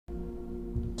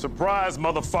Surprise,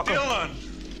 motherfucker. Dylan!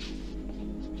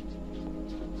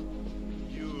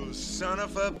 You son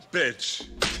of a bitch.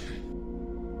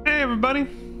 Hey everybody,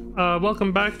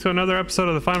 welcome back to another episode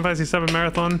of the Final Fantasy VII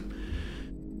Marathon.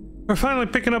 We're finally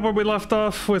picking up where we left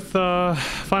off with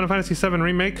Final Fantasy VII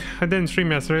Remake. I didn't stream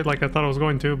yesterday like I thought I was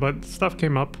going to, but stuff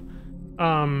came up.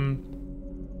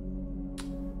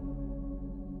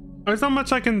 There's not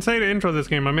much I can say to intro this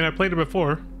game. I mean, I played it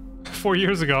before, 4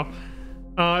 years ago.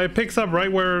 It picks up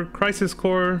right where Crisis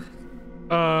Core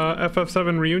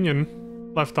FF7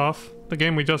 Reunion left off, the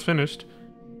game we just finished.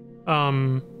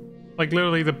 Like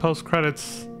literally the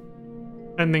post-credits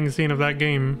ending scene of that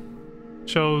game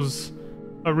shows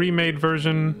a remade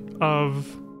version of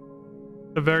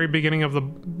the very beginning of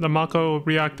the Mako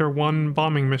Reactor 1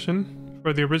 bombing mission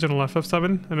for the original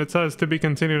FF7, and it says to be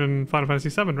continued in Final Fantasy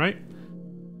VII, right?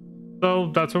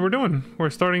 So that's what we're doing. We're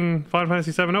starting Final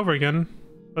Fantasy VII over again,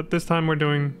 but this time we're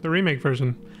doing the remake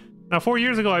version. Now, 4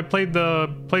 years ago, I played the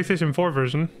PlayStation 4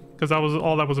 version, because that was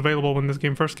all that was available when this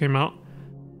game first came out.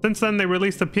 Since then, they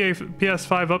released a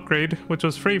PS5 upgrade, which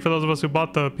was free for those of us who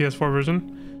bought the PS4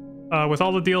 version, with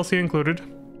all the DLC included,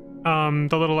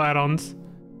 the little add-ons.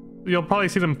 You'll probably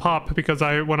see them pop, because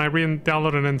when I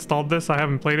re-downloaded and installed this, I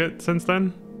haven't played it since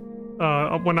then.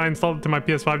 When I installed it to my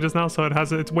PS5 just now, so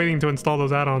it's waiting to install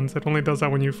those add-ons. It only does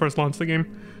that when you first launch the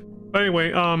game. But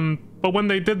anyway, but when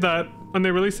they did that, when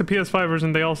they released the PS5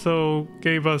 version, they also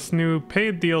gave us new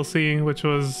paid DLC, which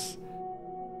was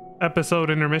Episode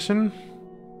Intermission.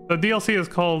 The DLC is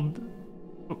called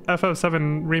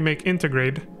FF7 Remake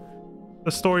Intergrade.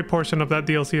 The story portion of that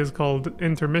DLC is called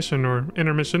Intermission or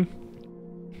Intermission.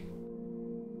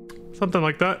 Something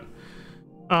like that.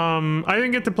 I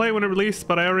didn't get to play it when it released,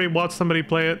 but I already watched somebody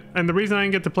play it. And the reason I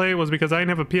didn't get to play it was because I didn't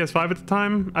have a PS5 at the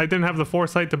time. I didn't have the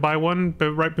foresight to buy one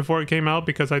right before it came out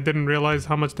because I didn't realize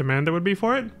how much demand there would be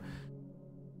for it.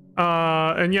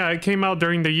 And yeah, it came out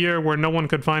during the year where no one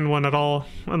could find one at all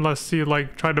unless you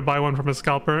like tried to buy one from a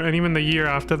scalper. And even the year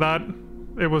after that,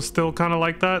 it was still kind of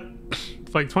like that.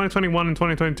 It's like 2021 and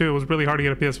 2022, it was really hard to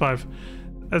get a PS5.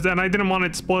 And I didn't want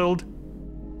it spoiled.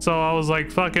 So I was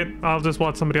like, fuck it, I'll just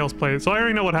watch somebody else play it. So I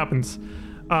already know what happens.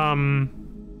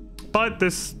 But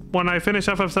when I finish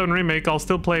FF7 Remake, I'll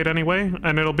still play it anyway,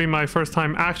 and it'll be my first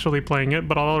time actually playing it,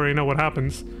 but I'll already know what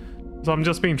happens. So I'm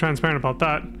just being transparent about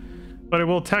that. But it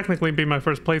will technically be my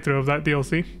first playthrough of that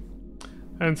DLC.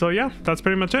 And so yeah, that's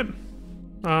pretty much it.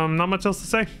 Not much else to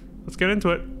say. Let's get into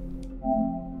it.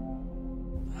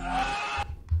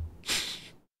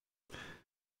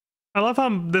 I love how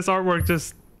this artwork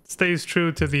just stays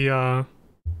true to the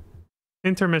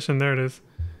intermission. There it is.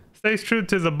 Stays true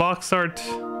to the box art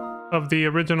of the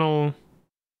original.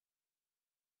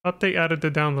 Update added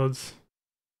to downloads.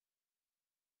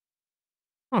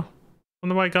 Huh.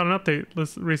 Wonder why I got an update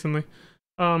recently.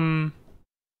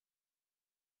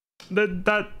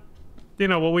 That you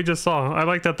know what we just saw. I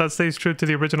like that stays true to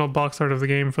the original box art of the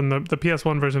game from the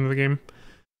PS1 version of the game.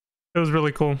 It was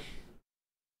really cool.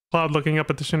 Cloud looking up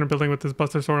at the Shinra building with his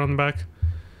Buster Sword on the back.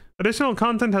 Additional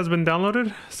content has been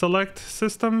downloaded. Select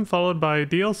system followed by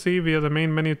DLC via the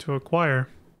main menu to acquire.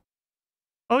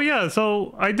 Oh yeah,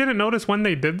 so I didn't notice when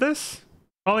they did this.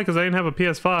 Probably because I didn't have a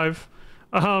PS5.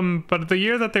 But the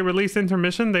year that they released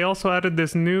Intermission, they also added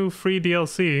this new free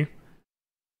DLC.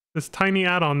 This tiny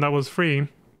add-on that was free.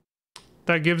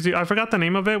 That gives you... I forgot the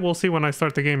name of it. We'll see when I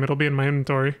start the game. It'll be in my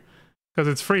inventory. Because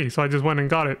it's free, so I just went and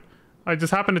got it. I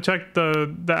just happened to check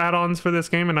the add-ons for this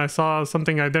game and I saw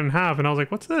something I didn't have and I was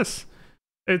like, what's this?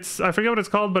 I forget what it's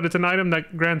called, but it's an item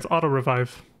that grants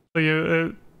auto-revive.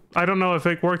 So I don't know if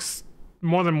it works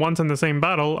more than once in the same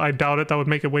battle. I doubt it. That would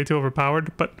make it way too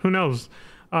overpowered, but who knows?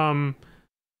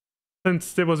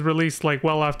 Since it was released like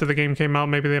well after the game came out,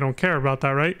 maybe they don't care about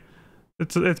that, right?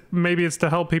 Maybe it's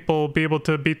to help people be able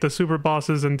to beat the super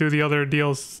bosses and do the other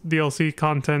DLC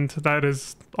content that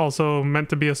is also meant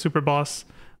to be a super boss.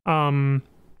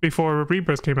 Before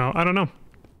Rebirth came out. I don't know.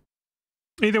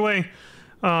 Either way,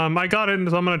 I got it,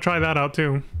 so I'm gonna try that out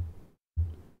too.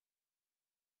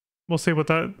 We'll see what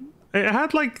that... It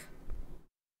had like...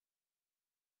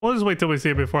 We'll just wait till we see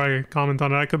it before I comment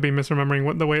on it. I could be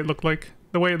misremembering the way it looked like.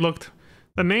 The way it looked.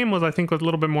 The name was, I think, was a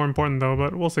little bit more important though,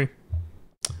 but we'll see.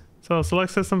 So,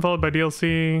 select system followed by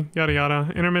DLC, yada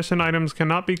yada. Intermission items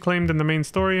cannot be claimed in the main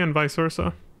story and vice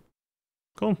versa.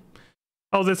 Cool.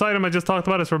 Oh, this item I just talked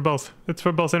about is for both. It's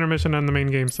for both Intermission and the main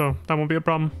game, so that won't be a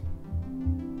problem.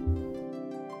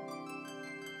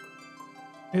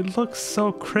 It looks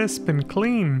so crisp and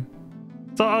clean.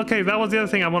 So, okay, that was the other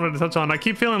thing I wanted to touch on. I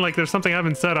keep feeling like there's something I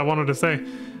haven't said I wanted to say.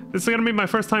 This is going to be my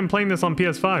first time playing this on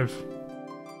PS5.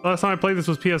 The last time I played this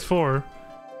was PS4.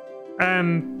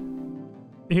 And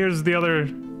here's the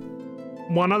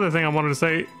one other thing I wanted to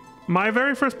say. My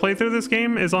very first playthrough of this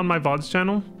game is on my VOD's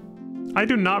channel. I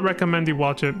do not recommend you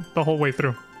watch it the whole way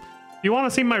through. If you want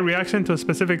to see my reaction to a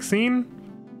specific scene,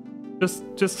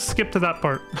 just skip to that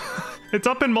part. It's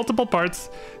up in multiple parts.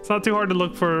 It's not too hard to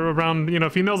look for around, you know,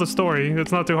 if you know the story,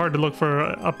 it's not too hard to look for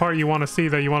a part you want to see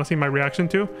that you want to see my reaction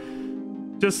to.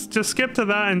 Just skip to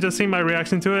that and just see my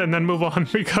reaction to it and then move on,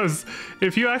 because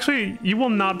if you actually, you will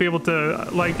not be able to,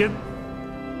 like, it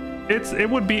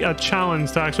would be a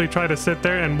challenge to actually try to sit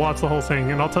there and watch the whole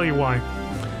thing, and I'll tell you why.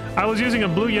 I was using a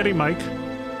Blue Yeti mic.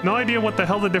 No idea what the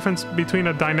hell the difference between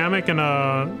a dynamic and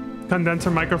a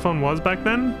condenser microphone was back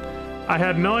then. I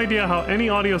had no idea how any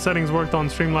audio settings worked on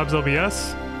Streamlabs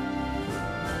OBS.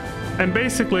 And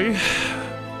basically,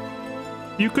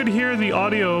 you could hear the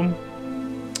audio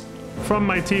from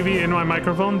my TV in my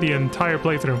microphone the entire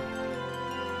playthrough.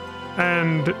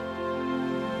 And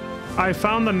I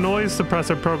found the noise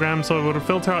suppressor program so it would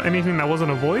filter out anything that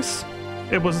wasn't a voice.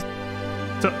 It was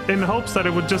in hopes that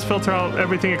it would just filter out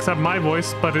everything except my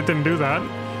voice, but it didn't do that.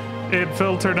 It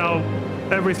filtered out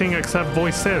everything except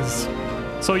voices.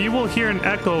 So you will hear an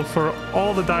echo for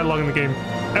all the dialogue in the game.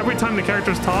 Every time the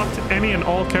characters talked, any and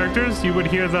all characters, you would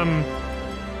hear them,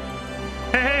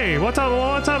 hey, what's up,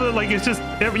 what's up? Like, it's just,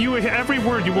 every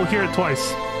word you will hear it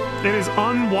twice. It is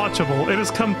unwatchable. It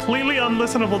is completely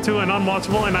unlistenable to and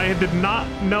unwatchable, and I did not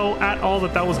know at all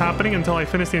that that was happening until I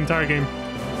finished the entire game.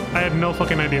 I had no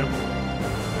fucking idea.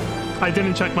 I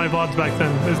didn't check my VODs back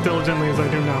then as diligently as I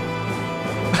do now.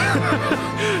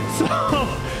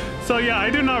 So yeah, I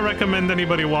do not recommend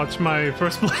anybody watch my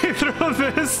first playthrough of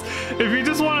this. If you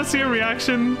just want to see a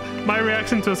reaction, my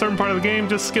reaction to a certain part of the game,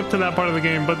 just skip to that part of the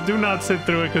game, but do not sit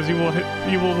through it, because you will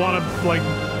want to, like,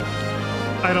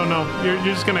 I don't know, you're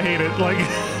just gonna hate it. Like,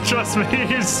 trust me, you're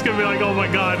just gonna be like, oh my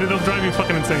god, it'll drive you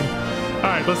fucking insane. All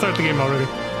right, let's start the game already.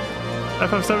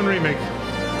 FF7 Remake.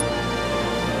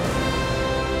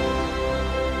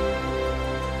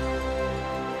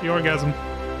 The orgasm.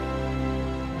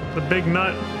 The big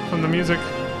nut from the music.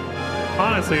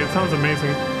 Honestly, it sounds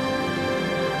amazing.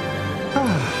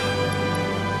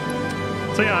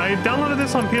 So yeah, I downloaded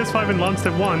this on PS5 and launched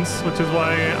it once, which is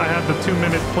why I had the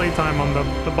 2-minute playtime on the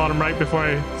bottom right before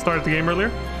I started the game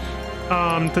earlier.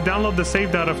 To download the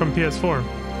save data from PS4.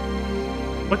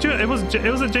 It was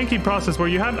a janky process where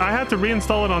I had to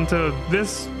reinstall it onto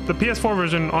the PS4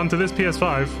 version onto this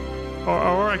PS5.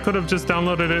 Or I could have just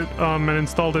downloaded it and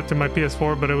installed it to my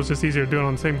PS4, but it was just easier to do it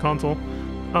on the same console.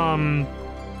 And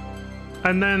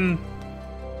then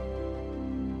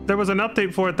there was an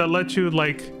update for it that let you,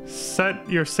 like, set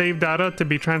your save data to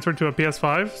be transferred to a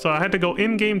PS5. So I had to go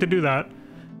in-game to do that.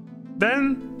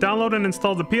 Then download and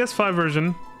install the PS5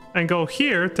 version and go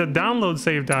here to download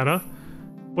save data,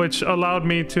 which allowed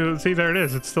me to... See, there it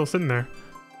is. It's still sitting there.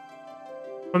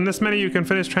 From this menu, you can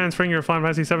finish transferring your Final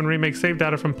Fantasy VII Remake save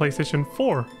data from PlayStation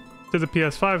 4 to the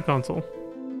PS5 console.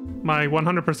 My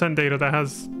 100% data that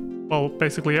has, well,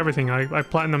 basically everything. I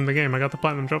platinumed the game. I got the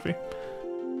Platinum Trophy.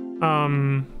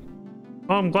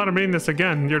 Oh, I'm glad I'm reading this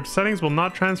again. Your settings will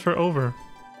not transfer over.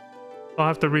 I'll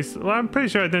have to reset. Well, I'm pretty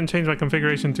sure I didn't change my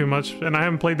configuration too much, and I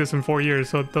haven't played this in 4 years,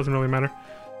 so it doesn't really matter.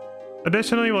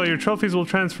 Additionally, while your trophies will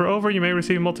transfer over, you may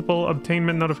receive multiple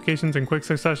obtainment notifications in quick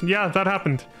succession. Yeah, that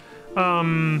happened.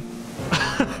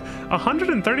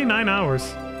 139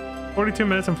 hours. 42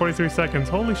 minutes and 43 seconds.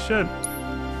 Holy shit.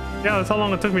 Yeah, that's how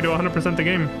long it took me to 100% the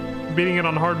game. Beating it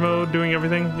on hard mode, doing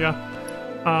everything, yeah.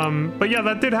 But yeah,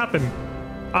 that did happen.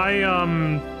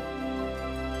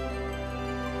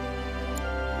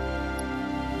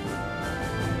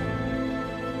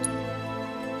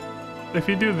 If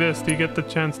you do this, do you get the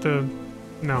chance to...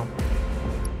 No.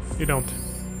 You don't.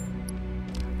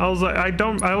 I was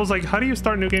like, how do you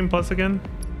start New Game Plus again?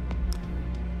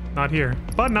 Not here.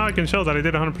 But now I can show that I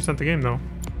did 100% the game, though.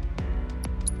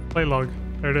 Play log.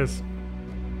 There it is.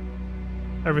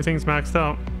 Everything's maxed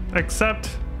out. Except...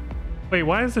 Wait,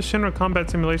 why is the Shinra Combat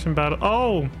Simulation Battle...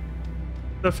 Oh!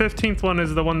 The 15th one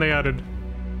is the one they added.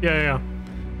 Yeah.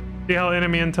 See how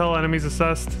enemy intel, enemies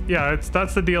assessed? Yeah,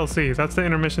 that's the DLC. That's the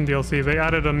intermission DLC. They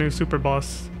added a new super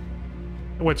boss,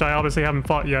 which I obviously haven't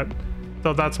fought yet.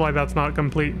 So that's why that's not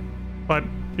complete. But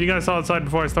you guys saw outside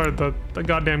before I started the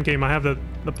goddamn game. I have the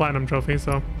Platinum Trophy,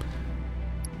 so...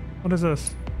 What is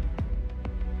this?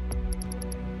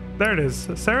 There it is.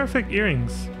 Seraphic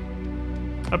earrings.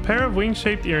 A pair of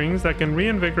wing-shaped earrings that can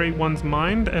reinvigorate one's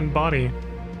mind and body.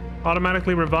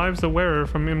 Automatically revives the wearer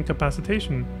from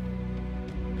incapacitation.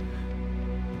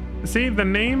 See, the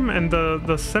name and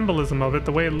the symbolism of it,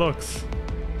 the way it looks,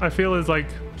 I feel is, like,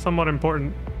 somewhat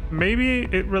important. Maybe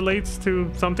it relates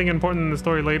to something important in the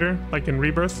story later, like in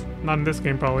Rebirth. Not in this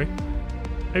game, probably.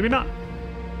 Maybe not.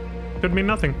 Could mean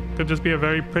nothing. Could just be a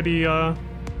very pretty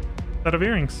set of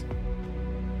earrings.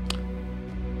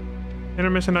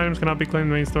 Intermission items cannot be claimed in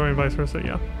the main story and vice versa,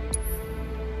 yeah.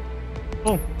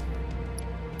 Oh.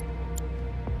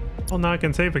 Well, now I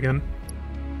can save again.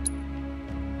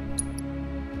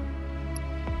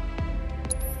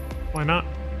 Why not?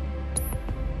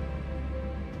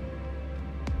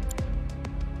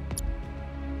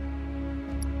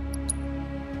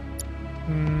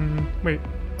 Wait.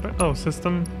 Oh,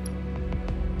 system.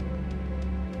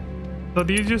 So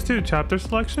do you just do chapter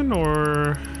selection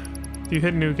or do you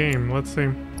hit new game? Let's see.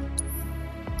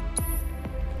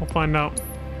 We'll find out.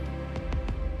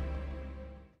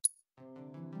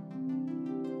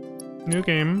 New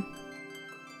game.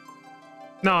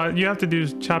 No, you have to do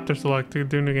chapter select to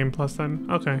do new game plus then.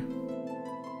 Okay.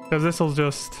 Because this will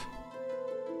just...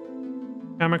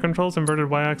 Camera controls, inverted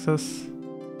y-axis.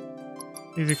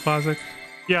 Easy classic.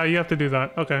 Yeah, you have to do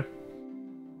that. Okay.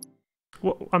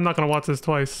 Well, I'm not gonna watch this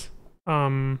twice.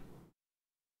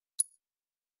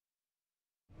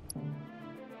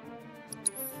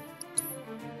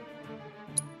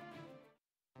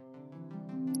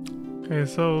 Okay,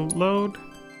 so load.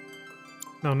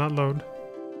 No, not load.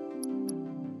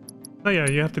 Oh yeah,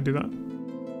 you have to do that.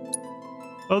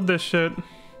 Load this shit.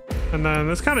 And then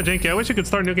it's kind of janky. I wish you could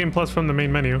start New Game Plus from the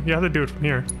main menu. You have to do it from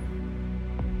here.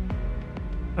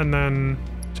 And then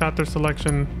chapter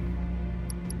selection.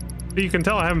 You can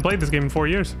tell I haven't played this game in 4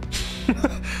 years.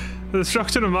 The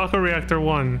destruction of Mako Reactor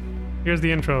 1. Here's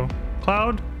the intro.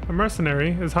 Cloud, a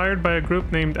mercenary, is hired by a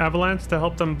group named Avalanche to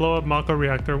help them blow up Mako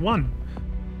Reactor 1.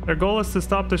 Their goal is to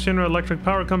stop the Shinra Electric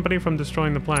Power Company from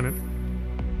destroying the planet.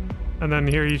 And then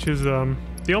here you choose,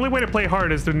 the only way to play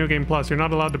hard is through New Game Plus. You're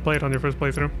not allowed to play it on your first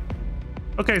playthrough.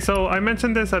 Okay, so I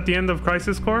mentioned this at the end of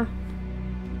Crisis Core.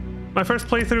 My first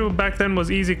playthrough back then was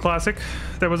easy classic.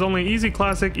 There was only easy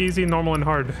classic, easy, normal, and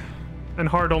hard. And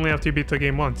hard only after you beat the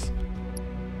game once.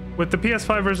 With the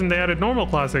PS5 version, they added normal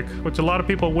classic, which a lot of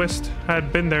people wished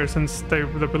had been there since the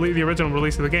original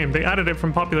release of the game. They added it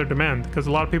from popular demand, because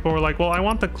a lot of people were like, well, I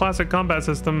want the classic combat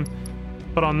system,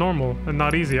 but on normal and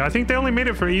not easy. I think they only made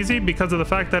it for easy because of the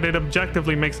fact that it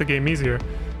objectively makes the game easier.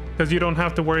 Because you don't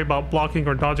have to worry about blocking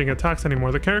or dodging attacks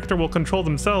anymore. The character will control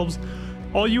themselves.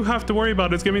 All you have to worry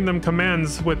about is giving them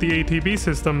commands with the ATB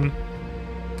system,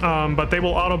 but they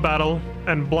will auto-battle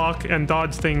and block and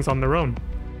dodge things on their own.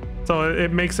 So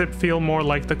it makes it feel more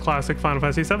like the classic Final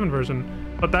Fantasy VII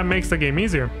version, but that makes the game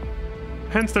easier.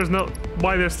 Hence there's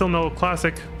still no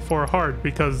classic for hard,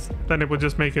 because then it would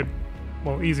just make it,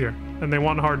 well, easier. And they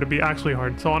want hard to be actually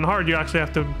hard. So on hard, you actually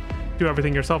have to do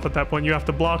everything yourself at that point. You have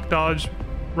to block, dodge,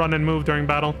 run and move during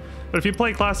battle. But if you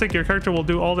play classic, your character will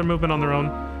do all their movement on their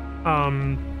own.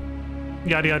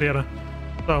 Yada yada yada.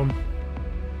 So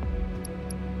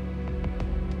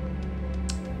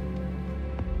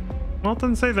well, it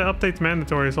doesn't say the update's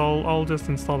mandatory, so I'll just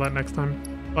install that next time.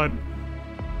 But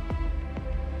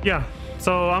yeah,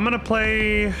 so I'm gonna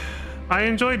play. I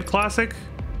enjoyed classic,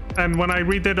 and when I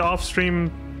redid off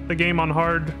stream the game on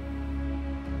hard,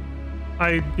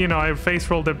 I face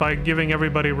rolled it by giving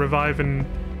everybody revive and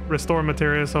restore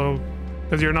materia, so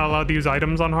because you're not allowed to use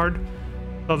items on hard.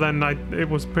 So then it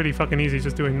was pretty fucking easy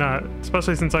just doing that,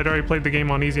 especially since I'd already played the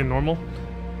game on easy and normal.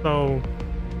 So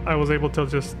I was able to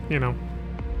just,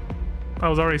 I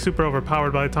was already super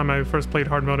overpowered by the time I first played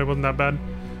hard mode. It wasn't that bad.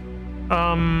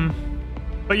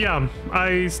 But yeah,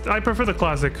 I prefer the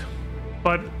classic,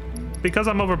 but because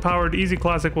I'm overpowered, easy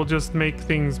classic will just make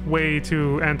things way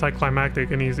too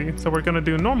anticlimactic and easy. So we're gonna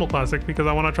do normal classic because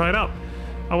I want to try it out.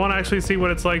 I want to actually see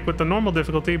what it's like with the normal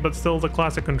difficulty, but still the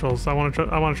classic controls. So I want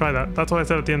to try that. That's what I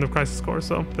said at the end of Crisis Core.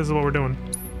 So this is what we're doing.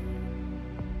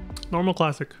 Normal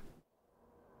classic.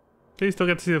 Please still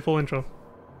get to see the full intro.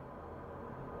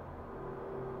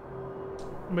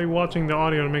 I'll be watching the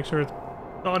audio to make sure the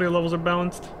audio levels are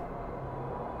balanced.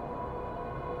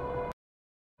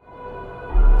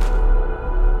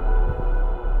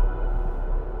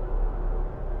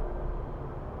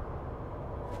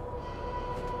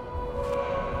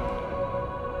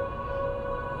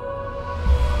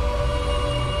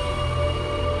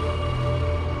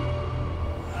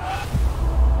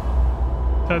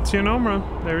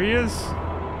 Tetsuya, there he is.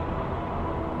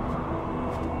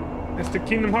 Mr.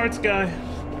 Kingdom Hearts guy.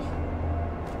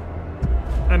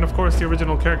 And of course the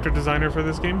original character designer for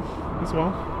this game as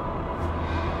well.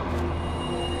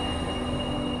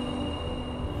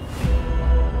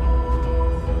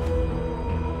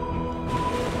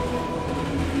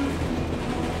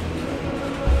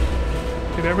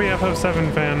 Dude, every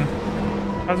FF7 fan,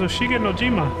 Kazushige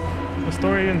Nojima, the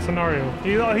story and scenario.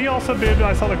 He also did,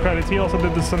 I saw the credits, he also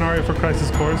did the scenario for Crisis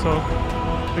Core, so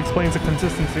it explains the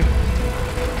consistency.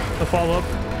 The follow-up.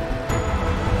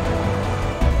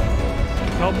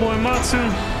 Oh boy, Matsu.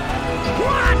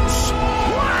 What?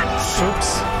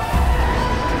 Oops.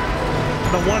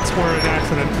 The what's were an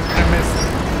accident. I missed.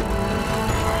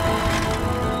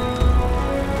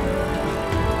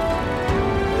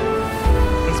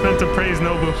 It's meant to praise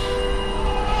Nobu.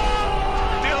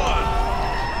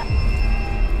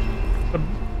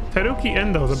 Teruki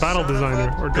Endo, the battle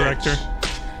designer or director.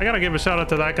 I gotta give a shout out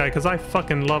to that guy because I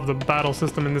fucking love the battle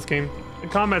system in this game. The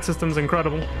combat system's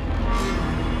incredible.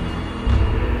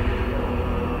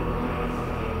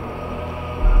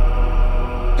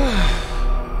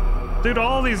 Dude,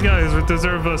 all these guys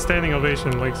deserve a standing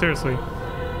ovation, like seriously.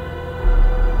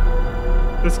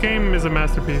 This game is a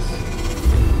masterpiece.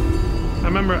 I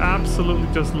remember absolutely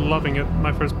just loving it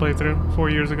my first playthrough 4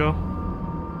 years ago.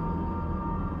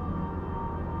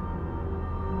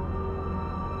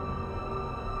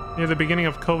 Near the beginning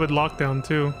of COVID lockdown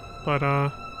too, but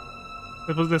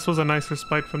this was a nice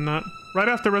respite from that. Right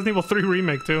after Resident Evil 3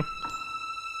 Remake too.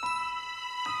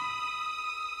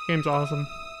 Game's awesome.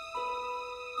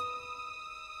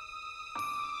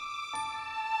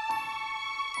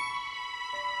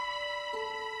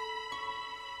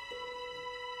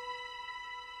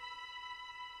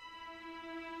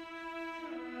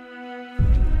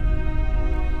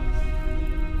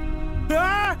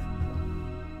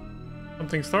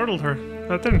 Something startled her.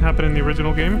 That didn't happen in the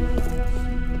original game.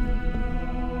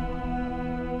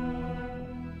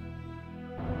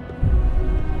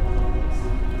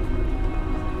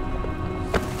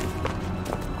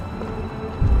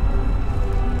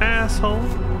 Asshole.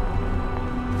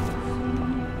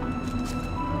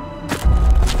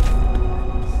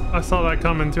 I saw that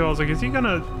coming too. I was like, is he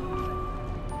gonna...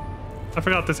 I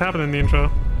forgot this happened in the intro.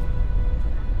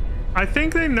 I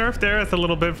think they nerfed Aerith a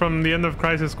little bit from the end of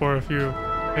Crisis Core if you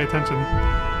pay attention.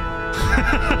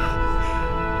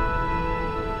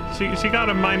 she got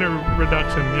a minor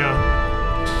reduction, yeah.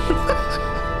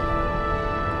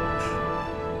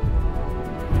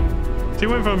 She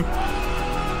went from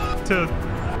to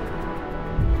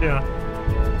yeah.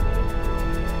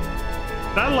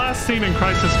 That last scene in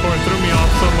Crisis Core threw me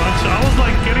off so much. I was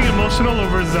like getting emotional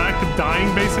over Zack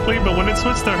dying basically, but when it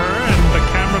switched to her and the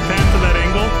camera panned to that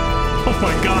angle, oh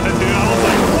my god, dude, I was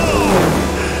like,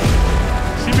 whoa!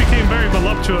 She became very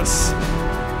voluptuous.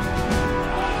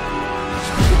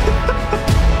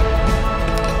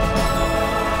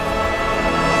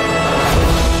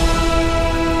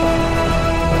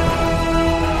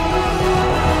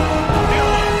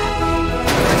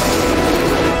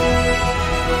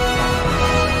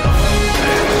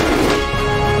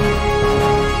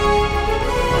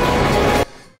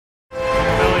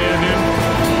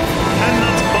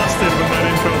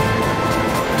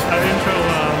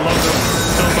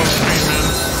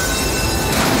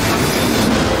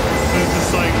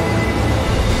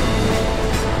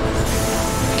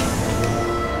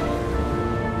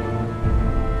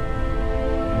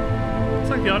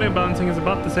 Balancing is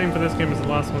about the same for this game as the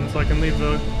last one, so I can leave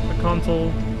the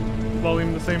console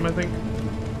volume the same, I think.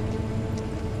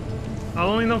 I'll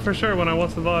only know for sure when I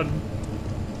watch the VOD.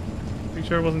 Make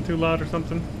sure it wasn't too loud or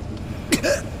something.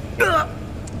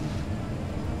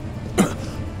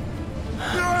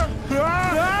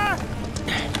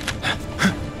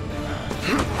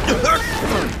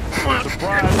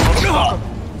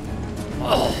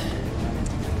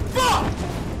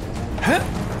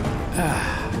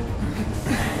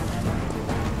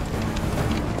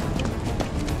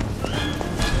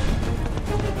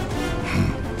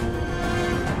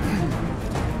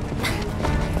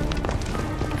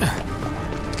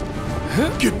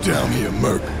 Get down here,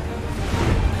 Merc. What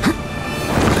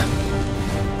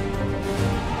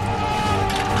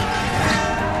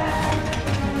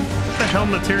the hell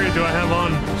materia do I have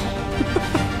on?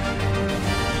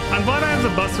 I'm glad I have the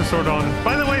Buster Sword on.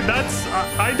 By the way,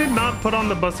 I did not put on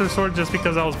the Buster Sword just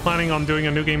because I was planning on doing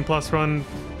a New Game Plus run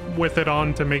with it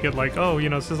on to make it like, oh, you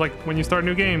know, this is like when you start a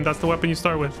new game, that's the weapon you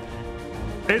start with.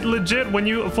 It legit, when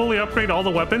you fully upgrade all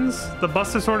the weapons, the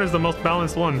Buster Sword is the most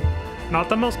balanced one. Not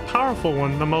the most powerful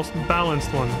one, the most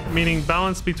balanced one. Meaning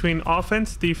balance between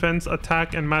offense, defense,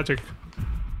 attack, and magic.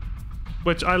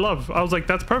 Which I love. I was like,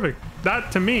 that's perfect.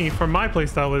 That, to me, for my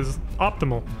playstyle, is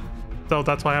optimal. So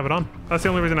that's why I have it on. That's the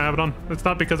only reason I have it on. It's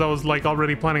not because I was like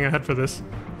already planning ahead for this.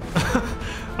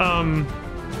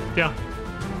 Yeah.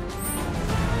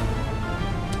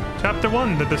 Chapter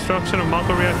 1, the destruction of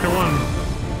Mako Reactor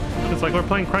 1. It's like we're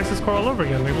playing Crisis Core all over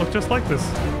again. They look just like this.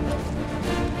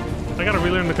 I gotta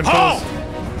relearn the controls.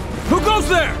 Who goes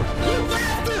there?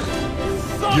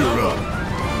 You're up.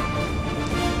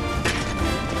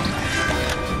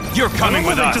 You're coming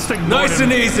with us. Just ignored Nice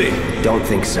him. and easy. Don't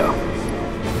think so.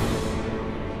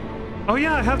 Oh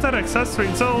yeah, I have that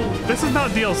accessory. So this is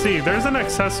not DLC. There's an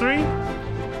accessory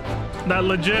that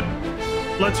legit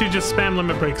lets you just spam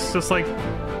limit breaks, just like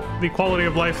the quality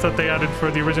of life that they added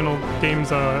for the original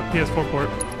game's PS4 port.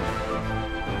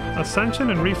 Ascension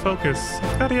and refocus.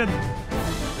 I forgot he had...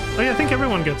 Oh yeah, I think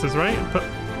everyone gets this, right? But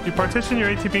you partition your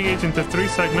ATP gauge into 3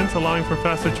 segments, allowing for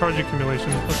faster charge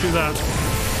accumulation. Let's do that.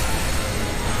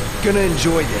 Gonna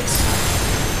enjoy this.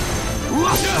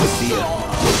 See ya.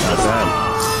 Not bad.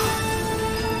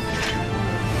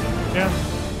 Yeah,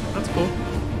 that's cool.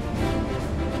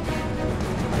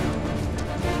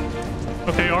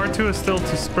 Okay, R2 is still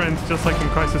to sprint, just like in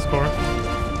Crisis Core.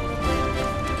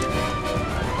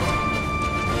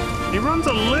 He runs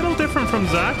a little different from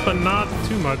Zack, but not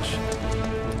too much.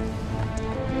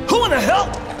 Who in the hell?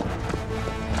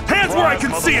 Hands where I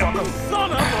can see him.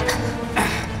 Son of a...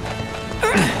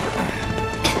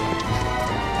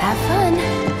 Have fun.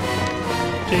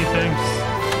 Gee, thanks.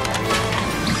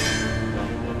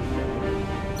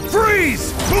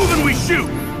 Freeze! Move and we shoot.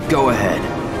 Go ahead.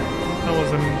 That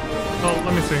wasn't... Oh,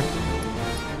 let me see.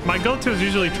 My go-to is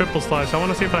usually triple slash. I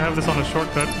want to see if I have this on a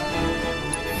shortcut.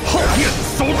 Oh, he is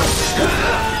soldier.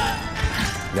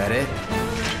 That it?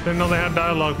 Didn't know they had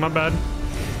dialogue. My bad.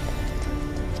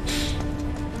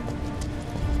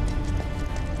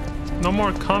 No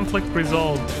more conflict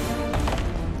resolved.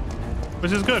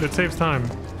 Which is good. It saves time.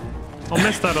 I'll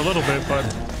miss that a little bit, but...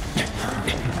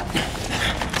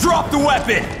 Drop the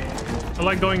weapon. I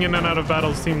like going in and out of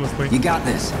battles seamlessly. You got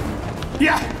this.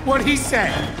 Yeah, what'd he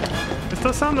say? It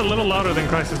does sound a little louder than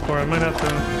Crisis Core. I might have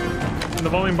to... The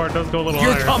volume bar does go a little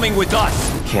You're higher. coming with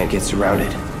us. Can't get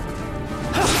surrounded.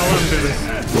 I'll let him do this.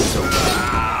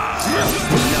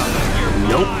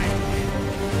 Nope.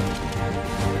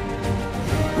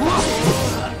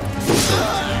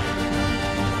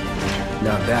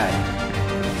 Not bad.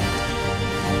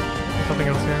 Something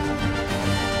else here.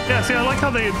 Yeah, see, I like how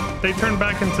they turn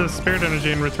back into spirit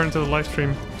energy and return to the live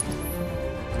stream.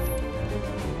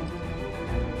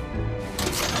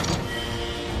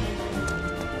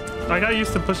 I got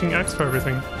used to pushing X for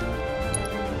everything.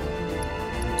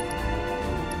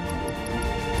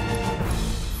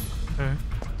 Okay.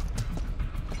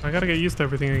 I gotta get used to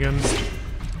everything again.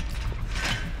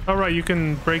 Oh right, you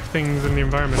can break things in the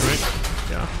environment, right?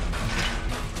 Yeah.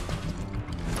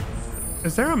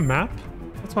 Is there a map?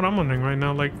 That's what I'm wondering right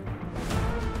now, like...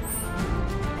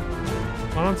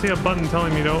 I don't see a button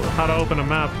telling me how to open a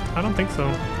map. I don't think so.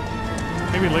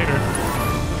 Maybe later.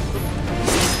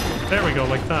 There we go,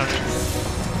 like that.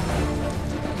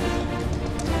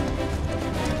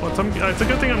 Well, it's a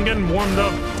good thing I'm getting warmed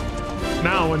up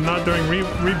now and not during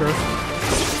Rebirth.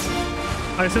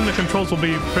 I assume the controls will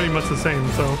be pretty much the same,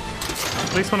 so...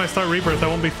 At least when I start Rebirth, I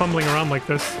won't be fumbling around like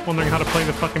this, wondering how to play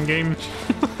the fucking game.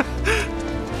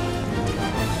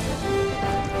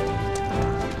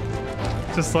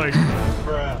 Just like...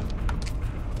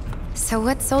 So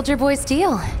what's Soldier Boy's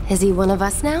deal? Is he one of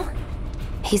us now?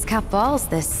 He's got balls,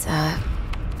 this,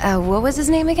 what was his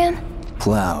name again?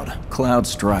 Cloud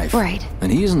Strife. Right.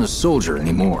 And he isn't a soldier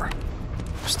anymore.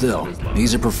 Still,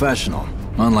 he's a professional,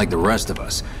 unlike the rest of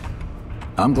us.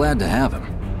 I'm glad to have him.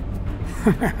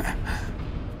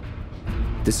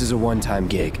 This is a one-time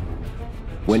gig.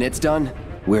 When it's done,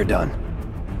 we're done.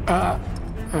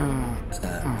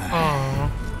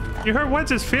 You hurt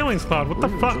Wedge's feelings, Cloud. What the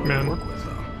fuck, man?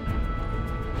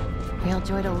 Real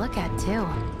joy to look at, too.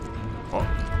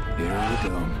 Here we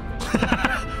go.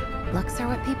 Looks are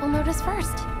what people notice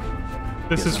first.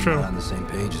 This Guess is I'm true. not on the same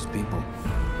page as people.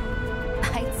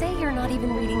 I'd say you're not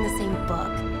even reading the same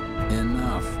book.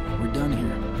 Enough. We're done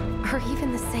here. Or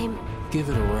even the same... Give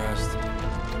it a rest.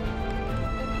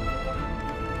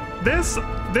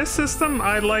 This system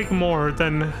I like more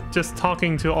than just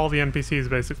talking to all the NPCs,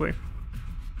 basically.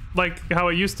 Like how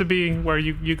it used to be where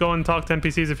you go and talk to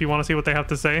NPCs if you want to see what they have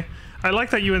to say. I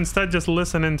like that you instead just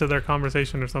listen into their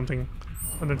conversation or something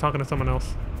when they're talking to someone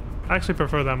else. I actually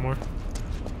prefer that more.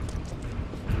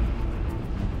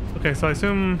 Okay, so I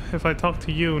assume if I talk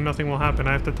to you, nothing will happen.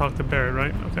 I have to talk to Barrett,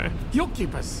 right? Okay. You'll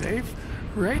keep us safe,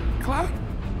 right, Cloud?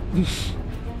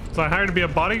 So I hired to be a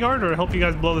bodyguard or help you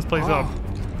guys blow this place up?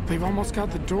 They've almost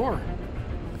got the door.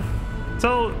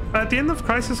 So at the end of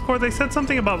Crisis Core, they said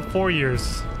something about 4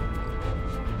 years.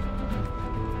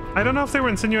 I don't know if they were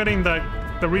insinuating that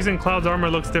the reason Cloud's armor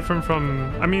looks different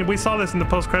from... I mean, we saw this in the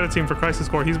post-credit scene for Crisis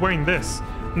Core. He's wearing this,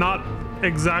 not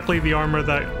exactly the armor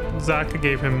that Zack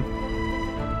gave him.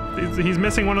 he's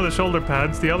missing one of the shoulder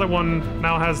pads. The other one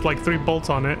now has like 3 bolts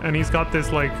on it, and he's got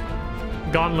this like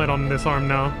gauntlet on this arm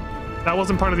now. That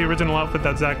wasn't part of the original outfit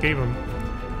that Zack gave him.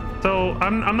 So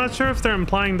I'm not sure if they're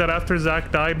implying that after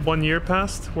Zack died, 1 year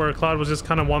passed, where Cloud was just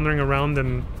kind of wandering around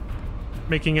and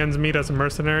making ends meet as a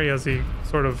mercenary, as he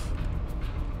sort of,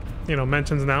 you know,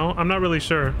 mentions now. I'm not really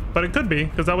sure, but it could be,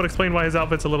 because that would explain why his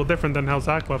outfit's a little different than how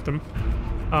Zack left him.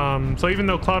 So even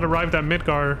though Cloud arrived at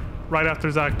Midgar right after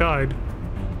Zack died,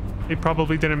 he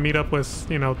probably didn't meet up with,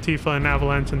 you know, Tifa and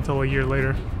Avalanche until a year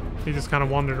later. He just kind of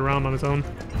wandered around on his own.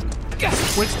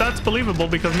 Which, that's believable,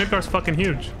 because Midgar's fucking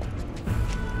huge.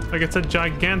 Like, it's a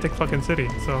gigantic fucking city,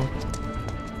 so...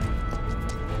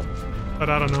 But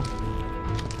I don't know.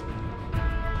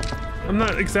 I'm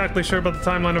not exactly sure about the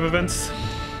timeline of events.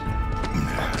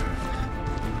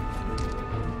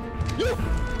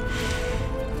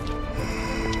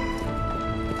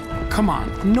 Come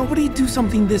on, nobody do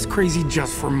something this crazy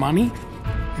just for money.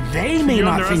 They may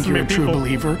not think you're a true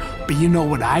believer, but you know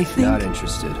what I think? Not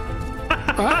interested.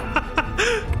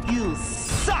 You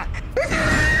suck!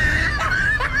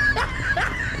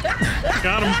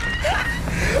 Got him.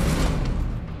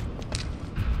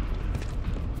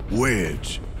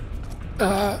 Wedge.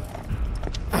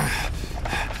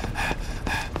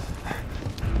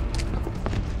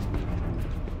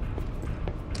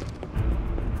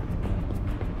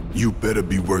 You better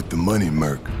be worth the money,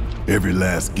 Merc. Every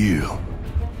last gil.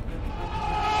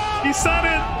 He said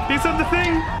it! He said the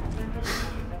thing!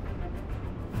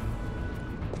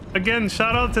 Again,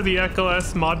 shout out to the Echo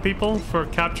S mod people for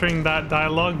capturing that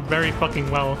dialogue very fucking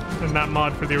well in that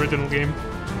mod for the original game.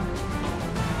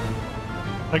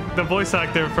 Like, the voice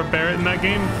actor for Barrett in that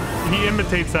game, he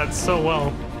imitates that so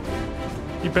well.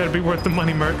 You better be worth the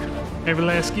money, Merc. Every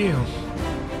last gil.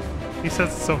 He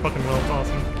says it so fucking well, it's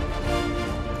awesome.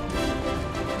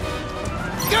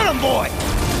 Get him, boy!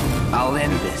 I'll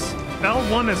end this.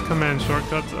 L1 is command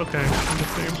shortcuts. Okay, let me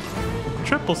see.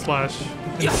 Triple slash.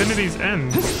 Infinity's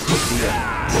End. What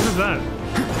is that?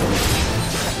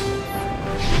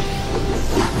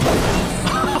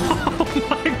 Oh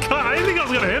my god, I didn't think I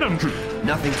was gonna hit him.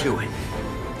 Nothing to it.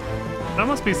 That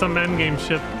must be some endgame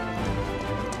shit.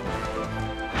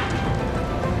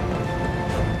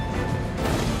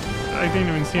 I didn't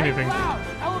even see anything.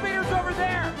 Elevator's over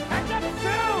there! Catch up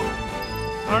soon!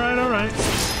 Alright, alright.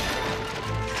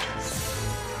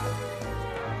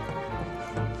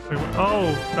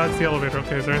 Oh, that's the elevator.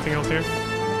 Okay, is there anything else here?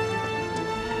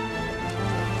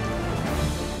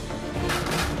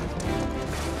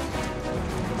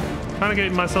 Trying to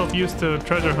get myself used to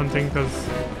treasure hunting, because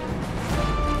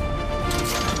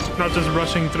not just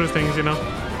rushing through things, you know.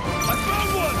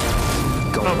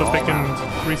 Oh, but they can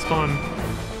respawn.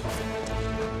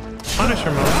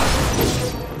 Punisher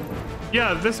mode.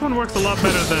 Yeah, this one works a lot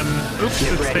better than... Oops,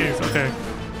 it stays. Okay.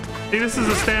 See, this is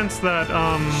a stance that,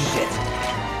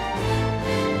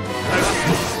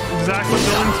 Zack was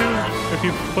going to if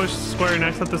you push square and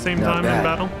X at the same time in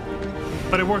battle.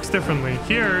 But it works differently.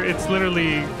 Here, it's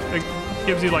literally, it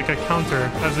gives you like a counter,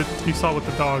 as you saw with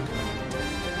the dog.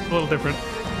 A little different.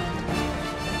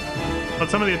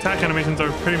 But some of the attack animations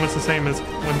are pretty much the same as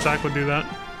when Zack would do that.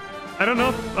 I don't know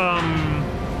if,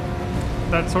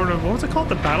 that sort of, what was it called?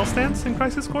 The battle stance in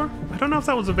Crisis Core? I don't know if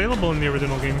that was available in the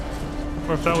original game.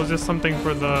 Or if that was just something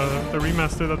for the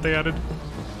remaster that they added.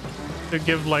 To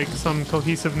give like some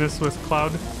cohesiveness with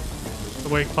Cloud. The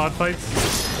way Cloud fights.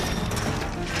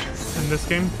 In this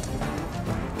game.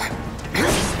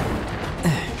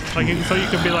 Like, so you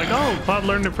could be like, oh, Cloud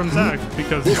learned it from Zack.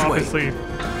 Because obviously,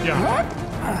 yeah.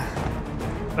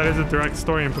 That is a direct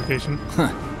story implication.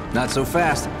 Huh. Not so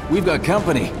fast. We've got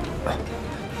company.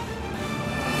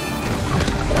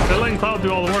 They're letting Cloud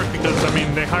do all the work because, I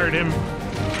mean, they hired him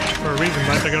for a reason,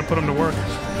 right? They're gonna put him to work.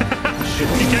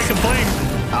 He can't complain.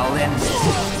 I'll end this.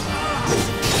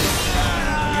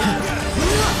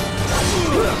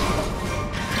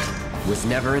 Was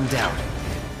never in doubt.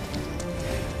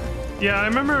 Yeah, I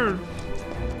remember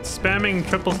spamming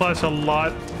triple slash a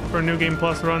lot for New Game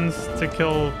Plus runs to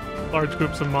kill large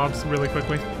groups of mobs really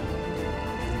quickly.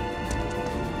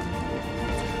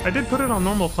 I did put it on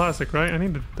normal classic, right? I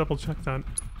need to double check that.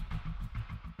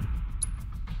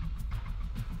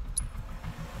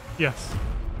 Yes.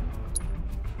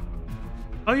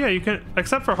 Oh yeah, you can,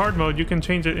 except for hard mode, you can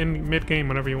change it in mid-game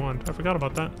whenever you want. I forgot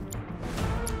about that.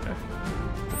 Okay.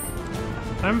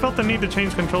 I haven't felt the need to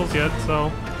change controls yet, so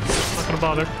not gonna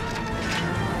bother.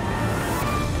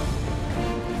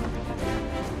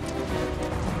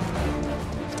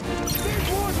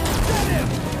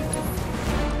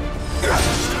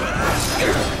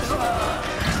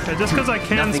 Yeah, just because I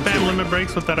can Nothing spam to it. limit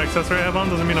breaks with that accessory I have on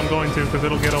doesn't mean I'm going to, because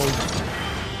it'll get old.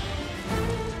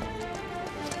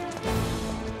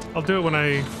 I'll do it when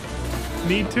I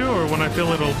need to, or when I feel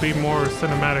it'll be more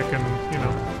cinematic and, you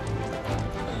know,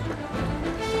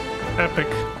 epic.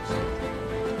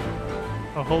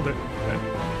 I'll hold it. Okay.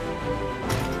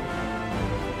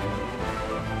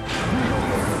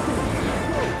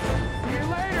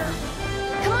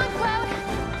 Come on, Cloud.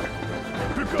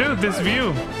 Dude, this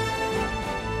view.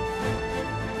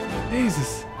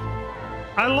 Jesus.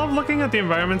 I love looking at the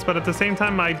environments, but at the same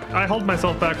time, I hold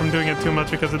myself back from doing it too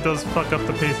much because it does fuck up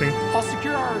the pacing. I'll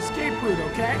secure our escape route,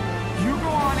 okay? You go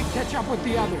on and catch up with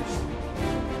the others.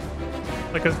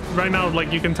 Like, 'cause right now,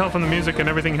 like, you can tell from the music and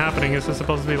everything happening, it's just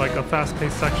supposed to be like a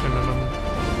fast-paced section, and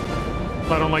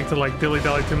I don't like to like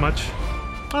dilly-dally too much.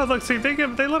 Oh, look, see, they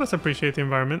let us appreciate the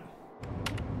environment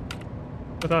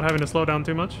without having to slow down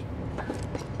too much.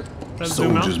 Let's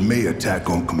zoom out. Soldiers may attack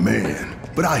on command,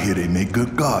 but I hear they make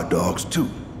good guard dogs too.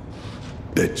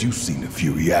 Bet you've seen a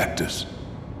few reactors.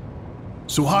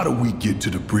 So how do we get to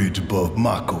the bridge above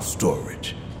Mako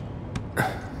storage?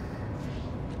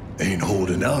 Ain't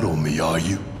holding out on me, are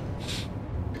you?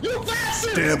 You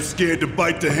bastard! Damn scared to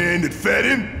bite the hand that fed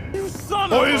him? You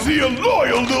son Or of is he a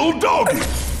loyal little doggy?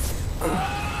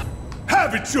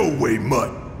 Have it your way,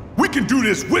 Mutt. We can do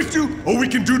this with you, or we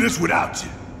can do this without you.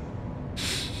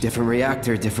 Different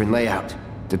reactor, different layout.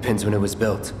 Depends when it was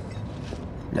built.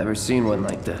 Never seen one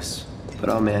like this, but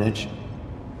I'll manage.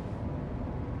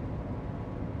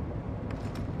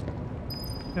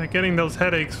 Yeah, getting those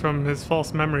headaches from his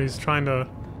false memories, trying to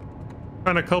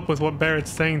cope with what Barrett's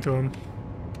saying to him.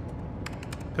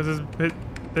 Because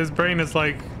his brain is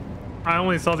like, I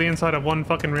only saw the inside of one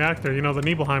fucking reactor, you know, the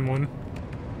Nibelheim one.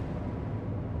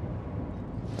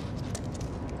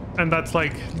 And that's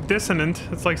like dissonant.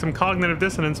 It's like some cognitive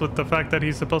dissonance with the fact that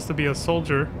he's supposed to be a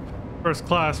soldier, first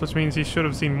class, which means he should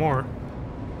have seen more.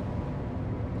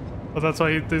 But that's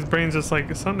why his brain's just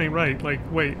like, something ain't right. Like,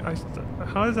 wait,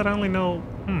 how is it I only know?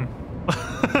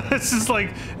 It's just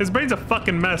like, his brain's a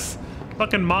fucking mess.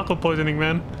 Fucking Mako poisoning,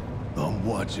 man. I'm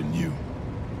watching you.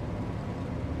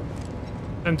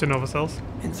 And Genova cells.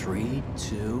 In 3,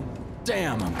 2...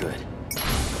 Damn, I'm good.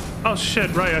 Oh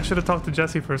shit, right, I should have talked to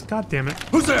Jesse first. God damn it.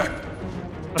 Who's there?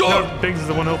 I Door! forgot Biggs is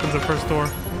the one who opens the first door.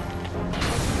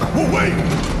 We'll wait.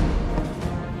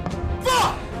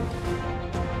 Fuck!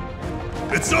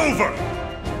 It's over.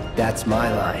 That's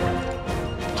my line.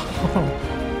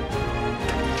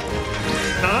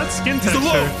 Now that's skin He's texture.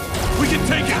 alone. We can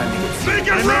take it. Make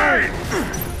it rain.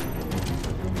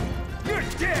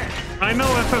 I know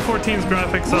FF14's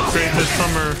graphics upgrade this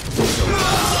summer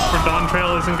for Dawn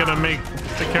Trail isn't gonna make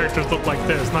the characters look like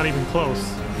this, not even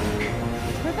close.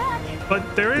 We're back.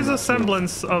 But there is a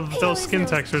semblance of those skin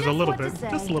knows textures a just little what to bit, say.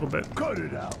 just a little bit. Cut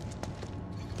it out.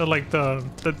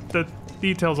 The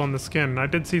details on the skin. I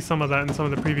did see some of that in some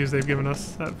of the previews they've given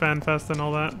us at FanFest and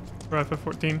all that for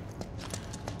FF14.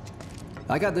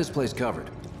 I got this place covered.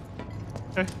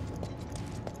 Okay.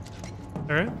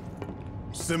 All right.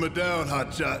 Simmer down,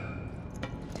 hotshot.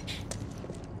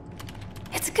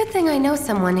 It's a good thing I know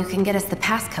someone who can get us the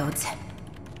passcodes.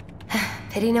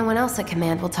 Pity no one else at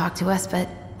command will talk to us, but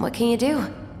what can you do?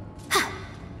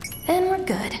 Then we're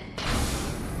good.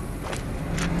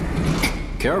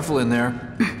 Careful in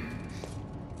there.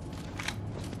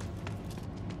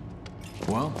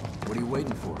 Well, what are you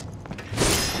waiting for?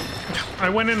 I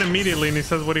went in immediately and he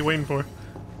says, what are you waiting for?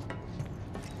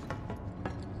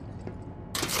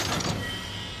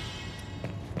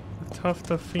 Tough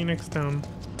the Phoenix down.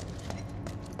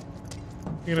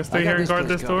 You gonna stay here and guard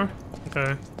this door?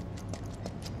 Okay.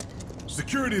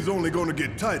 Security is only gonna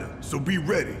get tighter, so be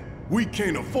ready. We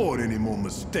can't afford any more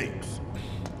mistakes.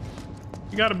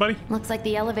 You got it, buddy. Looks like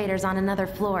the elevator's on another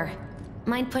floor.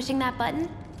 Mind pushing that button?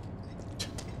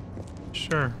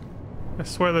 Sure. I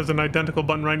swear there's an identical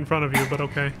button right in front of you, but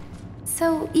okay.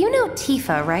 So, you know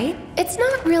Tifa, right? It's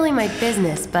not really my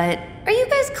business, but are you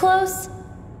guys close?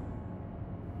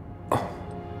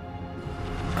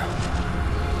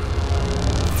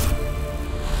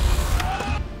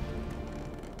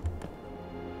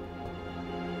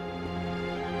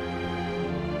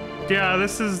 Yeah,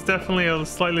 this is definitely a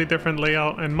slightly different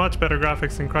layout and much better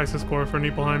graphics in Crisis Core for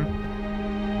Nibelheim.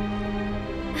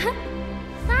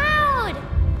 Cloud!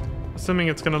 Assuming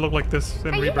it's gonna look like this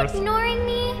in Are you Rebirth. ignoring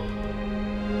me?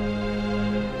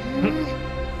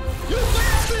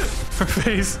 Her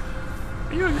face.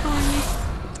 Are you ignoring me?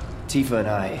 Tifa and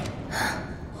I.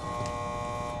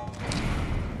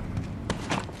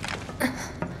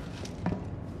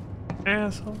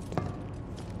 Asshole.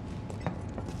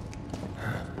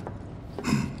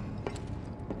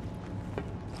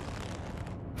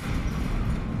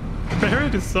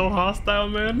 Barrett is so hostile,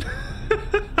 man.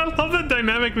 I love the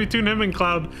dynamic between him and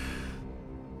Cloud.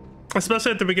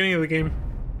 Especially at the beginning of the game.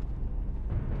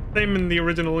 Same in the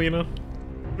original, you know?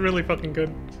 Really fucking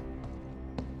good.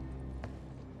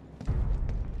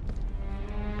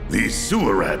 These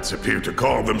sewer rats appear to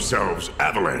call themselves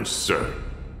Avalanche, sir.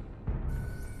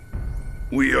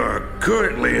 We are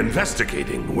currently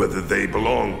investigating whether they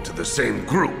belong to the same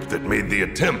group that made the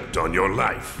attempt on your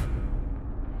life.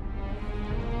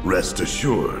 Rest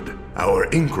assured, our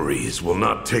inquiries will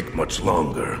not take much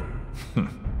longer.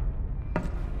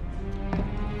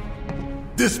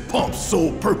 This pump's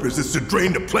sole purpose is to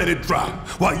drain the planet dry.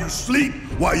 While you sleep,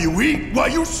 while you eat, while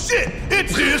you shit,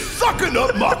 it's here sucking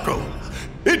up Mako.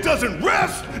 It doesn't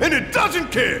rest, and it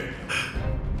doesn't care.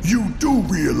 You do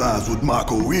realize what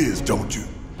Mako is, don't you?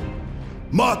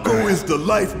 Mako is the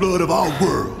lifeblood of our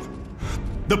world.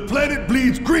 The planet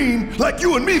bleeds green like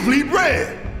you and me bleed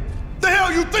red. The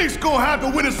hell you think's gonna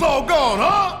happen when it's all gone,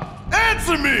 huh?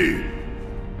 Answer me!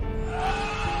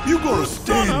 You gonna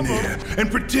stand there and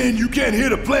pretend you can't hear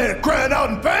the planet crying out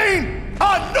in pain?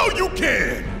 I know you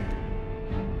can!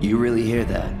 You really hear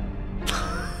that?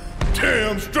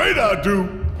 Damn straight I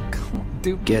do!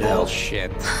 Dude, Get out.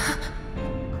 Shit. Say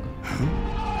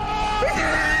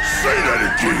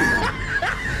that again!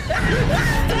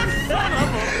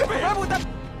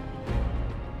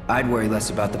 I'd worry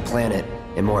less about the planet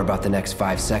and more about the next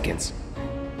 5 seconds.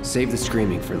 Save the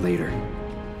screaming for later.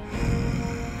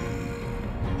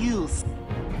 You.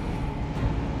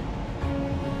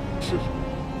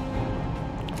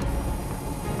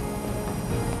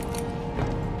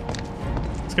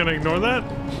 It's gonna ignore that?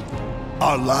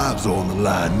 Our lives are on the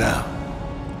line now.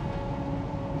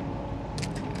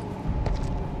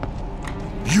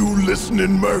 You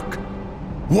listening, Merc?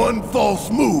 One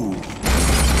false move.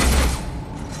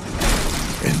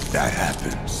 And that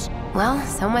happens. Well,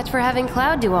 so much for having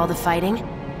Cloud do all the fighting.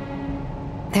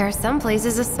 There are some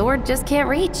places a sword just can't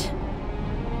reach.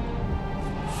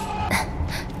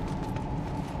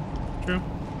 True.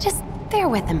 Just bear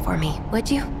with him for me,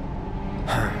 would you?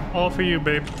 All for you,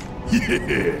 babe.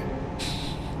 Yeah.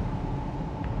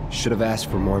 Should have asked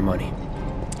for more money.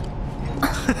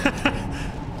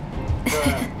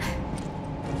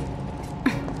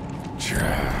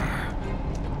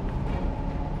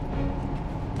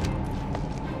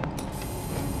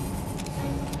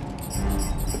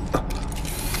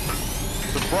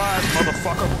 Surprise,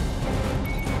 motherfucker!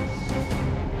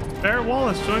 Barrett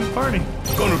Wallace joined the party.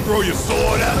 Gonna throw your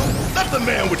sword at him? Let the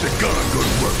man with the gun go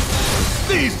to work.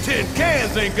 These tin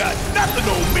cans ain't got nothing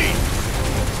on me.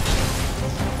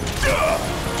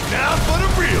 Now for the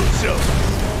real show.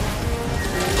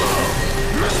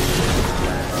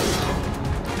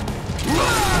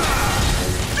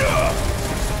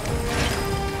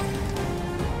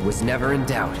 Was never in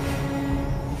doubt.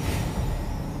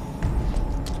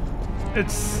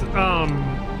 It's,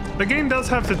 the game does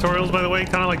have tutorials, by the way,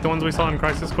 kind of like the ones we saw in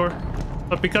Crisis Core.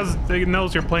 But because it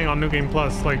knows you're playing on New Game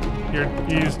Plus, like, you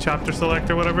use chapter select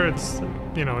or whatever, it's,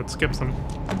 you know, it skips them.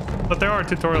 But there are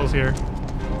tutorials here.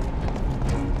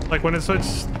 Like, when it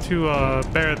switched to,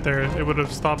 Barrett there, it would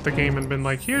have stopped the game and been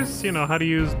like, here's, you know, how to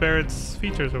use Barrett's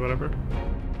features or whatever.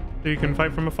 So you can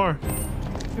fight from afar.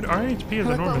 Dude, our HP is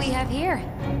Look enormous. what we have here.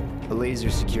 A laser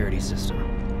security system.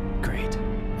 Great.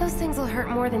 Those things will hurt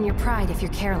more than your pride if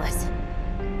you're careless.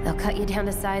 They'll cut you down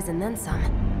to size and then some.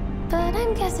 But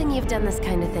I'm guessing you've done this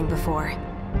kind of thing before.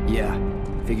 Yeah.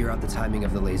 Figure out the timing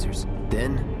of the lasers.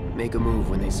 Then, make a move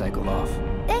when they cycle off.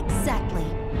 Exactly.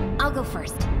 I'll go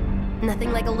first.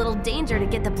 Nothing like a little danger to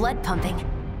get the blood pumping.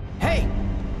 Hey!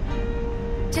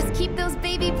 Just keep those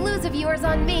baby blues of yours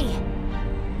on me.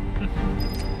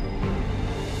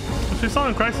 As we saw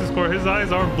in Crisis Core, his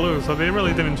eyes are blue, so they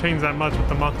really didn't change that much with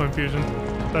the Mako infusion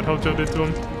that Hojo did to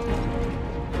him.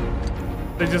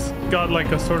 They just got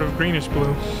like a sort of greenish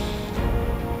blue.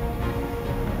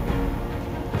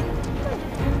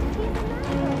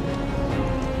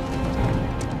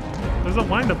 There's a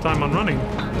wind-up time on running.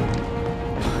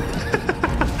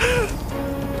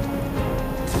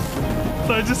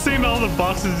 So I just seen all the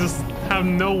boxes just have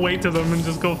no weight to them and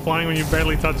just go flying when you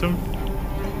barely touch them.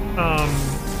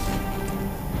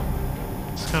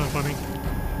 It's kind of funny.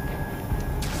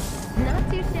 Not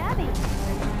too shabby.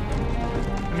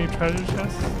 Any treasure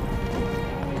chests?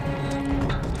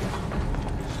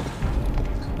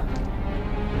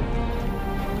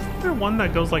 Is there one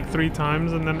that goes like 3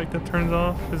 times and then it turns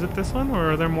off? Is it this one,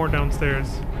 or are there more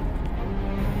downstairs?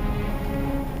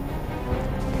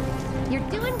 You're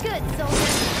doing good,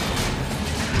 soldier.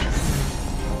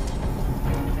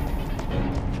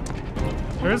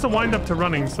 There is a wind up to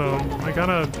running, so I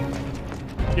gotta...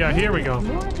 Yeah, here we go.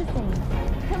 More of the same.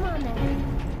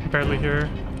 barely hear.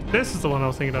 This is the one I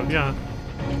was thinking of, yeah.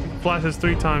 Flashes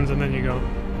 3 times and then you go.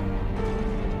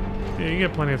 Yeah, you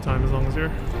get plenty of time as long as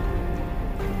you're...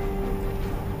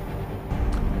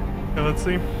 Okay, let's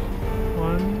see.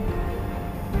 1,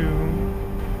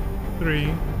 2,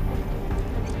 3.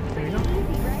 There you go.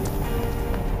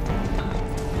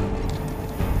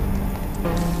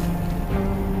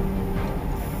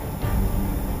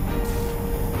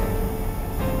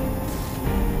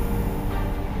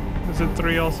 Is it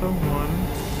 3 also? 1,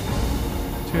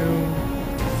 2,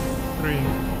 3.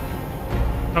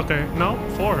 Okay, no,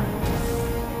 4.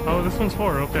 Oh, this one's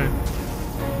 4, okay.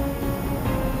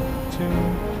 2,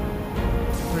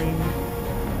 3,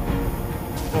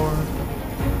 4.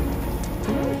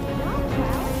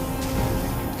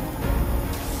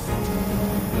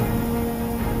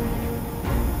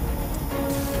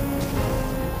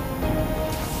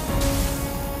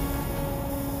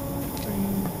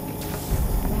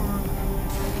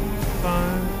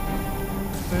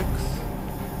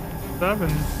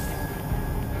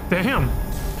 Damn.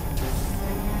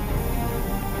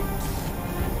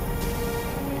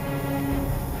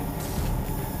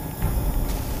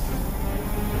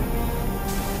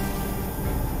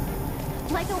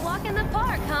 Like a walk in the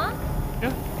park, huh?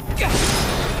 Yeah.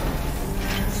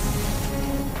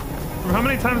 Remember how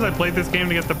many times I played this game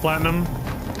to get the platinum?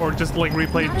 Or just like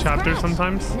replayed chapters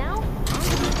sometimes? Now,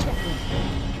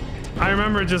 I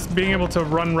remember just being able to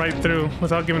run right through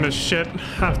without giving a shit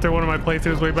after one of my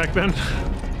playthroughs way back then.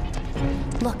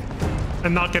 Look.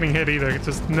 And not getting hit either,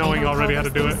 just knowing already how to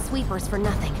do it. Sweepers for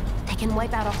nothing. They can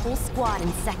wipe out a whole squad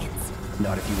in seconds.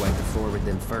 Not if you wipe the floor with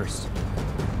them first.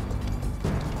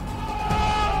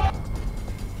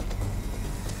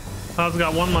 I've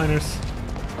got one-liners.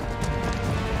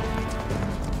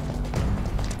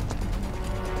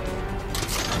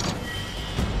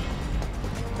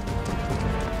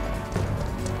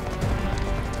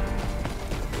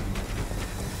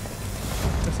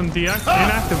 Some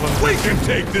inactive ones. We can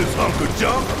take this hunk of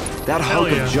junk. That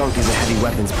hunk of junk is a heavy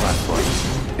weapons platform.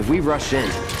 If we rush in,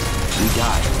 we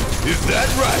die. Is that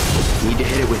right? Need to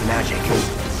hit it with magic.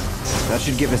 That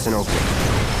should give us an opening.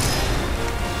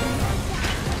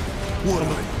 What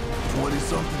am I?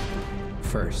 20-something?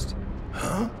 First.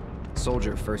 Huh?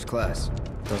 Soldier first class.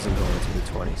 Doesn't go into the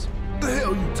 20s. The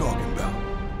hell you talking about?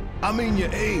 I mean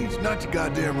your age, not your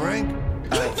goddamn rank.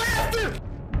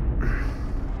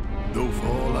 Though for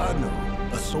all I know,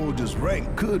 a soldier's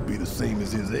rank could be the same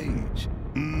as his age.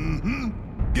 Mm-hmm.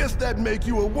 Guess that'd make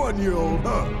you a 1-year-old,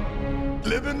 huh?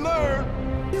 Live and learn.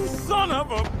 You son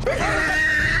of a...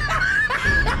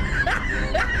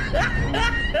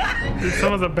 Dude,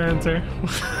 some of the banter.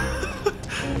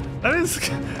 That is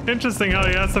interesting how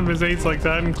he asked him his age like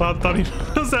that, and Cloud thought he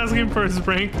was asking for his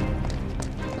rank.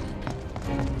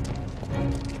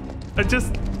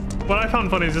 What I found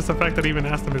funny is just the fact that he even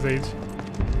asked him his age.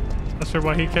 Not sure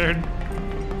why he cared.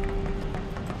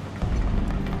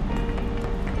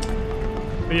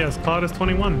 But yes, Cloud is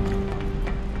 21.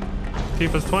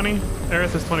 Tifa's 20.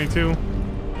 Aerith is 22.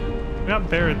 We got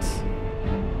Barrett's.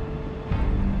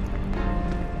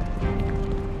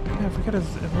 Yeah, I forget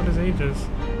what his age is.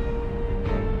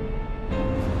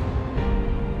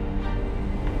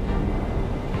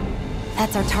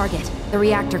 That's our target, the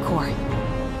reactor core.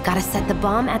 Gotta set the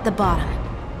bomb at the bottom.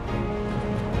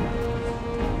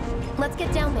 let's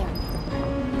get down there.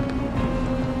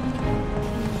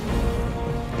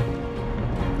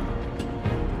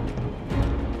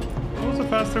 What was the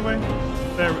faster way?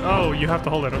 There. Oh, you have to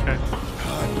hold it. Okay.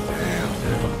 God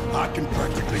damn. I can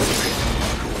practically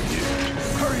see here.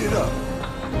 Hurry it up.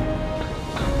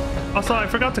 Also, I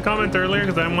forgot to comment earlier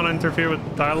because I didn't want to interfere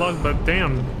with dialogue, but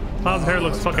damn, Cloud's hair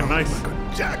looks fucking nice. Like a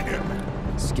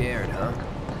jackhammer. Scared, huh?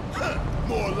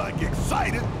 More like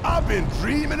excited. I've been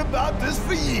dreaming about this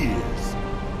for years.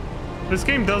 This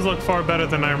game does look far better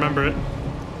than I remember it.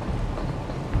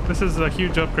 This is a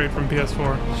huge upgrade from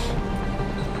PS4.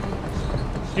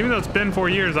 Even though it's been 4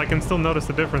 years, I can still notice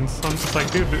the difference. I'm just like,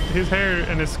 dude, his hair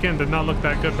and his skin did not look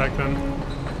that good back then.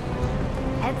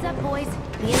 Heads up, boys.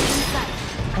 The end's in sight.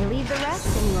 I leave the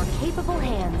rest in your capable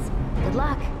hands. Good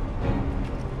luck.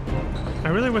 I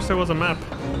really wish there was a map.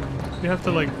 You have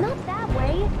to like... Not that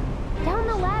way. Down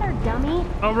the ladder, dummy.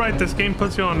 Oh right, this game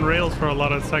puts you on rails for a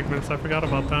lot of segments. I forgot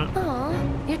about that. Aw,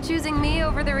 you're choosing me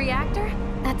over the reactor?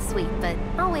 That's sweet, but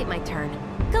I'll wait my turn.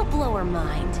 Go blow her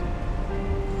mind.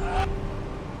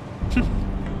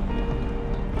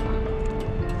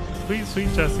 Sweet,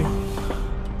 sweet Jesse.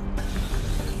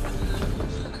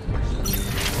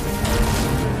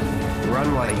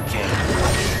 Run while you can.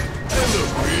 They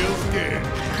look real scared.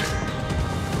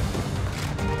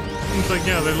 Seems like,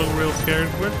 yeah, they look real scared.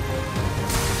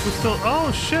 We're still.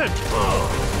 Oh shit!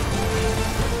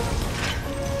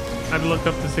 I had to look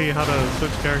up to see how to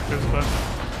switch characters, but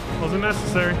it wasn't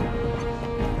necessary.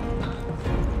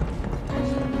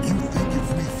 You think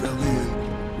if we fell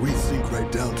in, we'd sink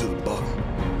right down to the bottom?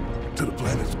 To the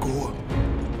planet's core?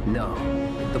 No,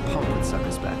 the pump would suck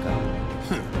us back up.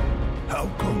 How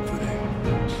comforting.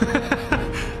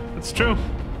 It's true.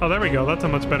 Oh, there we go. That's a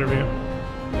much better view.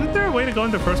 Isn't there a way to go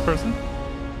into first person?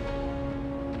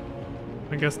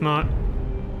 I guess not.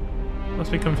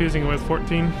 Must be confusing it with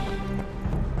 14.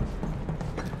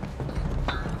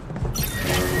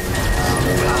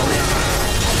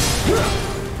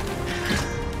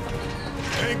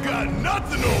 Ain't got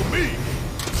nothing on me.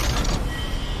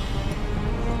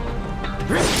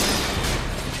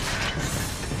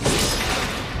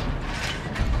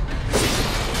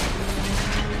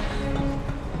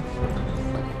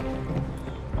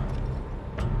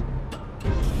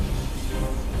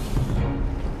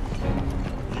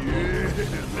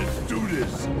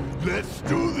 Let's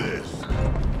do this!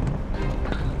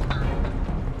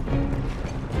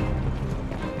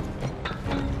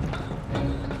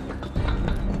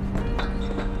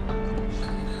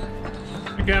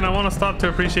 Again, I want to stop to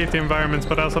appreciate the environments,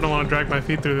 but I also don't want to drag my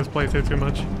feet through this playthrough too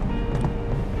much.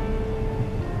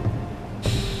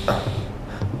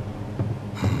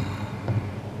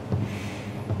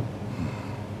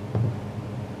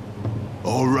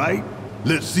 All right,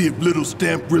 let's see if little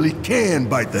Stamp really can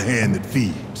bite the hand that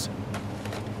feeds.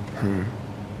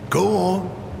 Go on,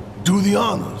 do the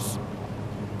honors.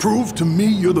 Prove to me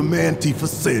you're the man Tifa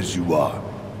says you are.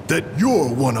 That you're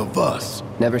one of us.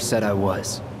 Never said I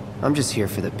was. I'm just here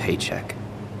for the paycheck.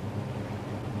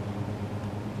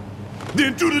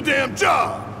 Then do the damn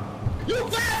job! You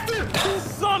bastard!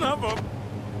 Son of a...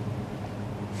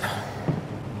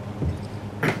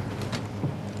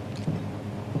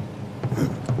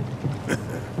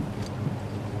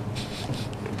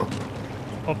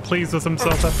 All pleased with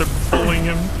himself after bullying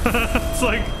him. It's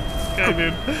like, this guy,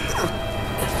 dude.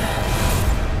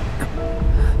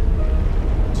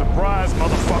 Surprise,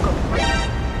 motherfucker!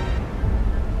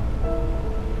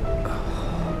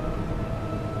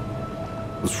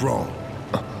 What's wrong?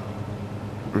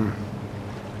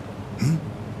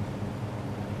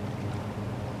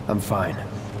 I'm fine.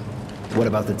 What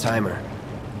about the timer?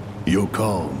 Your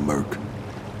call, Merc.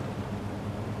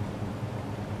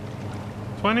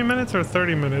 20 minutes or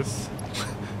 30 minutes?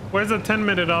 Where's the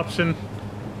 10-minute option?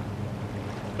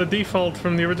 The default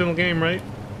from the original game, right?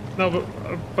 No,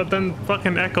 but then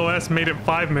fucking Echo S made it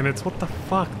 5 minutes. What the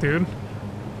fuck, dude?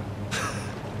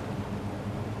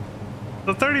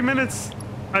 The 30 minutes,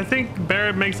 I think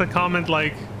Barrett makes a comment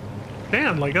like,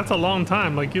 damn, like that's a long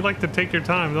time. Like you like to take your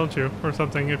time, don't you? Or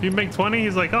something. If you make 20,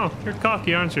 he's like, oh, you're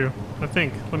cocky, aren't you? I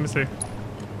think. Let me see.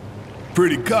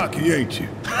 Pretty cocky, ain't you?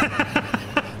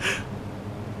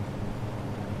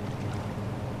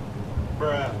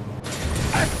 Bruh.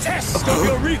 A test of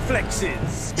your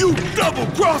reflexes! You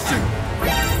double-crossing!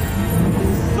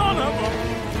 Son of a...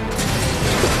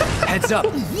 Heads up!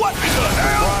 What in the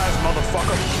hell? Surprise,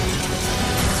 motherfucker!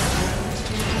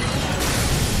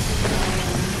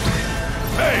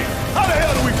 Hey, how the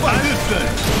hell do we fight this thing?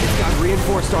 It's got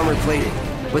reinforced armor plating,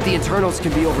 but the internals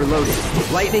can be overloaded.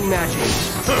 Lightning magic.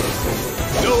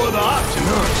 No other option,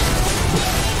 huh?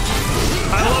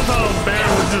 I love how Bear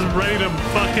was just ready to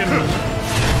fucking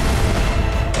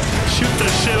shoot the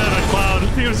shit out of Cloud.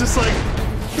 He was just like,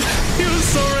 he was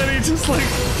so ready just like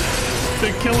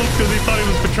to kill him because he thought he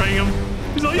was betraying him.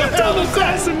 He's like, you double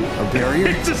assassin! A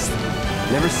barrier? Just...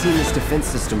 Never seen this defense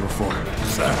system before.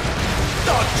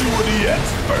 Thought you were the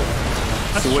expert.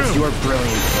 That's so what's true. your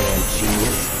brilliant plan,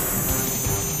 genius?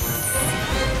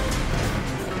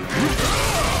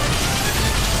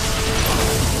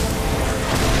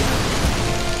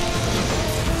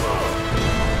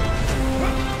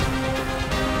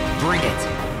 Bring it.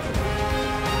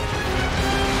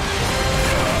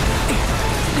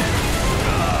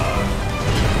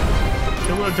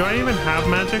 Do I even have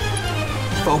magic?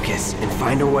 Focus and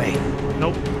find a way.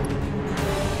 Nope.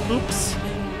 Oops.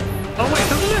 Oh wait,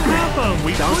 doesn't it have a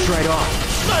weak Bounce point? right off.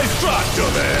 Nice try,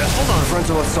 dumbass. Hold on.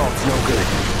 Frontal assault's no good.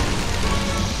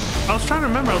 I was trying to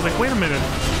remember. I was like, wait a minute.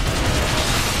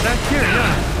 Back here,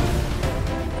 yeah.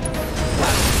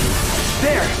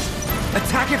 There!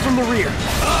 Attack it from the rear.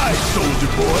 Alright,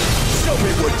 soldier boy. Show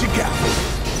me what you got.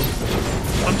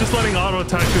 I'm just letting auto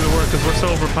attack do the work because we're so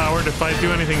overpowered. If I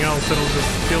do anything else, he'll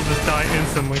just die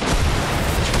instantly.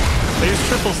 I used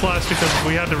triple slash because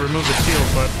we had to remove the shield,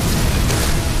 but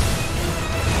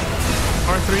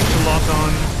R3 to lock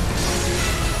on.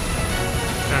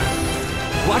 Okay.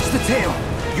 Watch the tail.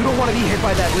 You don't want to be hit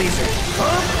by that laser.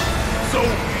 Huh? So,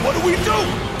 What do we do?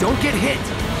 Don't get hit.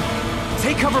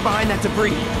 Take cover behind that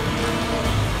debris.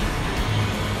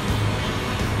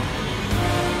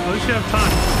 At least you have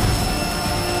time.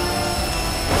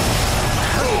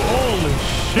 Holy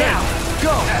shit. Now,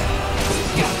 go.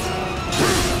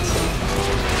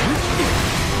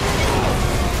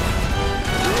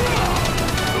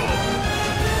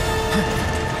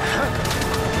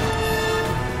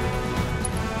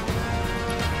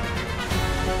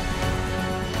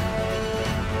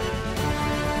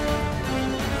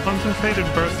 Concentrated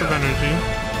burst of energy.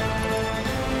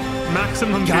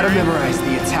 Maximum Gotta period. memorize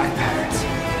the attack patterns.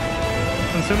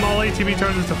 Consume all ATB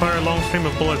charges to fire a long stream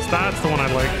of bullets. That's the one I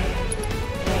like.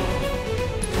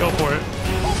 Go for it.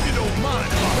 Hope you don't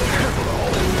mind.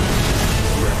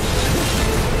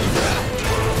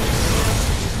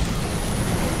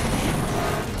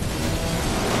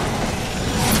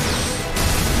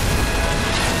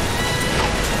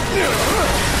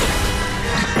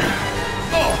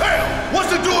 Oh, hell!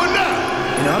 What's it doing now?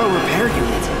 An auto repair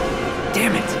unit.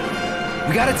 Damn it.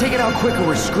 We gotta take it out quick or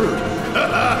we're screwed.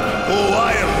 Oh,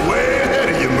 I am way ahead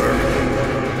of you, Murphy.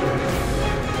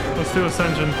 Let's do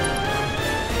Ascension.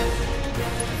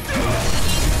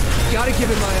 Gotta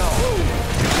give it my all.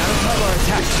 Gotta time our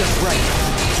attacks just right.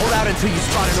 Hold out until you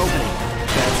spot an opening.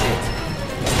 That's it.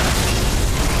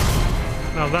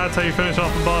 Now that's how you finish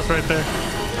off the boss right there.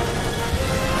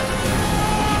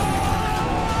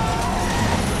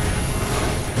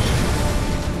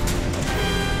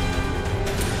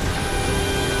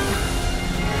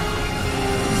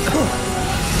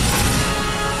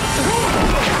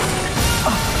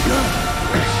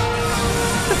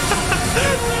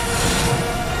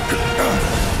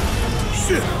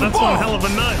 That's one hell of a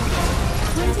nut.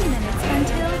 20 minutes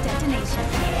until detonation.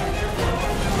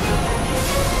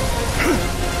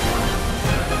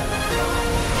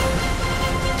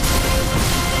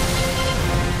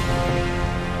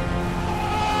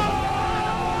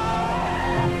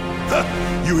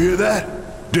 You hear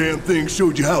that? Damn thing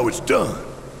showed you how it's done.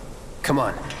 Come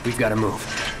on, we've gotta move.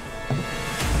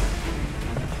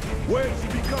 Where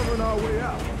should be covering our way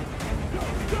out?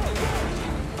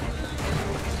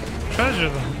 Treasure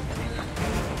them.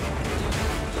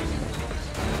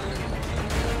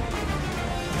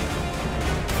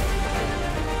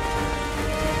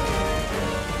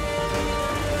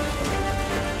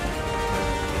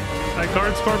 That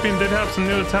guard scorpion did have some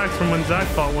new attacks from when Zack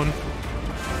fought one.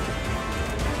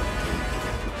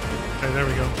 Okay, there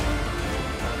we go.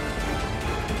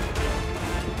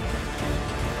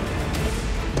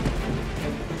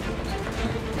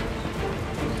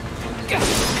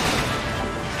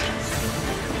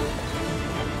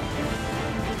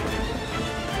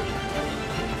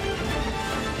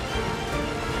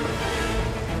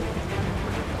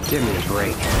 Give me a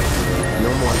break.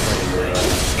 No more running away.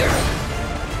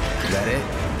 Is that it?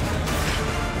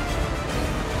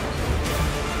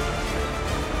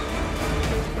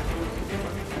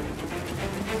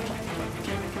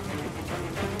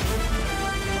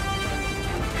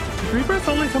 Did Rebirth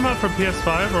only come out for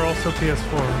PS5 or also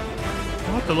PS4?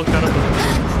 I'll have to look that up.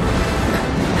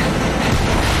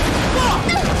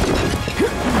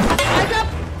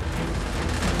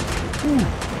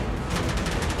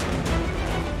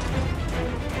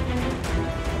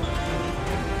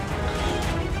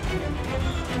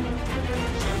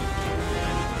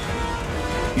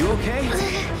 You okay?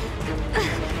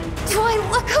 Do I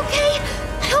look okay?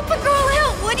 Help a girl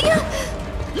out, would you?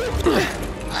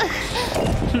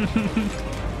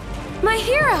 My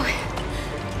hero.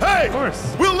 Hey! Of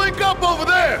course. We'll link up over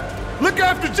there! Look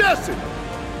after Jesse!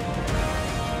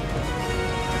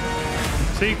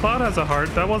 See, Cloud has a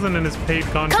heart. That wasn't in his paid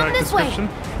contract this way. description.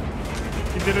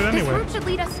 He did it This anyway. route should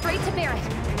lead us straight to Barrett.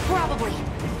 Probably.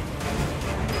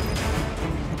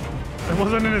 It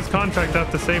wasn't in his contract to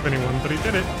have to save anyone, but he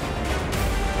did it.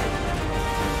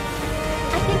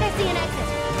 I think I see an exit.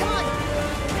 Come on.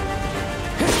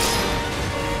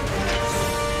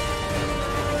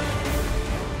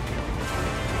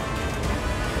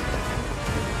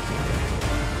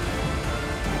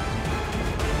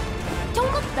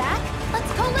 Don't look back.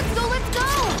 Let's go, let's go, let's go.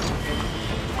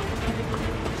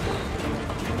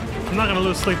 I'm not gonna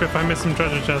lose sleep if I miss some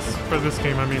treasure chests for this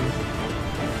game. I mean,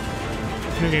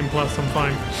 New Game Plus, I'm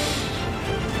fine.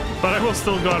 But I will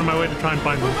still go out of my way to try and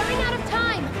find We're them. running out of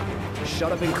time.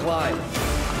 Shut up and climb.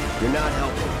 You're not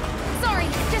helping. Sorry,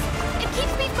 just it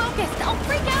keeps me focused. I'll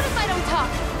freak out if I don't talk.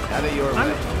 Have it your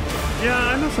way. Yeah,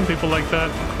 I know some people like that.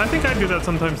 I think I do that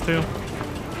sometimes too.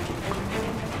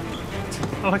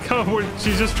 I like how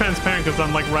she's just transparent because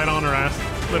I'm like right on her ass,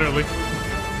 literally.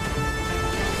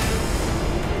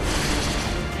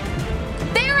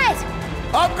 Barrett!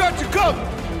 I've got you covered.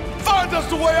 Find us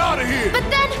the way out of here. But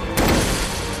then...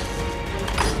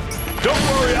 Don't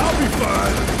worry, I'll be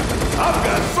fine. I've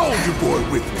got Soldier Boy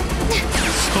with me.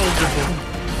 Soldier Boy.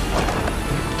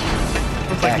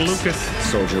 Looks like Lucas.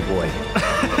 Soldier Boy.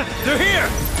 They're here.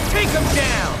 Take them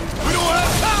down. We don't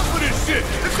have time for this shit.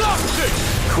 It's opposite.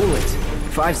 Cool it.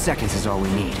 5 seconds is all we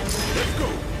need. Let's go.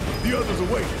 The others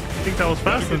are waiting. I think that was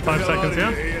faster than 5 seconds,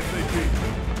 yeah?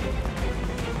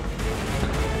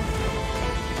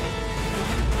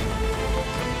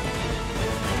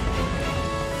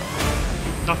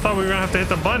 I thought we were gonna have to hit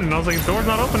the button. I was like, the door's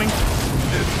not opening. You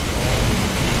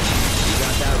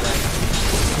got that right.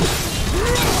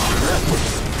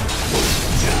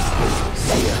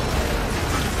 See ya.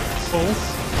 Oh.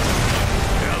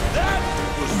 Now that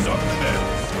was something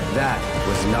else. That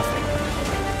was nothing.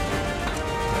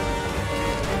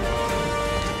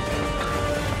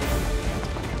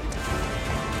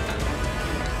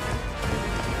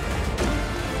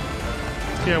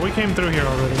 Yeah, we came through here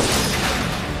already.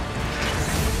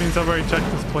 Means I've already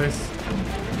checked this place.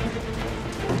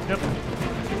 Yep.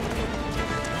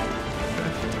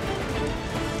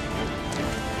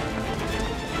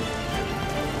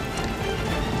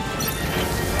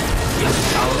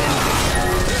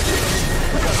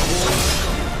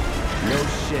 No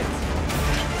shit.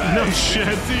 No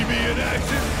shit. TV in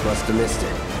action. Must have missed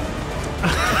it.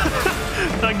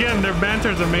 Again, their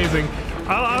banter's amazing.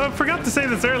 I forgot to say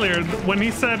this earlier. When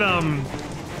he said,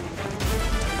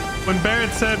 when Barrett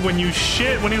said, when you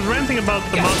shit, when he was ranting about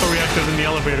the Mako reactors in the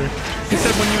elevator, he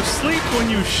said, when you sleep, when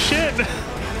you shit,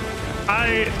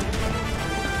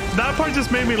 that part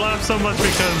just made me laugh so much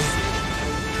because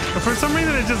for some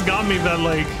reason it just got me that,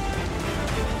 like,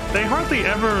 they hardly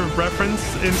ever reference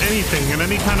in anything, in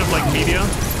any kind of, like, media,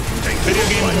 video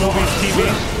games, movies, TV,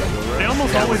 they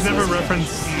almost always never reference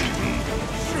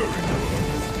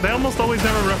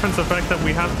the fact that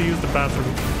we have to use the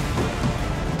bathroom.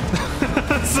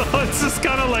 So it's just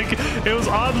kind of like, it was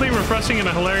oddly refreshing in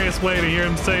a hilarious way to hear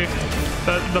him say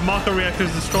that the Mako reactor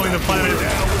is destroying the planet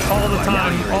all the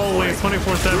time, always, 24/7,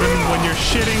 when you're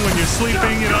shitting, when you're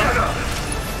sleeping, you know?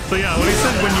 So yeah, when he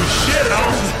said when you shit,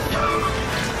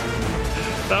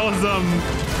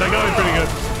 that got me pretty good.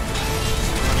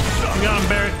 You got him,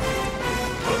 Barrett.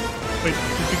 Wait,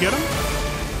 did you get him?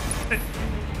 Hey.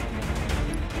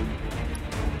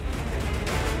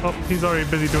 Oh, he's already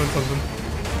busy doing something.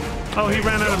 Oh, he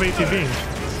ran out of ATV.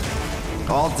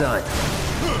 All done.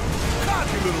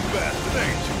 Cocky little bastard,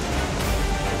 ain't you?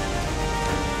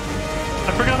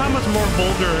 I forgot how much more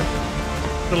vulgar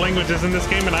the language is in this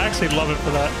game, and I actually love it for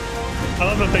that. I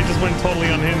love that they just went totally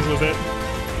unhinged with it.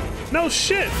 No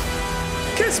shit!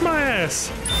 Kiss my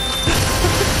ass!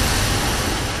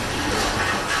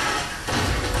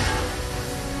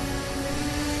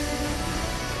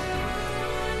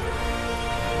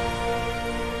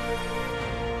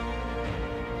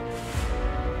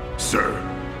 Sir.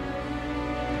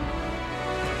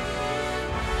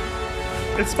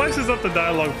 It spices up the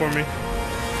dialogue for me.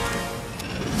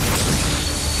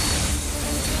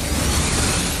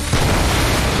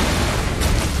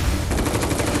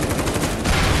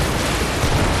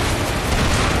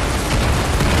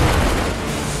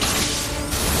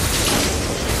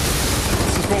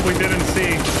 This is what we didn't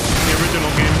see in the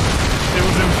original game. It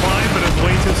was implied, but it's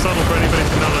way too subtle for anybody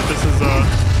to know that this is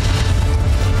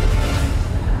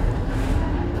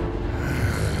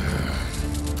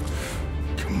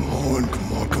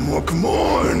Come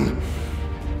on!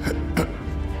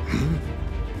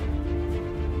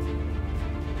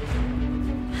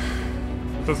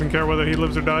 Doesn't care whether he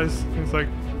lives or dies. He's like,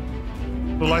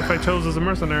 the life I chose as a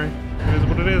mercenary. It is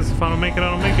what it is. If I don't make it, I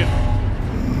don't make it.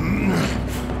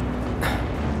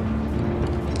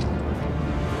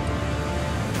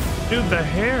 Dude, the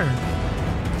hair.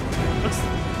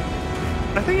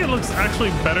 I think it looks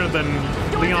actually better than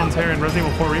Leon's hair in Resident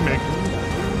Evil 4 Remake.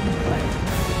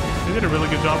 They did a really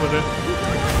good job with it.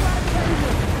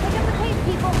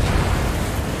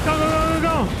 Go, go, go, go,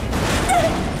 go!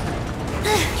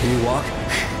 Can you walk?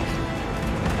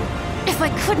 If I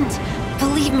couldn't,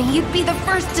 believe me, you'd be the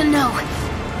first to know.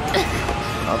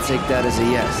 I'll take that as a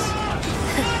yes.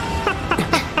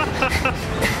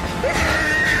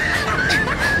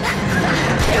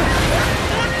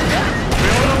 We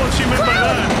all know what she meant by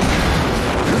that.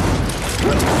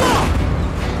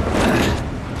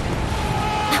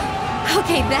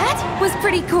 Okay, that was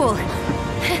pretty cool.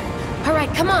 All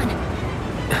right, come on.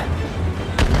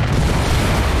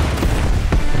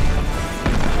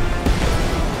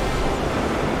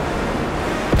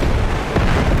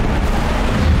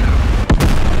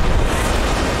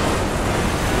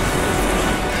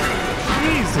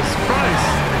 Jesus Christ.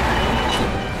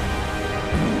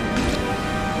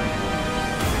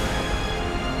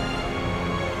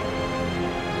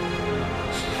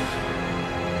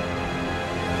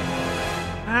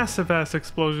 massive ass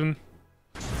explosion.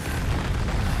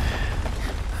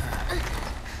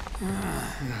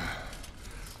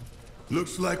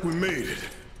 Looks like we made it.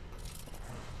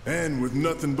 And with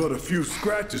nothing but a few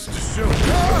scratches to show.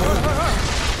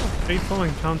 Fateful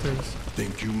encounters.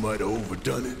 Think you might have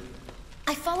overdone it?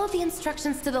 I followed the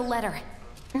instructions to the letter.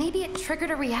 Maybe it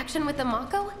triggered a reaction with the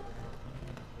Mako?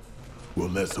 Well,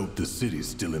 let's hope the city's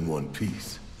still in one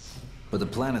piece. But the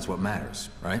planet's what matters,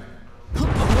 right?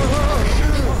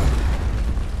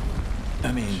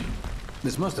 I mean,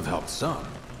 this must have helped some.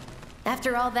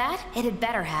 After all that, it had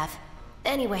better have.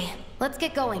 Anyway, let's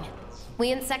get going.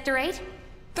 We in Sector 8?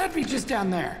 That'd be just down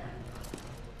there.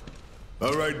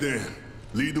 All right then,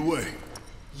 lead the way.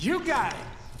 You got it.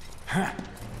 Huh.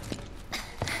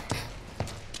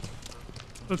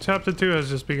 So chapter 2 has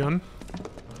just begun.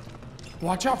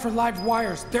 Watch out for live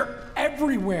wires. They're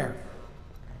everywhere.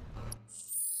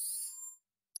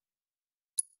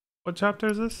 What chapter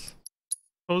is this?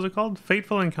 What was it called?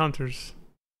 Fateful Encounters.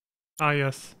 Ah,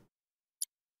 yes.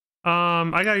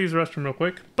 I gotta use the restroom real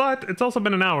quick, but it's also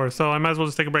been an hour, so I might as well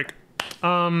just take a break.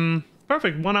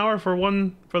 Perfect. 1 hour for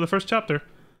the first chapter.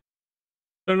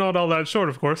 They're not all that short,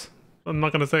 of course. I'm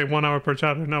not gonna say 1 hour per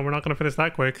chapter. No, we're not gonna finish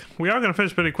that quick. We are gonna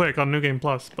finish pretty quick on New Game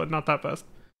Plus, but not that fast.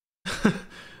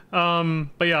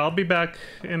 But yeah, I'll be back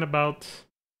in about...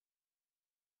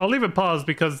 I'll leave it paused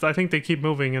because I think they keep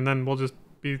moving, and then we'll just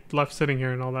be left sitting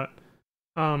here and all that.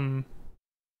 Or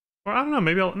I don't know,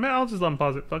 maybe I'll just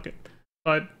unpause it. Fuck it.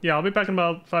 But yeah, I'll be back in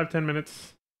about 5-10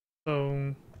 minutes.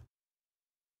 So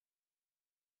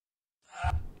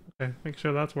okay, make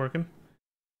sure that's working.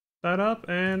 That up,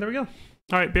 and there we go.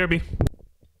 All right, BRB.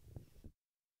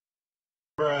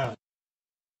 Bruh.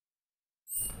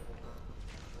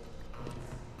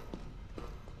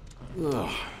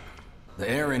 Ugh. The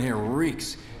air in here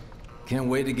reeks. Can't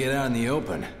wait to get out in the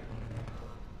open.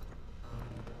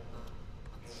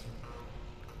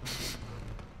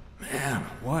 Man,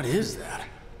 what is that?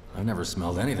 I've never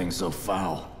smelled anything so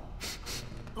foul.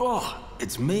 Oh,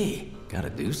 it's me. Gotta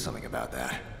do something about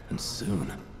that. And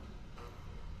soon.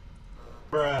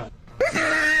 Bruh.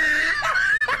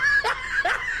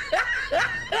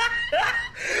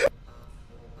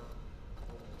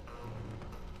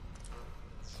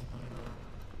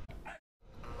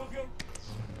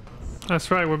 That's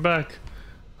right, we're back.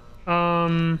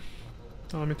 Oh,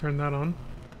 let me turn that on.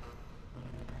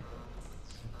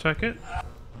 Check it.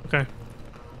 Okay.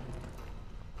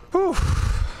 Whew.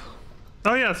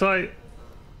 Oh yeah, so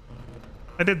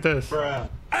I did this. Bruh.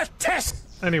 A test.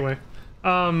 Anyway,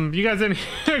 you guys in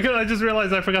here? Because I just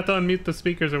realized I forgot to unmute the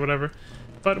speakers or whatever.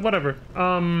 But whatever.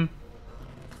 I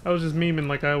was just memeing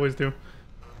like I always do.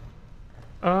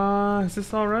 Is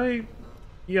this all right?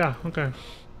 Yeah. Okay.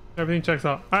 Everything checks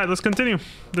out. All right, let's continue.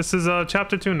 This is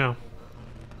chapter 2 now.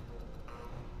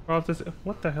 We're off this.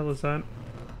 What the hell is that?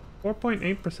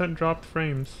 4.8% dropped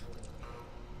frames.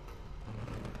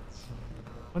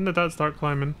 When did that start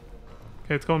climbing?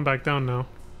 Okay, it's going back down now.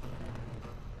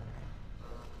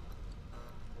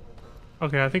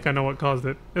 Okay, I think I know what caused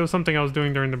it. It was something I was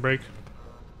doing during the break.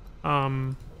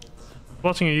 Watching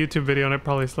a YouTube video and it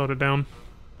probably slowed it down.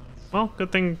 Well,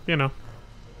 good thing, you know.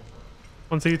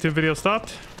 Once the YouTube video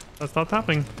stopped, that stopped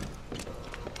happening.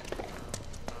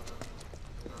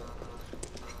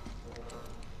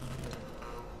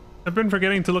 I've been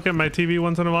forgetting to look at my TV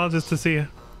once in a while just to see,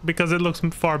 because it looks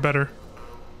far better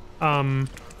than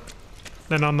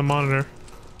on the monitor.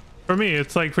 For me,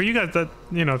 it's like, for you guys that,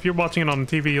 you know, if you're watching it on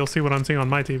the TV, you'll see what I'm seeing on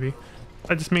my TV.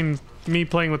 I just mean me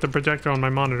playing with the projector on my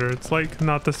monitor. It's like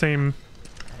not the same,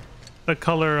 the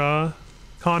color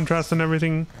contrast and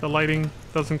everything, the lighting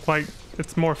doesn't quite,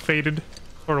 it's more faded,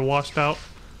 sort of washed out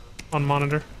on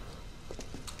monitor.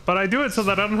 But I do it so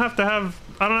that I don't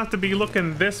have to be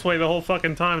looking this way the whole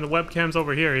fucking time. The webcam's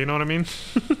over here, you know what I mean?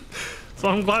 So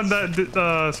I'm glad that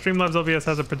Streamlabs OBS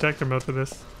has a projector mode for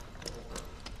this.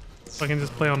 So I can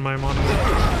just play on my monitor.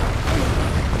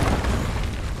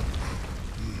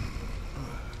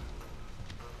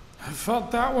 I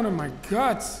felt that one in my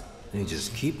guts. They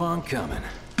just keep on coming.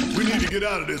 We need to get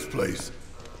out of this place.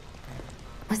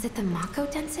 Was it the Mako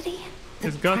density? The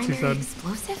His guts, he primary said.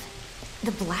 explosive?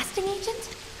 The blasting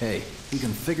agent? Hey, we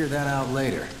can figure that out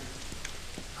later.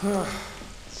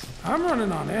 I'm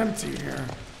running on empty here.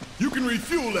 You can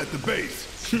refuel at the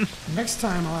base. Next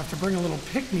time I'll have to bring a little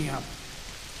pick-me-up.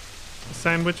 A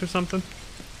sandwich or something?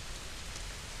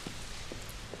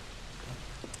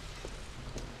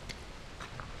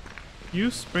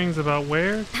 Use springs about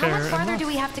wear, How tear, much and farther do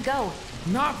loss. we have to go?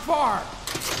 Not far.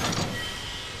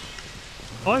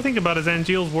 All I think about is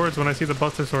Angeal's words when I see the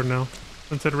Buster Sword now,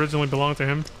 since it originally belonged to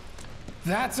him.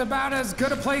 That's about as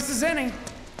good a place as any.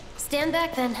 Stand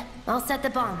back then. I'll set the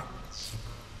bomb.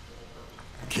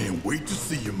 Can't wait to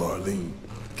see you, Marlene.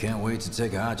 Can't wait to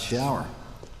take a hot shower.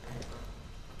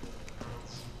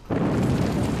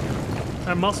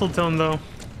 That muscle tone, though.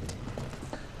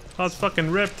 Oh, it's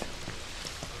fucking ripped.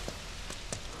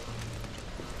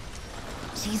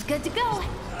 She's good to go.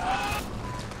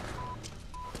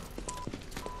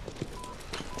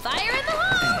 Fire in the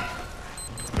hole!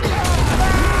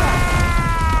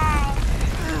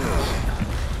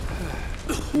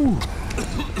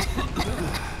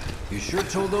 You sure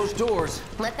told those doors.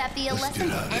 Let that be a lesson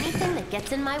to anything that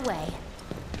gets in my way.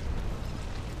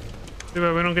 Too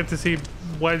bad we don't get to see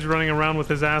Wedge running around with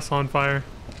his ass on fire.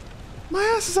 My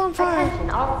ass is on fire! Attention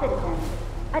all citizens.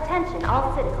 Attention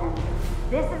all citizens.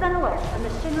 This is an alert from the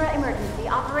Shinra Emergency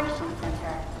Operations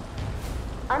Center.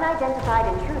 Unidentified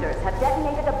intruders have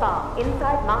detonated a bomb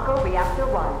inside Mako Reactor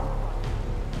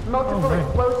 1. Multiple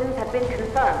explosions have been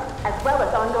confirmed, as well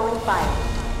as ongoing fire.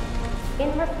 In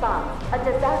response, a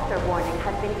disaster warning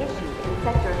has been issued in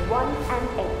Sectors 1 and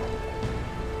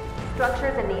 8.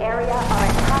 Structures in the area are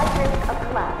at high risk of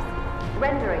collapse,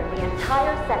 rendering the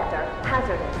entire sector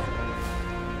hazardous.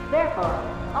 Therefore,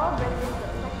 all residents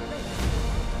of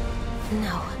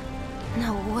No.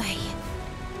 No way.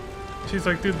 She's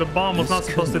like, dude, the bomb was not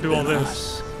supposed to do all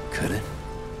this. Could it?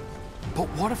 But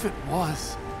what if it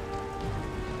was?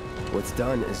 What's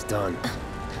done is done.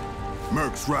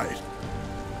 Merc's right.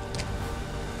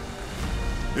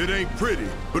 It ain't pretty,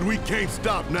 but we can't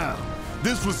stop now.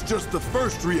 This was just the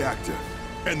first reactor,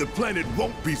 and the planet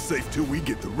won't be safe till we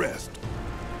get the rest.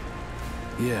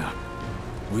 Yeah.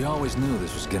 We always knew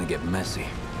this was gonna get messy.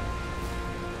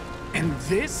 And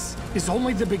this is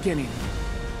only the beginning.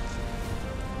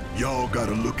 Y'all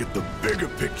gotta look at the bigger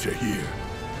picture here.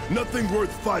 Nothing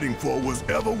worth fighting for was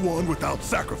ever won without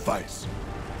sacrifice.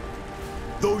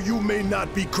 Though you may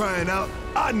not be crying out,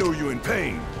 I know you're in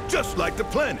pain, just like the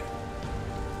planet.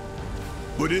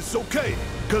 But it's okay,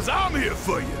 cause I'm here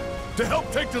for you, to help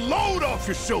take the load off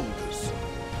your shoulders.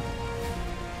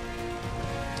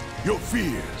 Your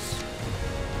fears,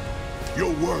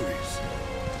 your worries,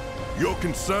 your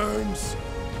concerns,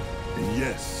 and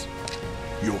yes,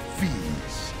 your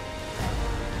fees.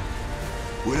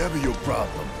 Whatever your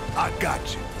problem, I got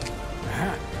you.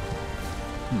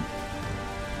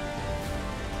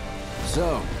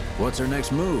 So, what's our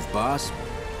next move, boss?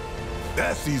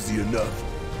 That's easy enough.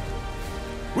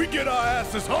 We get our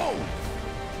asses home!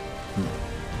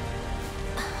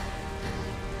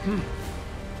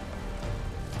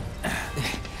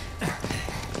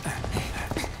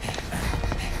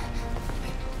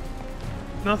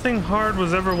 Nothing hard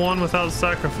was ever won without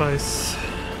sacrifice.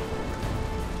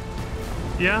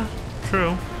 Yeah,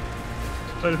 true.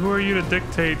 But who are you to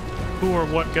dictate who or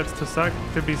what gets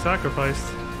to be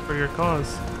sacrificed for your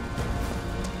cause?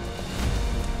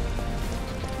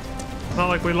 It's not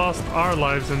like we lost our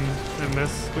lives in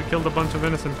this. We killed a bunch of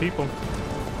innocent people.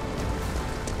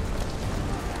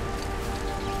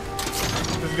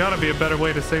 There's gotta be a better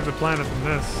way to save the planet than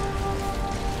this.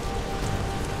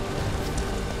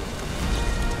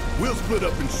 We'll split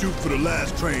up and shoot for the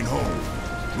last train home.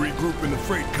 Regroup in the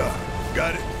freight car.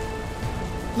 Got it?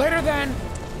 Later then.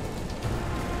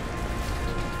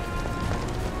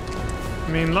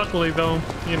 I mean, luckily though,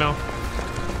 you know,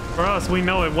 for us, we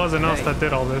know it wasn't us that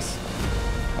did all this.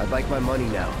 I'd like my money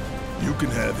now. You can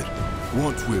have it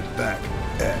once we're back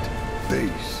at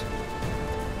base.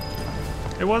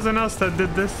 It wasn't us that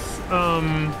did this.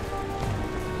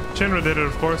 Shinra did it,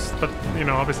 of course, but, you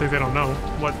know, obviously they don't know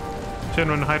what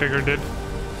Shinra and Heidegger did.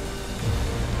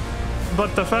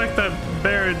 But the fact that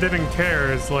Barrett didn't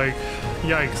care is like,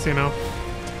 yikes, you know?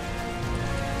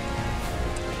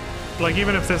 Like,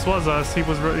 even if this was us, he's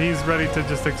ready to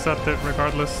just accept it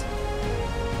regardless.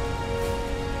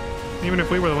 Even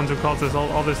if we were the ones who caused this,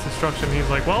 all this destruction, he's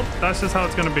like, well, that's just how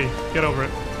it's gonna be. Get over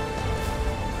it.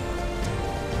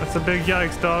 That's a big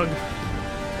yikes, dog.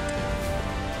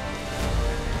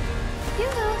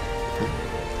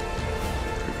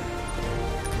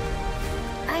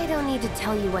 I don't need to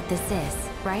tell you what this is,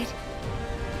 right?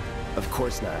 Of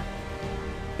course not.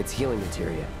 It's healing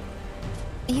materia.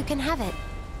 You can have it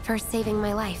for saving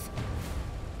my life.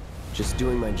 Just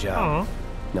doing my job.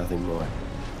 Nothing more.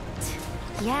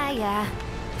 Yeah.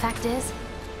 Fact is,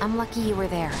 I'm lucky you were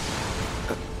there.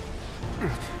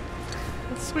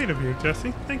 That's sweet of you,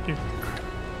 Jesse. Thank you.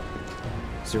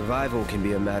 Survival can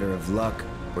be a matter of luck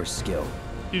or skill.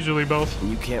 Usually both. And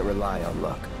you can't rely on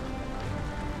luck.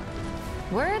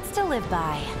 Words to live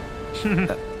by.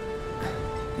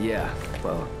 Yeah,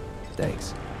 well,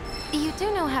 thanks. You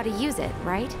do know how to use it,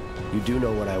 right? You do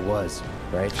know what I was,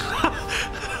 right?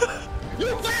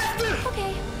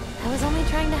 Okay, I was only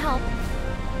trying to help.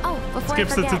 Oh, before I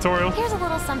forget, the tutorial. Here's a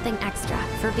little something extra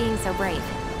for being so brave.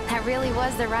 That really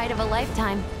was the ride of a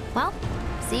lifetime. Well,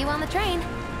 see you on the train.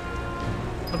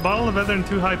 A bottle of ether and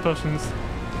 2 high potions.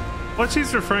 What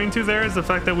she's referring to there is the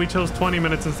fact that we chose 20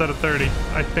 minutes instead of 30,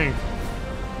 I think.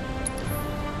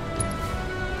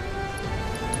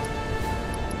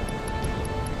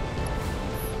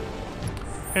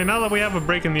 Okay, now that we have a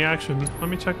break in the action, let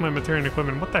me check my material and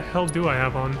equipment. What the hell do I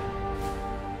have on?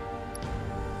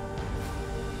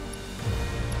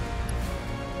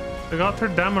 The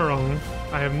Gotthard Damarong.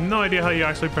 I have no idea how you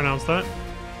actually pronounce that.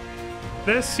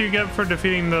 This you get for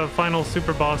defeating the final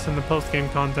super boss in the post-game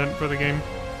content for the game.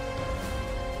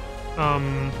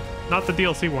 Not the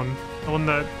DLC one. The one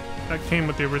that came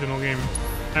with the original game.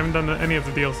 I haven't done any of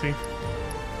the DLC.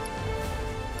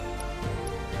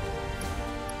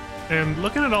 And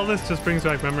looking at all this just brings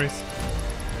back memories.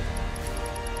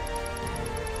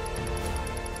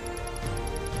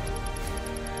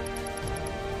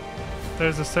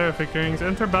 There's the Seraphic Earrings.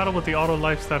 Enter battle with the auto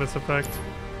life status effect.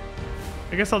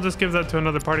 I guess I'll just give that to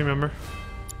another party member.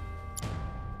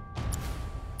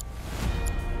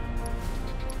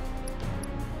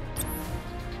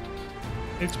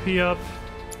 HP up.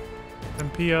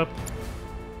 MP up.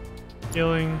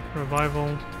 Healing.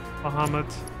 Revival.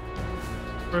 Bahamut.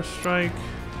 First strike.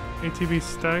 ATB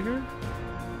stagger.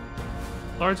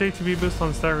 Large ATB boost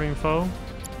on staggering foe.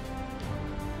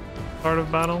 Start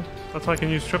of battle. That's why I can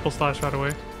use triple slash right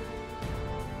away.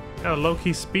 Yeah,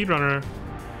 low-key speedrunner.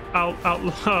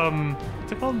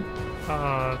 What's it called?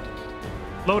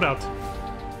 Loadout.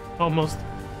 Almost.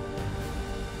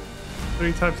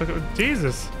 3 types of...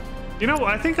 Jesus! You know,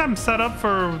 I think I'm set up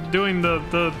for doing the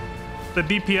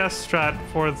DPS strat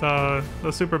for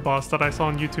the super boss that I saw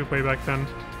on YouTube way back then.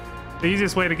 The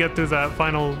easiest way to get through that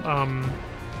final,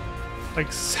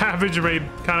 like, savage raid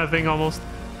kind of thing almost,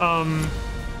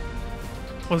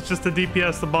 was just the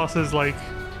DPS the bosses like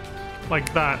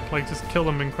that. Like, just kill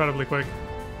them incredibly quick.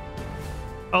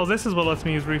 Oh, this is what lets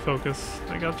me use refocus.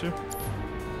 I got you.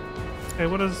 Okay,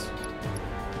 what is...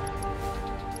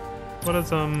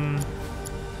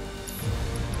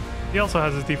 He also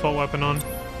has his default weapon on.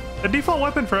 The default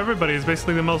weapon for everybody is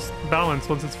basically the most balanced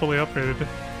once it's fully upgraded.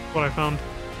 That's what I found.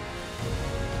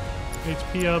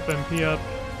 HP up, MP up,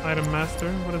 item master.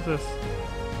 What is this?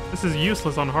 This is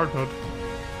useless on hard mode.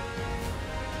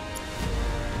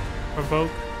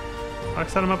 Provoke. I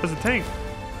set him up as a tank.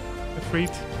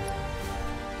 Defeat.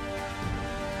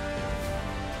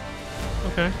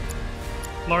 Okay.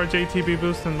 Large ATB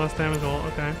boost and less damage roll.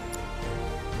 Okay.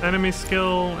 Enemy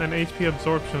skill and HP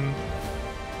absorption.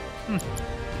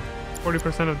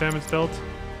 40% of damage dealt.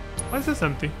 Why is this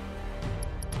empty?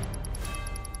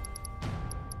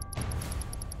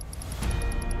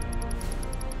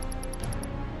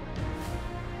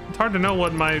 It's hard to know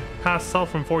what my past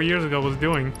self from 4 years ago was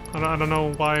doing. I don't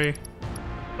know why.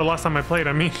 The last time I played,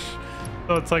 I mean.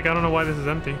 So it's like, I don't know why this is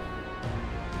empty.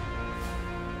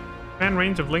 And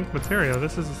range of linked materia.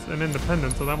 This is an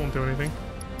independent, so that won't do anything.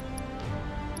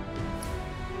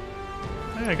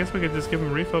 Yeah, I guess we could just give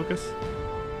him refocus.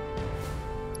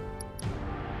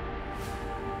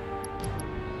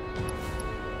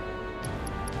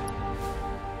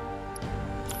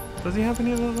 Does he have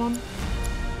any of those on?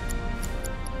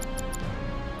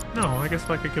 No, I guess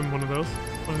I could give him one of those.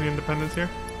 One of the independents here.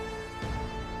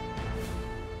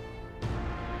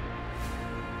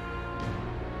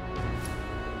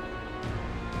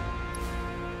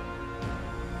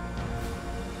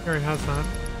 He already has that.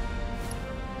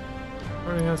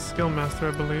 Already has skill master,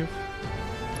 I believe.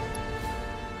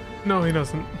 No, he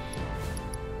doesn't.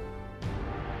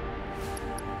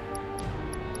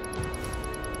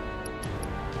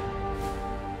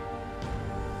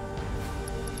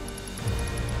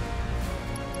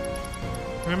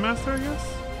 Master, I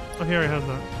guess? Oh, he already has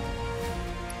that.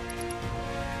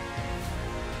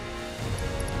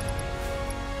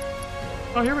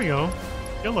 Oh, here we go.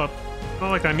 Skill up. Not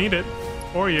like I need it.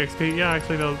 Or EXP. Yeah,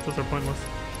 actually, those are pointless.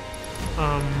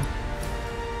 I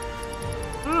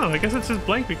don't know. I guess it's just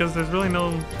blank because there's really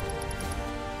no...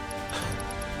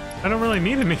 I don't really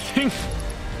need anything.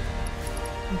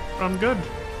 I'm good.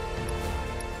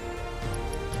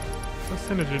 What's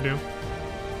synergy do?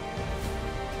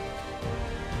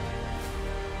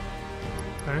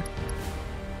 Okay.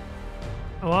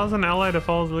 Allows an ally to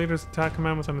follow the leader's attack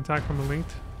command with an attack from a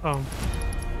linked. Oh.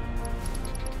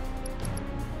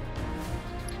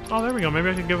 Oh, there we go.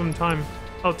 Maybe I could give him time.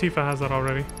 Oh, Tifa has that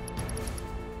already.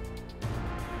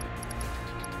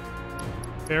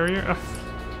 Barrier?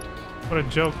 What a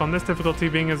joke. On this difficulty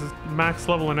being his max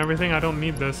level and everything, I don't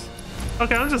need this.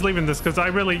 Okay, I'm just leaving this because I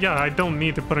really, yeah, I don't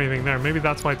need to put anything there. Maybe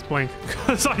that's why it's blank.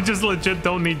 Because I just legit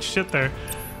don't need shit there.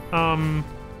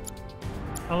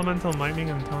 Elemental lightning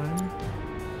and time.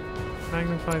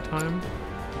 Magnify time.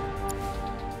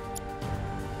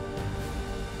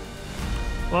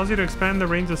 Allows you to expand the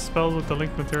range of spells with the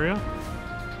linked materia.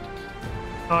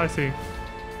 Oh, I see.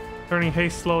 Turning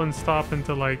haste, slow, and stop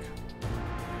into like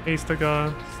haste to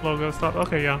go, slow go, stop.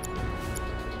 Okay, yeah.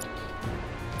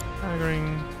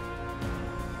 Staggering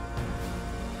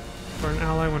for an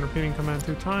ally when repeating command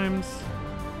 2 times.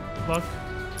 Luck.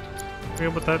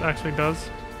 Forget what that actually does.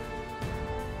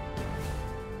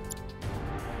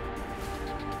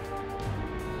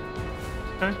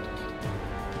 Okay.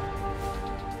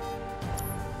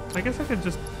 I guess I could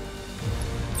just...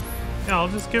 Yeah, I'll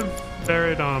just give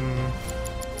Barrett,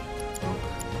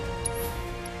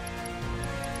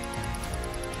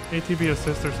 ATB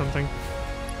assist or something.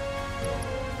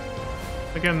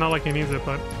 Again, not like he needs it,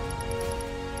 but...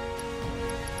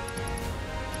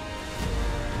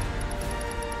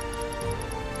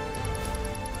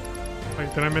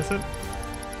 Wait, did I miss it?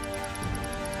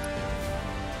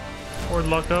 Or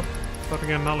luck up, but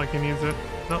again, not like he needs it.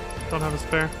 Nope, don't have a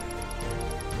spare.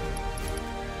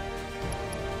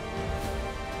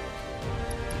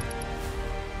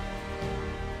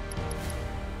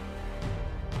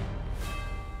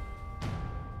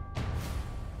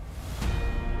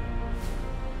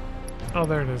 Oh,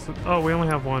 there it is. Oh, we only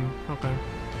have one. Okay.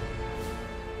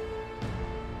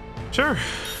 Sure.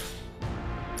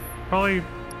 Probably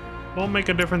won't make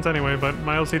a difference anyway, but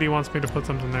my LCD wants me to put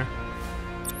something there.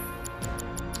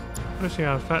 What does she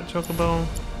have? Fat Chocobo.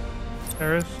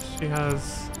 Eris. She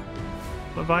has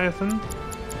Leviathan.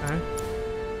 Okay.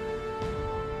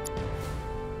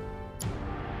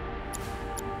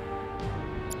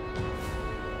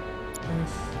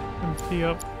 Nice. MP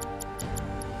up.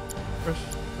 Fresh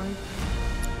strike.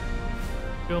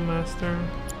 Master,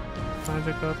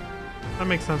 magic up. That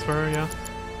makes sense for her, yeah.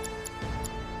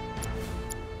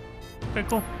 Okay,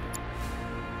 cool.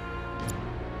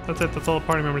 That's it. That's all the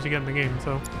party members you get in the game.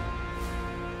 So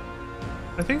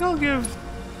I think I'll give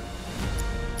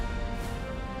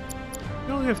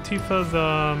Tifa's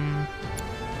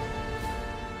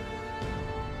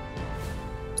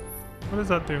what does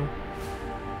that do?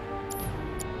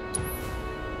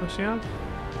 What does she have?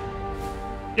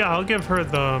 Yeah, I'll give her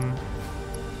the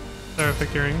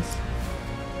Seraphic earrings.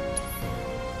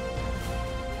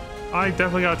 I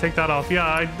definitely gotta take that off. Yeah,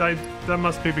 I that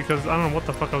must be because I don't know what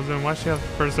the fuck I was doing. Why does she have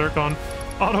Berserk on?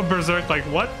 Auto Berserk, like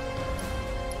what?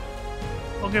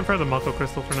 I'll give her the Mako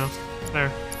Crystal for now.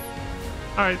 There.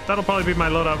 Alright, that'll probably be my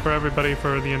loadout for everybody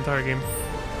for the entire game.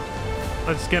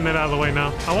 I'm just getting it out of the way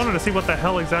now. I wanted to see what the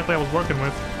hell exactly I was working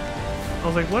with. I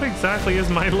was like, what exactly is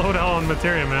my loadout on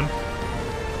materia, man?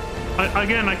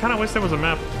 Again, I kind of wish there was a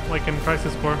map, like in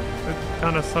Crisis Core. It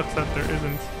kind of sucks that there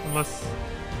isn't, unless...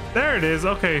 There it is,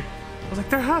 okay. I was like,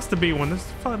 there has to be one. There's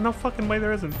no fucking way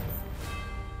there isn't.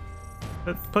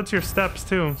 It puts your steps,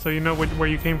 too, so you know where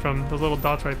you came from. Those little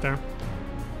dots right there.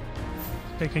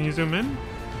 Okay, can you zoom in?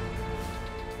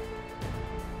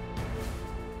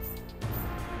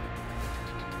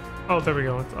 Oh, there we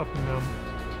go. It's up and down.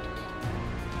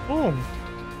 Oh!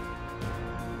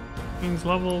 Means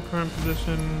level, current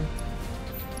position...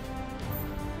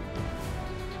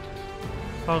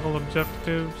 Toggle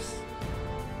objectives.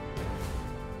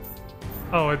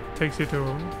 Oh, it takes you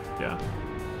to... yeah.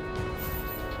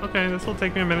 Okay, this will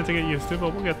take me a minute to get used to,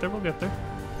 but we'll get there, we'll get there.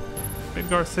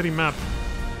 Midgar City map.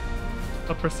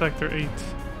 Upper Sector 8.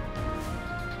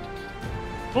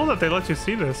 Cool that they let you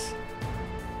see this.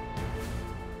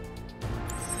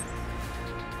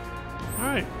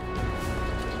 Alright.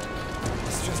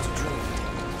 It's just a dream.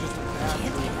 Just a bad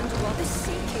dream. Can't handle all this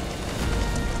sinking.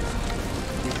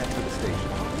 We head to the station.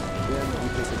 Then we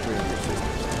take a train to your sister's.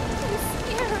 I'm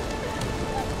scared.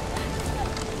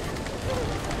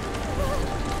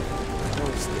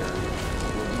 Don't scare me.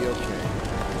 We'll be okay.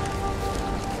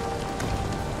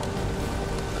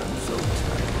 I'm so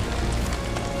tired.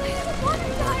 Where's the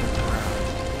water guy?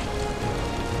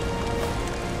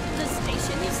 The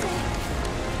station, you say?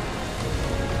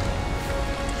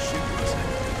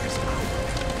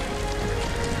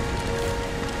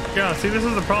 Yeah, see, this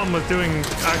is the problem with doing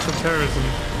acts of terrorism.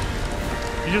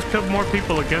 You just pit more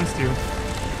people against you,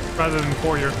 rather than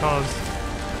for your cause.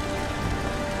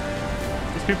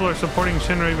 These people are supporting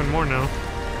Shinra even more now.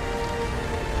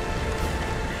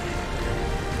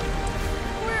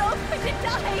 We're all going to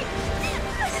die!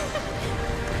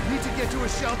 Need to get to a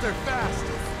shelter fast!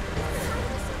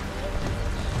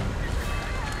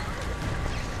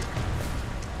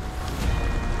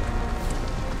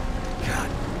 God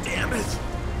damn it!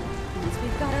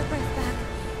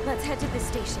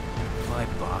 Why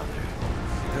bother?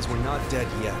 Because we're not dead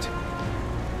yet.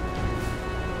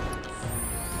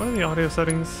 What are the audio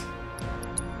settings?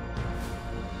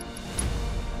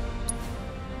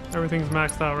 Everything's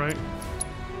maxed out, right?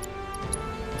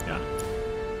 Yeah.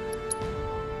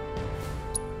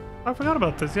 I forgot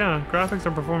about this. Yeah, graphics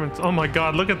and performance. Oh my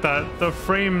god, look at that. The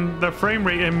frame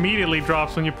rate immediately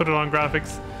drops when you put it on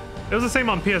graphics. It was the same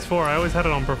on PS4. I always had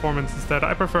it on performance instead.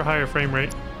 I prefer higher frame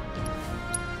rate.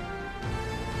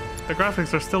 The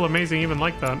graphics are still amazing even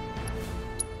like that.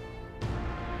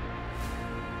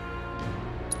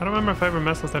 I don't remember if I ever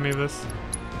messed with any of this.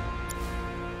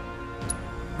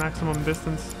 Maximum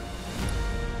distance.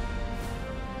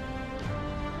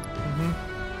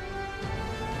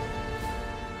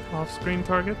 Off-screen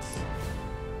targets.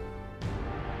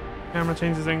 Camera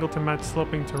changes angle to match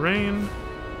sloping terrain.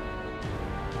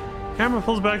 Camera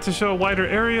pulls back to show a wider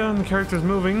area and the character's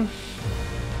moving.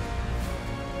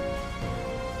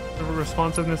 The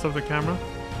responsiveness of the camera.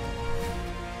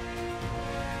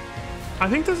 I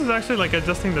think this is actually like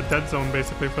adjusting the dead zone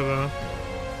basically for the...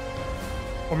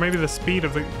 Or maybe the speed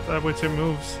of the at which it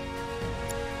moves.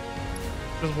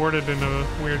 Just worded in a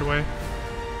weird way.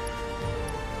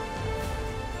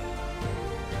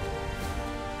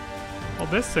 Well,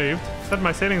 this saved. Said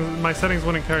my settings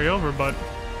wouldn't carry over, but...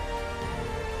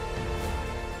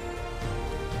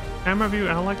 Camera view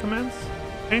ally commands?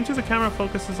 Change who the camera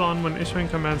focuses on when issuing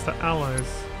commands to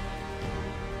allies.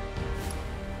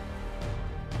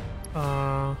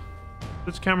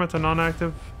 Switch camera to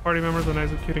non-active party members when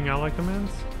executing ally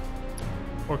commands?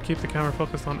 Or keep the camera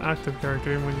focused on active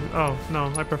character when you... Oh,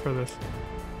 no, I prefer this.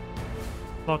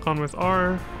 Lock on with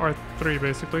R3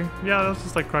 basically. Yeah, that's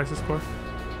just like Crisis Core.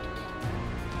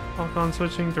 Lock on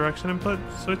switching direction input.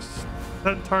 Switch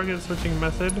set target switching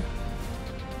method.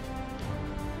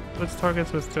 Switch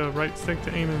targets with the right stick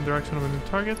to aim in the direction of a new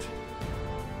target.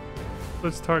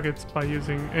 Switch targets by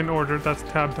using in order. That's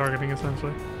tab targeting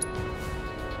essentially.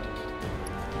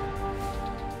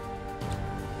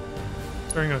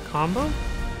 During a combo?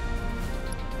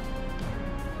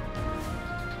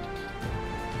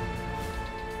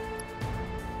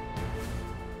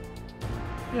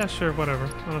 Yeah, sure, whatever.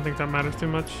 I don't think that matters too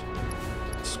much.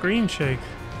 Screen shake.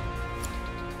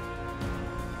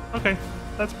 Okay,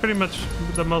 that's pretty much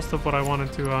the most of what I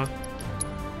wanted to,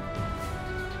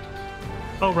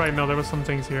 Oh, right, no, there was some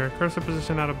things here. Cursor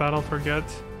position out of battle, forget.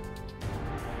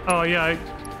 Oh, yeah,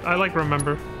 I like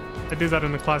remember. I do that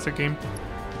in the classic game.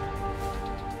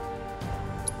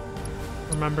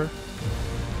 Remember.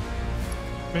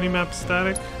 Minimap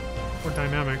static or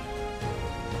dynamic?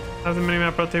 Have the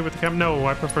minimap rotate with the camera? No,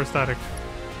 I prefer static.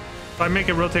 If I make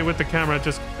it rotate with the camera,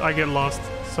 I get lost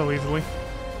so easily.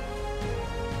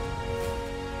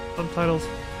 Subtitles.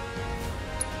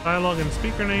 Dialogue and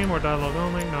speaker name or dialogue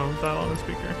only? No, dialogue and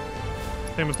speaker.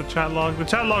 Same with the chat log. The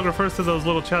chat log refers to those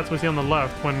little chats we see on the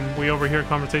left when we overhear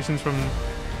conversations from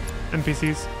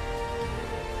NPCs.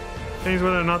 Change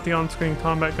whether or not the on-screen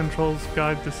combat controls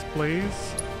guide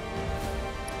displays.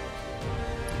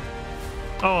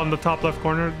 Oh, on the top left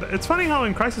corner. It's funny how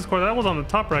in Crisis Core that was on the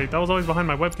top right. That was always behind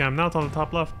my webcam. Now it's on the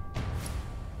top left.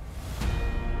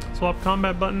 Swap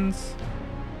combat buttons.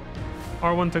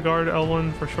 R1 to guard,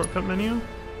 L1 for shortcut menu.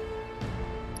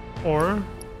 Or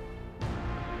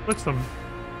switch them.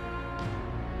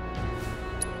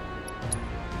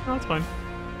 Oh, that's fine.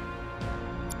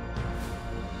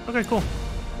 Okay, cool.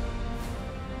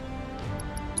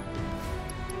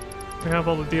 We have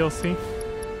all the DLC.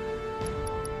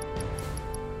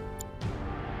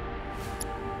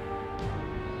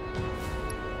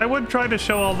 I would try to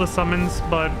show all the summons,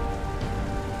 but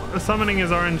the summoning is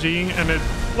RNG, and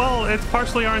it's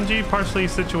partially RNG, partially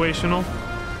situational.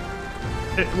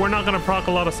 We're not going to proc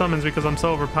a lot of summons because I'm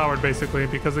so overpowered, basically,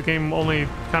 because the game only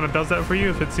kind of does that for you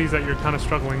if it sees that you're kind of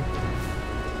struggling.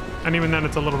 And even then,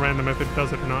 it's a little random if it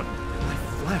does it or not. I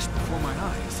flashed before my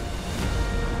eyes.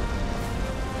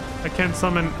 I can't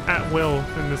summon at will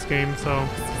in this game, so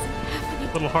it's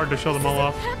a little hard to show them all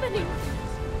off.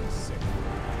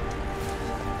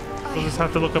 We'll just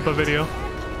have to look up a video.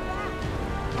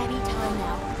 Anytime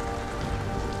now.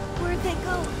 Where'd they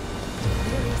go?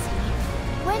 Where is he?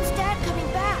 When's Dad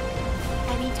coming back?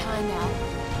 Anytime now.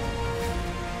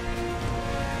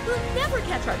 We'll never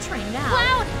catch our train now.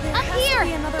 Cloud! Up here!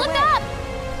 Look up!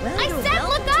 Well, I said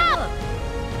look up!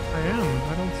 I am.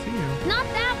 I don't see you. Not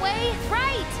that way.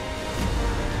 Right!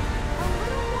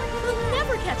 We'll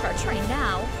never catch our train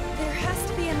now. There has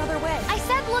to be another way. I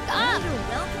said look up!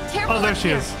 Careful oh, there up she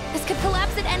here. is. This could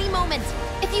collapse at any moment.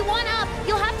 If you want up,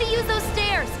 you'll have to use those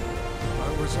stairs.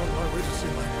 I was on my way to see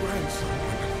my grandson.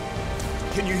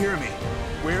 Can you hear me?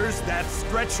 Where's that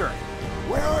stretcher?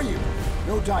 Where are you?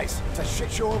 No dice. It's a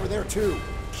shit show over there, too.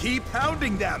 Keep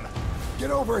hounding them! Get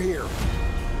over here.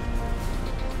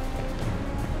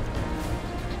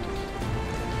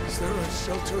 Is there a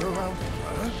shelter around?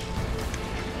 Huh?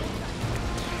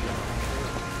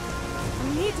 We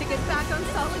need to get back on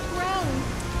solid ground.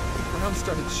 The ground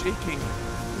started shaking.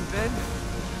 And then...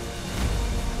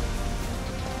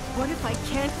 What if I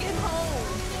can't get home?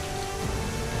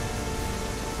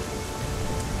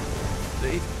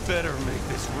 They better make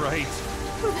this right.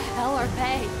 Who the hell are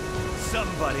they?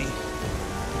 Somebody.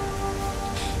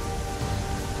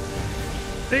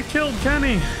 They killed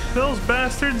Kenny. Those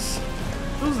bastards.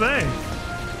 Who's they?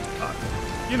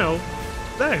 You know,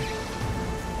 they.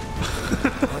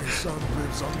 My son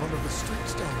lives on one of the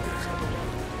streets down there.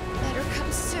 Better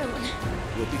come soon.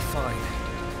 We'll be fine.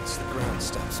 Once the ground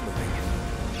stops moving.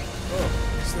 Oh,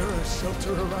 is there a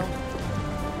shelter around?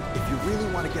 If you really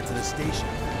want to get to the station,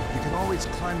 you can always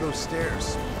climb those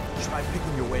stairs. Try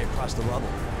picking your way across the rubble.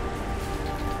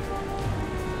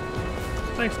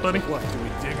 Thanks, buddy. What, do we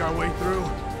dig our way through?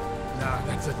 Nah,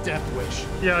 that's a death wish.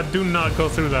 Yeah, do not go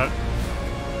through that.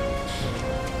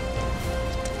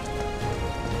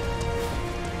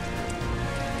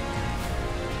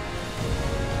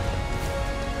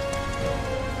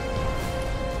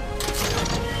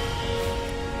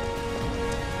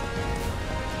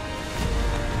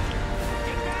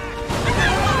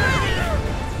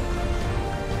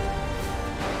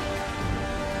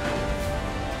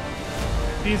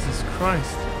 Jesus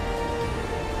Christ.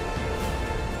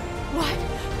 What?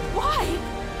 Why?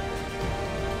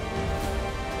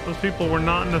 Those people were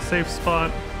not in a safe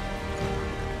spot.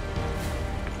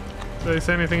 Do they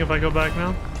say anything if I go back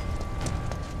now?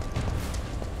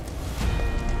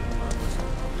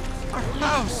 Our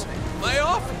house! My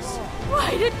office!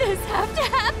 Why did this have to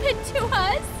happen to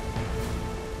us?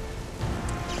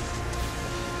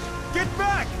 Get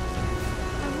back!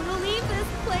 I want to leave this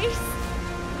place.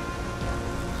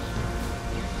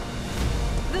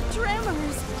 The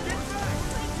tremors.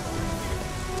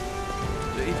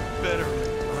 They better.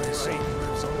 My son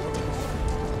lives on one of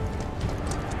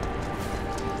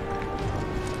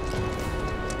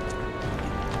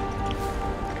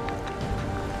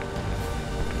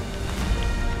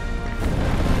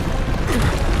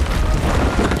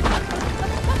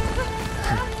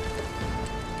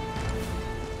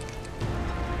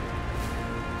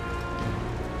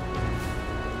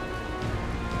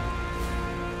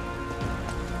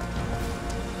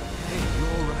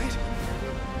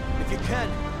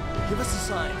Give us a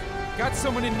sign. Got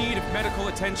someone in need of medical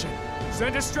attention.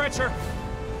 Send a stretcher.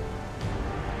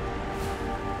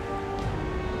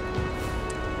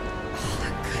 Oh,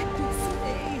 goodness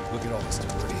me. Look at all this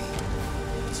debris.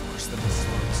 It's worse than the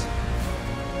slums.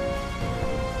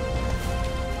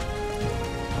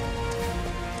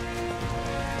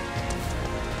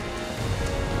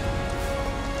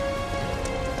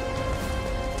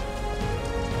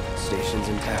 Station's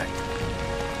intact.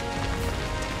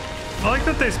 I like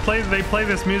that they play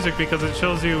this music because it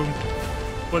shows you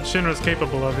what Shinra's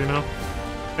capable of, you know?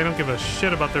 They don't give a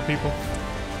shit about their people.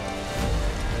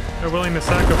 They're willing to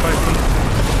sacrifice them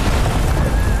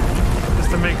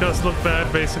just to make us look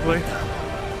bad, basically.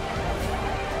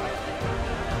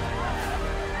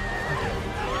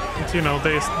 It's, you know,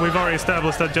 we've already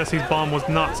established that Jesse's bomb was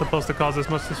not supposed to cause this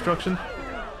much destruction.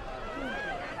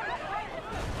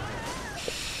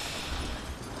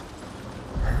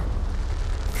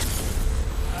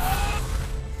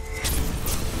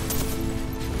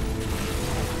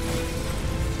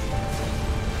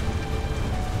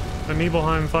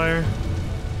 Nibelheim fire.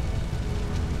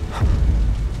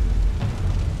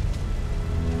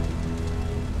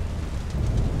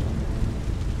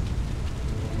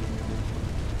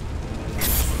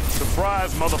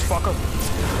 Surprise, motherfucker!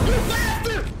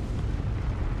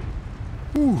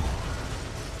 Ooh.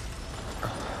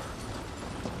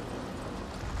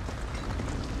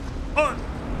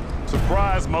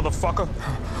 Surprise, motherfucker!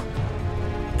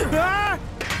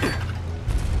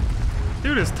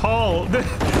 Dude is tall.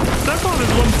 Stefan is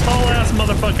one tall ass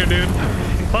motherfucker, dude.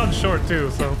 And Cloud's short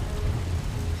too, so.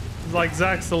 Like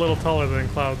Zack's a little taller than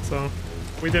Cloud, so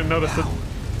we didn't notice it.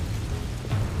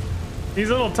 He's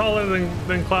a little taller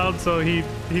than Cloud, so he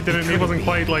wasn't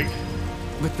quite like.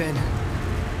 But then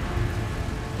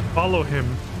follow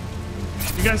him.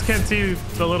 You guys can't see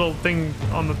the little thing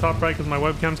on the top right because my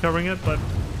webcam's covering it, but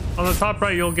on the top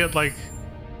right you'll get like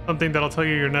something that'll tell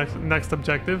you your next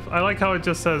objective. I like how it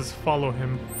just says follow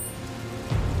him.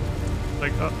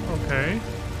 Like, okay.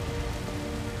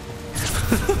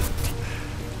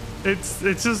 It's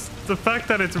just the fact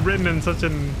that it's written in such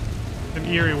an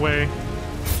eerie way.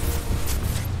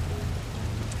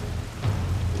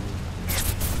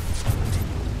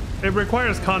 It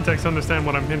requires context to understand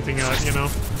what I'm hinting at, you know?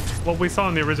 What we saw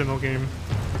in the original game.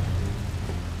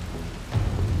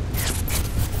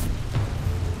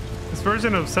 This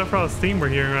version of Sephiroth's theme we're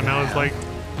hearing right now is like...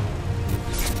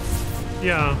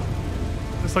 Yeah.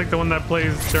 It's like the one that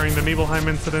plays during the Nibelheim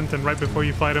incident and right before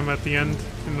you fight him at the end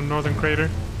in the northern crater.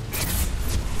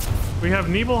 We have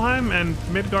Nibelheim and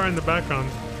Midgar in the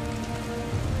background.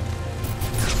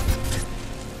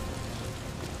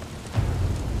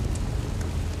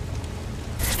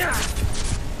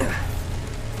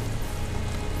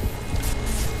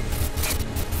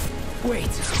 Wait.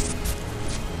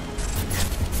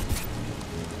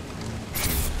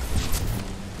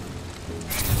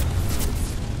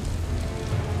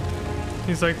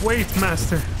 He's like, wait,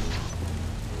 master.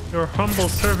 Your humble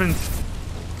servant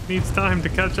needs time to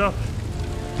catch up.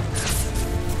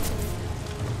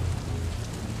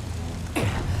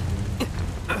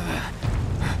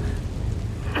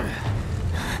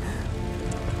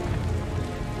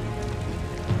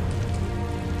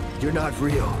 You're not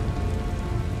real.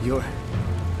 You're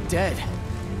dead.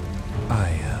 I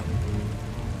am.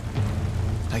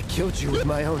 I killed you with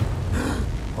my own...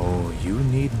 Oh, you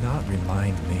need not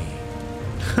remind me.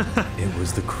 It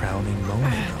was the crowning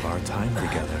moment of our time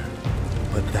together.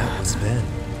 But that was then,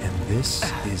 and this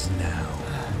is now.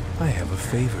 I have a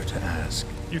favor to ask.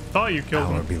 You thought you killed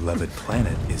him. Our beloved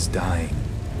planet is dying.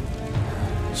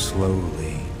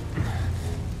 Slowly.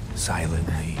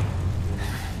 Silently.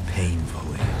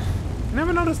 Painfully. I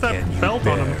never noticed that Can belt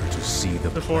you on bear him to see the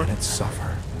before. planet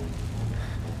suffer?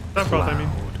 That belt, I mean.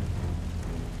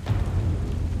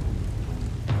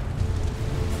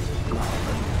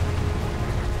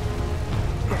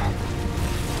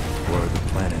 Were the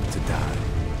planet to die,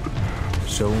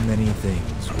 so many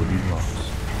things would be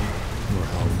lost. Your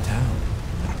hometown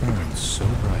burns so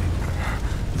bright.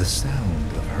 The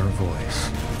sound of her voice,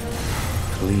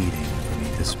 pleading for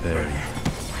me to spare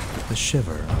you. The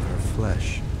shiver of her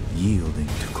flesh, yielding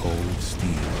to cold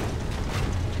steel.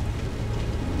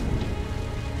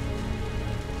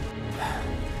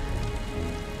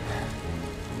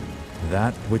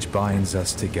 That which binds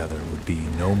us together would be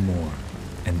no more,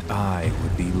 and I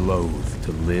would be loath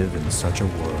to live in such a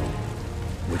world,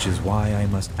 which is why I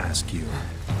must ask you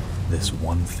this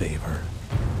one favor.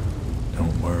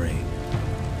 Don't worry,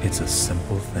 it's a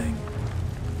simple thing.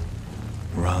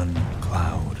 Run,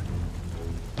 Cloud.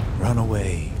 Run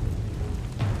away.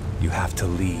 You have to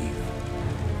leave.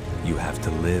 You have to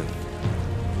live.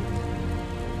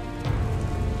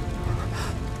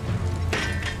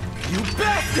 You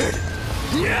bastard!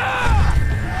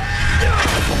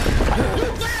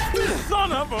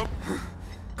 Son of a...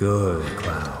 Good,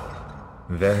 Cloud.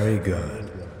 Very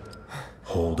good.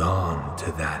 Hold on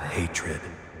to that hatred.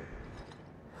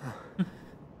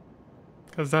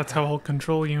 Because that's how I'll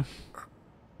control you.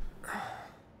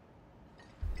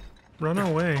 Run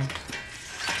away.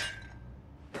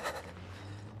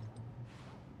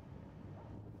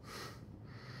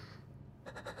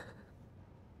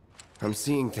 I'm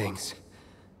seeing things.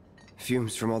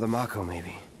 Fumes from all the Mako,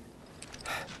 maybe.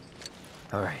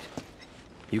 All right.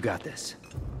 You got this.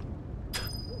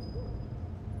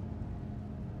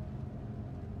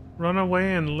 Run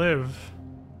away and live.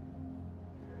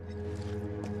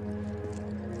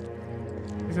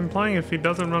 He's implying if he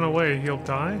doesn't run away, he'll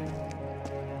die?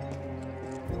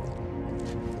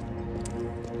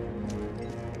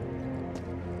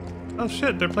 Oh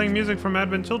shit, they're playing music from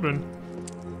Advent Children.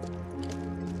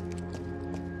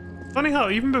 Funny how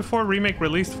even before Remake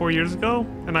released 4 years ago,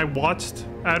 and I watched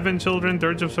Advent Children,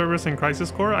 Dirge of Cerberus, and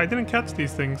Crisis Core, I didn't catch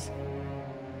these things.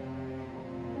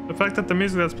 The fact that the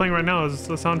music that's playing right now is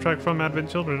the soundtrack from Advent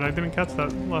Children, I didn't catch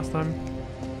that last time.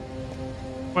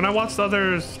 When I watched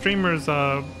other streamers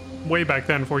way back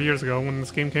then, 4 years ago, when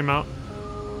this game came out,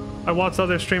 I watched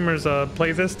other streamers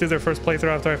play this, do their first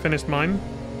playthrough after I finished mine.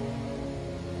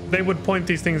 They would point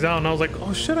these things out, and I was like,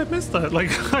 "Oh shit, I missed that!" Like,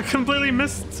 I completely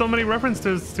missed so many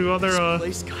references to other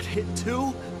place got hit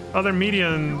too? Other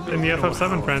media in the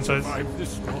FF7 franchise.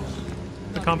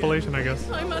 The compilation, I guess.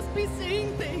 I must be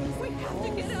seeing things. We have to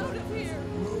get out of here.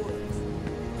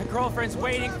 My girlfriend's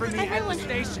waiting for me Everyone, at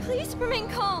the station. Please remain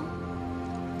calm.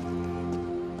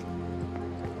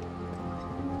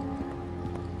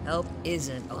 Help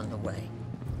isn't on the way.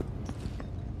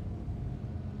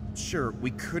 Sure,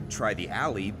 we could try the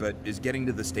alley, but is getting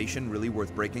to the station really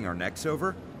worth breaking our necks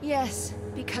over? Yes,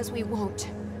 because we won't.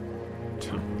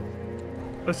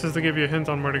 That's just to give you a hint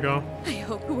on where to go. I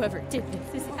hope whoever did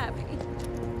this is happy.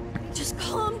 Just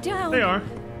calm down. They are.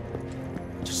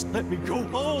 Just let me go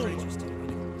home.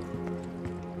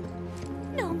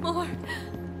 No more.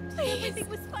 Please. Everything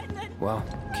was fine then. Well,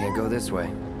 can't go this way.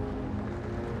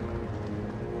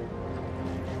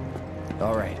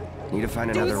 All right, need to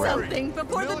find another route. Do something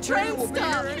before the train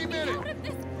stops! Get me out of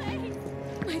this place!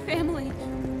 My family,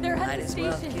 they're at the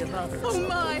station. Oh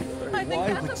my! I think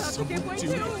that's about to give way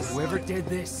too. Whoever did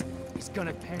this is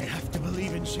gonna pay. I have to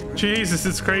believe in Shinra. Jesus,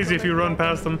 it's crazy if you run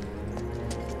past them.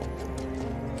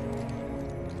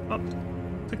 Oh,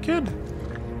 the kid.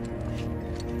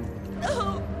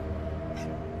 No.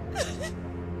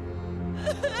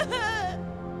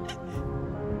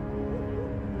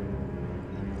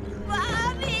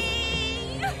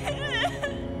 Mommy!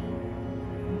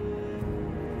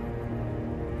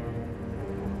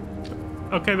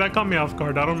 Okay, that caught me off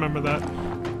guard. I don't remember that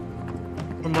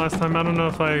from last time. I don't know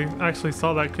if I actually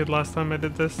saw that kid last time I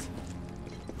did this.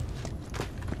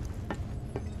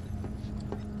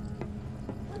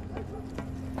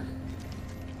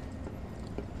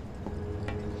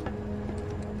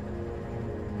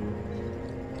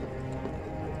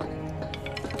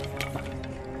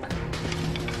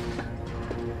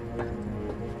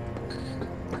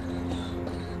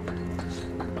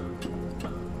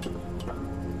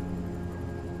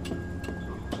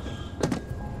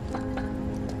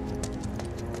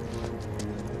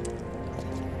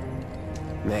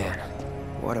 Man,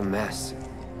 what a mess.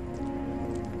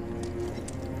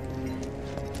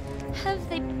 Have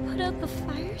they put out the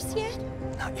fires yet?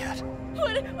 Not yet.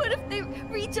 What if they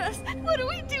reach us? What do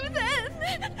we do then?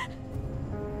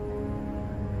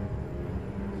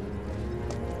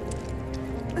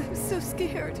 I'm so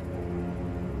scared.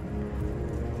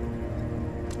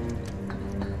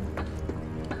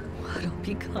 What'll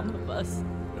become of us?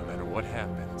 No matter what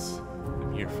happens,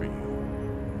 I'm here for you.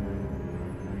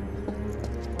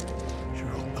 Sure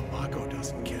hope the Mako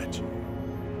doesn't catch.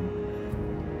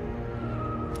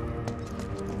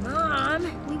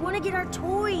 Mom, we want to get our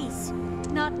toys.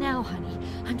 Not now, honey.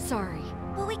 I'm sorry.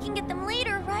 But we can get them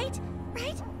later, right?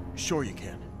 Right? Sure you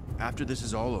can. After this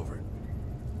is all over.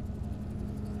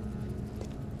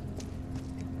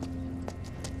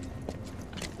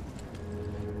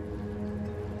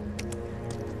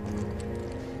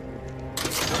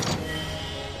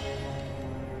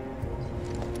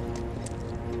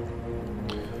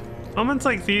 Moments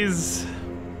like these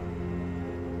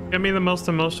get me the most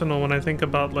emotional when I think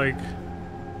about like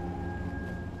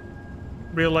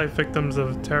real life victims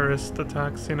of terrorist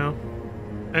attacks, you know,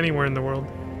 anywhere in the world,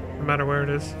 no matter where it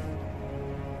is.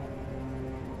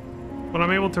 When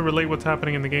I'm able to relate what's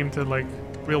happening in the game to like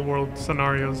real world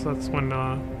scenarios, that's when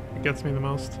it gets me the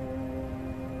most.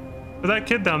 But that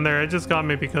kid down there, it just got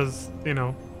me because, you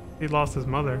know, he lost his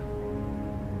mother.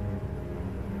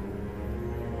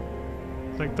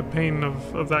 Like the pain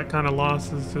of that kind of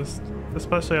loss is just,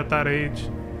 especially at that age.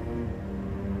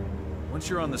 Once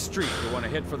you're on the street, you'll want to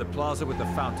head for the plaza with the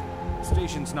fountain. The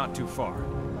station's not too far.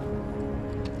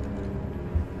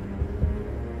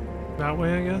 That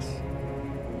way, I guess.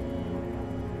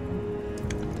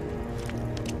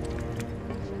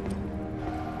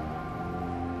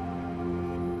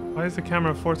 Why is the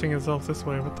camera forcing itself this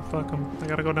way? What the fuck? I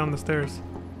gotta go down the stairs.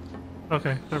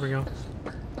 Okay, there we go.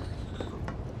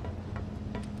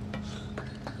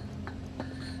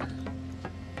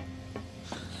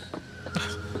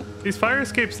 These fire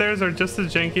escape stairs are just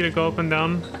as janky to go up and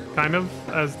down, kind of,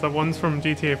 as the ones from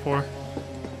GTA 4.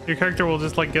 Your character will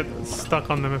just like get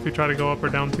stuck on them if you try to go up or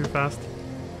down too fast.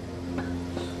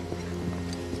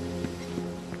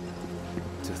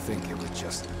 To think it would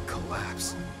just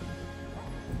collapse.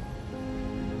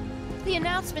 The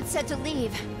announcement said to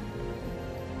leave.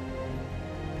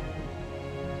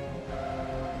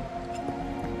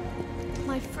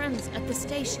 My friends at the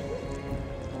station.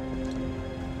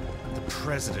 The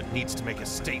president needs to make a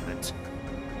statement.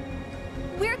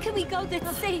 Where can we go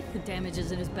that's safe? The damage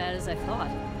isn't as bad as I thought.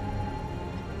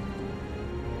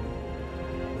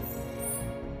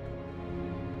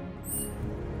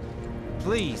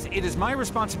 Please, it is my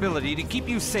responsibility to keep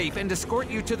you safe and escort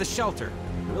you to the shelter.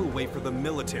 We'll wait for the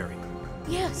military.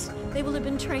 Yes, they will have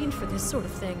been trained for this sort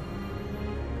of thing.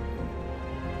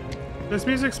 This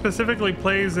music specifically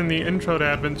plays in the intro to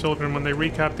Advent Children when they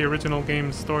recap the original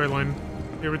game's storyline.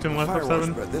 The original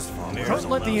FF7. Don't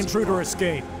let the intruder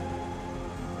escape.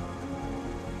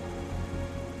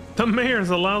 The mayor's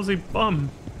a lousy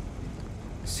bum.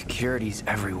 Security's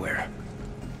everywhere.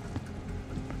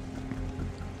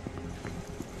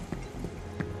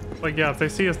 Like, yeah, if they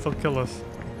see us, they'll kill us.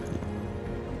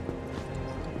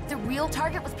 The real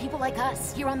target was people like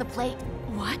us, here on the plate.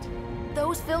 What?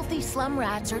 Those filthy slum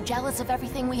rats are jealous of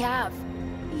everything we have.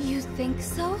 You think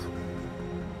so?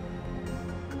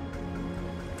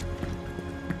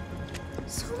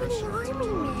 So many army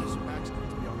men.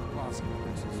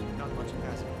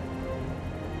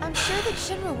 I'm sure that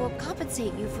Shinra will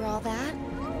compensate you for all that.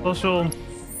 Social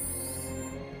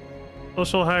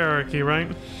hierarchy, right?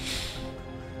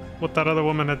 What that other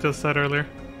woman had just said earlier,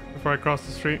 before I crossed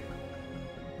the street.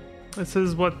 This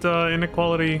is what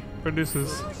inequality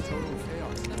produces.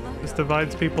 This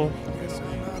divides people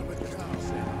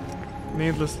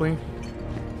needlessly.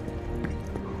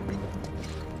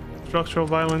 Structural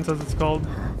violence, as it's called.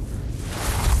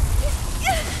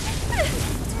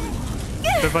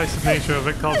 Divisive nature of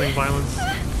it causing violence.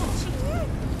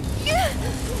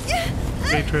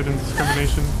 Hatred and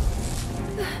discrimination.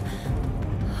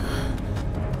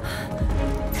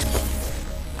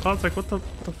 Oh, it's like, what the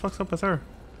fuck's up with her?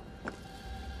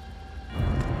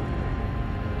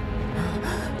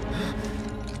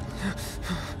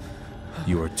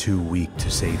 You are too weak to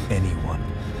save anyone.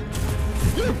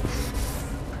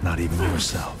 Not even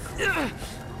yourself.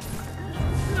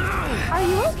 Are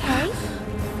you okay?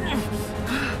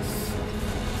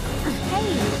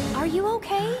 Hey, are you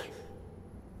okay?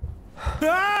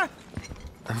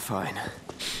 I'm fine.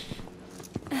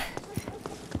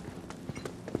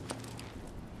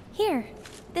 Here,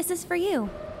 this is for you.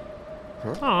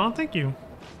 Huh? Aw, thank you.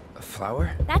 A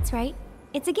flower? That's right.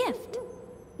 It's a gift.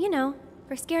 You know,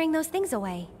 for scaring those things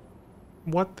away.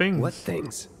 What things? What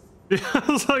things? I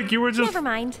was like, you were just... Never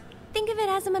mind. Think of it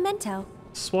as a memento.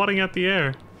 Swatting at the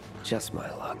air. Just my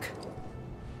luck.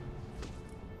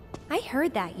 I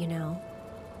heard that, you know.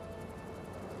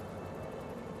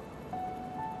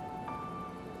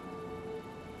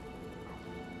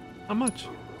 How much?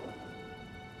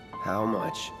 How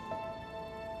much?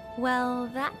 Well,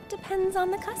 that depends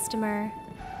on the customer.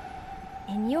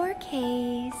 In your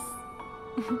case...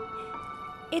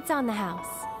 it's on the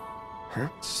house. Huh?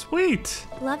 Sweet!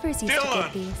 Lovers used to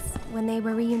get these when they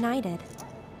were reunited.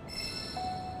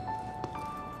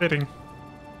 Fitting.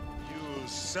 You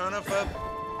son of a...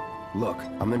 Look,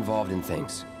 I'm involved in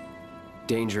things.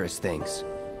 Dangerous things.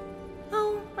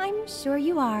 Oh, I'm sure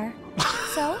you are.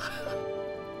 So?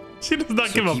 She does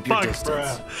not give a keep your fuck.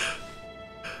 distance.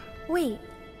 Wait,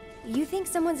 you think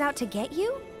someone's out to get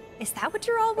you? Is that what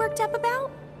you're all worked up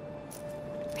about?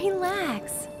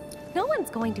 Relax. No one's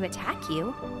going to attack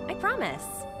you. I promise.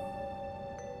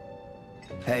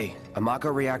 Hey, a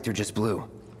Mako reactor just blew.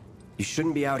 You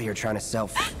shouldn't be out here trying to sell.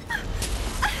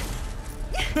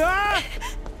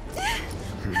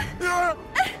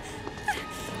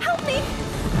 Help me!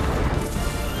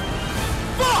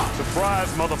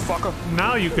 Surprise, motherfucker!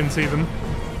 Now you can see them.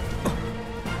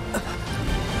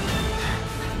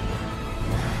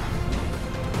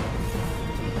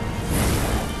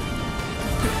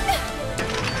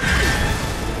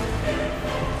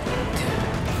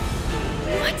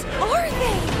 What are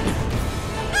they?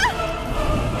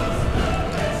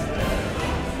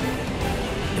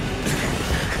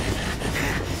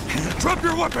 Drop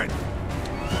your weapon!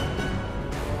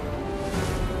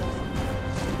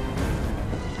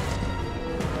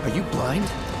 Are you blind?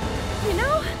 You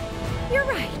know, you're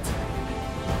right.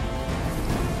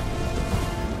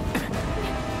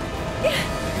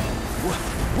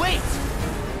 Wait!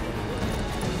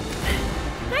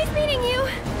 Nice meeting you.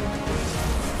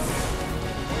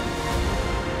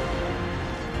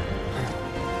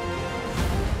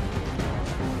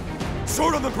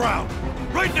 Sword on the ground!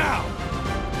 Right now!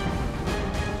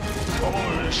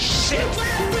 Oh, shit!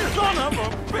 Son of a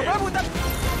bitch!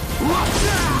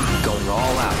 Going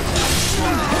all out.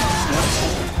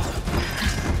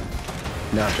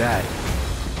 Not bad.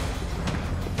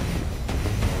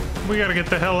 We gotta get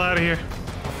the hell out of here.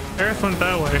 Aerith went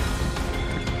that way.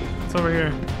 It's over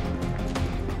here.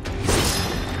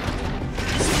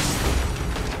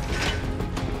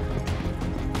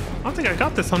 I don't think I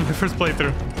got this on my first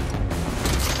playthrough.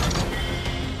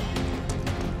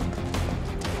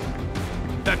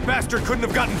 That bastard couldn't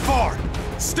have gotten far!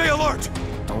 Stay alert!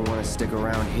 Don't want to stick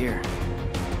around here.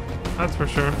 That's for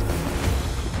sure.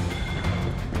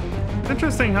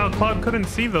 Interesting how Cloud couldn't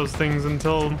see those things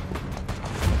until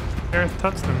Aerith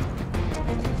touched them.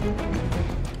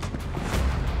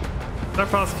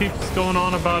 Sephiroth keeps going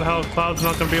on about how Cloud's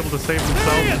not gonna be able to save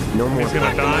himself. No more. He's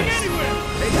gonna die.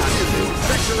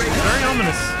 Very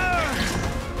ominous.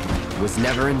 Was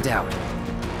never in doubt.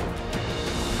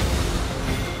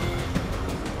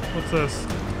 What's this?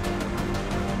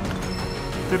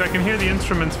 Dude, I can hear the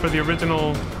instruments for the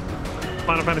original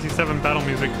Final Fantasy VII battle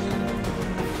music.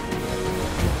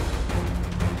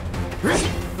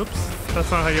 Oops,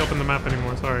 that's not how you open the map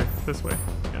anymore, sorry. This way,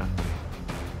 yeah.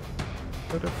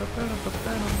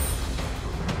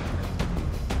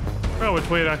 Oh, which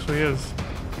way it actually is.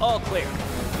 All clear.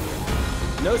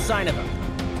 No sign of him.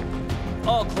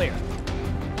 All clear.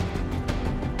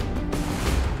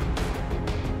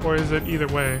 Or is it either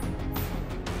way?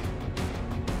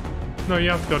 No, you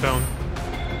have to go down.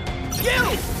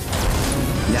 Now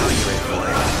you're in for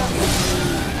it.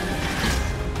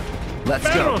 Let's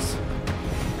Barros. go.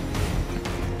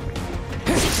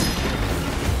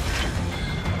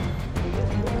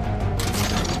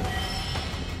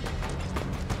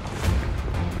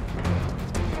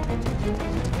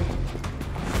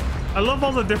 I love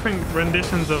all the different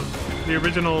renditions of the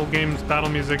original game's battle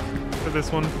music for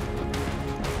this one.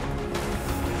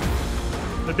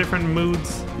 The different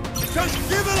moods. Just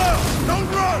give it up! Don't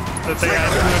run! That they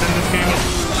add to it in this game.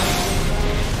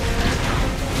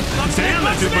 Damn,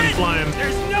 that dude went flying.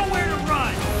 There's nowhere to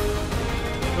run.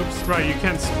 Oops, right, you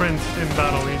can't sprint in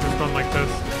battle, you just run like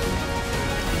this.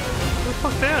 What the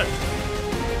fuck that?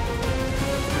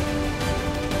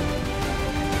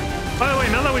 By the way,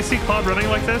 now that we see Claude running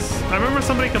like this, I remember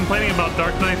somebody complaining about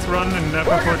Dark Knight's run in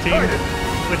FF14,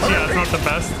 which, yeah, it's not the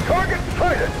best.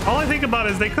 All I think about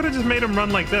is they could have just made him run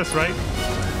like this, right?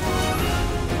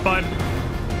 But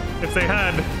if they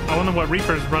had, I wonder what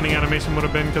Reaper's running animation would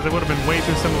have been, because it would have been way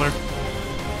too similar.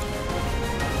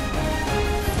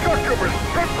 Customers,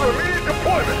 set for immediate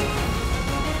deployment!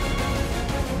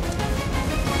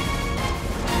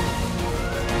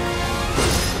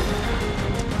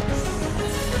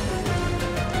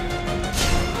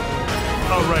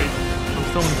 Oh, right. I'm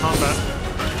still in combat.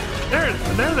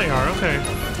 There they are, okay.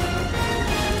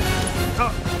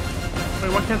 Oh.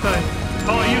 Wait, why can't I?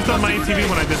 Oh, I used up my ATV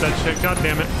when I did that shit. God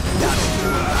damn it.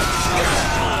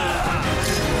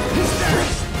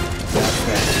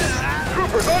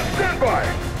 Troopers on standby!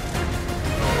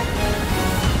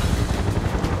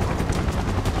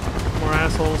 More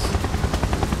assholes.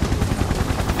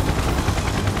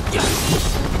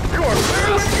 You are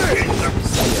clearly engaged!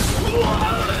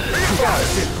 Be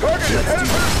advised, target is headed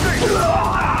for the station!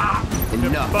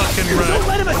 Enough. Fucking right. Don't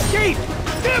let him escape!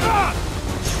 Give up!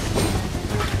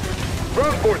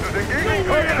 Ground forces engaging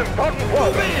target in Fountain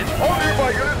Plaza. All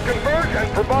nearby units converge and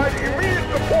provide immediate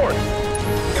support.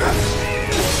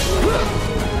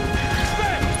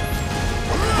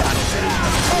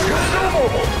 Target still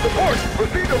mobile. Support.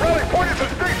 Proceed to rally point at the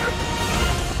station.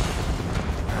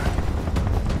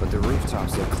 But the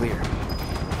rooftops look clear.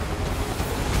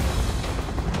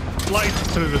 Lights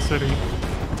through the city.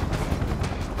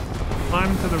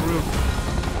 Climb to the roof.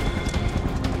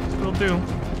 Will do.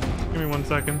 Give me 1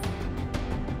 second.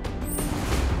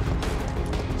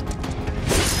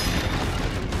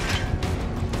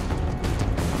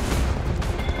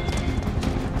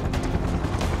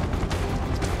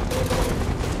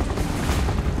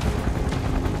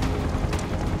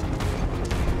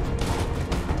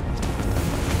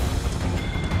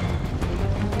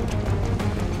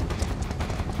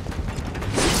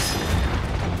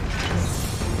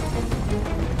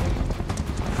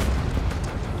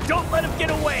 Don't let him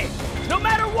get away, no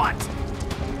matter what!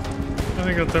 I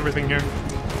think that's everything here.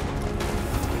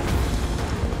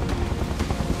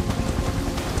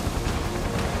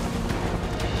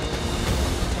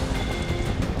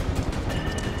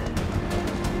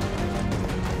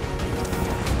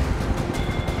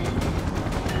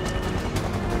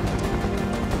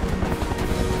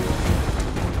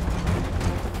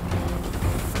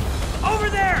 Over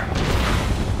there!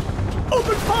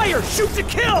 Open fire! Shoot to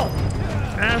kill!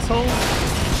 Asshole.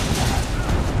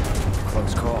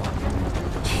 Close call.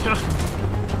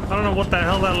 I don't know what the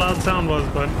hell that loud sound was,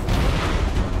 but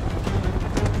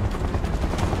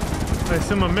I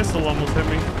assume a missile almost hit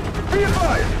me. Be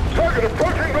advised, target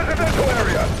approaching residential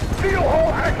area. Seal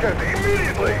all access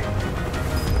immediately.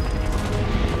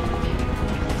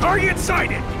 Target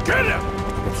sighted! Get him!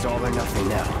 It's all or nothing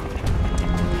now.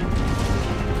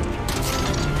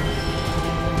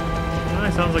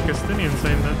 Sounds like Estinian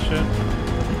saying that shit.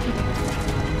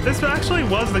 This actually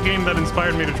was the game that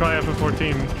inspired me to try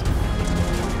FF14.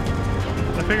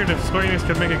 I figured if Square Enix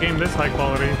could make a game this high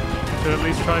quality, to at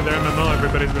least try their MMO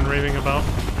everybody's been raving about.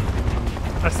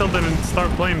 I still didn't start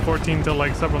playing 14 till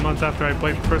like several months after I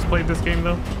first played this game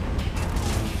though.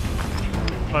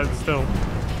 But still.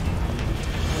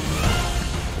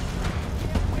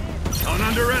 Don't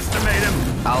underestimate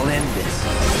him! I'll end this.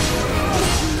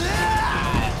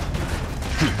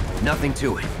 Nothing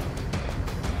to it.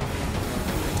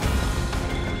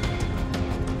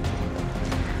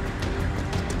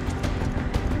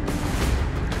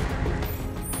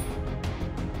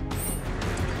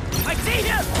 I see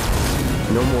him!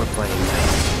 No more playing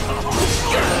nice.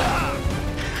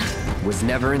 Was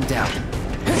never in doubt.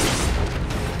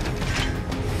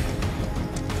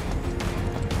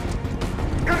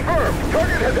 Confirmed.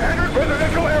 Target has entered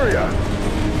residential area.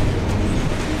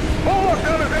 Full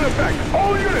lockdown is in effect.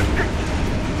 All units.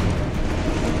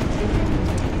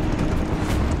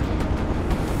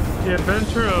 The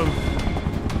Adventure of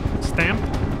Stamp,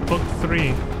 Book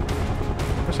 3.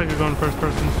 Wish I could go in first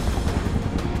person.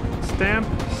 Stamp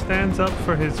stands up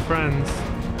for his friends.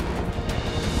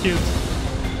 Cute.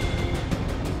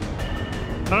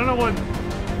 I don't know what.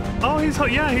 Oh, he's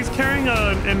carrying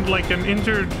an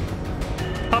injured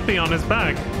puppy on his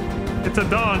back. It's a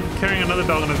dog carrying another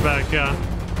dog on his back. Yeah.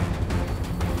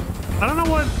 I don't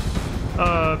know what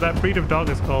that breed of dog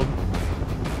is called.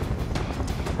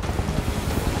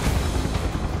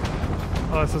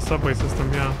 Oh, it's a subway system.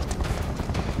 Yeah.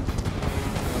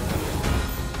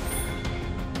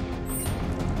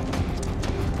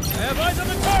 I have eyes on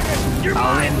the target! You're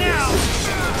I'll mine end now!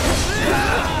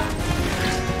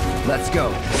 Let's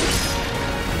go.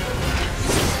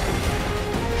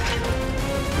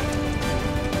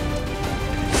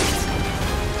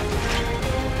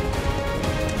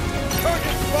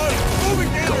 Target spotted! Moving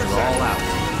to Going intercept! all out.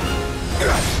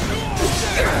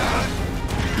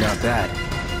 Not bad.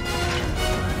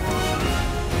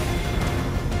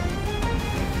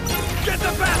 Get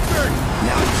the bastard!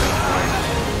 Now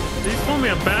Did you call me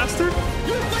a bastard?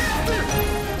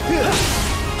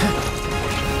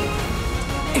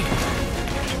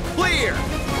 Clear!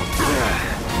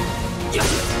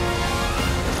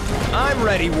 I'm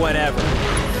ready whenever.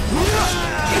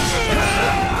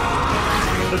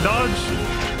 The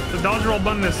dodge roll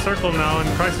button is circle now, and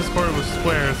Crisis Core was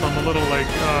square, so I'm a little like,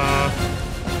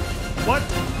 what?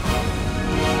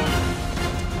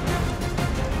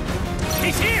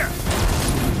 He's here!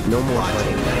 no more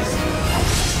hunting nice.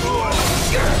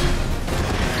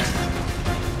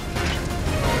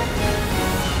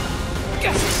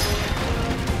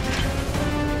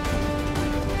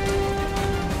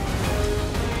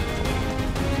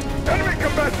 Enemy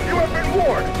combatants, you have been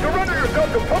warned. Surrender yourself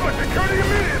to public security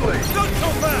immediately. Not so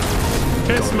fast!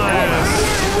 Kiss my ass.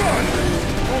 Run!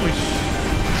 Holy sh...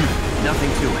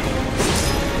 Nothing to it.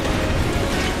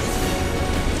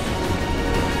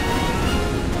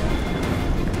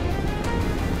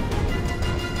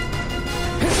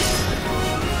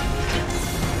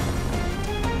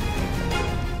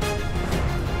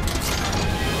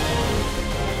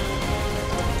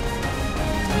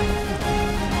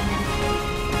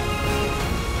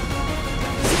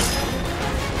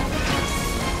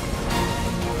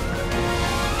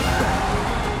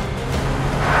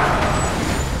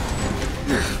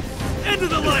 Into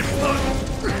the lifeboat!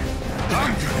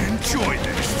 I'm gonna enjoy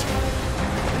this.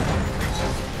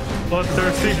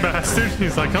 Bloodthirsty bastard.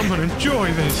 He's like, I'm gonna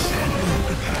enjoy this.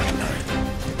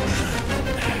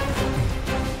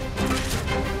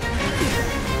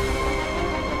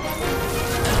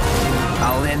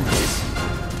 I'll end this.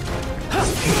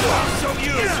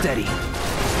 Steady.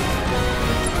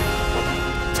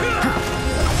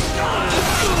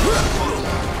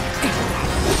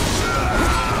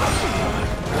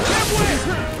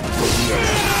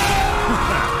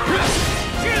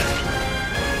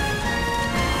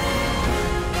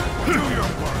 Do your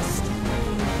worst.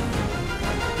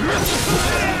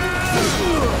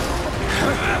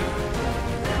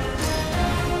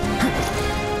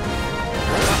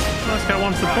 This guy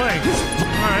wants to play.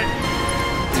 Alright.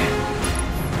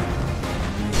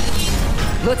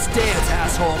 Let's dance,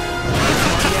 asshole.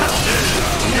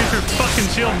 Here's your fucking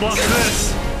shield block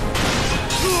this.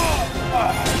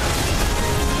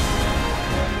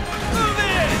 Move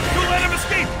in! Don't let him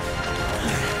escape!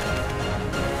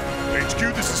 HQ,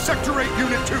 this is Sector 8,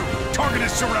 Unit 2. Target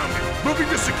is surrounded. Moving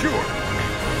to secure.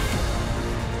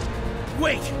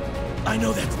 Wait! I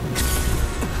know that.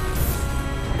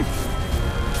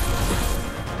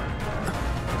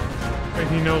 Wait,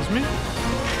 he knows me?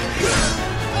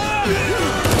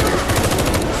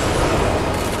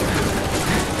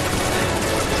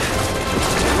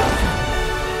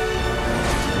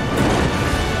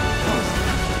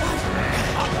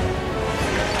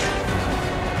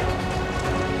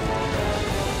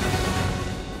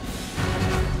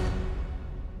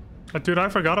 Dude, I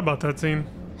forgot about that scene.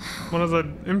 One of the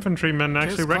infantrymen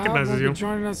actually recognizes you. Be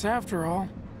joining us after all.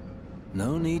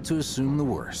 No need to assume the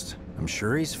worst. I'm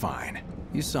sure he's fine.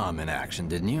 You saw him in action,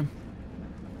 didn't you?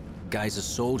 Guy's a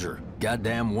soldier.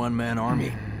 Goddamn one-man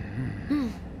army.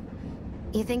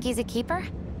 You think he's a keeper?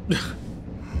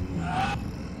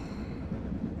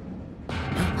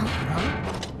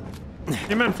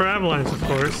 He meant for Avalanche, of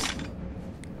course.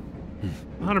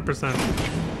 100%.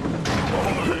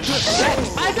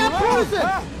 I got bruises!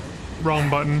 Wrong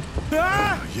button.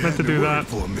 Meant to do that.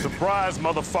 Surprise,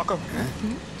 motherfucker.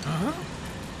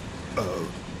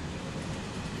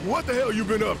 What the hell you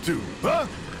been up to, huh?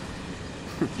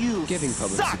 You giving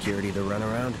public security the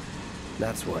runaround.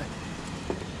 That's what.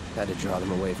 Had to draw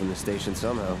them away from the station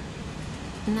somehow.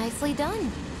 Nicely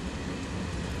done.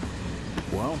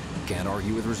 Well, can't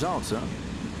argue with results, huh?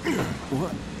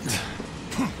 What?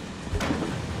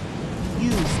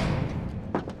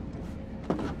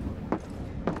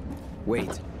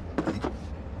 Wait.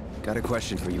 Got a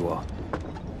question for you all.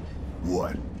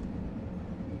 What?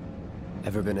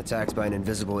 Ever been attacked by an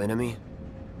invisible enemy?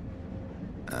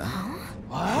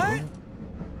 What?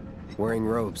 Wearing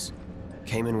robes.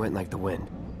 Came and went like the wind.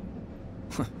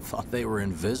 Thought they were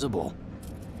invisible.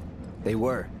 They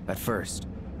were, at first.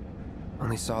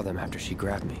 Only saw them after she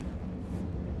grabbed me.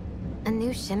 A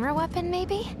new Shinra weapon,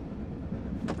 maybe?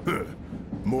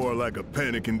 More like a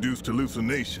panic-induced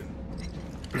hallucination.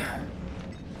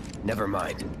 Never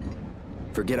mind.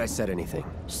 Forget I said anything.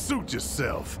 Suit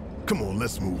yourself. Come on,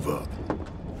 let's move up.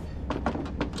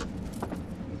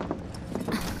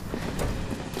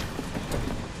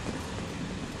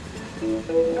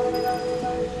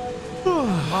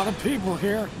 A lot of people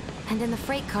here. And in the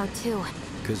freight car, too.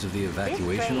 Because of the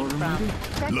evacuation order, maybe?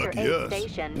 Lucky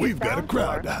us. We've got a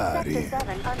crowd to hide in.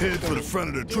 Head for the front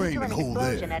of the train and hold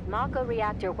there. At Mako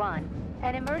Reactor 1,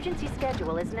 an emergency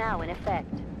schedule is now in effect.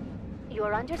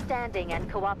 Your understanding and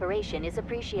cooperation is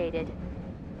appreciated.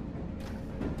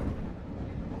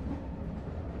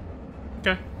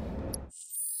 Okay.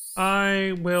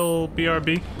 I will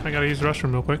BRB. I gotta use the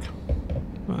restroom real quick.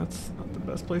 Well, that's not the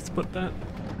best place to put that.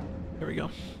 There we go.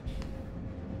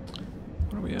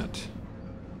 What are we at?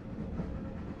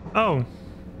 Oh.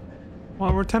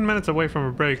 Well, we're 10 minutes away from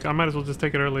a break. I might as well just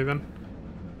take it early then.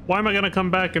 Why am I gonna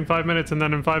come back in 5 minutes and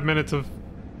then in 5 minutes of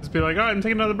just be like, alright, I'm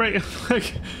taking another break?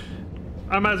 Like,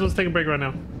 I might as well just take a break right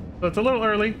now. So it's a little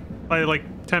early, by like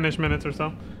 10-ish minutes or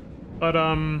so. But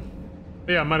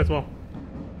yeah, might as well.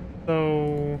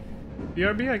 So,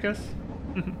 BRB, I guess.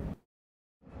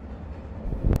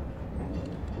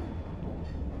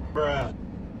 Bruh.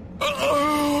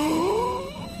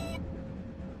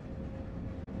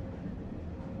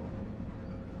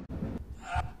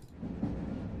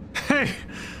 Hey,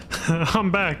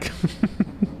 I'm back.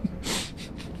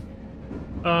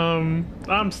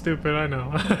 I'm stupid, I know.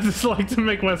 I just like to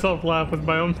make myself laugh with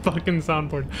my own fucking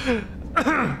soundboard.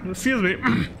 Excuse me.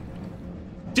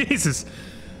 Jesus.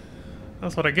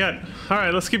 That's what I get.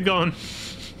 Alright, let's keep going.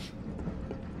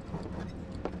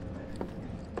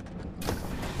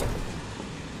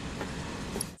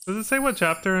 Does it say what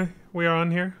chapter we are on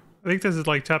here? I think this is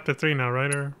like chapter 3 now,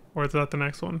 right? Or is that the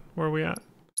next one? Where are we at?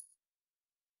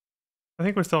 I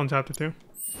think we're still in chapter 2.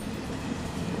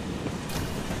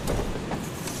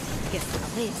 Guess the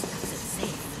place keeps it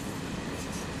safe.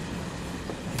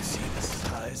 You see the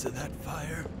size of that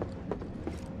fire?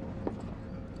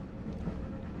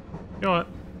 You know what?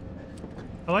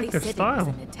 I like They their said style. It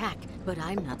was an attack, but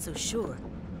I'm not so sure.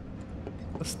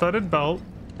 A studded belt,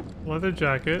 leather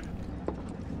jacket.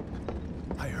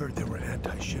 I heard there were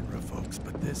anti-Shinra folks,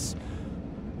 but this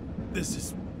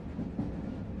is...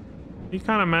 He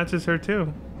kind of matches her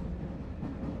too.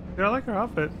 Dude, I like her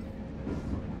outfit.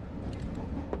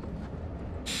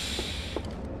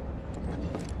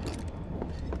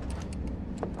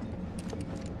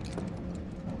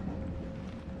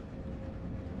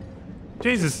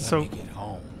 Jesus, it's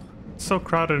so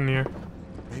crowded in here.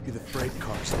 Maybe the freight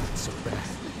car's not so bad.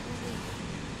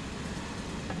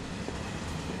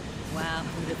 Wow,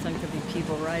 who'd have thunk there'd be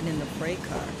people riding in the freight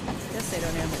car? Guess they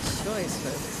don't have much choice,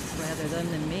 but rather them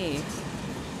than me.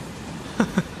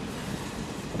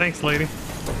 Thanks, lady.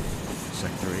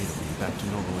 Sector 8 will be back to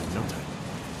normal in no time.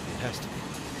 It has to be.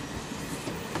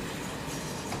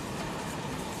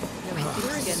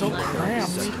 So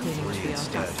cramped.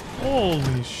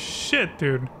 Holy shit,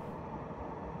 dude.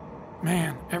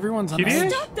 Man, everyone's on TDA?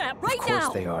 Stop that right Of course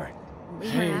now! they are. We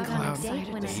Hey, were out on a Cloud. date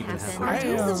when it happened. I Are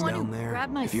you the am one who down there.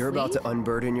 grabbed my If you're about to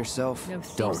unburden yourself, No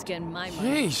thieves don't. getting my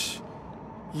money. Yeesh.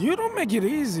 You don't make it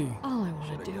easy. All I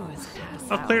want to do is pass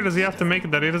How clear does he have to make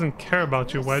it that he doesn't care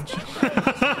about you, Wedge?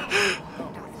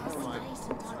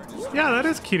 Yeah, that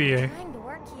is Kirie. Trying to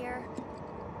work here.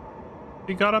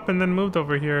 He got up and then moved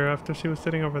over here after she was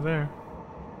sitting over there.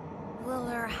 Will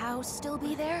her house still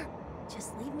be there?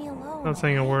 Just leave me alone. Not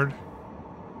saying a word.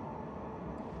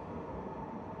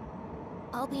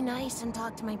 I'll be nice and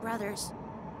talk to my brothers.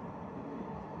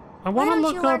 I Why want to don't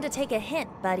look you learn up. to take a hint,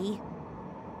 buddy?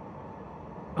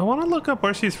 I want to look up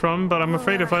where she's from, but I'm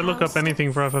afraid if I look up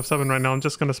anything for FF7 right now, I'm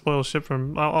just gonna spoil shit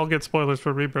from. I'll get spoilers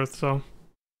for Rebirth, so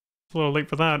it's a little late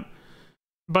for that.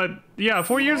 But yeah,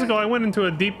 4 years ago, I went into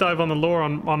a deep dive on the lore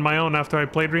on my own after I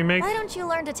played Remake, Why don't you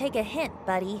learn to take a hint,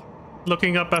 buddy?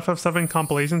 looking up FF7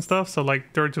 compilation stuff, so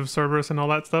like Dirge of Cerberus and all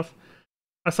that stuff.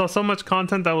 I saw so much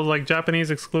content that was like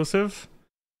Japanese exclusive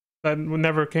that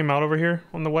never came out over here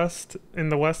on the West, in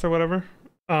the West or whatever.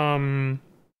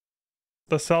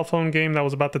 the cell phone game that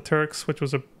was about the Turks, which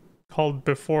was called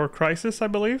Before Crisis, I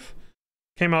believe.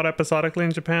 Came out episodically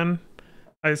in Japan.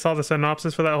 I saw the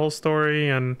synopsis for that whole story,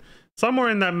 and somewhere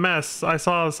in that mess, I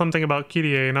saw something about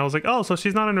Kyrie, and I was like, oh, so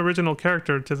she's not an original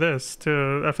character to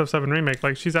FF7 Remake.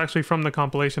 Like, she's actually from the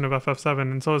compilation of FF7,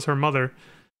 and so is her mother,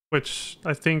 which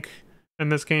I think in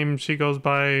this game she goes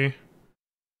by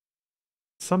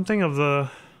something of the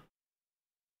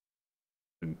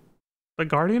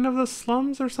Guardian of the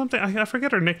Slums or something. I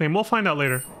forget her nickname. We'll find out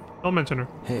later. I'll mention her.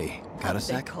 Hey, got a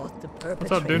sec?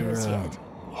 What's up, dude?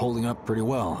 Holding up pretty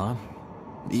well, huh?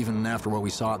 Even after what we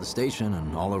saw at the station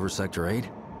and all over Sector 8?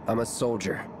 I'm a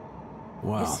soldier.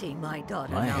 Wow. You see, my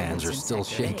daughter My now hands are lives in still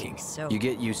Sector 8, shaking. so You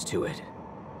get used to it.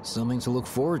 Something to look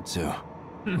forward to.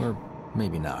 Or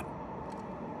maybe not.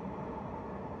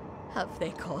 have they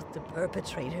caught the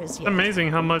perpetrators It's yet? amazing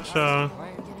how much the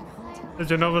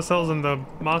Genova cells and the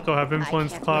Mako have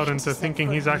influenced Cloud into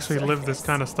thinking he's actually lived this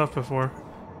kind of stuff before.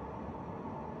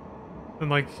 And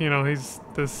like, you know, he's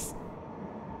this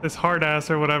hard ass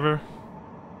or whatever.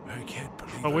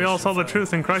 But we all saw the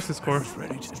truth in Crisis Core.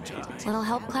 Little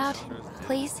help, Cloud?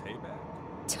 Please?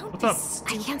 What's up?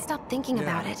 I can't stop thinking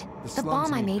about it. The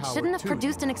bomb I made shouldn't have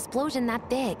produced an explosion that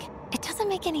big. It doesn't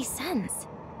make any sense.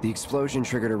 The explosion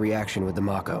triggered a reaction with the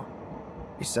Mako.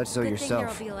 You said so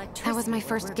yourself. That was my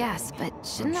first guess, but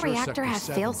shouldn't the reactor have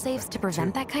fail-safes to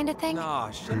prevent that kind of thing? Nah,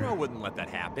 Shinra wouldn't let that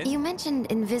happen. You mentioned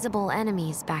invisible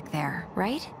enemies back there,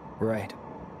 right? Right.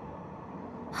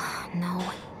 No.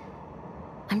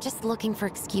 I'm just looking for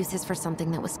excuses for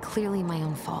something that was clearly my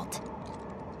own fault.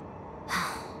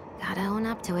 Gotta own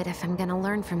up to it if I'm gonna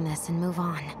learn from this and move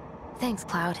on. Thanks,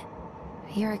 Cloud.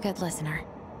 You're a good listener.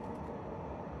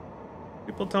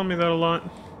 People tell me that a lot.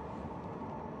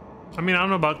 I mean, I don't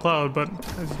know about Cloud, but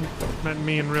as you met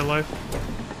me in real life.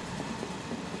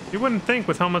 You wouldn't think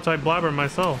with how much I blabber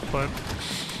myself, but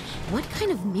What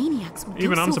kind of maniacs would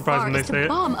even go I'm so surprised far when they as to say it.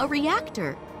 bomb a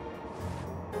reactor?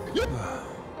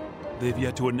 They've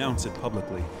yet to announce it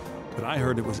publicly, but I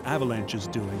heard it was Avalanche's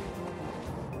doing.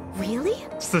 Really?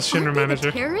 It's the Shinra Aren't they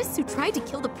manager. the terrorists who tried to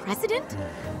kill the president?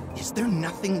 Is there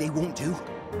nothing they won't do?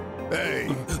 Hey,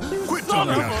 quit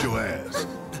talking out your ass.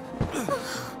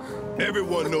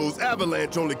 Everyone knows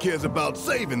Avalanche only cares about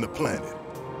saving the planet.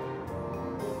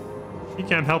 He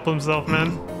can't help himself,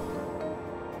 man.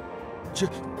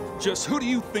 Just who do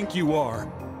you think you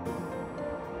are?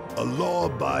 A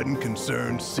law-abiding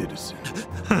concerned citizen.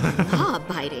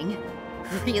 Law-abiding?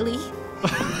 Really?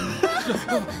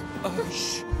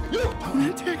 Shh. Don't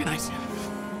antagonize him.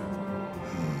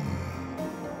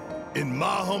 In my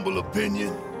humble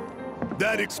opinion,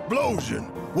 that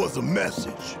explosion was a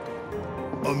message.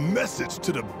 A message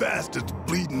to the bastards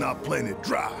bleeding our planet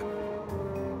dry.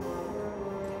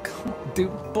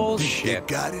 Dude, bullshit. You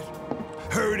got it?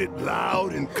 Heard it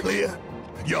loud and clear?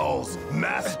 Y'all's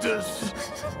masters?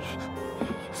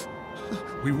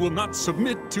 We will not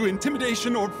submit to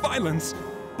intimidation or violence,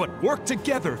 but work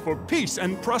together for peace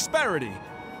and prosperity.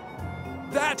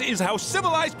 That is how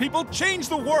civilized people change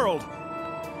the world.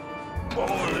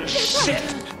 Bullshit!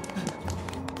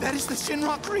 That is the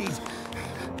Shinra Creed.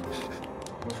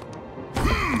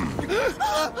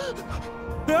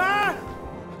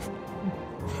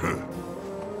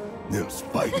 Them's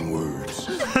fighting words.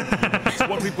 It's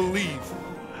what we believe.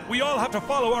 We all have to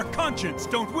follow our conscience,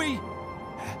 don't we?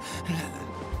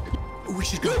 We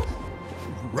should go.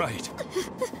 Right.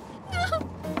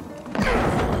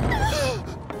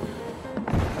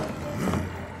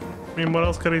 I mean, what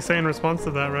else could he say in response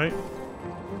to that, right?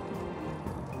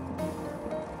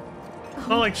 It's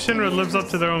not like Shinra lives up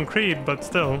to their own creed, but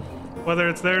still, whether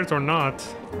it's theirs or not,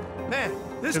 Man,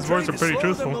 this his words are pretty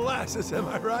slower than truthful. molasses, am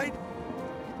I right?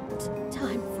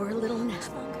 Time for a little nap.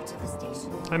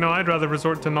 I know I'd rather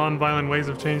resort to non-violent ways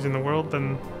of changing the world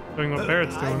than doing what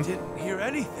Barrett's I doing. didn't hear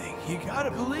anything. You gotta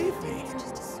believe me.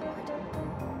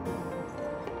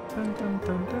 Dun, dun,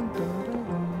 dun, dun, dun, dun,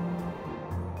 dun.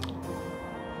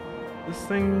 This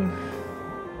thing...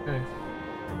 Okay.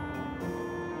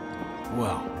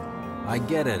 Well, I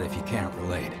get it if you can't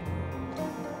relate.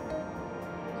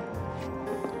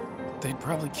 They'd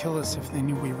probably kill us if they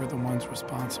knew we were the ones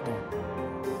responsible.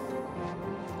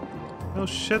 No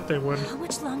shit they would. How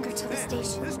much longer till the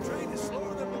station? This train is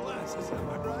slower than molasses, am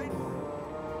I right?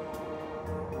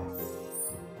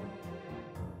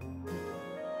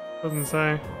 Doesn't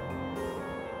say.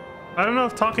 I don't know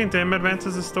if talking to him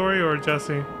advances the story or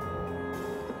Jesse.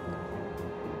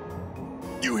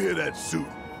 You hear that suit?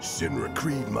 Shinra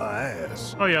Creed my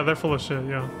ass. Oh yeah, they're full of shit,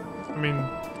 yeah. I mean,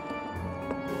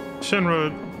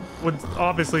 Shinra would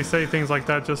obviously say things like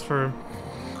that just for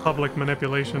public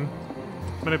manipulation.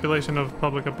 manipulation of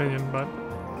public opinion, but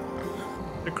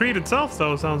the creed itself,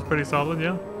 though, sounds pretty solid,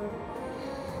 yeah.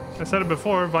 I said it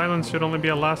before, violence should only be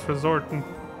a last resort and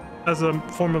as a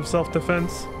form of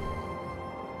self-defense.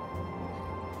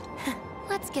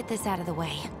 Let's get this out of the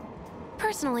way.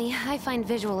 Personally, I find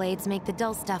visual aids make the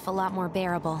dull stuff a lot more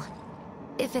bearable.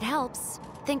 If it helps,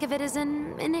 think of it as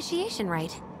an initiation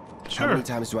rite. How many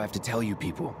times do I have to tell you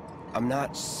people? I'm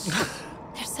not...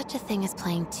 There's such a thing as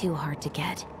playing too hard to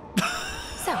get.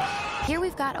 So, here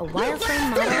we've got a wireframe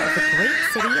model of the great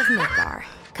city of Midgar,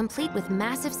 complete with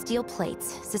massive steel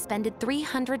plates suspended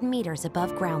 300 meters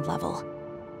above ground level,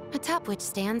 atop which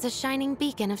stands a shining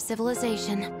beacon of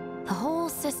civilization. The whole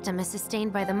system is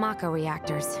sustained by the Mako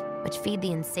reactors, which feed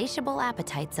the insatiable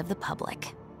appetites of the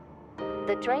public.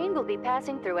 The train will be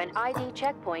passing through an ID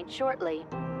checkpoint shortly.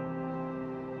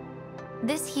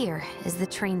 This here is the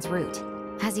train's route.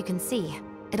 As you can see,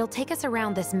 it'll take us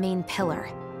around this main pillar.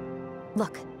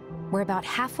 Look, we're about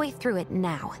halfway through it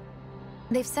now.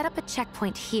 They've set up a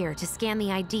checkpoint here to scan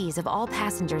the IDs of all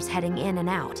passengers heading in and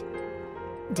out.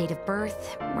 Date of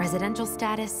birth, residential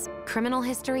status, criminal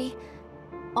history,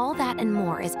 all that and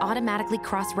more is automatically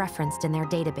cross-referenced in their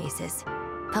databases.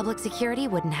 Public security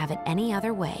wouldn't have it any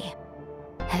other way.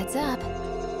 Heads up.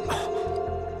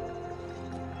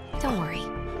 Don't worry,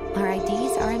 our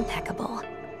IDs are impeccable.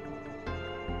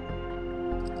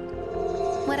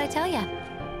 What'd I tell ya?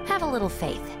 Have a little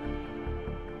faith.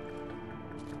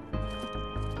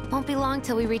 Won't be long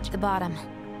till we reach the bottom.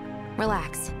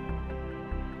 Relax.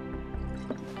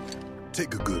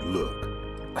 Take a good look.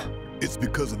 It's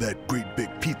because of that great big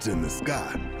pizza in the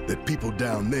sky that people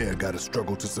down there gotta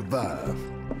struggle to survive.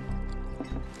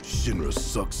 Shinra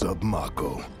sucks up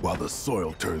Mako while the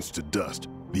soil turns to dust,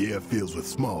 the air fills with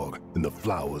smog, and the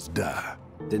flowers die.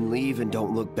 Then leave and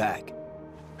don't look back.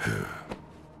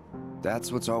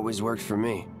 That's what's always worked for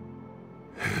me.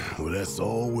 Well, that's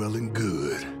all well and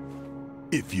good.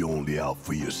 If you're only out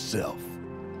for yourself.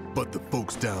 But the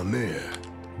folks down there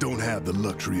don't have the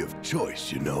luxury of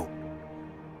choice, you know?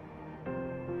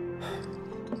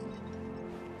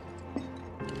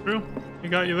 True. He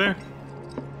got you there.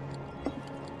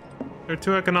 They're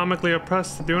too economically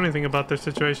oppressed to do anything about their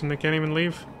situation. They can't even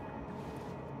leave.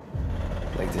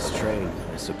 Like this train,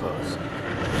 I suppose.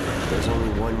 There's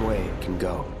only one way it can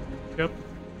go. Yep.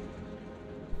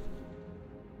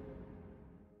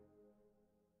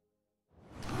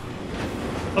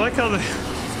 I like how they...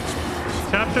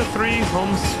 Chapter 3,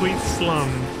 Home Sweet Slum.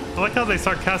 I like how they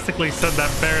sarcastically said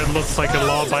that Barrett looks like a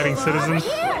law-abiding citizen.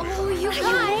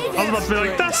 I was about to be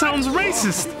like, that sounds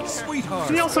racist!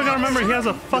 Sweetheart. You also gotta remember, he has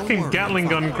a fucking Gatling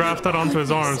gun grafted onto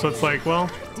his arm, so it's like, well...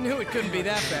 Knew it couldn't be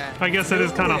that bad. I guess it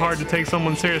is kind of hard to take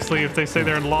someone seriously if they say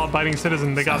they're a law-abiding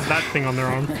citizen. They got that thing on their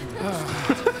arm.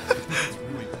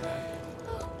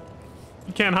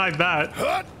 You can't hide that.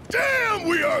 Hot damn,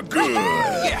 we are good!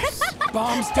 Yes!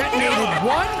 Bombs detonated 1,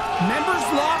 members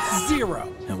lost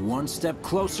 0. And one step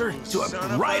closer to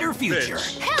a brighter future.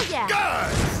 Hell yeah!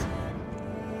 Guys!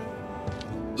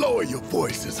 Lower your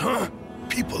voices, huh?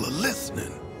 People are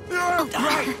listening.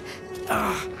 Right.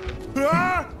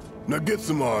 Now get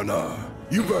some R&R.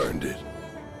 You've earned it.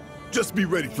 Just be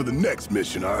ready for the next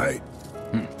mission, all right?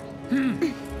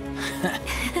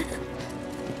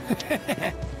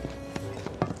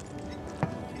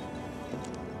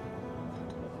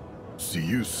 See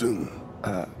you soon.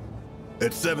 At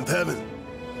 7th Heaven.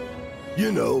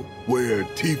 You know, where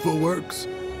Tifa works.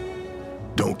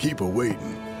 Don't keep her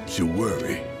waiting. She'll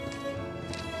worry.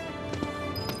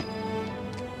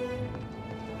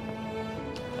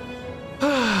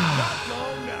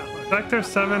 Sector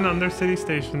 7 Undercity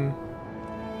Station.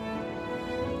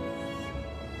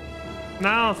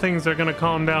 Now things are gonna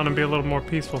calm down and be a little more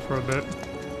peaceful for a bit.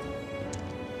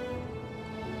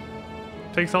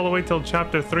 Takes all the way till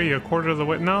chapter 3, a quarter of the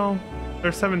way. No,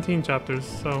 there's 17 chapters,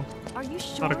 so Are you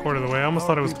sure? not a quarter of the way. I almost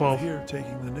thought it was 12. Here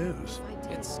taking the news.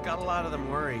 It's got a lot of them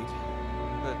worried,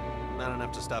 but not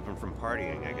enough to stop them from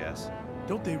partying, I guess.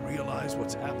 Don't they realize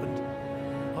what's happened?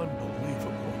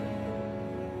 Unbelievable.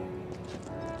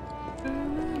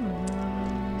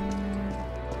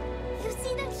 You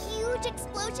see that huge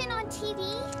explosion on TV?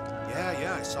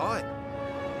 Yeah, I saw it.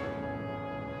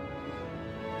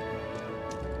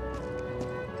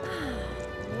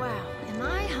 Wow, am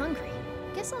I hungry?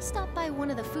 Guess I'll stop by one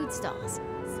of the food stalls.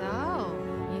 So,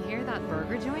 you hear that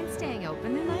burger joint staying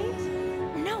open tonight?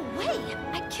 No way!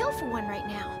 I'd kill for one right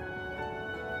now.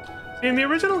 In the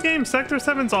original game, Sector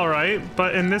 7's alright,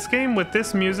 but in this game, with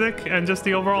this music and just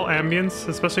the overall ambience,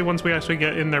 especially once we actually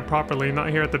get in there properly, not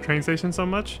here at the train station so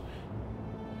much,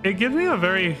 it gives me a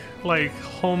very, like,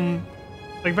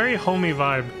 very homey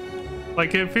vibe.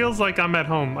 Like, it feels like I'm at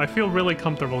home. I feel really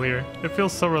comfortable here. It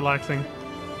feels so relaxing.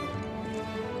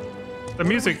 The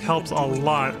music helps a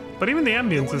lot, but even the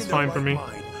ambience is fine for me.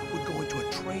 Would go into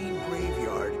a train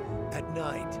graveyard at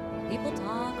night. People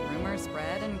talk, rumors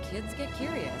spread, and kids get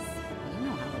curious. You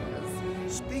know how it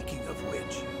is. Speaking of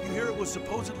which, you hear it was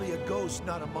supposedly a ghost,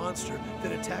 not a monster,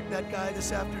 that attacked that guy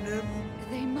this afternoon?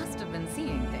 They must have been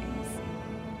seeing things.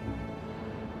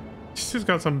 She's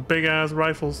got some big ass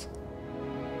rifles.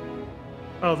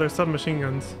 Oh, they're submachine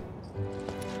guns.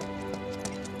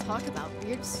 Talk about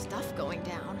weird stuff going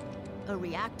down. A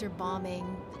reactor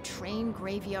bombing, the train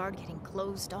graveyard getting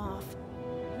closed off.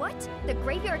 What? The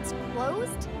graveyard's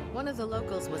closed? One of the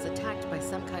locals was attacked by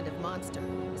some kind of monster,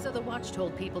 so the watch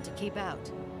told people to keep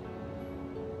out.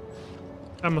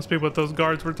 That must be what those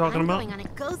guards were talking about. I'm going on a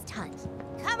ghost hunt.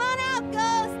 Come on out,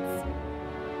 ghosts!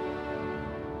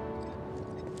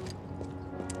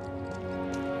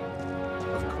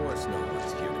 Of course no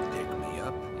one's here to pick me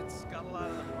up. It's got a lot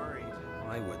of them worried.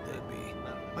 Why would they be?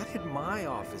 Why did my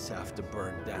office have to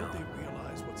burn down? Don't they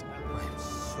realize what's happening? I'm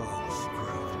so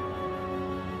screwed.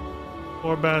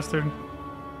 Poor bastard.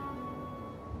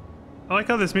 I like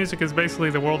how this music is basically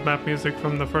the world map music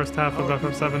from the first half of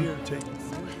FF7.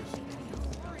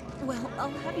 Well, I'll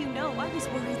have you know, I was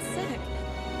worried sick.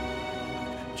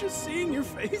 Just seeing your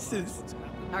faces.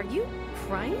 Are you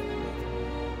crying?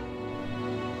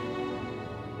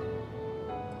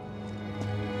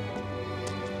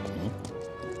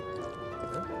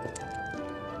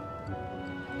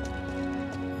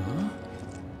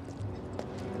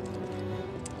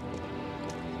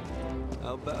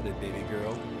 How about it, baby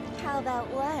girl? How about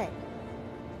what?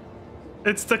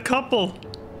 It's the couple!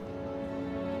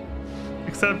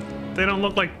 Except they don't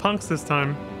look like punks this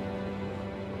time.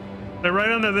 They're right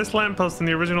under this lamppost in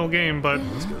the original game, but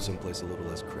Let's go someplace a little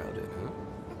less crowded, huh?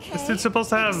 this dude's supposed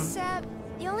to have... Except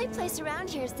the only place around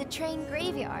here is the train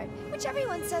graveyard, which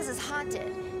everyone says is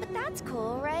haunted. But that's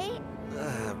cool, right?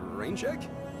 Rain check?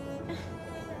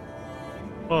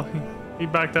 Well, he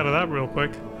backed out of that real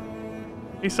quick.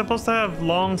 He's supposed to have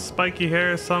long, spiky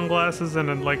hair, sunglasses,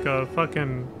 and like a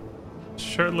fucking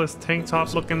shirtless tank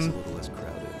top looking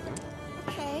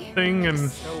thing. And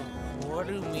so, what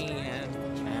do me and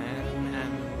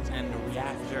the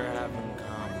reactor have in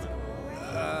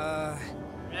common?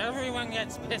 Everyone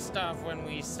gets pissed off when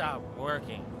we stop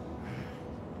working.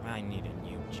 I need a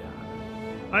new job.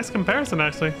 nice comparison,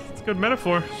 actually. It's a good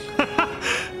metaphor.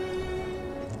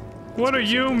 What do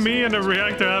you, me, and a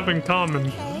reactor have in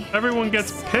common? Everyone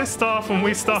gets pissed off when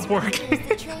we stop working.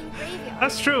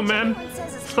 That's true, man.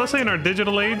 Especially in our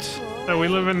digital age that we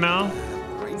live in now.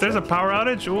 If there's a power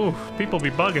outage, ooh, people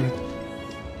be bugging.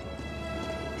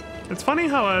 It's funny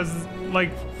how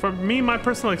like, for me, my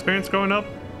personal experience growing up,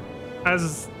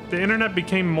 as the internet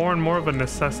became more and more of a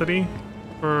necessity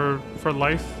for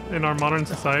life in our modern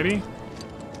society,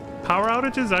 power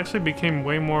outages actually became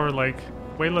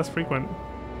way less frequent.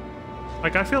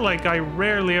 Like, I feel like I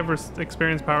rarely ever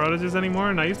experience power outages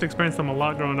anymore, and I used to experience them a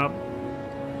lot growing up.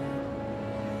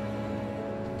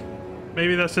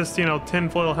 Maybe that's just, you know,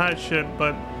 tinfoil hat shit,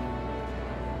 but...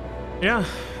 yeah,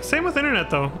 same with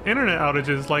internet, though. Internet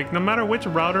outages, like, no matter which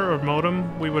router or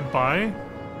modem we would buy,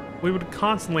 we would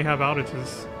constantly have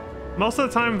outages. Most of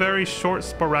the time, very short,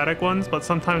 sporadic ones, but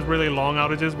sometimes really long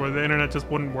outages where the internet just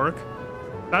wouldn't work.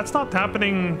 That stopped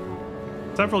happening...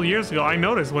 several years ago. I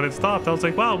noticed when it stopped. I was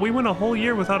like, wow, we went a whole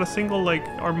year without a single, like,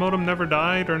 our modem never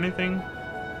died or anything.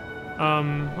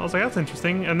 I was like, that's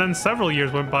interesting. And then several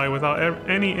years went by without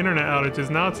any internet outages.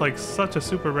 Now it's like such a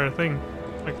super rare thing.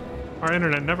 Like, our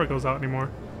internet never goes out anymore.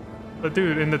 But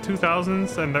dude, in the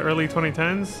 2000s and the early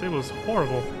 2010s, it was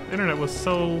horrible. The internet was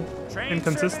so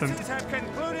inconsistent. Train services have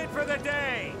concluded for the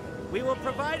day. We will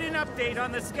provide an update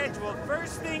on the schedule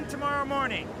first thing tomorrow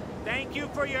morning. Thank you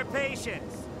for your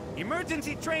patience.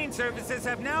 Emergency train services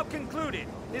have now concluded.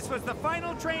 This was the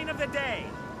final train of the day.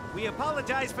 We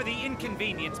apologize for the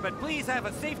inconvenience, but please have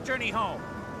a safe journey home.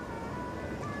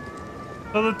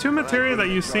 So the two materia that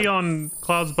you see on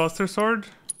Cloud's Buster Sword,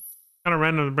 kind of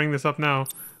random to bring this up now,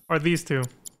 are these two.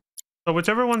 So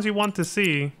whichever ones you want to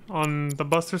see on the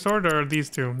Buster Sword are these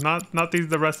two, not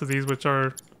the rest of these, which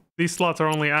are, these slots are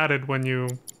only added when you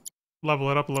level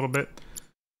it up a little bit.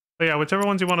 But yeah, whichever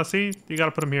ones you want to see, you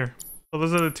gotta put them here. So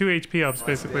those are the 2 HP ups,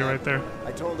 basically, right there.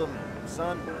 I told him,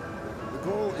 son, the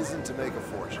goal isn't to make a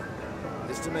fortune.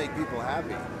 It's to make people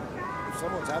happy. If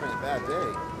someone's having a bad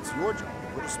day, it's your job to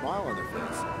put a smile on their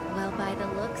face. Well, by the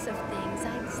looks of things,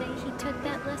 I'd say he took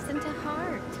that lesson to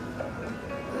heart.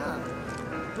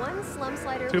 One slum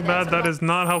slider. Too bad that is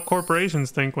not how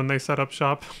corporations think when they set up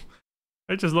shop.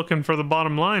 They're just looking for the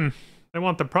bottom line. They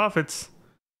want the profits.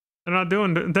 They're not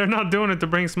doing it to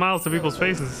bring smiles to people's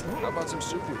faces. How about some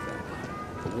soup with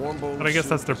that? A warm bowl But I guess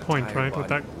of that's soup their does a point, entire right? With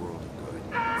that, body a world of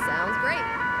good. Sounds great.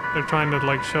 they're trying to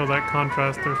like show that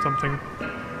contrast or something.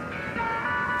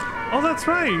 Oh, that's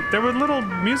right. There were little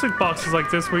music boxes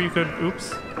like this where you could.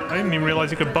 Oops, I didn't even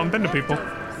realize you could bump into people.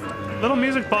 Little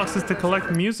music boxes to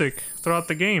collect music throughout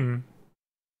the game.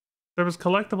 There was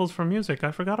collectibles for music.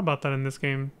 I forgot about that in this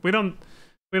game. We don't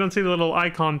see the little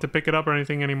icon to pick it up or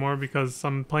anything anymore because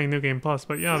I'm playing New Game Plus.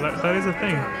 But yeah, that is a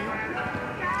thing.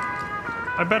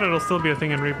 I bet it'll still be a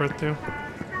thing in Rebirth too.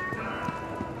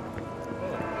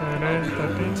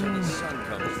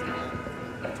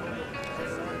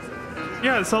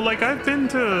 Yeah, so like I've been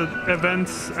to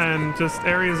events and just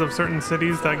areas of certain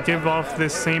cities that give off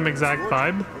this same exact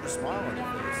vibe.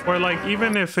 Where like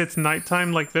even if it's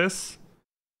nighttime like this,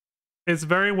 it's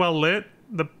very well lit.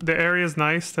 The area is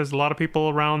nice. There's a lot of people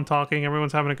around talking.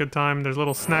 Everyone's having a good time. There's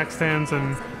little snack stands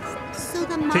and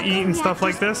to eat and stuff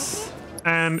like this.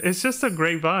 And it's just a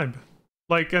great vibe.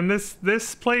 Like, and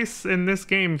this place in this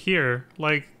game here,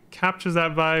 like, captures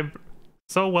that vibe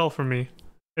so well for me.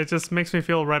 It just makes me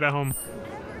feel right at home.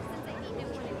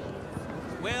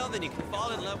 Well, then you can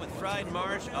fall in love with fried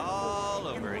marsh all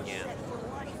over again.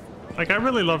 Like, I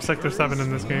really love Sector 7 in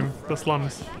this game. The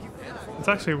slums. It's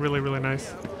actually really, really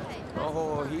nice. A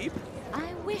whole heap?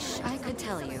 I wish I could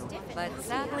tell you, but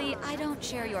sadly, I don't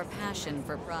share your passion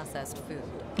for processed food.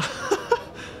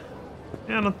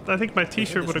 Yeah, no, I think my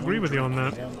t-shirt would agree with you on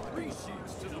that.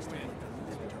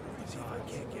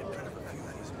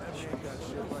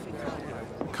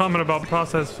 Comment about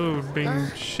processed food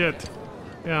being shit.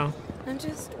 Yeah. I'm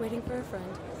just waiting for a friend.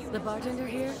 The bartender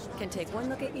here can take one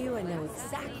look at you and know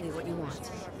exactly what you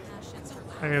want.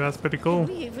 Hey, that's pretty cool.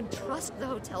 Can we even trust the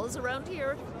hotels around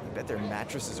here? I bet their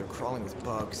mattresses are crawling with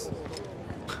bugs.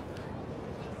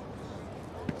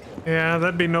 Yeah,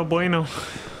 that'd be no bueno.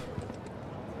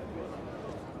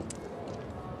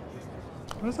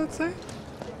 What does that say?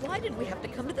 Why did we have to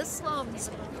come to the slums?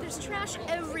 There's trash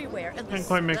everywhere, and Can't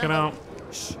quite make it out.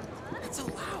 Shh, that's so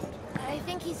loud. I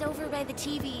think he's over by the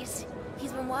TVs.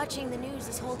 He's been watching the news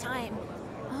this whole time.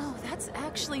 Oh, that's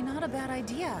actually not a bad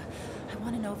idea. I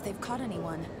want to know if they've caught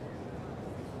anyone.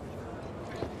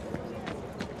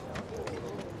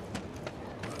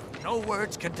 No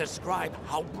words can describe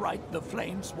how bright the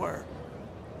flames were.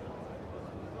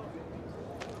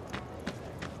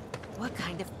 What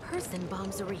kind of person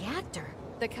bombs a reactor?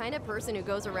 The kind of person who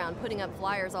goes around putting up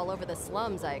flyers all over the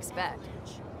slums, I expect.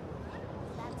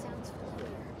 That sounds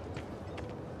familiar.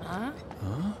 Huh?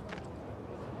 Huh?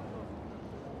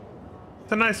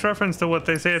 It's a nice reference to what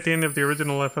they say at the end of the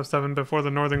original FF7 before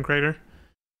the Northern Crater.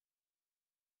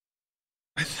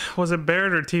 Was it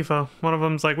Baird or Tifa? One of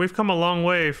them's like, we've come a long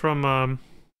way from,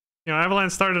 you know,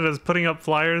 Avalanche started as putting up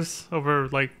flyers over,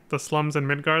 like, the slums in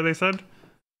Midgar, they said.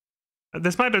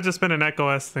 This might have just been an Echo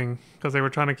S thing, because they were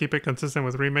trying to keep it consistent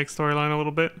with Remake storyline a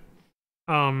little bit.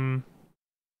 Well,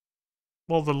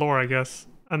 the lore, I guess.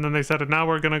 And then they said, now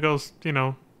we're gonna go, you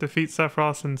know, defeat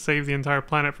Sephiroth and save the entire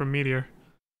planet from Meteor.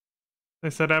 They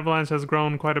said Avalanche has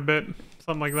grown quite a bit,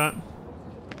 something like that.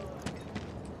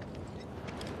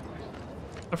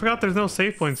 I forgot there's no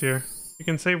save points here. You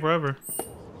can save wherever.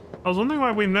 I was wondering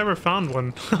why we never found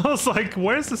one. I was like,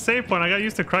 where's the save point? I got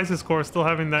used to Crisis Core still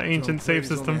having that ancient save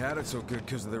system. Only had it so good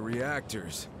because of the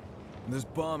reactors. And this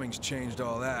bombing's changed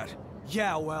all that.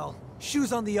 Yeah, well,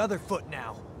 shoes on the other foot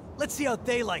now. Let's see how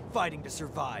they like fighting to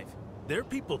survive. They're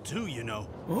people too, you know.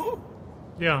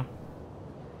 Yeah.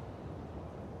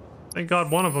 Thank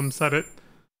God one of them said it.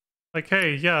 Like,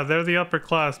 hey, yeah, they're the upper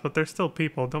class, but they're still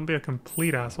people. Don't be a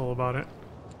complete asshole about it.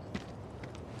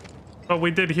 But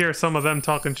we did hear some of them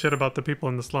talking shit about the people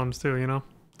in the slums too, you know?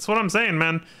 That's what I'm saying,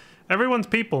 man. Everyone's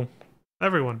people.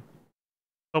 Everyone.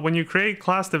 But when you create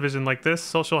class division like this,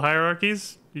 social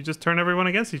hierarchies, you just turn everyone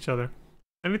against each other.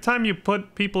 Anytime you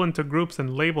put people into groups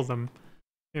and label them,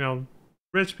 you know,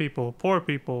 rich people, poor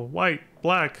people, white,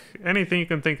 black, anything you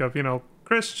can think of, you know,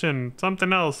 Christian,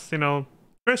 something else, you know,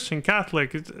 Christian,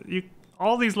 Catholic,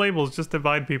 all these labels just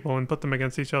divide people and put them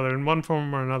against each other in one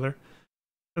form or another.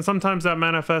 And sometimes that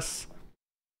manifests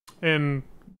in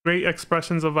great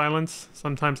expressions of violence,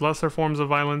 sometimes lesser forms of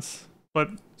violence, but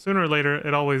sooner or later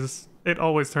it always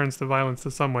turns to violence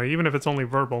to some way, even if it's only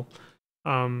verbal.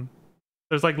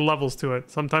 There's like levels to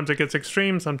it. Sometimes it gets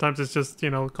extreme, sometimes it's just, you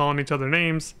know, calling each other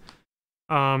names,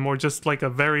 or just like a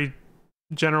very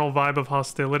general vibe of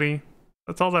hostility.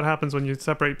 That's all that happens when you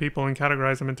separate people and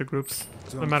categorize them into groups,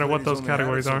 no matter what those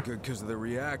categories are. Because of the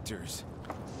reactors.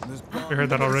 You heard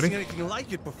that already? I've never seen anything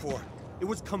like it before. It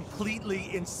was completely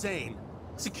insane.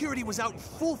 Security was out in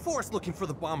full force looking for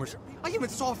the bombers. I even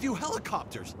saw a few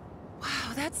helicopters.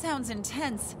 Oh, that sounds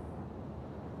intense.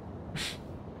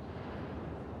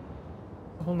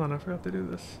 Hold on, I forgot to do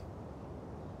this.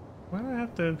 Why do I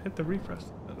have to hit the refresh?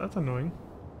 That's annoying.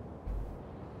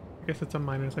 I guess it's a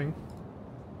minor thing.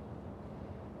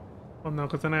 Oh no,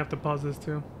 because then I have to pause this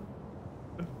too.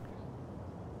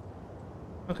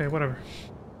 Okay, whatever.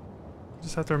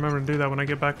 Just have to remember to do that when I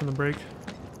get back from the break.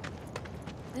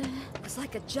 It was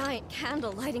like a giant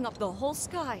candle lighting up the whole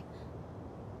sky.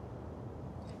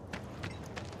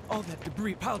 All that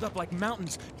debris piled up like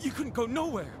mountains. You couldn't go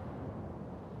nowhere.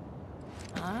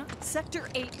 Huh? Sector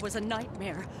 8 was a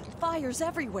nightmare. Fires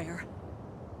everywhere.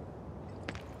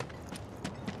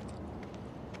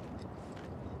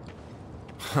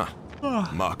 Huh.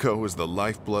 Mako is the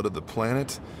lifeblood of the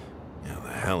planet? Yeah, the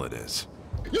hell it is.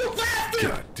 You bastard!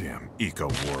 Goddamn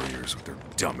eco-warriors with their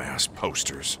dumbass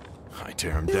posters. I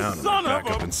tear them down and son they're of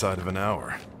back a- up inside of an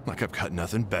hour. Like I've got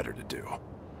nothing better to do.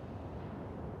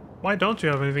 Why don't you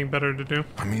have anything better to do?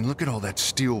 I mean, look at all that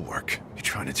steel work. You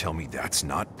trying to tell me that's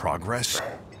not progress?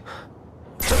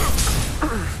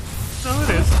 No, it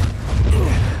is.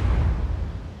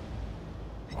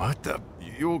 What the?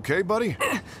 You okay, buddy?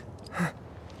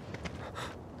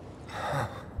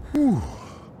 Whew.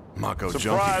 Mako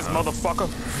Surprise, junkie, huh? motherfucker.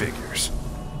 Figures.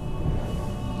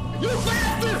 You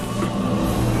bastard!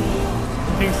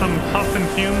 Taking some puff and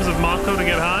fumes of Mako to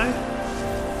get high?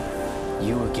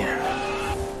 You again.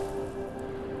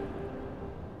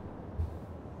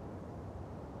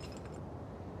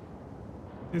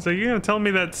 He's like, you're gonna tell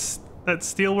me that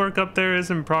steelwork up there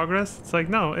isn't progress? It's like,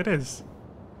 no, it is.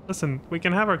 Listen, we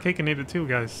can have our cake and eat it too,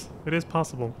 guys. It is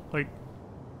possible. Like,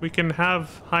 we can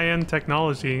have high-end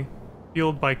technology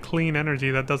fueled by clean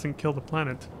energy that doesn't kill the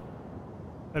planet.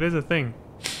 That is a thing.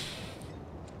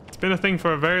 It's been a thing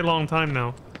for a very long time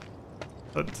now.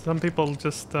 But some people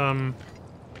just,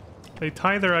 they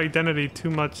tie their identity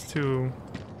too much to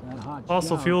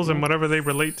fossil fuels and whatever they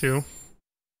relate to.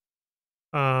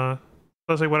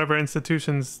 Especially whatever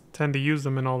institutions tend to use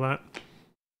them and all that.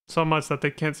 So much that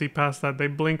they can't see past that. They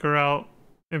blinker out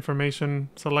information,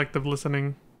 selective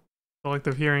listening,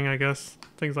 selective hearing, I guess,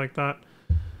 things like that.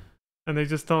 And they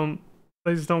just don't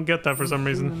get that for some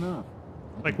reason.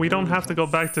 Like, we don't have to go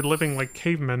back to living like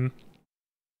cavemen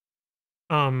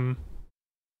to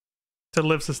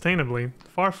live sustainably.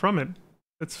 Far from it.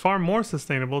 It's far more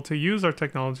sustainable to use our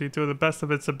technology to the best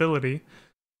of its ability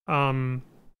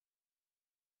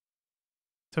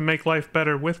to make life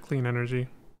better with clean energy.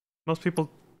 Most people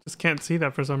just can't see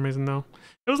that for some reason, though.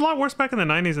 It was a lot worse back in the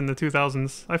 90s and the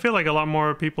 2000s. I feel like a lot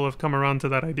more people have come around to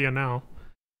that idea now.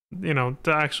 You know,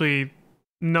 to actually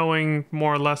knowing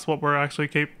more or less what we're actually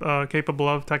capable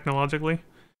of technologically.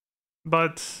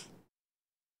 But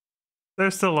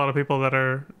there's still a lot of people that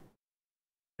are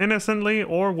innocently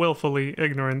or willfully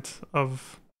ignorant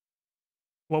of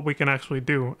what we can actually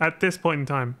do at this point in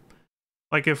time.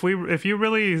 Like, if you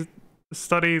really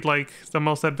study like the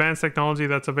most advanced technology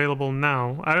that's available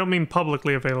now, I don't mean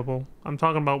publicly available, I'm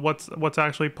talking about what's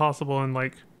actually possible, and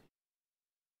like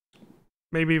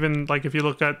maybe even like if you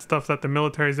look at stuff that the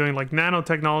military is doing, like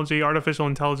nanotechnology, artificial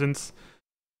intelligence.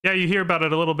 Yeah, you hear about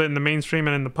it a little bit in the mainstream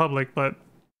and in the public, but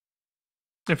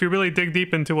if you really dig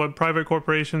deep into what private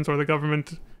corporations or the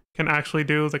government can actually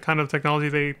do, the kind of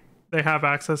technology they have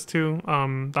access to,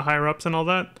 the higher ups and all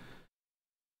that,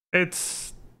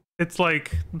 it's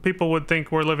like people would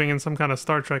think we're living in some kind of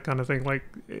Star Trek kind of thing. Like,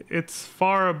 it's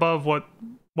far above what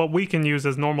we can use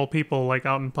as normal people, like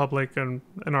out in public and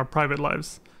in our private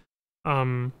lives.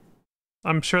 I'm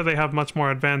sure they have much more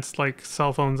advanced like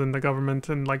cell phones in the government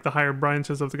and like the higher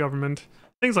branches of the government.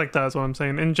 Things like that is what I'm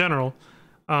saying. In general,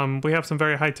 we have some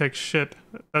very high-tech shit.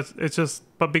 It's just,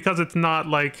 but because it's not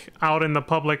like out in the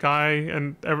public eye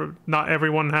and not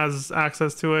everyone has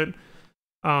access to it,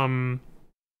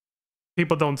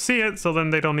 people don't see it, so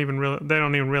then they don't even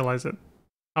realize it.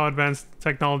 How advanced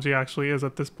technology actually is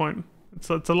at this point. It's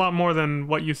a lot more than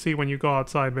what you see when you go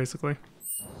outside, basically.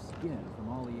 Skin from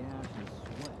all the ash and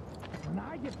sweat. When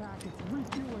I get back, it's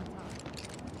refueling time.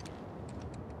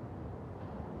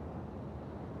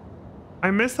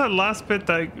 I missed that last bit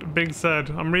that Big said.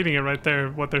 I'm reading it right there,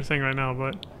 what they're saying right now,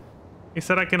 but he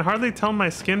said, I can hardly tell my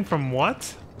skin from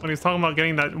what? When he's talking about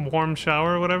getting that warm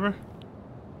shower or whatever.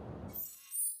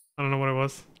 I don't know what it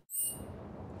was.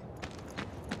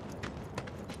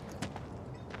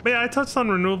 But yeah, I touched on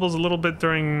renewables a little bit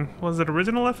during, was it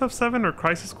original FF7 or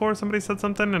Crisis Core? Somebody said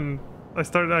something and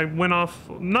I went off,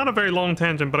 not a very long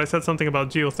tangent, but I said something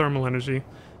about geothermal energy.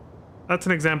 That's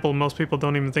an example most people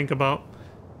don't even think about.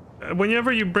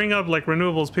 whenever you bring up like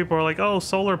renewables, people are like, oh,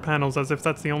 solar panels, as if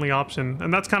that's the only option.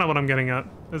 And that's kind of what I'm getting at,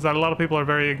 is that a lot of people are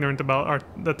very ignorant about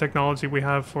the technology we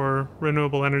have for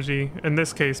renewable energy, in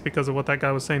this case, because of what that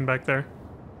guy was saying back there.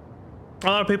 A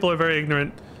lot of people are very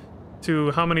ignorant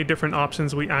to how many different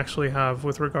options we actually have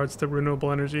with regards to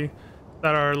renewable energy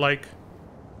that are like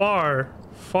far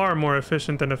more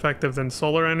efficient and effective than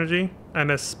solar energy, and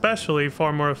especially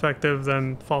far more effective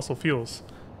than fossil fuels.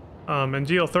 And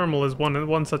geothermal is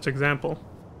one such example.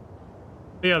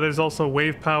 Yeah, there's also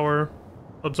wave power,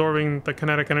 absorbing the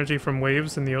kinetic energy from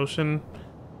waves in the ocean.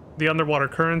 The underwater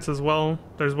currents as well.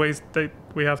 There's ways that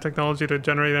we have technology to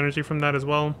generate energy from that as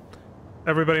well.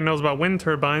 Everybody knows about wind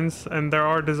turbines, and there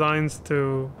are designs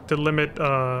to limit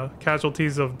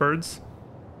casualties of birds,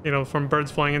 you know, from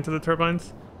birds flying into the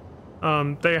turbines.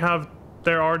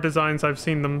 There are designs, I've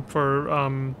seen them,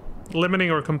 for limiting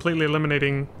or completely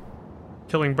eliminating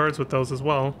killing birds with those as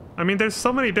well. I mean, there's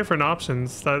so many different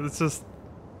options that it's just,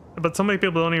 but so many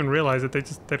people don't even realize it.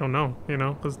 They don't know, you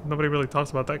know, because nobody really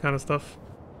talks about that kind of stuff.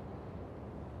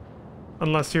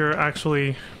 Unless you're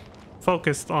actually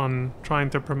focused on trying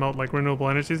to promote like renewable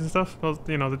energies and stuff. Well,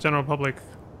 you know, the general public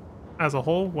as a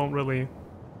whole won't really,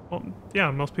 well,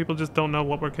 yeah, most people just don't know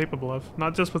what we're capable of.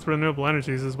 Not just with renewable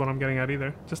energies is what I'm getting at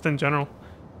either, just in general.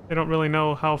 They don't really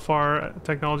know how far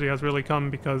technology has really come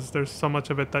because there's so much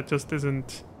of it that just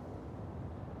isn't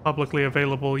publicly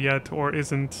available yet or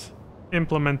isn't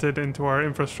implemented into our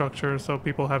infrastructure, so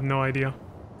people have no idea.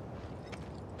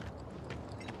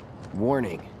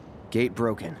 Warning. Gate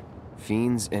broken.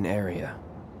 Fiends in area.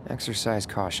 Exercise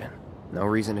caution. No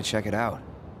reason to check it out.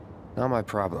 Not my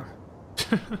problem.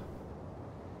 But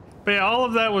yeah, all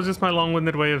of that was just my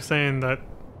long-winded way of saying that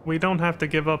we don't have to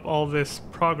give up all this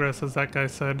progress, as that guy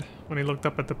said when he looked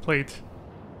up at the plate,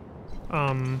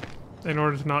 in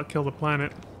order to not kill the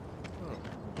planet.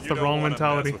 It's the wrong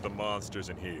mentality. Mess with the monsters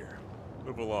in here.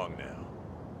 Move along now.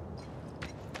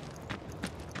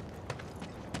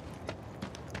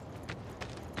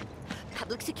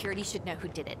 Public security should know who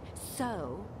did it.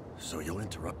 So you'll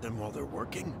interrupt them while they're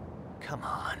working? Come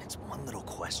on, it's one little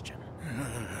question.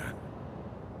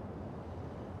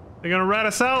 They're gonna rat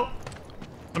us out?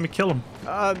 Let me kill him.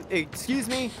 Excuse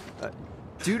me?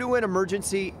 Due to an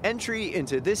emergency, entry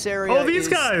into this area these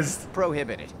guys!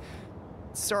 Prohibited.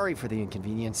 Sorry for the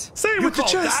inconvenience. Say it with your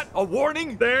chest! That a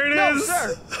warning? There it is! No,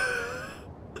 sir!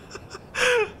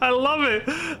 I love it.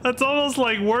 That's almost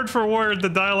like word for word the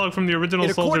dialogue from the original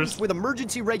In accordance soldiers. with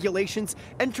emergency regulations,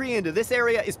 entry into this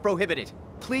area is prohibited.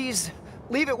 Please,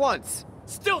 leave at once.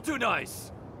 Still too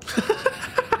nice!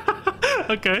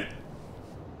 Okay.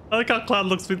 I like how Cloud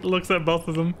looks at both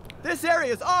of them. This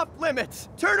area is off limits.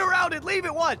 Turn around and leave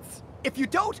at once. If you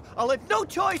don't, I'll have no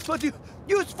choice but to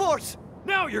use force.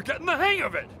 Now you're getting the hang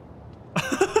of it.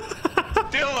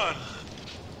 Dylan!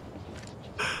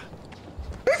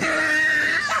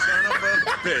 Son of a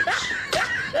bitch.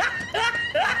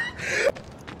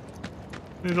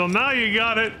 So now you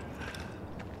got it.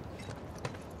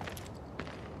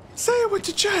 Say it with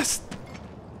your chest.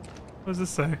 What does this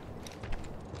say?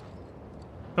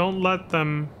 Don't let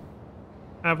them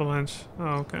avalanche.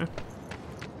 Oh, okay.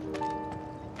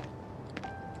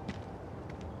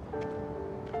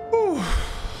 Whew.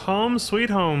 Home sweet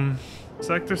home.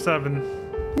 Sector 7.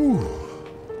 Whew.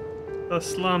 The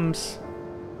slums.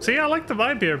 See, I like the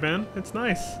vibe here, man. It's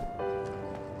nice.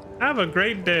 Have a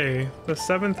great day. The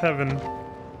 7th heaven.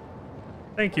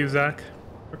 Thank you, Zach,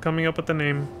 for coming up with the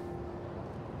name.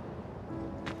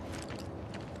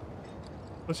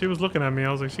 Well, she was looking at me.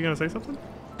 I was like, she gonna say something?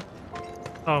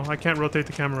 Oh, I can't rotate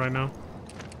the camera right now.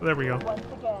 There we go. Once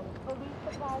again, relief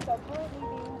supplies are currently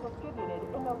being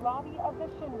distributed in the lobby of the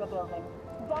Shinra building.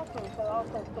 Doctors are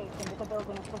also stationed at the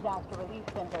building's disaster relief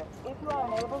center. If you are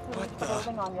unable to reach the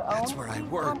building on your own, That's where I please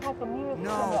work. contact the nearest No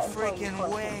Shinra employee freaking for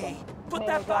way. assistance. Put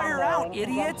Mayor that fire Gomez, out, in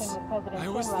idiots! conjunction with President I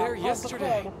was Shinra, there has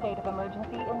yesterday. declared a state of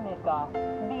emergency in Midgar.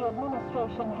 The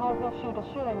administration has issued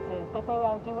assurances that they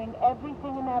are doing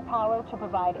everything in their power to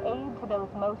provide aid to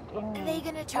those most in need. Are they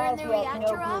gonna turn the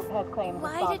reactor off? Has claimed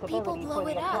Why did people responsibility blow for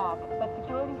it the up? attack, but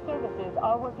security services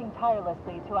are working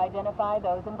tirelessly to identify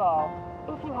those involved.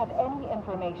 If you have any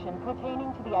information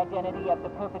pertaining to the identity of the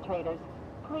perpetrators,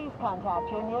 please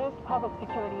contact your nearest public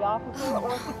security officer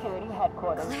or security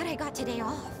headquarters. Glad I got today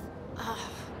off.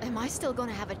 Am I still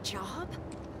gonna have a job?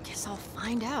 Guess I'll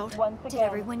find out. Once again, Did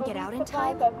everyone get out in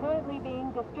time? supplies are currently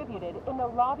being distributed in the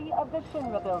lobby of the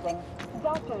Shinra building.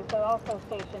 Doctors are also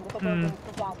stationed at the building's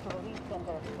disaster relief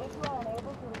center. If you are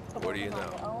unable to reach the What do you building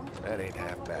on your know? own, That ain't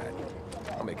half bad.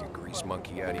 I'll make a grease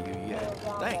monkey out of you yet.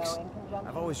 Thanks.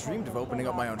 I've always dreamed of opening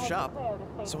up my own shop,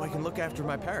 so I can look after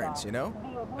my parents, you know?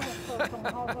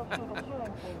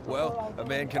 Well, a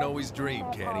man can always dream,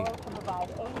 can't he?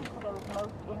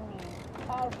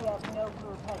 As yet, no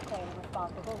group has claimed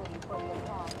responsibility for the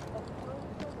attack.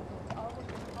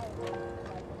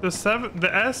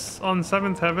 The S on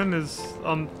 7th Heaven is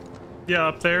on, yeah,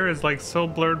 up there is like so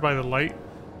blurred by the light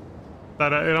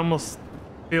that it almost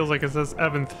feels like it says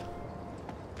 7th.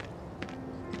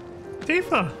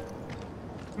 Tifa!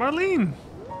 Marlene!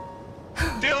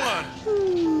 Dylan!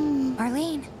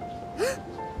 Marlene.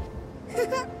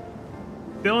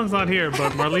 Dylan's not here,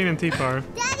 but Marlene and Tifa are.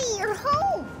 Daddy, you're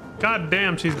home! God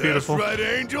damn, she's beautiful. That's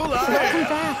right, Angel. Welcome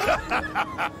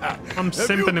back. I'm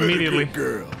simping immediately.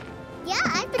 Girl. Yeah,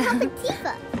 I've been helping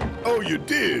Tifa. Oh, you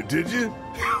did you?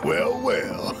 Well,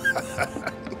 well.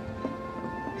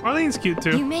 Marlene's cute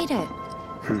too. You made it.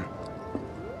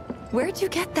 Where'd you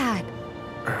get that?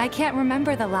 I can't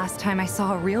remember the last time I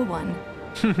saw a real one.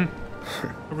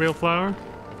 A real flower?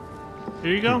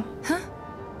 Here you go. Huh?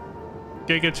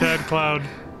 Giga Chad Cloud.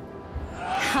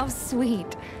 How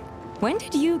sweet. When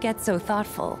did you get so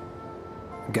thoughtful?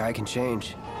 A guy can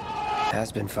change.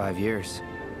 Has been 5 years.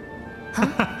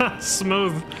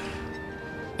 Smooth.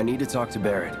 I need to talk to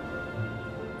Barrett.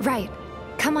 Right.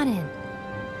 Come on in.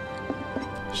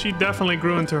 She definitely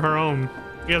grew into her own.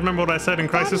 You guys remember what I said in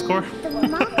Crisis Core? The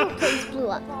Mako place blew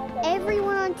up.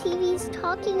 Everyone on TV's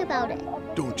talking about it.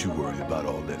 Don't you worry about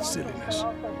all that silliness.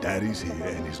 Daddy's here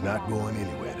and he's not going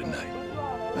anywhere tonight.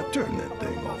 Now turn that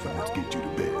thing off and let's get you to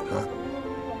bed, huh?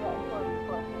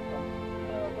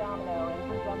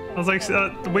 I was like,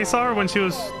 we saw her when she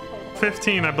was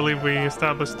 15, I believe we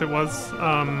established it was.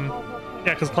 Yeah,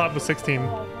 because Cloud was 16.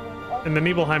 In the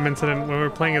Nibelheim incident when we were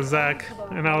playing as Zack,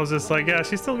 and I was just like, yeah,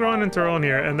 she's still growing into her own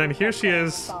here. And then here she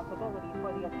is,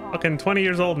 fucking 20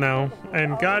 years old now,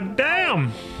 and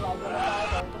goddamn!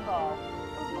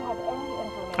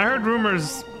 I heard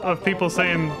rumors of people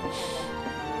saying,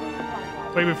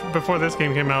 way before this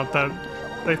game came out, that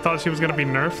they thought she was gonna be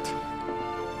nerfed.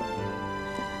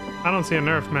 I don't see a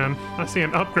nerf, man. I see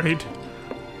an upgrade.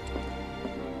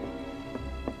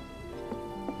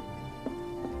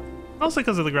 Mostly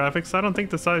because of the graphics. I don't think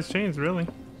the size changed, really.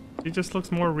 She just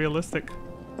looks more realistic.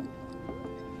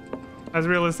 As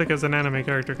realistic as an anime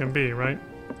character can be, right?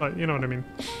 But you know what I mean.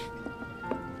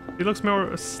 She looks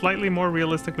slightly more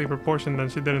realistically proportioned than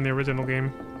she did in the original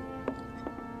game.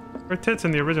 Her tits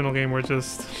in the original game were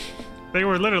just... They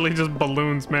were literally just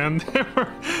balloons, man. They were,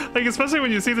 like, especially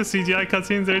when you see the CGI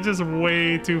cutscenes, they're just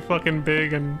way too fucking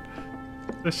big and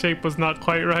the shape was not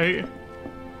quite right.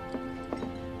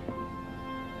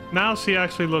 Now she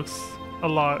actually looks a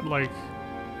lot like...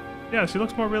 Yeah, she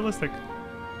looks more realistic.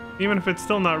 Even if it's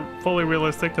still not fully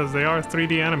realistic, because they are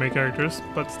 3D anime characters,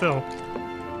 but still.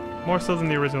 More so than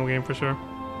the original game, for sure.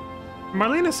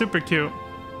 Marlene is super cute.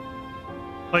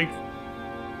 Like,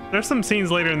 there's some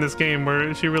scenes later in this game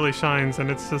where she really shines, and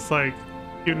it's just like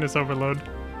cuteness overload.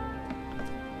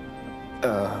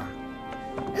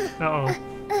 Uh-oh.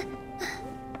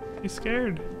 He's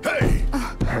scared. Hey!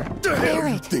 What the hell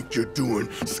you think you're doing,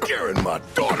 scaring my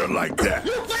daughter like that?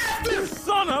 You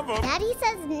son of a... Daddy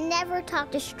says never talk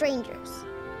to strangers.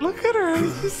 Look at her,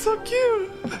 she's so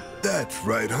cute. That's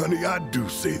right, honey, I do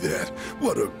say that.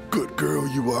 What a good girl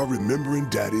you are remembering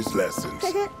Daddy's lessons.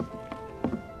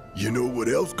 You know what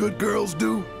else good girls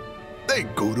do? They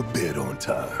go to bed on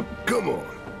time. Come on.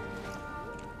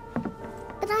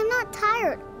 But I'm not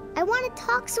tired. I want to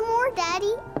talk some more,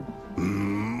 Daddy.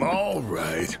 All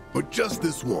right, but just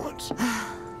this once.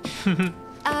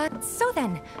 So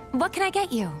then, what can I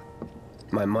get you?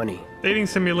 My money. Dating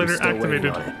simulator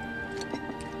activated.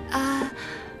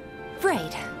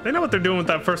 Right. They know what they're doing with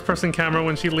that first-person camera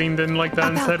when she leaned in like that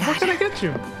and said, "What can I get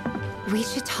you?" We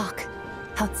should talk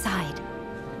outside.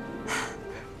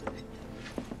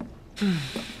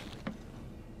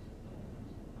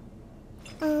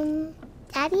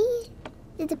 Daddy?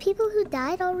 Did the people who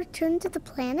died all return to the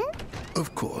planet?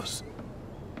 Of course.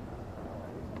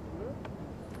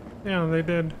 Yeah, they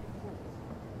did.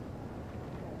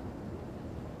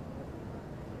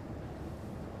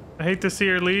 I hate to see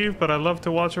her leave, but I love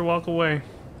to watch her walk away.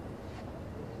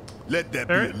 Let that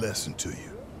be a lesson to you.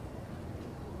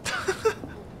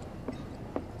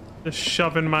 Just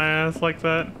shoving my ass like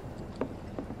that.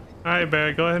 Alright,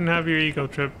 Bear, go ahead and have your ego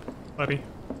trip, buddy.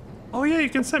 Oh yeah, you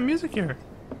can set music here.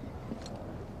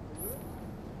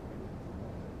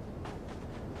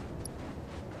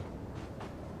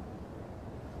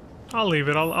 I'll leave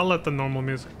it. I'll let the normal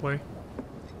music play.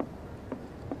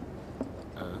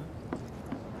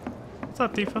 What's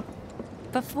up, Tifa?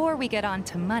 Before we get on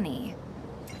to money,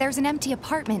 there's an empty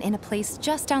apartment in a place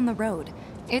just down the road.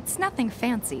 It's nothing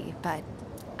fancy, but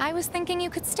I was thinking you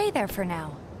could stay there for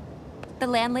now. The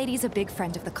landlady's a big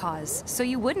friend of the cause, so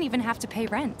you wouldn't even have to pay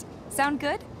rent. Sound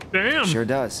good? Damn. Sure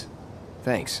does.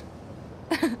 Thanks.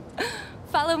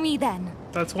 Follow me then.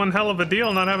 That's one hell of a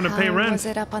deal, not having to pay rent. How was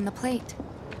it up on the plate?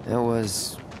 It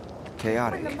was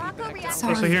chaotic. Sorry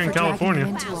Especially here in for dragging California. you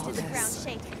into all this.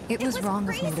 It was wrong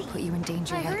of me to put you in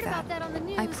danger like that.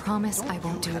 I promise I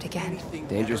won't do it again.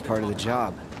 Dangerous part of the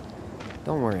job.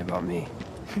 Don't worry about me.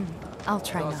 I'll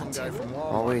try not to.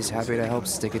 Always happy to help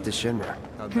stick it to Shinra.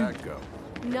 How'd that go?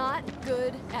 Not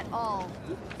good at all.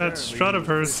 That strut of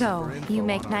hers. So, you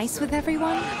make nice with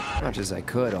everyone? Much as I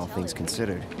could, all things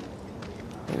considered.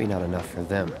 Maybe not enough for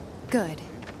them. Good.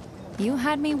 You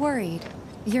had me worried.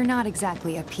 You're not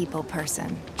exactly a people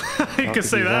person. You could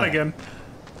say that again.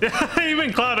 Yeah,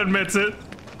 even Cloud admits it.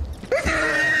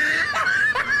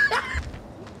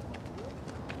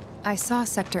 I saw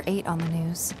Sector 8 on the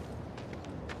news.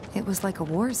 It was like a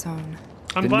war zone.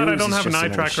 I'm glad I don't have an eye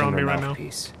tracker on me right now.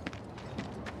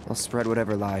 I'll spread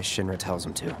whatever lies Shinra tells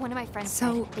them to. One of my friends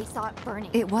So, said they saw it burning.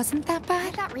 It wasn't that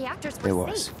bad? I thought reactors were It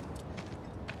was. safe.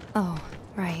 Oh,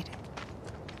 right.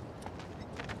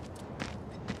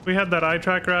 We had that eye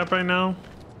tracker app right now.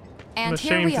 And I'm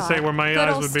here ashamed we to are. say where my Good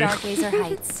eyes old would be. Stargazer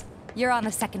Heights. You're on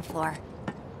the second floor.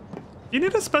 You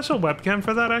need a special webcam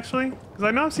for that, actually? Because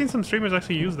I know I've seen some streamers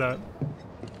actually use that.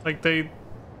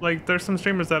 There's some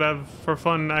streamers that have, for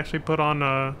fun, actually put on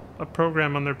a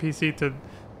program on their PC to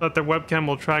let their webcam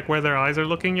will track where their eyes are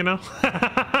looking, you know?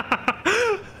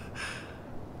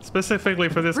 Specifically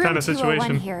for this kind of Room 201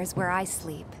 situation. here is where I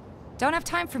sleep. Don't have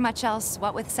time for much else,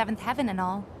 what with Seventh Heaven and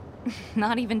all.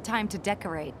 Not even time to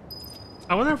decorate.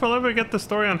 I wonder if I'll ever get the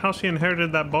story on how she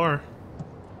inherited that bar.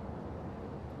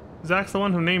 Zach's the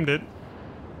one who named it.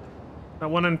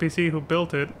 That one NPC who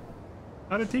built it.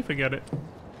 How did Tifa get it?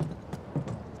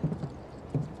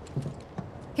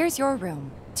 Here's your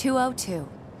room, 202.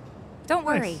 Don't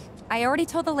worry, Nice. I already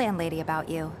told the landlady about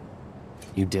you.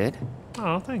 You did?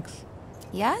 Oh, thanks.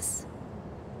 Yes?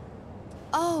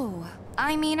 Oh,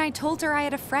 I mean, I told her I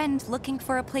had a friend looking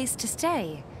for a place to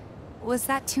stay. Was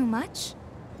that too much?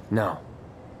 No.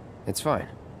 It's fine.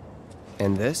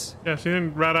 And this? Yeah, she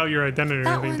didn't rat out your identity or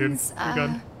That anything, dude. one's, You're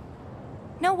good.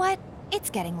 Know what? It's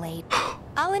getting late.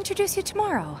 I'll introduce you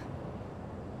tomorrow.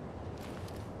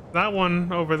 That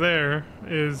one over there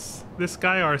is this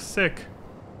guy are sick.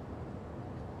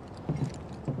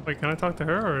 Wait, can I talk to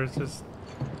her or is just...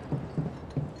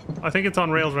 I think it's on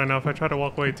rails right now. If I try to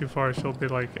walk away too far, she'll be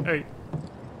like, hey.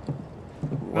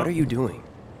 What are you doing?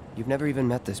 You've never even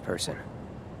met this person.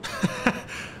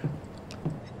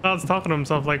 Cloud's talking to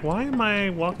himself like, why am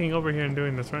I walking over here and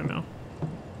doing this right now?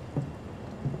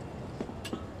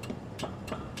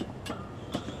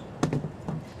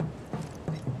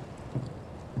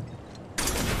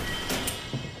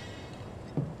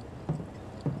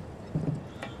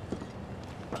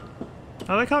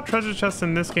 I like how treasure chests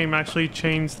in this game actually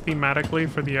change thematically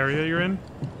for the area you're in.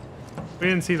 We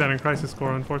didn't see that in Crisis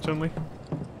Core, unfortunately.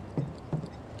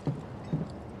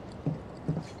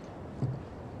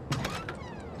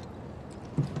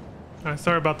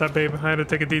 Sorry about that, babe. I had to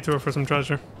take a detour for some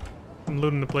treasure. I'm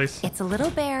looting the place. It's a little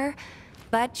bare,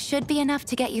 but should be enough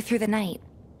to get you through the night.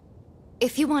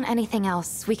 If you want anything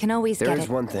else, we can always get it. There's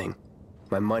one thing.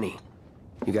 My money.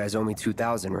 You guys owe me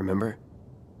 2,000, remember?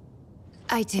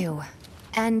 I do.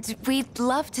 And we'd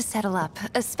love to settle up,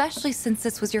 especially since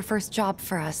this was your first job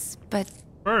for us, but...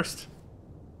 First?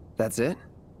 That's it?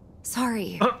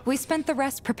 Sorry. We spent the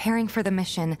rest preparing for the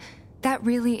mission. That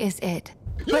really is it.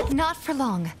 But not for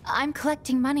long. I'm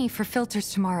collecting money for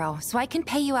filters tomorrow, so I can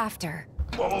pay you after.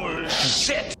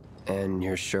 Bullshit! And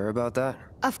you're sure about that?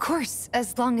 Of course,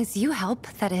 as long as you help,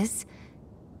 that is.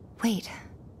 Wait,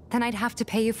 then I'd have to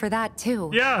pay you for that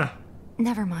too. Yeah.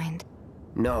 Never mind.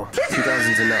 No,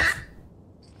 2,000's enough.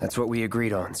 That's what we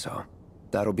agreed on, so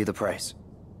that'll be the price.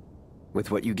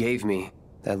 With what you gave me,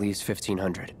 that leaves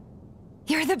 1,500.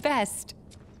 You're the best.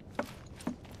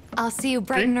 I'll see you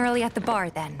bright and early at the bar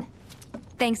then.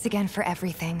 Thanks again for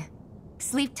everything.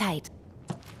 Sleep tight.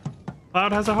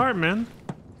 Cloud has a heart, man.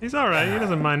 He's alright. He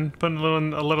doesn't mind putting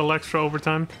a little extra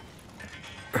overtime.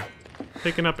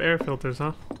 Picking up air filters,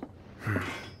 huh?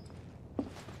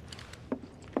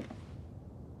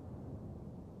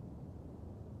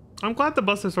 I'm glad the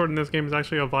Buster Sword in this game is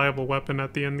actually a viable weapon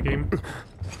at the end game.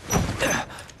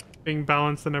 Being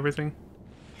balanced and everything.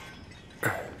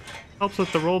 Helps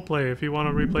with the roleplay if you want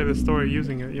to replay the story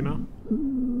using it, you know?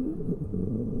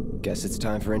 Guess it's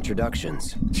time for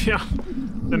introductions. Yeah,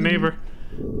 the neighbor.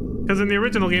 Because in the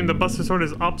original game, the Buster Sword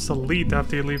is obsolete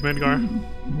after you leave Midgar.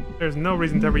 There's no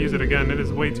reason to ever use it again. It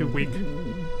is way too weak.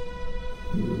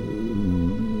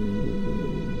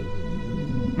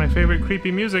 My favorite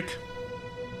creepy music.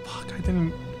 Fuck, I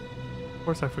didn't... Of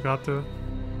course I forgot to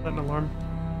set an alarm.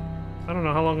 I don't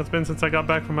know how long it's been since I got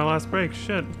back from my last break.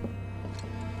 Shit.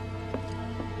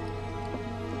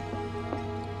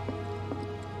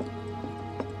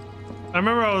 I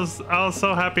remember I was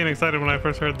so happy and excited when I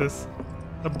first heard this.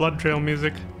 The blood trail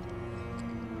music.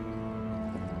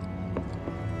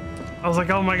 I was like,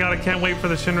 oh my god, I can't wait for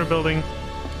the Shinra building.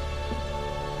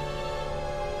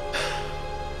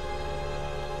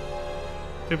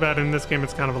 Too bad in this game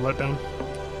it's kind of a letdown.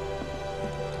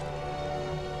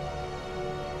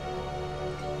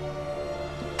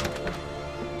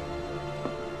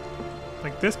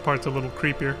 Like this part's a little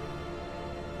creepier.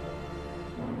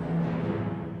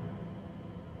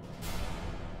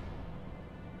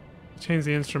 Change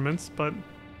the instruments, but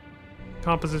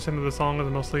composition of the song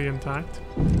is mostly intact.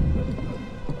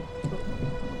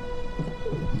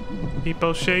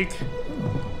 Hippo shake.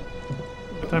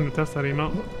 Good time to test that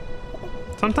emote.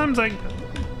 Sometimes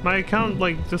my account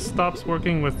like just stops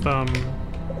working with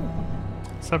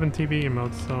 7TV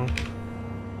emotes, so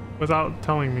without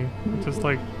telling me, just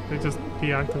like they just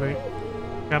deactivate.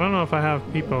 I don't know if I have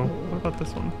Hippo. What about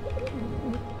this one?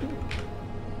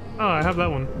 Oh, I have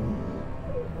that one.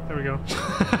 There we go.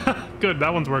 Good,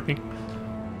 that one's working.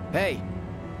 Hey,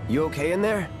 you okay in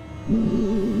there?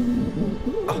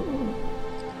 Oh.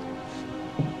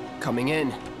 Coming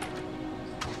in.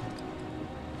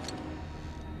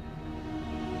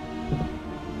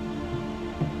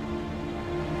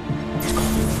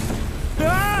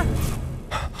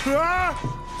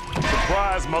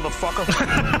 Surprise, motherfucker.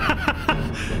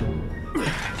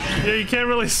 Yeah, you can't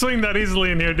really swing that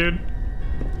easily in here, dude.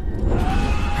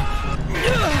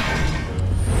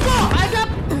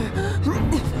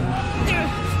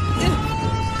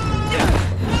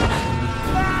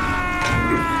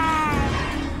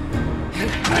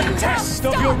 Test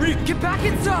of your reach. Get back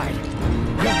inside!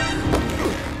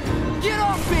 Get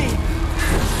off me!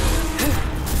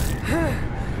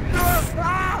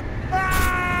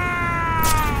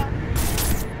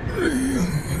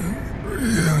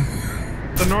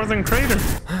 The northern crater.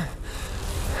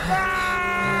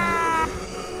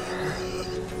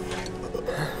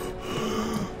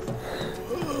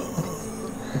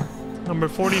 Number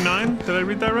 49? Did I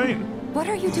read that right? What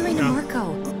are you doing to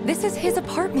Marco? This is his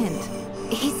apartment.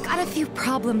 He's got a few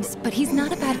problems, but he's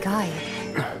not a bad guy.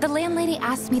 The landlady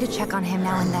asked me to check on him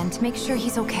now and then to make sure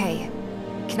he's okay.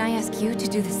 Can I ask you to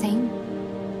do the same?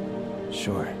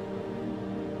 Sure.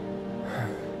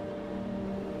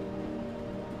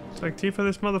 It's like Tifa,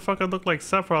 this motherfucker looked like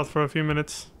Sephiroth for a few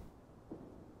minutes.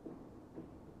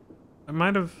 I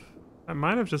might have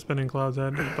just been in Cloud's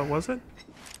head, but was it?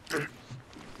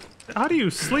 How do you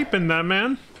sleep in that,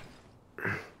 man?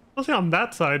 Mostly on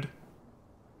that side.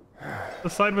 The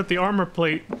side with the armor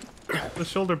plate. The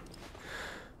shoulder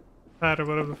pad or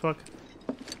whatever the fuck.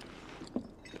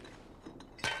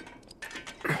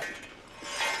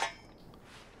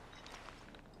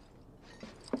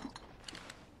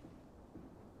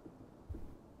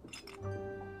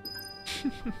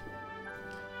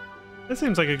 This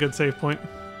seems like a good save point.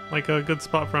 Like a good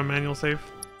spot for a manual save.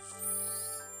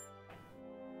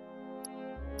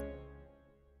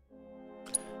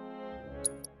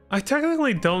 I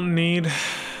technically don't need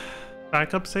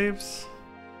backup saves,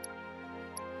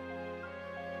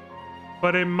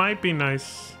 but it might be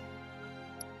nice.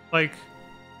 Like,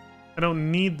 I don't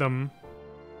need them,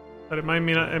 but it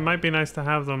might be nice to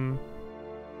have them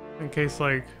in case,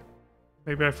 like,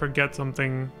 maybe I forget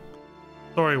something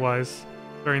story-wise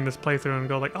during this playthrough and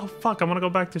go like, oh fuck, I want to go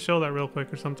back to show that real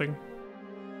quick or something.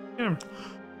 Yeah,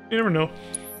 you never know.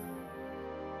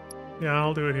 Yeah,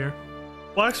 I'll do it here.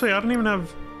 Well, actually, I don't even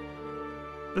have...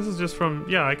 This is just from...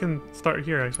 Yeah, I can start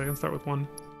here, actually. I can start with 1.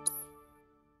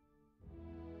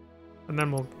 And then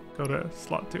we'll go to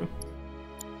slot 2.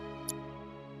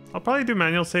 I'll probably do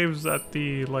manual saves at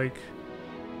the, like...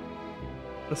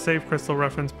 the save crystal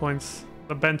reference points.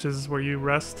 The benches where you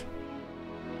rest.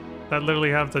 That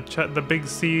literally have the big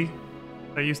C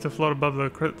that used to float above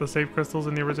the save crystals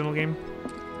in the original game.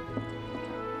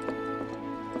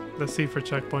 The C for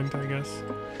checkpoint, I guess.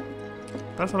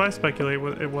 That's what I speculate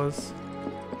it was.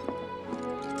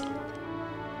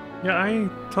 Yeah, I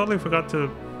totally forgot to...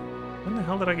 When the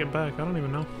hell did I get back? I don't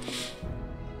even know.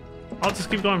 I'll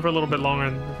just keep going for a little bit longer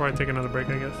before I take another break,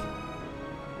 I guess.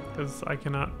 Because I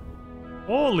cannot...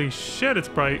 Holy shit, it's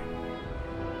bright.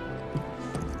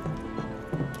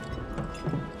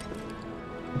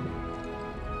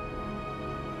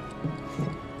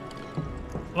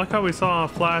 I like how we saw a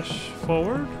flash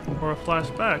forward or a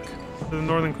flash back to the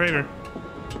northern crater.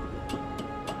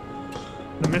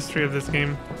 The mystery of this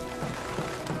game.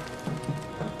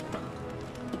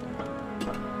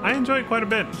 I enjoy it quite a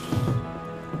bit.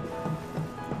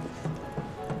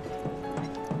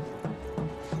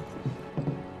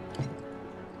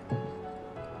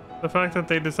 The fact that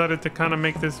they decided to kind of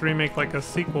make this remake like a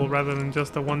sequel rather than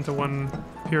just a one-to-one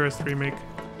purist remake. I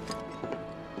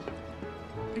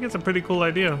think it's a pretty cool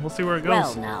idea. We'll see where it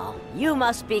goes. Well now, you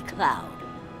must be Cloud.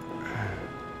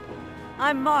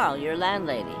 I'm Marl, your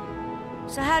landlady.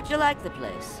 So how'd you like the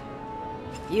place?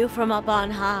 You from up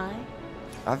on high?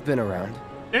 I've been around.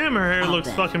 Damn, her hair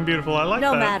looks fucking beautiful. I like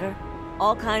that. No matter.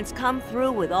 All kinds come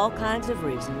through with all kinds of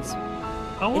reasons.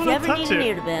 I If want you to ever touch need an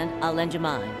ear it. to bend, I'll lend you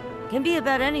mine. Can be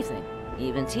about anything,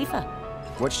 even Tifa.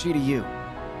 What's she to you?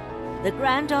 The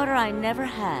granddaughter I never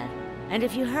had. And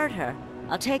if you hurt her,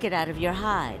 I'll take it out of your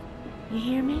hide. You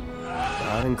hear me?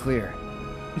 Loud and clear.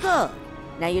 Good.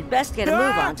 Now you'd best get a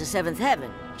move on to 7th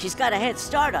Heaven. She's got a head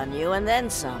start on you and then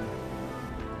some.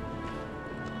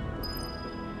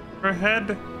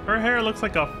 Her hair looks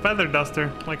like a feather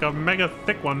duster, like a mega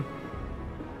thick one.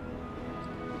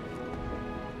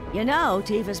 You know,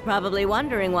 Tifa's probably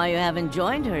wondering why you haven't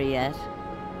joined her yet.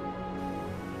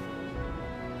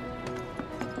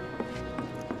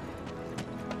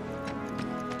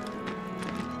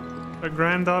 A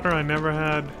granddaughter I never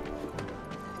had.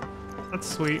 That's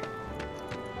sweet.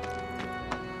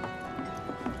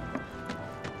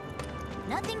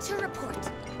 Nothing to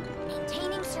report.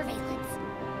 Maintaining surveillance.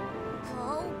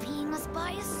 Oh, being us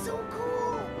by is so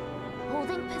cool.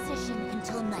 Holding position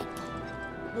until nightfall.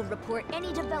 We'll report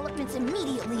any developments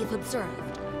immediately if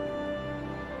observed.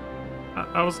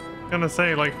 I was gonna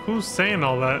say, like, who's saying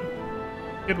all that?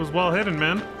 It was well hidden,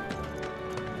 man.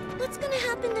 What's gonna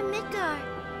happen to Midgar?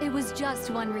 It was just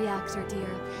one reactor, dear.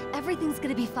 Everything's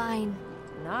gonna be fine.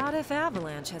 Not if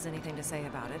Avalanche has anything to say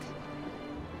about it.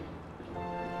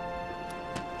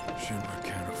 Shinra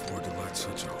can't afford to let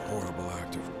such a horrible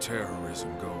act of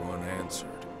terrorism go unanswered.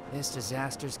 This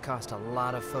disaster's cost a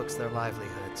lot of folks their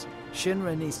livelihoods.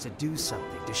 Shinra needs to do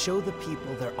something to show the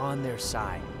people they're on their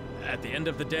side. At the end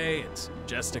of the day, it's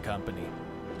just a company.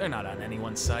 They're not on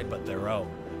anyone's side but their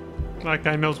own. That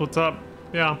guy knows what's up.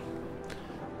 Yeah.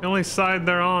 The only side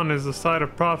they're on is the side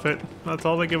of profit. That's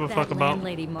all they give a fuck That about.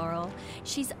 landlady Marl,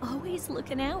 she's always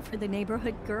looking out for the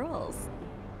neighborhood girls.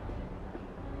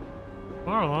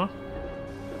 Marl,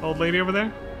 huh? Old lady over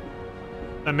there?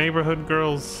 The neighborhood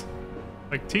girls.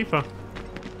 Like Tifa.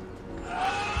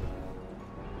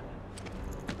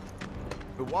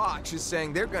 The Watch is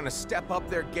saying they're gonna step up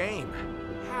their game.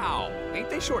 How? Ain't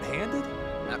they short-handed?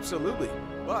 Absolutely.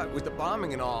 But with the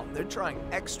bombing and all, they're trying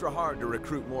extra hard to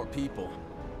recruit more people.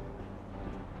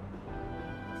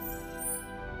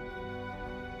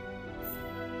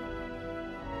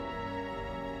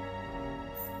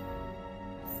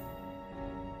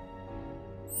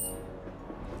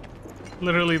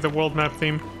 Literally the world map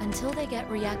theme. Until they get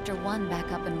Reactor 1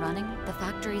 back up and running, the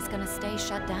factory's gonna stay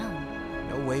shut down.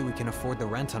 No way we can afford the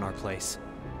rent on our place.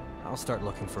 I'll start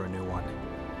looking for a new one.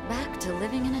 Back to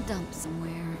living in a dump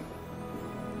somewhere.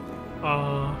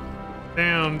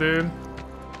 Damn, dude.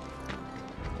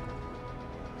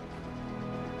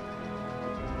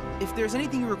 If there's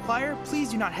anything you require, please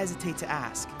do not hesitate to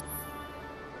ask.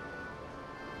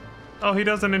 Oh, he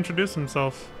doesn't introduce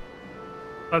himself.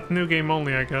 That's new game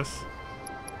only, I guess.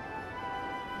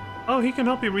 Oh, he can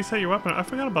help you reset your weapon. I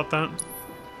forgot about that.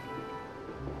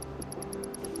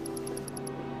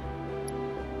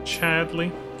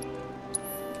 Chadley.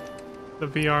 The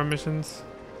VR missions.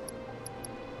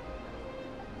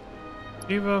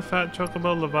 Eva, Fat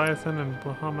Chocobo, Leviathan, and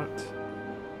Bahamut.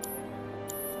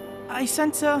 I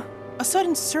sense a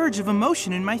sudden surge of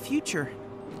emotion in my future.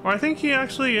 Or I think he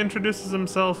actually introduces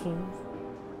himself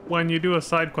when you do a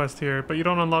side quest here, but you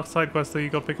don't unlock side quests till you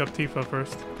go pick up Tifa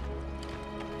first.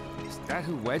 Is that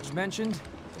who Wedge mentioned?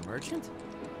 The merchant?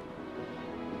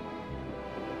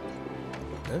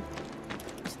 Huh?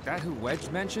 Is that who Wedge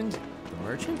mentioned? The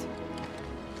merchant?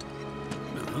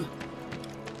 Uh-huh.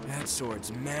 That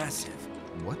sword's massive.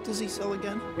 What does he sell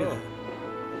again?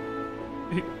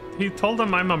 He told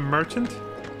him I'm a merchant?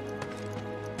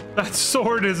 That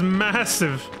sword is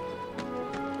massive.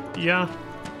 Yeah.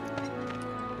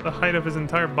 The height of his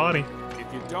entire body.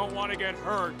 If you don't want to get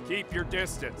hurt, keep your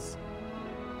distance.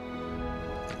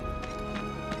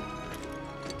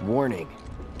 Warning.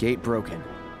 Gate broken.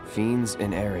 Fiends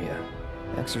in area.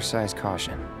 Exercise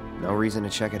caution. No reason to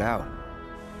check it out.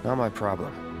 Not my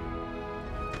problem.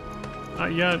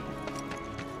 Not yet.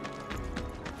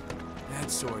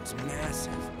 That sword's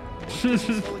massive. What does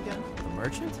he sell again? The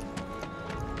merchant?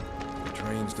 If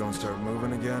trains don't start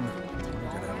moving again,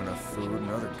 we're gonna have enough food and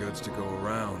other goods to go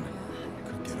around.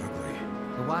 Could get ugly.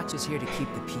 The watch is here to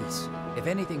keep the peace. If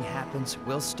anything happens,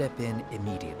 we'll step in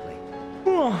immediately.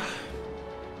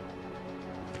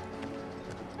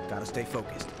 Gotta stay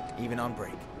focused, even on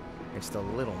break. It's the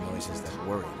little noises that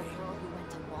worry me.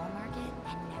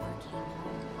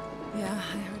 Yeah,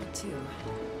 I heard it too.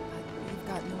 But we've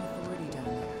got no authority down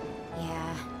there.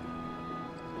 Yeah.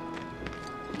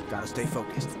 Gotta stay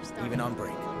focused, even on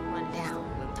break. Run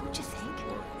down, don't you think?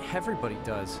 Everybody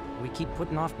does. We keep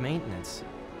putting off maintenance.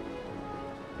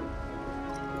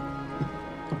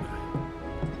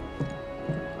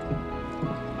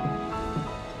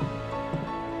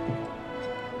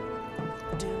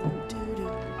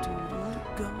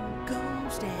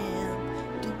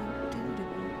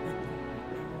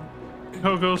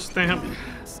 Go stamp.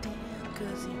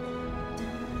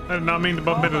 I did not mean to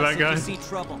bump into that guy. See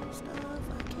trouble.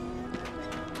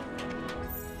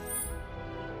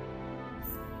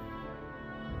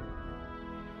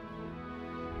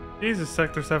 Jesus,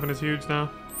 Sector 7 is huge now.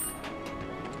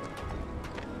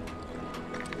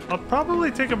 I'll probably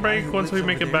take a break once we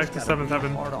make it back to 7th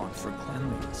Heaven.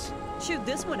 Chewed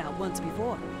this one out once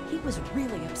before. He was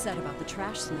really upset about the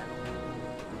trash smell.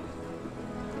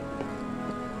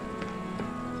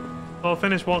 I'll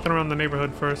finish walking around the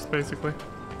neighborhood first, basically.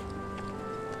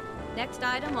 Next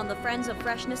item on the Friends of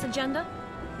Freshness agenda,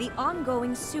 the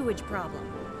ongoing sewage problem.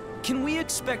 Can we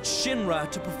expect Shinra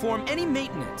to perform any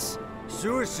maintenance?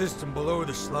 Sewer system below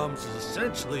the slums is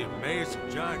essentially a maze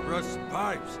of giant rusted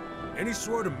pipes. Any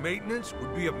sort of maintenance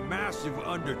would be a massive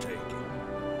undertaking.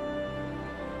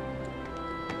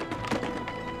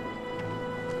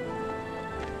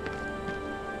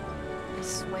 I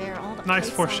swear, all the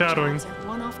Nice foreshadowing. jobs are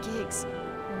one-off gigs.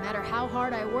 No matter how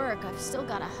hard I work, I've still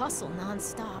got to hustle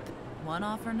non-stop.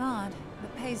 One-off or not, the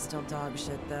pay's still dog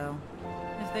shit, though.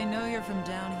 If they know you're from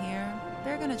down here,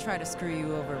 they're gonna try to screw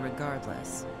you over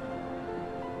regardless.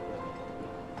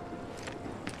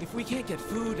 If we can't get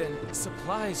food and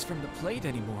supplies from the plate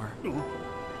anymore...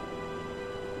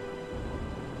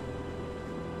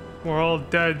 We're all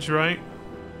dead, right?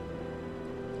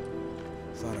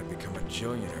 Thought I'd become a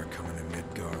billionaire coming to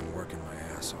Midgar and working my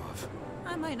ass off.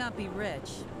 I might not be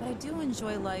rich, but I do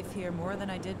enjoy life here more than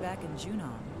I did back in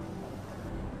Junon.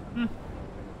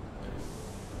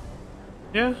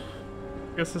 Yeah.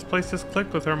 Guess this place just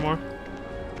clicked with her more.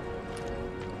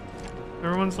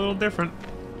 Everyone's a little different.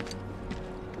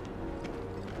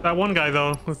 That one guy,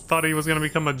 though, who thought he was going to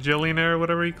become a jillionaire or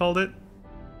whatever he called it.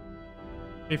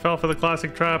 He fell for the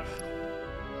classic trap.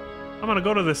 I'm going to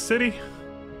go to the city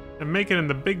and make it in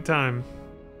the big time.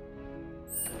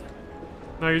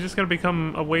 No, you're just going to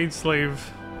become a wage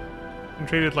slave and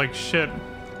treated like shit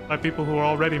by people who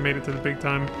already made it to the big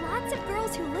time. Lots of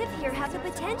girls who live here have the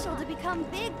potential to become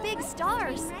big, big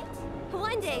stars.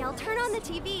 One day I'll turn on the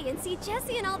TV and see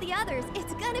Jesse and all the others.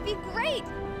 It's gonna be great.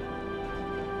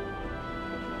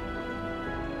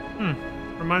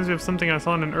 Reminds me of something I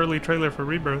saw in an early trailer for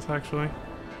Rebirth, actually.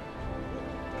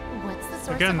 What's the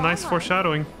source Again, of nice all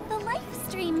foreshadowing. The life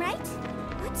stream, right?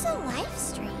 What's a life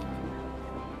stream?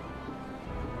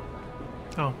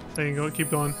 Oh, there you go.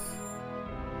 Keep going.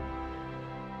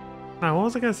 Now, what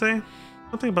was I gonna say?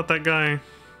 Something about that guy.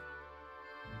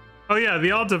 Oh yeah,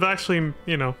 the odds of actually,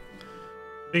 you know,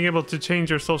 being able to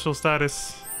change your social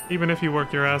status, even if you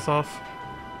work your ass off,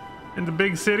 in the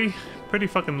big city, pretty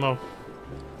fucking low.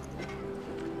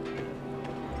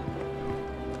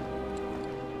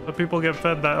 But people get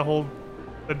fed that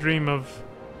the dream of,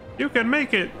 you can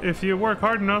make it if you work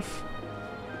hard enough.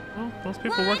 Well, most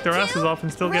people work their asses off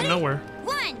and still get nowhere.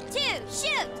 1, 2,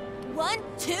 shoot! 1,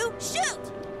 2,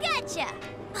 shoot! Gotcha!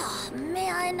 Oh,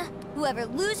 man. Whoever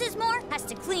loses more has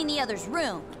to clean the other's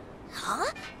room.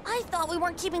 Huh? I thought we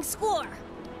weren't keeping score.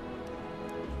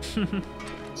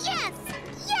 Yes!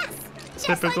 Yes! Just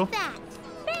Typical. like that!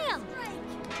 Bam!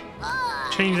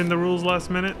 Changing the rules last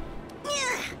minute.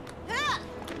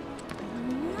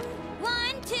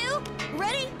 1, 2,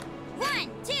 ready? 1,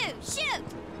 2, shoot!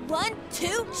 1, 2,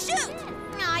 shoot!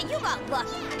 Aw, you got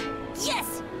lucky.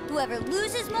 Yes! Whoever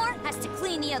loses more has to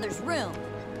clean the other's room.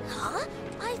 Huh?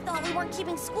 I thought we weren't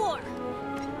keeping score.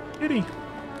 Kitty.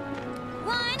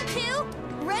 1, 2,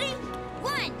 ready?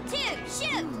 1, 2,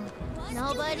 shoot!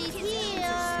 Nobody's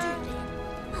here.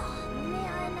 Oh,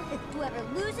 man. Whoever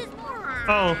loses more.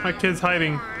 Oh, that kid's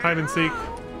hiding. Hide and seek.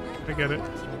 I get it.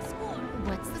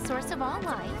 What's the source of all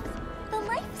life? The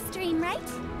life stream, right?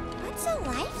 What's a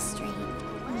life stream?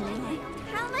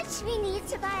 How much we need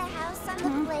to buy a house on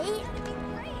the plate?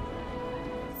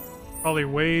 Probably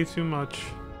way too much.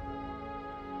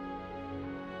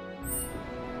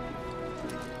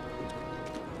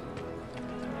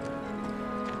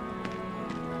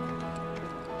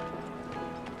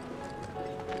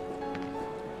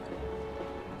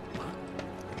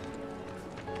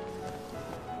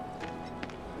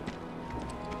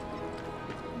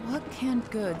 canned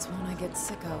goods one I get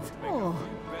sick of. Oh.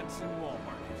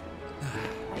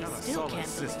 I still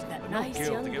can't believe that nice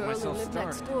young girl who lived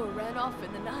next door ran off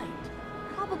in the night.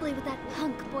 Probably with that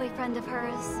punk boyfriend of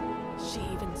hers. She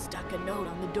even stuck a note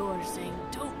on the door saying,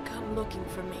 "Don't come looking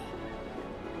for me."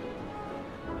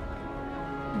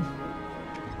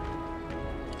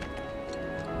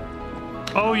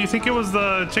 Oh, you think it was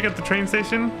the chick at the train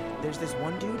station? There's this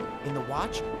one dude in the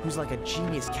watch who's like a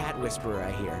genius cat whisperer,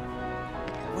 I hear.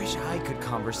 Wish I could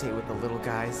conversate with the little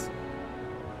guys.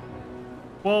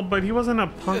 Well, but he wasn't a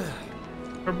punk.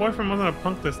 Her boyfriend wasn't a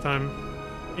punk this time.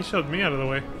 He shoved me out of the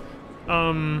way.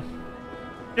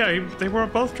 Yeah, they were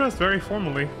both dressed very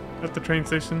formally at the train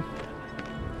station.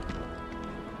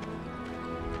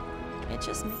 It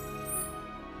just me.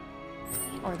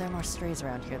 Or are there more strays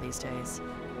around here these days?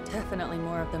 Definitely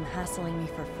more of them hassling me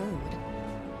for food.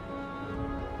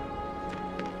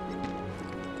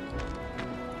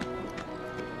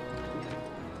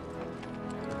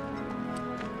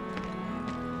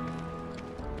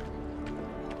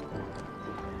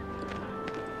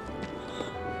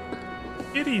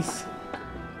 Kitties.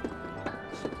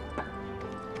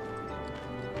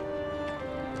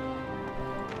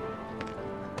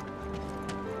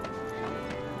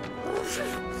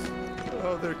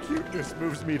 Oh, their cuteness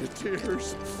moves me to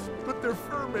tears, but their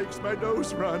fur makes my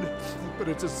nose run. But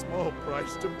it's a small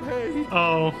price to pay.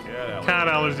 Oh, cat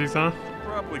allergies, huh?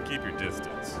 Probably keep your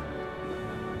distance.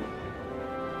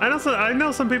 I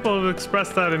know some people have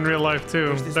expressed that in real life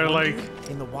too. They're like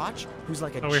in the watch who's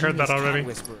like a oh, we heard that already.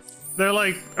 They're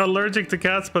like allergic to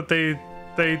cats, but they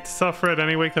suffer it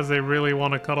anyway because they really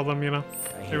want to cuddle them. You know,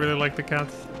 they really like the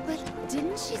cats. But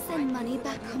didn't she send money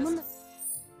back home on the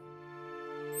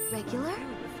regular?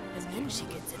 And then she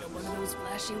gets into one of those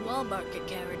flashy wall market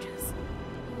carriages.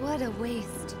 What a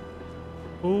waste.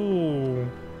 Ooh.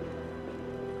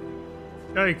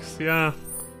 Yikes! Yeah.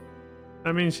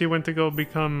 That means she went to go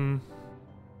become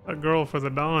a girl for the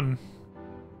dawn.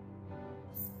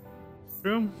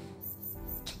 True.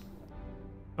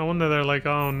 No wonder they're like,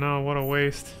 oh no, what a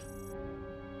waste.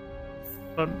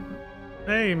 But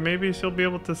hey, maybe she'll be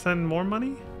able to send more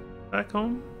money back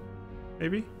home?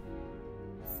 Maybe?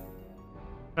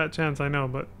 Fat chance, I know,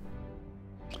 but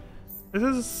this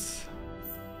is...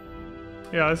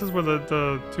 Yeah, this is where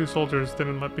the two soldiers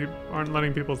aren't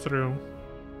letting people through.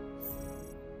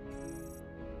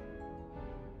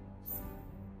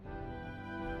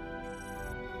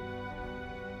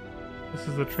 This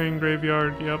is the train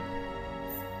graveyard, yep.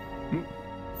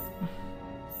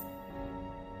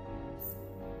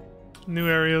 New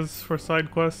areas for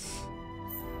side quests.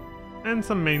 And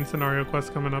some main scenario quests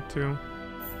coming up too.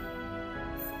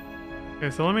 Okay,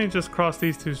 so let me just cross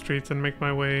these two streets and make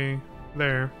my way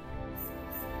there.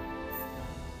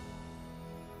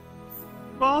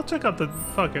 Well, I'll check out the...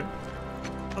 fuck it.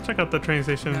 I'll check out the train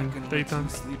station daytime.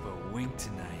 Sleep a wink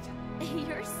tonight.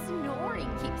 Your snoring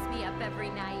keeps me up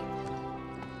every night.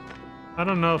 I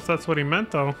don't know if that's what he meant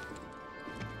though.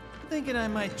 Thinking I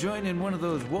might join in one of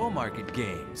those wall market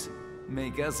games.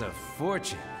 Make us a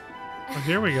fortune. Oh,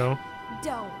 here we go.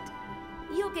 Don't.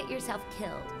 You'll get yourself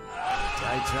killed.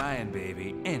 Try trying,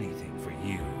 baby. Anything for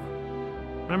you.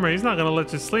 Remember, he's not gonna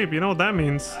let you sleep. You know what that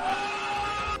means.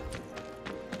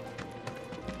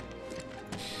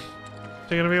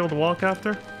 You gonna be able to walk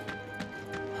after? Huh?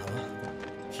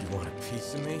 You want a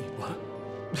piece of me? What?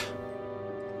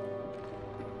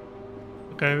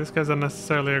 Okay, this guy's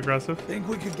unnecessarily aggressive. Think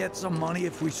we could get some money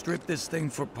if we strip this thing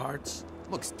for parts?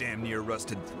 Looks damn near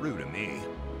rusted through to me.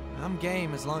 I'm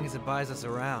game as long as it buys us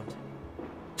around.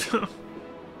 The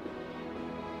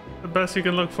best you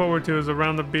can look forward to is a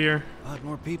round of beer. A lot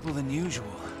more people than usual.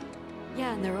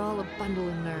 Yeah, and they're all a bundle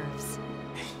of nerves.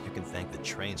 You can thank the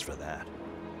trains for that.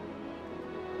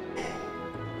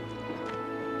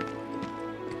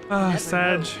 Never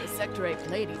Sag. know, the Sector 8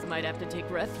 ladies might have to take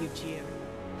refuge here.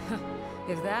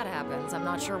 If that happens, I'm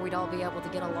not sure we'd all be able to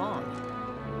get along.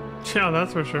 Yeah,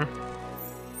 that's for sure.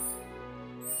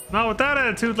 Not with that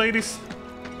attitude, ladies.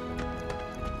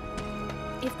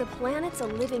 If the planet's a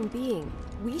living being,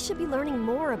 we should be learning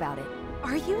more about it.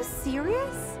 Are you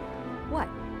serious? What?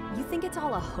 You think it's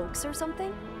all a hoax or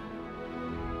something?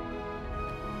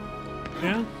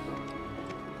 Yeah.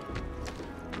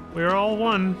 We're all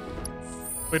one.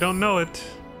 We don't know it.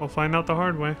 We'll find out the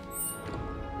hard way.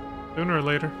 Sooner or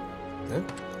later. Huh?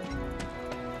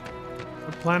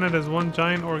 The planet is one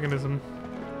giant organism.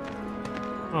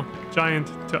 Oh, giant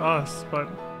to us, but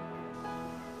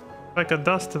like a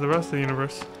dust to the rest of the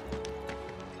universe.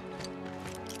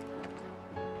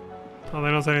 Oh,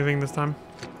 they don't say anything this time.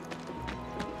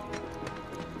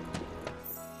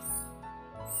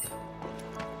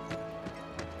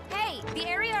 Hey,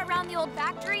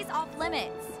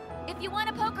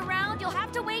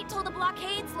 wait till the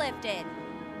blockade's lifted.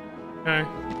 Okay.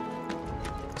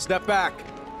 Step back.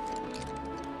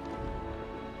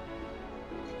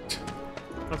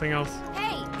 Nothing else.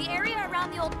 Hey, the area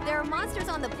around the old... There are monsters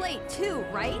on the plate, too,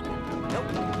 right?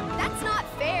 Nope. That's not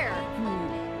fair.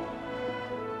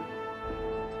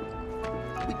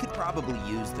 We could probably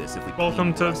use this if we...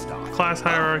 Welcome to class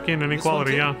hierarchy and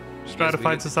inequality, yeah.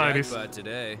 Stratified societies.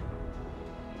 Today.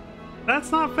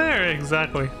 That's not fair,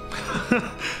 exactly.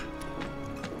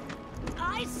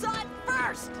 I saw it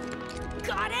first.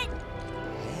 Got it?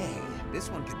 Hey, this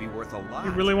one could be worth a lot. He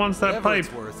really wants that pipe.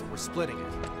 It's worth, we're splitting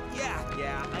it.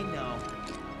 Yeah, I know.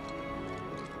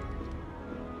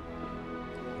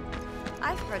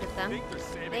 I've heard of them.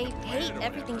 They hate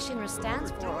everything Shinra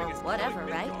stands for or whatever,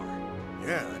 right?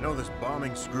 Yeah, I know this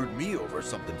bombing screwed me over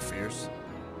something fierce.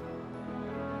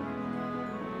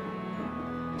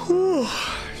 Whew,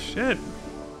 shit.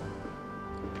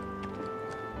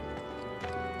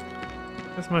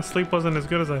 Guess my sleep wasn't as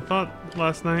good as I thought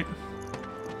last night.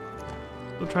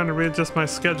 Still trying to readjust my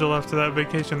schedule after that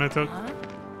vacation I took.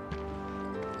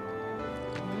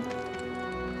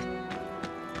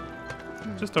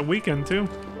 Just a weekend too.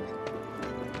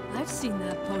 I've seen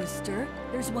that poster.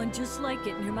 There's one just like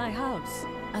it near my house.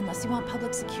 Unless you want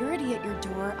public security at your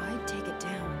door, I'd take it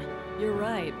down. You're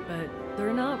right, but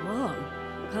they're not wrong.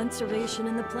 Conservation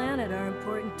and the planet are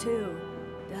important too.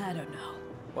 I don't know.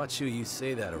 Watch who you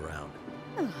say that around.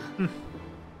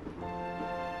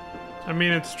 I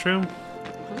mean, it's true.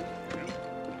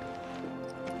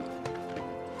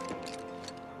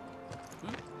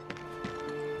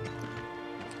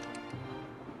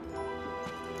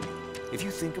 If you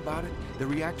think about it, the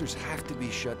reactors have to be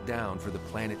shut down for the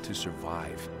planet to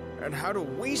survive. And how do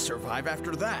we survive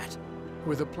after that?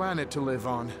 With a planet to live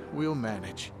on, we'll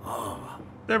manage.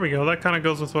 There we go. That kind of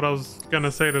goes with what I was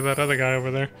gonna say to that other guy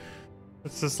over there.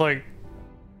 It's just like,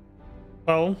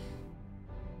 well,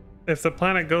 if the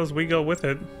planet goes, we go with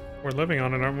it. We're living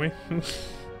on it, aren't we?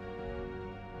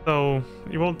 So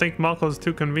you won't think Mako's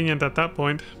too convenient at that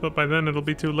point, but by then it'll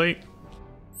be too late.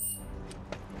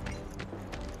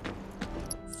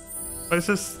 But it's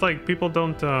just like people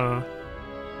don't,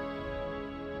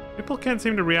 people can't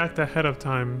seem to react ahead of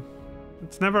time.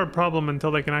 It's never a problem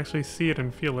until they can actually see it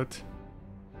and feel it.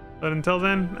 But until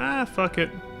then, fuck it.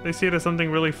 They see it as something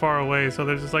really far away, so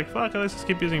they're just like, fuck it, let's just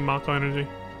keep using Mako energy.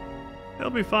 It'll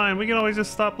be fine, we can always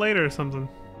just stop later or something.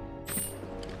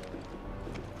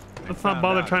 Let's not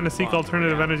bother trying to seek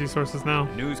alternative energy sources now.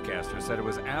 The newscaster said it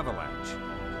was avalanche.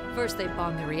 First they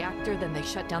bomb the reactor, then they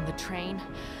shut down the train.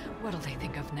 What'll they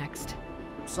think of next?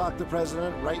 Sock the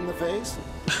president right in the face?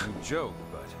 You joke,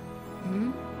 but...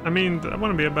 I mean, that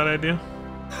wouldn't be a bad idea.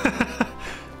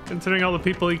 Considering all the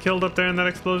people he killed up there in that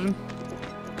explosion.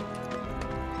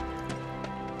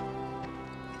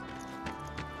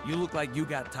 You look like you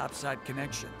got topside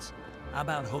connections. How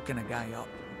about hooking a guy up?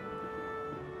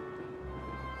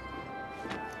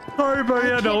 Sorry,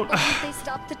 buddy, I don't. They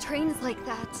stopped the trains like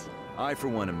that. I, for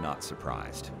one, am not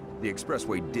surprised. The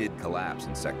expressway did collapse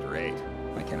in Sector 8.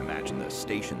 I can't imagine the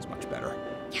station's much better.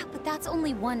 Yeah, but that's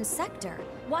only one sector.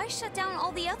 Why shut down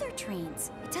all the other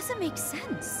trains? It doesn't make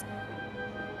sense.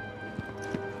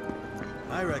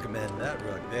 I recommend that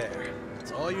rug there.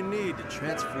 It's all you need to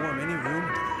transform any room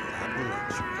into the lap of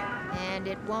luxury. And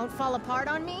it won't fall apart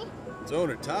on me? Its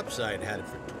owner Topside had it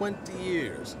for 20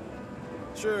 years.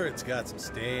 Sure, it's got some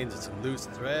stains and some loose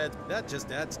threads, but that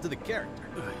just adds to the character.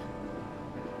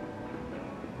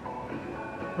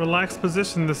 Relaxed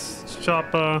position this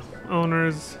shop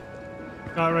owner's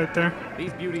got right there.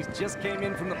 These beauties just came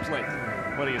in from the plate.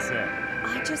 What do you say?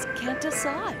 I just can't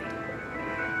decide.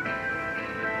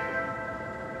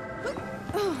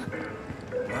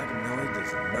 Black milk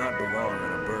does not belong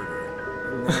in a burger.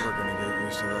 I'm never gonna get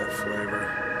used to that flavor.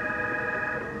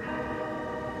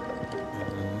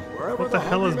 Wherever What the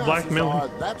hell is black milk? Are,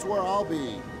 that's where I'll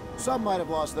be. Some might have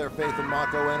lost their faith in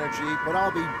Mako energy, but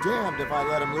I'll be damned if I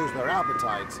let them lose their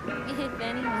appetites. If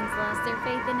anyone's lost their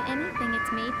faith in anything,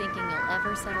 it's me thinking you'll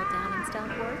ever settle down and stop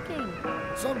working.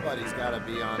 Somebody's got to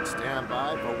be on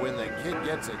standby for when the kid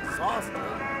gets exhausted.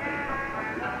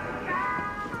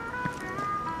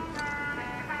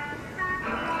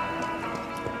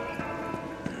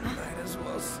 Might as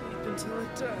well sleep until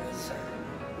it does.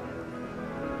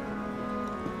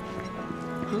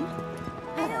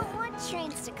 I don't want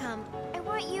trains to come. I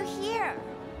want you here.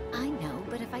 I know,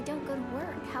 but if I don't go to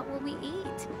work, how will we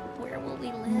eat? Where will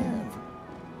we live?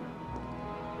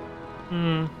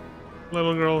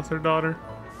 Little girl with her daughter.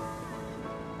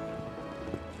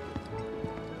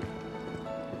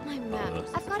 I'm mad.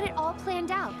 I've got it all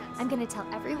planned out. I'm gonna tell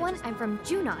everyone I'm from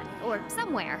Junon or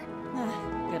somewhere.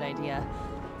 Good idea.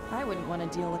 I wouldn't want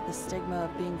to deal with the stigma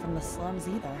of being from the slums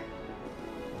either.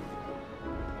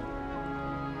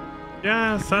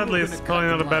 Yeah, sadly, it's probably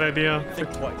not a bad idea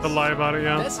to lie about it,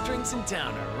 yeah. Best drinks in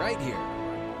town are right here.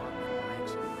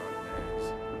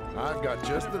 I've got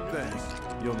just the thing.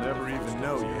 You'll never even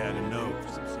know you had a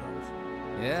nose.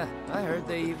 Yeah, I heard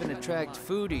they even attract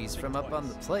foodies from up on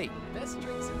the plate. Best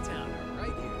drinks in town are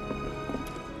right here.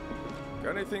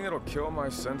 Got anything that'll kill my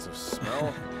sense of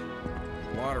smell?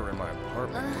 Water in my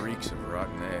apartment reeks of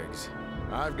rotten eggs.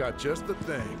 I've got just the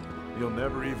thing. You'll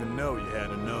never even know you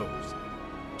had a nose.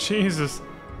 Jesus.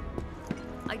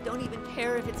 I don't even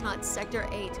care if it's not Sector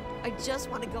 8. I just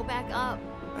want to go back up.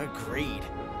 Agreed.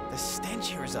 The stench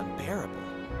here is unbearable.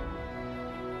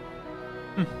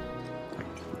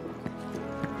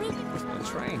 The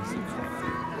trains.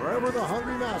 Wherever the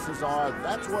hungry masses are,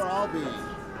 that's where I'll be.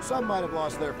 Some might have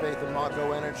lost their faith in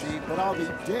Mako energy, but I'll be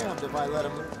damned if I let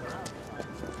them...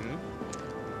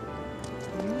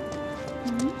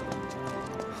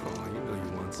 Oh, you know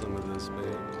you want some of this,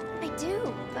 babe. I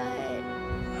do,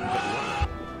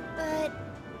 but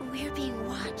we're being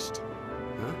watched.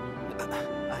 Huh?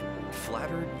 I'm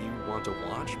flattered you want to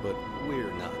watch, but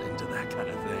we're not into that kind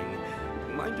of thing.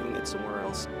 Mind doing it somewhere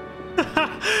else?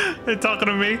 They're talking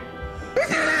to me.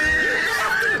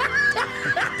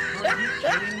 Are you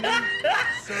kidding me?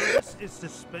 Service is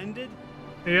suspended?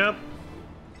 Yep.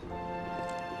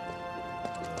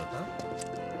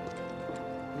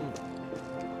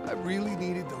 I really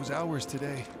needed those hours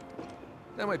today.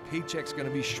 Now my paycheck's gonna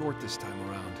be short this time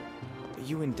around. Are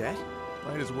you in debt?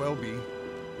 Might as well be.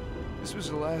 This was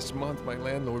the last month my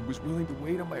landlord was willing to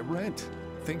wait on my rent.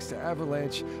 Thanks to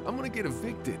Avalanche, I'm gonna get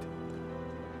evicted.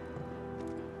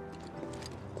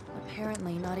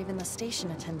 Apparently, not even the station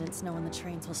attendants know when the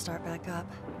trains will start back up.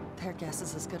 Their guess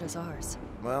is as good as ours.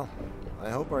 Well, I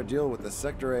hope our deal with the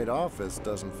Sector 8 office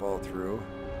doesn't fall through.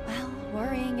 Well,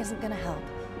 worrying isn't gonna help.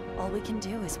 All we can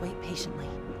do is wait patiently.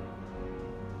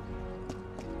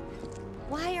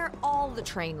 Why are all the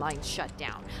train lines shut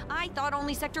down? I thought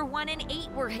only Sector 1 and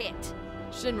 8 were hit.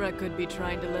 Shinra could be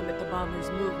trying to limit the bombers'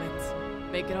 movements.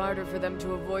 Make it harder for them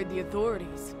to avoid the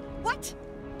authorities. What?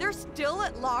 They're still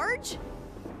at large?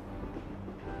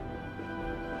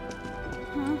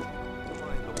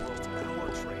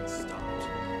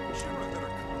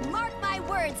 Mark my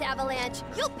words, Avalanche.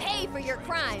 You'll pay for your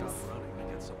crimes.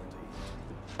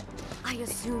 I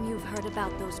assume you've heard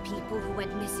about those people who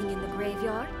went missing in the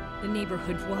graveyard? The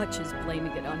neighborhood watch is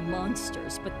blaming it on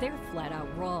monsters, but they're flat out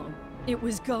wrong. It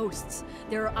was ghosts.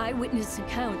 There are eyewitness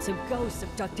accounts of ghosts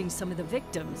abducting some of the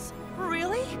victims.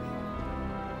 Really?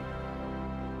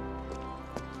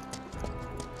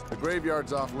 The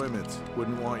graveyard's off limits.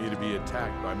 Wouldn't want you to be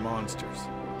attacked by monsters.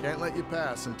 Can't let you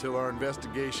pass until our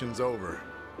investigation's over.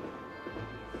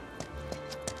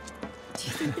 Do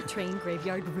you think the train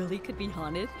graveyard really could be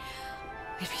haunted?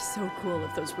 It'd be so cool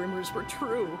if those rumors were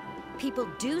true. People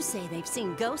do say they've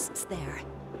seen ghosts there.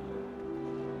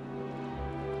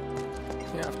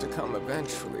 You have to come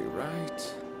eventually,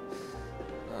 right?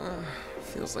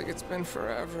 Feels like it's been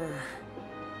forever.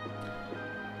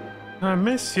 I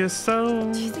miss you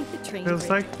so. Do you think the train Feels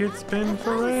like it's been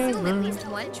forever. At least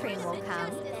one train will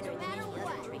come.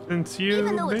 Since you've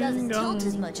Even though it been doesn't tilt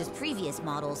as gone. much as previous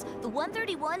models, the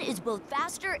 131 is both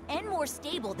faster and more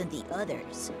stable than the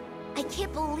others. I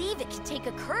can't believe it can take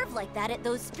a curve like that at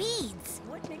those speeds.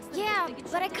 Yeah,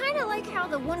 but I kind of like how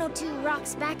the 102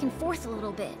 rocks back and forth a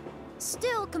little bit.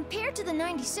 Still, compared to the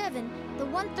 97, the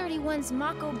 131's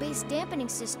Mako-based dampening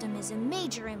system is a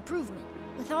major improvement.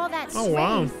 With all that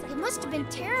sway, it must have been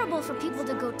terrible for people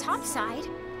to go topside.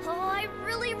 Oh, I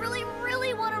really, really,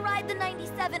 really want to ride the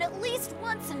 97 at least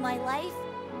once in my life.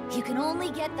 You can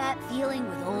only get that feeling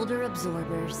with older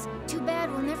absorbers. Too bad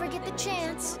we'll never get the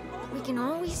chance. We can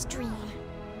always dream.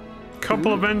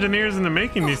 Couple of engineers in the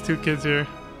making, these two kids here.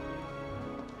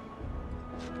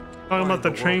 Talking about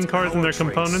the train cars and their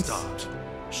components.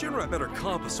 Shinra better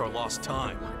compass our lost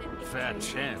time. Fat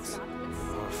chance.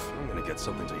 I'm gonna get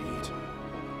something to eat.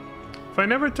 If I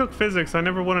never took physics, I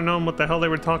never would have known what the hell they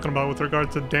were talking about with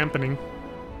regards to dampening.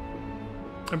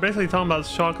 They're basically talking about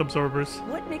shock absorbers.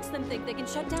 What makes them think they can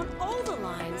shut down all the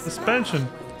lines? Suspension.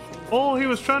 Oh, he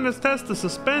was trying to test the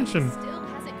suspension.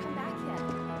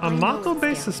 A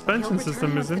Mako-based suspension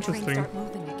system is interesting.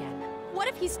 What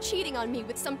if he's cheating on me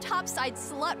with some topside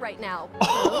slut right now?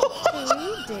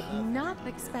 We did not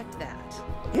expect that.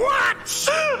 What?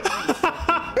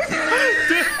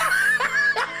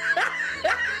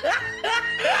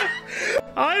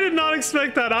 I did not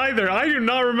expect that either. I do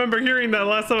not remember hearing that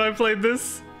last time I played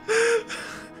this.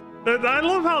 I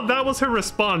love how that was her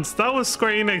response. That was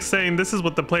Square Enix saying this is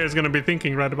what the player's going to be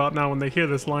thinking right about now when they hear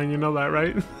this line. You know that,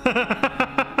 right?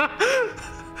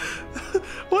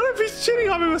 What if he's cheating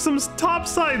on me with some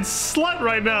topside slut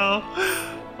right now?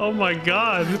 Oh my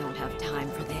god. I don't have time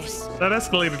for this. That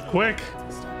escalated quick.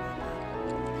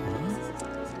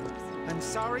 I'm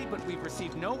sorry, but we've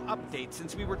received no update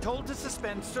since we were told to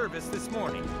suspend service this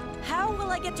morning. How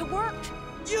will I get to work?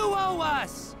 You owe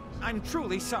us! I'm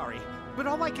truly sorry, but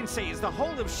all I can say is the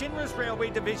whole of Shinra's Railway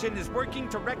Division is working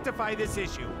to rectify this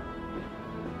issue.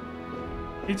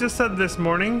 He just said this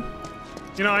morning.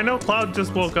 You know, I know Cloud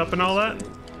just woke up and all that.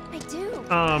 I do.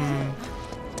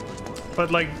 But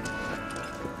like,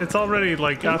 it's already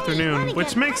like afternoon,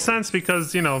 which makes sense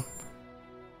because, you know,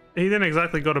 he didn't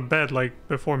exactly go to bed like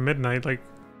before midnight. Like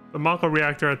the Mako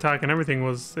reactor attack and everything it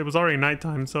was already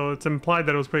nighttime, so it's implied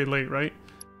that it was pretty late, right?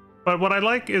 But what I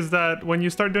like is that when you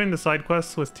start doing the side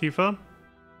quests with Tifa,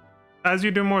 as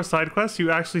you do more side quests,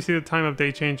 you actually see the time of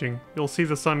day changing. You'll see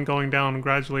the sun going down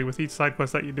gradually with each side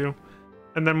quest that you do.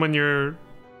 And then when you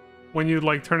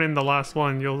like turn in the last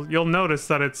one, you'll notice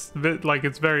that the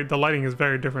lighting is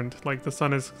very different. Like the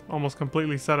sun is almost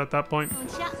completely set at that point.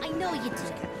 I know you did.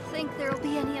 Think there'll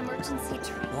be any emergency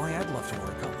train? Boy, I'd love to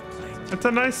work on the plane. It's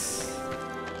a nice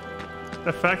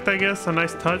effect, I guess, a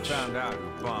nice touch. Found out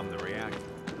who bombed the reactor.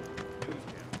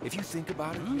 If you think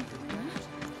about it,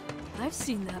 I've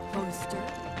seen that poster.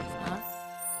 Huh?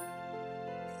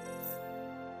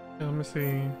 Yeah, let me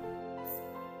see.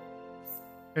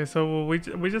 Okay, so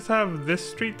we just have this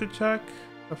street to check,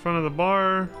 the front of the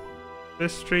bar,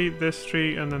 this street,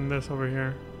 and then this over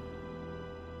here.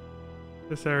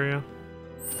 This area.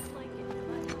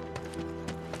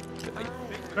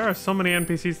 There are so many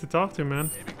NPCs to talk to,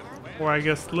 man. Or I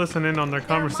guess listen in on their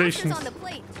conversations. On the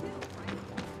plate.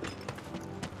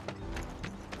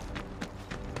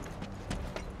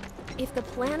 If the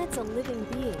planet's a living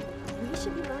being, we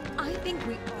should be learning. I think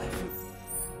we.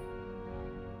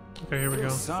 Okay, here we go.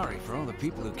 Sorry for all the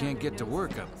people who can't get to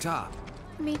work up top.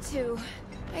 Me too.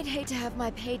 I'd hate to have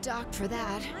my pay docked for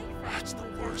that. That's the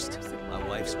worst. My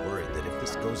wife's worried that if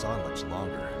this goes on much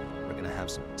longer, we're gonna have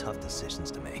some tough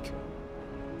decisions to make.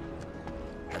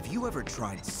 Have you ever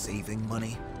tried saving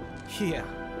money? Yeah.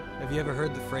 Have you ever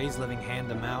heard the phrase living hand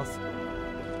to mouth?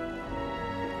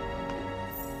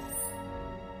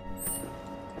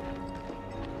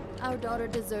 Our daughter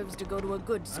deserves to go to a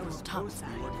good school, topside.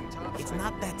 It's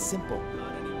not that simple.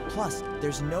 Plus,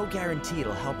 there's no guarantee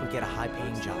it'll help her get a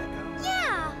high-paying job.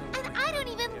 Yeah, and I don't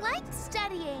even like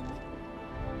studying.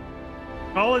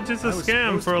 College is a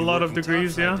scam for a lot of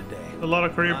degrees, yeah. A lot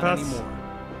of career paths.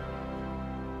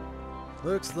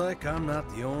 Looks like I'm not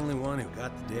the only one who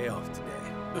got the day off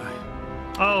today.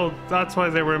 Oh, that's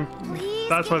why they were.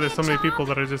 That's why there's so many people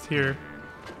that are just here.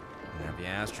 Have you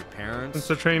asked your parents? Since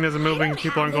the train isn't moving,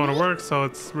 people aren't going to work, so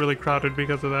it's really crowded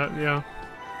because of that. Yeah.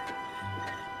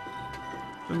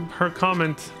 And her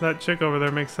comment, that chick over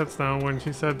there, makes sense now when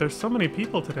she said, "There's so many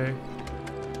people today.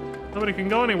 Nobody can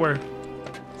go anywhere.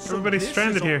 Everybody's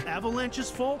stranded here."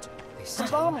 Avalanche's fault? The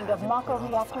bombing of Mako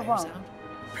Reactor 1.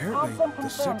 Apparently, the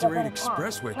Sector 8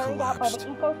 expressway collapsed. By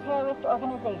the eco-terrorist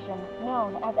organization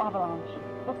known as Avalanche.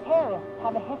 The terrorists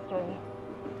have a history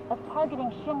of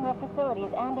targeting Shinra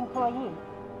facilities and employees.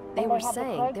 They were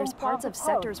saying there's parts of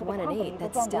sectors 1 and 8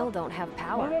 that still don't have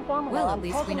power. Well, at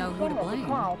least we know who to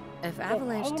blame. If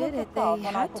Avalanche did it, they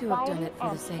had to have done it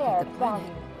for the sake of the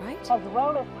planet, right? As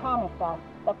well as promised us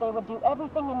that they would do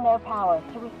everything in their power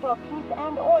to restore peace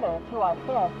and order to our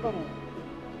fair city.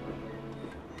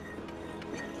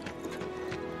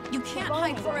 You can't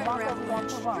hide forever,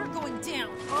 Avalanche. You're going down.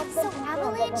 So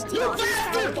Avalanche did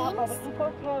by the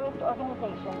eco-terrorist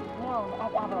organization known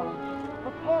as Avalanche.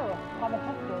 The terrorists have a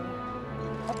history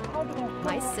of targeting.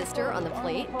 My sister on the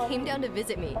plate came down to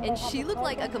visit me, and she looked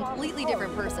like a completely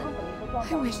different person.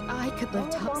 I wish I could live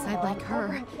topside like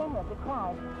her.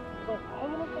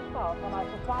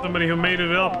 Somebody who made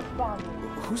it up.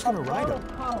 Who's gonna ride him?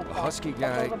 A husky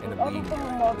guy and a lean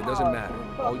guy. But it doesn't matter.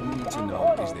 All you need to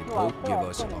know is they both give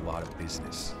us a lot of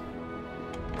business.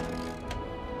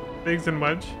 Biggs and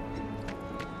Wedge.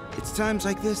 It's times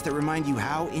like this that remind you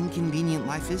how inconvenient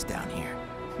life is down here.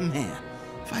 Man,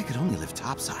 if I could only live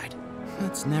topside.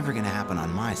 That's never gonna happen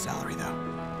on my salary, though.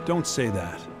 Don't say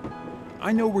that.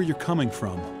 I know where you're coming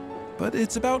from, but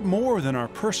it's about more than our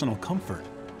personal comfort.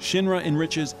 Shinra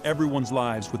enriches everyone's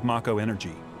lives with Mako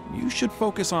energy. You should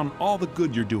focus on all the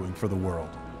good you're doing for the world.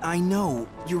 I know,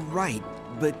 you're right,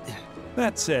 but...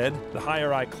 That said, the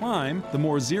higher I climb, the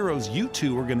more zeros you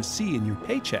two are gonna see in your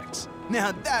paychecks.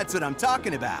 Now that's what I'm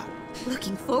talking about.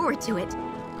 Looking forward to it.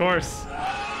 Of course.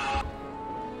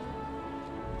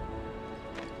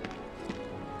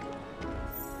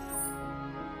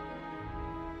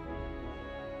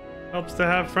 Helps to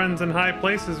have friends in high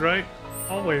places, right?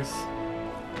 Always.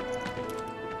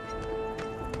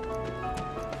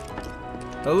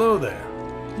 Hello there.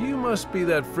 You must be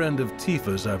that friend of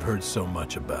Tifa's I've heard so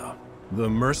much about. The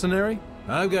mercenary?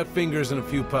 I've got fingers in a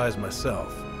few pies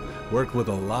myself. Worked with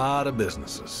a lot of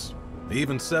businesses.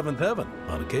 Even Seventh Heaven,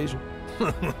 on occasion.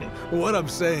 What I'm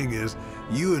saying is,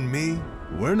 you and me,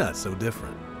 we're not so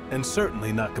different. And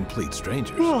certainly not complete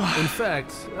strangers. In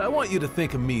fact, I want you to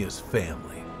think of me as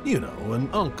family. You know, an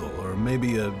uncle or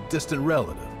maybe a distant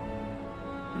relative.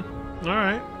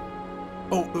 Alright.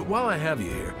 Oh, but while I have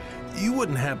you here, you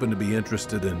wouldn't happen to be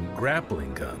interested in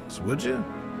grappling guns, would you?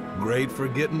 Great for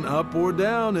getting up or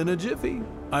down in a jiffy.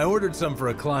 I ordered some for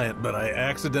a client, but I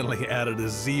accidentally added a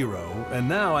 0, and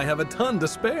now I have a ton to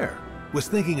spare. Was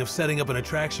thinking of setting up an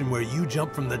attraction where you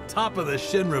jump from the top of the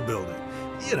Shinra building.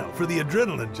 You know, for the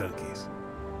adrenaline junkies.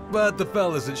 But the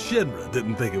fellas at Shinra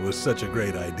didn't think it was such a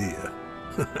great idea.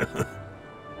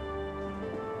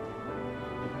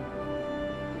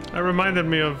 That reminded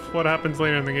me of what happens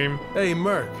later in the game. Hey,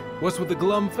 Merc, what's with the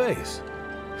glum face?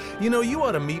 You know, you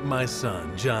ought to meet my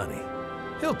son, Johnny.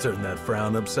 He'll turn that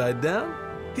frown upside down.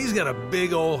 He's got a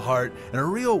big old heart and a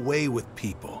real way with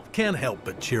people. Can't help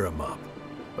but cheer him up.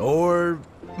 Or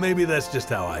maybe that's just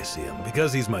how I see him,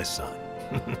 because he's my son.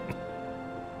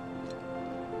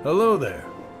 Hello there.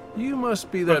 You must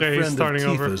be that friend of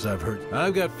Tifa's I've heard.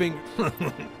 I've got fingers.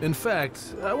 In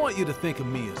fact, I want you to think of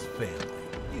me as family.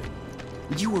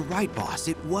 You were right, boss.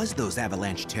 It was those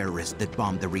Avalanche terrorists that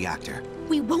bombed the reactor.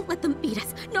 We won't let them beat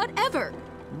us. Not ever.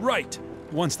 Right.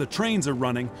 Once the trains are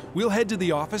running, we'll head to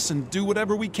the office and do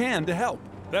whatever we can to help.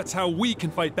 That's how we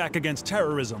can fight back against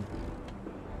terrorism.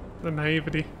 The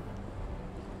naivety.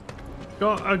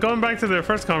 Going back to their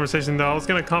first conversation, though, I was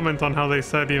going to comment on how they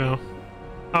said, you know,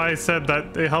 how I said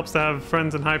that it helps to have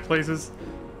friends in high places.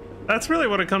 That's really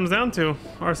what it comes down to,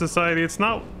 our society. It's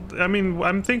not, I mean,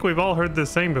 I think we've all heard this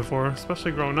saying before,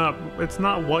 especially growing up. It's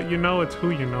not what you know, it's who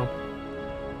you know.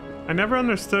 I never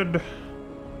understood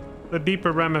the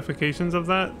deeper ramifications of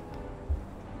that.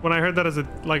 When I heard that as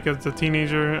a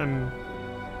teenager and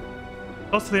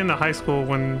close to the end of high school,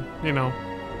 when, you know,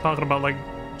 talking about like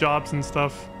jobs and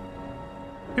stuff,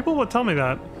 people would tell me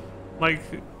that. Like,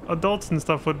 adults and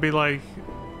stuff would be like,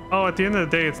 oh, at the end of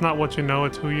the day, it's not what you know,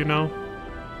 it's who you know.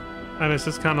 And it's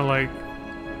just kind of like,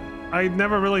 I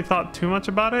never really thought too much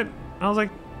about it. I was like,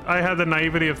 I had the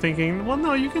naivety of thinking, well,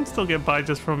 no, you can still get by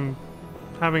just from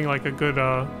having like a good,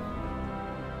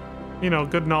 you know,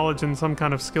 good knowledge and some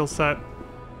kind of skill set,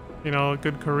 you know, a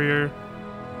good career.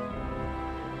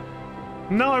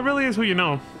 No, it really is who you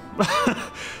know.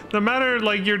 No matter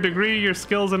like your degree, your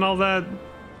skills and all that,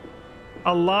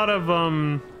 a lot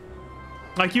of,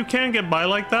 like you can get by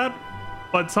like that,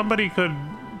 but somebody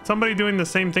doing the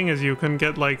same thing as you can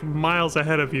get like miles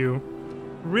ahead of you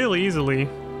really easily,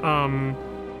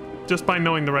 just by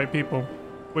knowing the right people,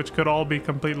 which could all be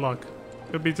complete luck.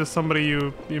 Could be just somebody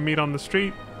you meet on the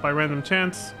street by random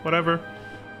chance, whatever.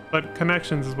 But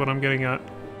connections is what I'm getting at.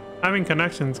 Having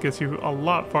connections gets you a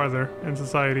lot farther in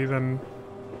society than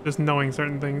just knowing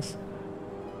certain things.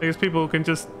 There's people who can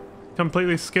just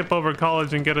completely skip over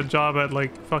college and get a job at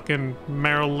like fucking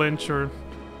Merrill Lynch or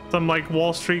some like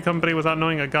Wall Street company without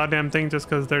knowing a goddamn thing just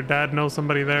because their dad knows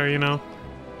somebody there, you know?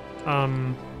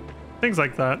 Things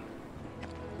like that.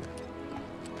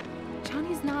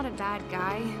 Johnny's not a bad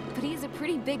guy, but he has a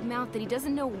pretty big mouth that he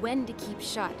doesn't know when to keep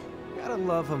shut. Gotta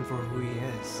love him for who he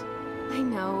is. I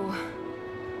know.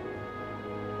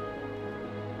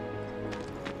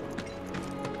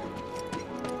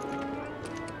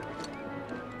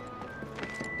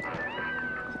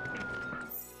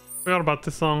 Forgot about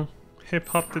this song, Hip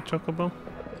Hop the Chocobo.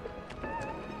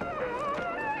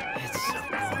 It's so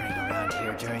boring around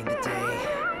here during the day.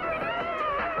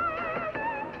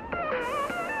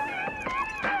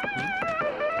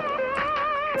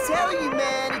 Tell you,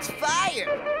 man, it's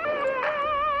fire.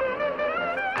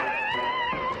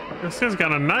 This guy's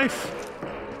got a knife.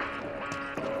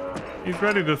 He's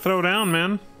ready to throw down,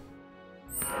 man.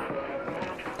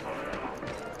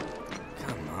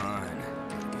 Come on,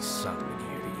 gotta be something in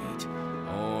here to eat.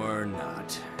 Or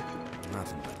not.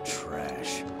 Nothing but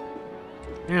trash.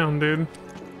 Damn, dude.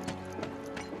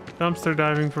 Dumpster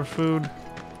diving for food.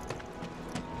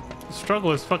 The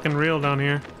struggle is fucking real down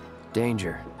here.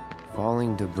 Danger.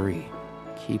 Falling debris.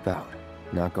 Keep out.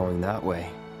 Not going that way.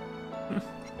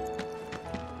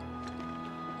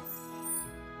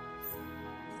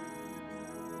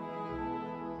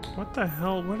 What the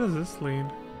hell? Where does this lead?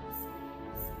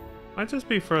 Might just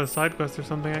be for a side quest or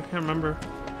something. I can't remember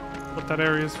what that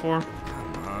area is for.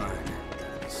 Come on.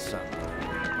 Something.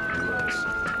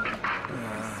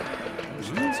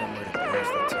 Who's somewhere to pass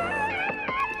the time.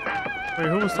 Wait,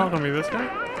 who was talking to me? This guy?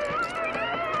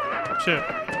 Shit.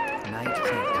 Night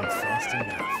can't come fast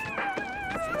enough.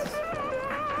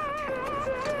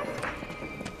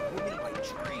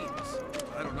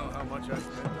 I don't know how much I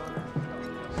spent on her.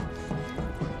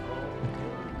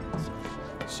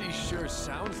 She sure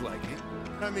sounds like it.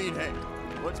 I mean, hey,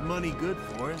 what's money good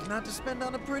for is not to spend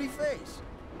on a pretty face.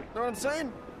 Know what I'm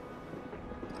saying?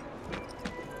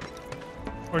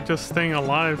 Or just staying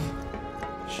alive.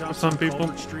 For Shops some on people.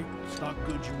 Culver Street stock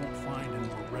goods you won't find in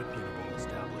more reputable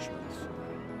establishments.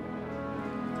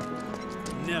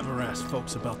 Never ask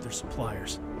folks about their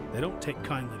suppliers. They don't take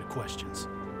kindly to questions.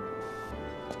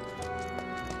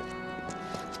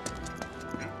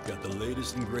 Got the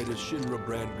latest and greatest Shinra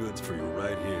brand goods for you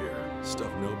right here.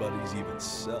 Stuff nobody's even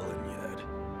selling yet.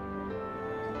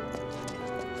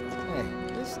 Hey,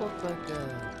 this look like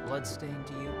a bloodstain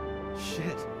to you?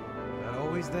 Shit. Not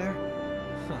always there?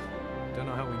 Huh. Don't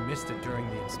know how we missed it during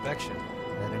the inspection.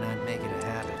 Better not make it a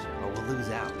habit, or we'll lose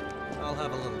out. I'll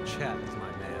have a little chat with my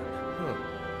man.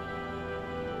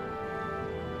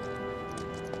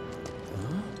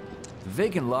 The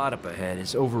vacant lot up ahead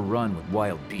is overrun with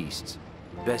wild beasts.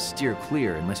 Best steer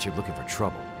clear unless you're looking for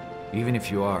trouble. Even if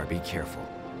you are, be careful.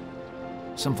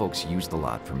 Some folks use the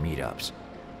lot for meetups.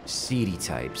 Seedy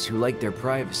types who like their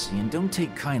privacy and don't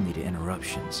take kindly to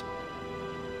interruptions.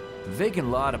 The vacant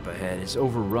lot up ahead is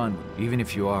overrun. Even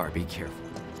if you are, be careful.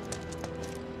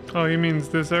 Oh, he means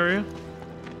this area?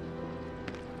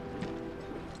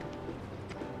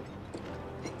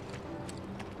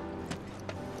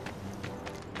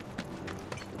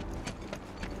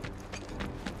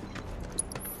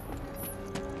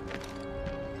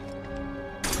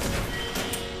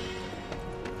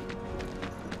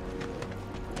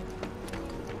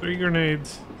 Three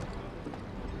grenades.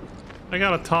 I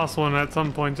gotta toss one at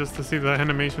some point just to see the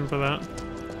animation for that.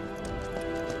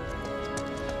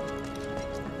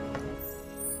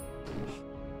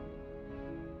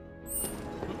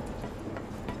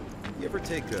 You ever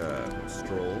take a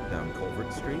stroll down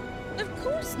Culvert Street? Of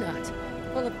course not.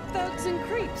 Full of thugs and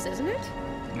creeps, isn't it?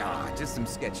 Nah, just some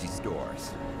sketchy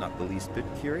stores. Not the least bit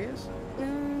curious? I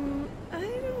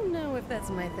don't know if that's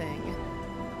my thing.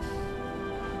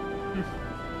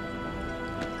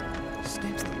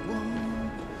 Snape's the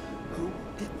one who will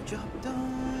get the job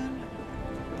done.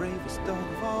 Bravest dog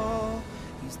of all.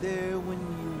 He's there when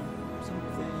you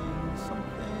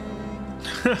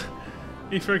something.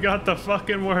 He forgot the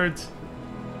fucking words.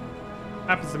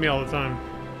 Happens to me all the time.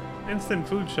 Instant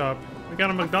food shop. We got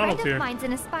a McDonald's here. Mine's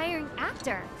an aspiring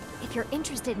actor. If you're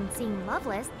interested in seeing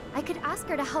Loveless, I could ask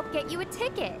her to help get you a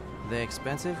ticket. They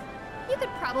expensive? You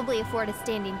could probably afford a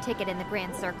standing ticket in the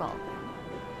Grand Circle.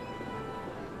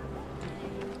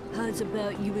 How's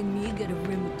about you and me get a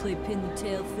room to play pin the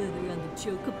tail feather on the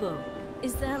chocobo?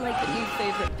 Is that like the new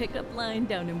favorite pickup line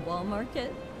down in Wall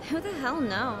Market? Who the hell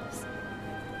knows?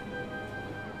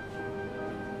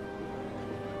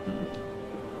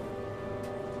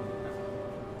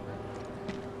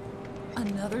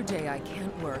 Another day I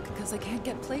can't work because I can't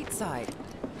get plateside.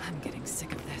 I'm getting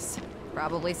sick of this.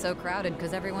 Probably so crowded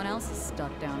because everyone else is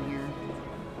stuck down here.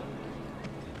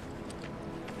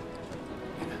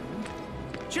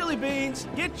 Chili beans!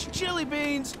 Get your chili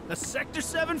beans! A Sector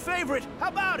 7 favorite! How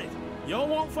about it? Y'all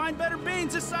won't find better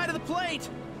beans this side of the plate!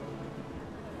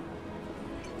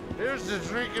 Here's to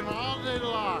drinking all day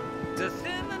long. To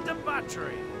sin and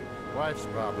debauchery. Wife's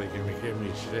probably gonna give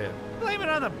me shit. Blame it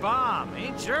on the bomb.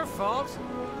 Ain't your fault.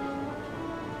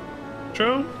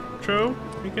 True, true.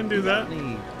 You can do that.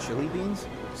 Any chili beans?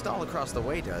 Stall across the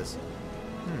way does.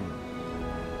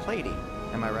 Platy,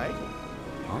 am I right?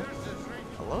 Huh?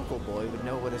 A local boy would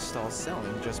know what his stall's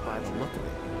selling just by the look of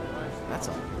it. That's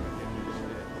all.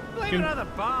 Blame it on the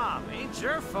bomb. Ain't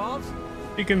your fault.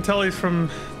 You can tell he's from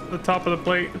the top of the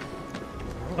plate.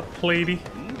 A platey.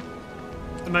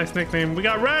 A nice nickname. We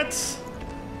got rats!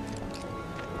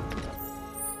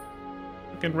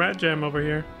 Fucking rat jam over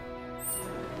here.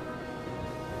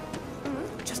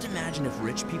 Just imagine if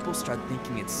rich people start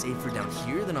thinking it's safer down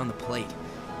here than on the plate.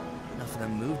 Enough of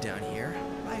them move down here.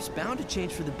 Life's bound to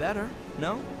change for the better,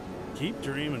 no? Keep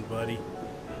dreaming, buddy.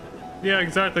 Yeah,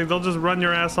 exactly. They'll just run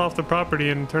your ass off the property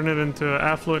and turn it into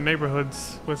affluent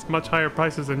neighborhoods with much higher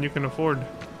prices than you can afford.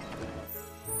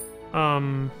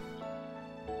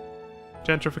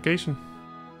 Gentrification.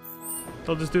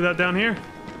 They'll just do that down here.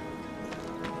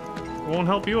 It won't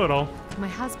help you at all. My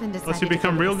husband decided Unless you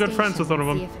become to go real to the good friends with station one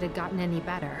of and them. see if it had gotten any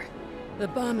better. The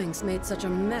bombings made such a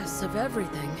mess of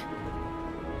everything.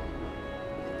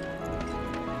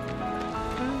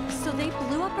 So they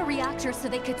blew up a reactor so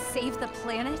they could save the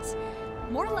planet?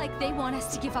 More like they want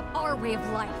us to give up our way of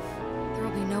life. There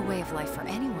will be no way of life for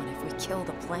anyone if we kill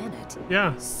the planet.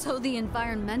 Yeah. So the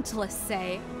environmentalists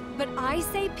say. But I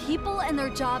say people and their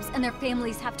jobs and their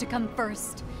families have to come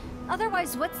first.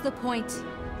 Otherwise, what's the point?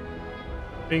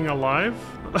 Being alive?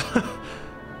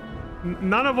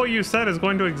 None of what you said is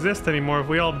going to exist anymore if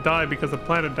we all die because the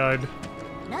planet died.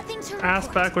 Nothing to Ass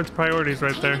report. backwards priorities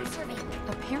right there.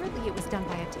 Apparently it was done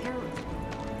by a terrorist.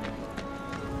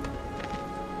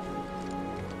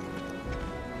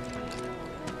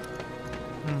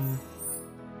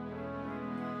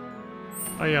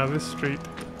 Oh yeah, this street.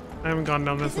 I haven't gone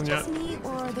down this one yet. Is it just me,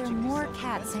 or are there more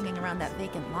cats hanging around that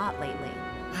vacant lot lately?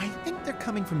 I think they're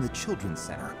coming from the children's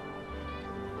center.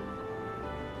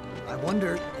 I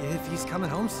wonder if he's coming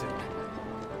home soon.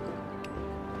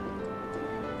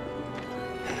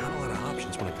 Not a lot of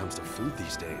options when it comes to food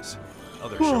these days.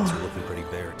 Other shops are looking pretty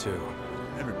bare too.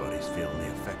 Everybody's feeling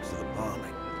the effects of the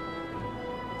bombing.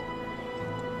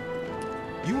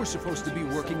 You were supposed to be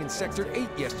working in Sector 8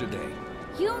 yesterday.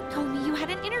 You told me you had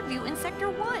an interview in Sector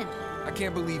 1. I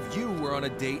can't believe you were on a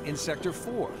date in Sector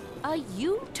 4.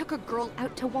 You took a girl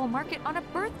out to Wall Market on a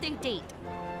birthday date.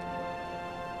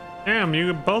 Damn,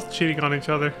 you both cheating on each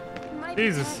other.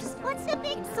 Jesus. What's the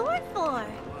big sword for?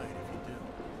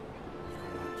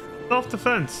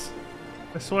 Self-defense.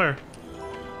 I swear.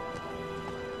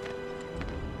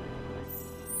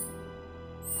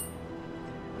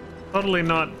 Totally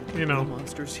not, you know. No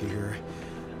monsters here.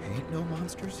 Ain't no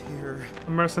monsters here. A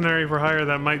mercenary for hire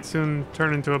that might soon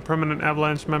turn into a permanent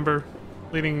Avalanche member,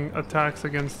 leading attacks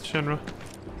against Shinra.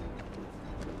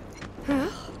 I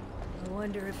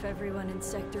wonder if everyone in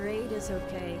Sector 8 is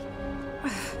okay.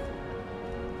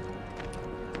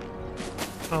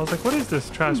 I was like, what is this?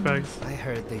 Trash bags. I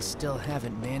heard they still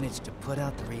haven't managed to put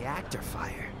out the reactor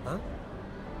fire. Huh?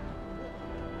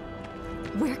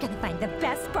 We're gonna find the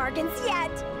best bargains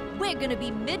yet! We're gonna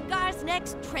be Midgar's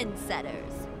next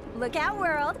trendsetters. Look out,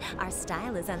 world! Our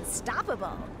style is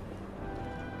unstoppable.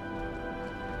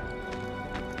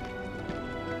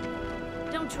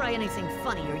 Don't try anything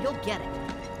funny or you'll get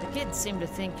it. The kids seem to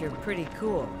think you're pretty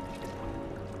cool.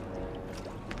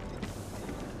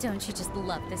 Don't you just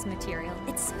love this material?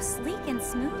 It's so sleek and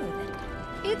smooth.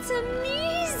 It's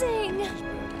amazing!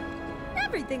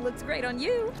 Everything looks great on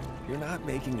you. You're not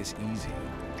making this easy.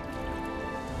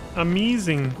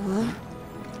 Amazing.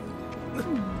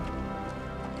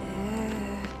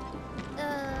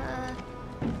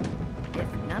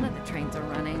 If none of the trains are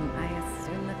running, I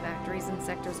assume the factories in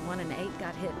Sectors 1 and 8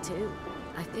 got hit too.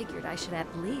 I figured I should at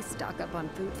least stock up on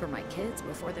food for my kids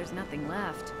before there's nothing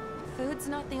left. Food's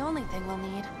not the only thing we'll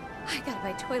need. I gotta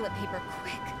buy toilet paper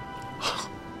quick.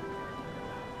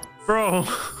 Bro,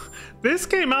 this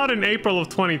came out in April of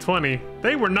 2020.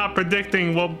 They were not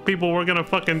predicting what people were gonna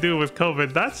fucking do with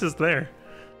COVID. That's just there.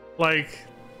 Like,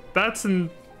 that's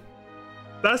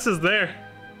just there.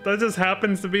 That just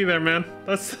happens to be there, man.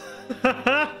 That's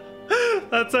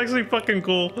that's actually fucking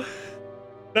cool.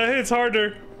 That hits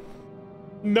harder.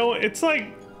 No, it's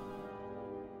like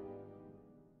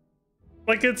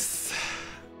it's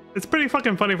pretty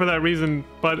fucking funny for that reason,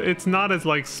 but it's not as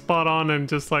like spot on and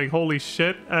just like holy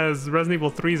shit as Resident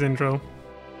Evil 3's intro.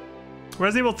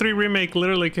 Resident Evil 3 Remake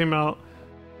literally came out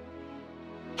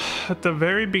at the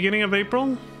very beginning of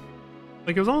April.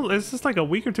 Like it's just like a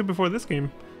week or two before this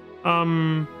game.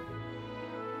 And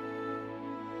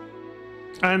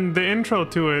the intro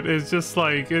to it is just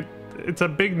like it's a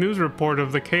big news report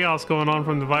of the chaos going on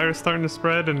from the virus starting to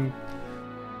spread, and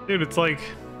dude, it's like,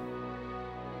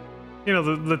 you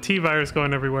know, the T virus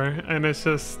going everywhere, and it's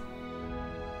just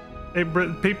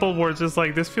people were just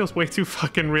like, this feels way too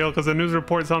fucking real, because the news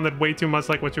report sounded way too much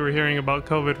like what you were hearing about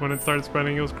COVID when it started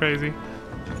spreading. It was crazy.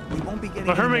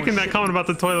 But her making that comment about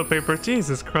the toilet paper,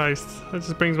 Jesus Christ, that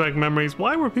just brings back memories.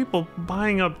 Why were people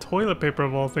buying up toilet paper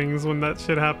of all things when that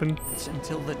shit happened? It's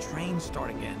until the trains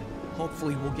start again.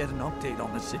 Hopefully we'll get an update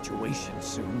on the situation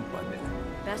soon, but...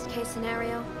 Best case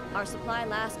scenario, our supply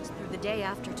lasts through the day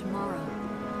after tomorrow.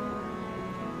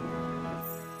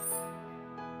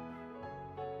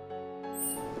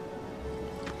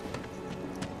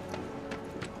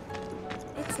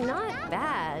 It's not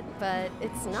bad, but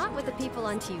it's not what the people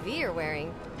on TV are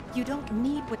wearing. You don't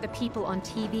need what the people on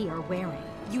TV are wearing.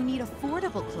 You need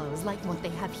affordable clothes like what they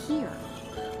have here.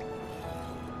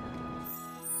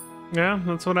 Yeah,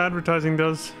 that's what advertising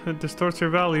does. It distorts your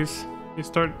values. You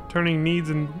start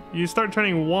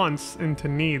turning wants into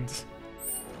needs.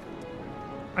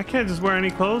 I can't just wear any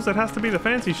clothes. That has to be the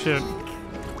fancy shit.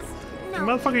 No,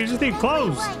 motherfucker, you just need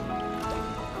clothes.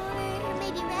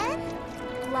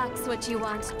 Black's what you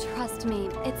want. Trust me,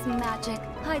 it's magic.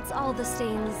 Hides all the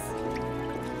stains.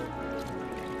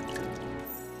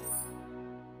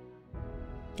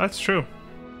 That's true.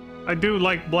 I do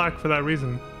like black for that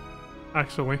reason,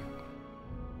 actually.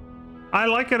 I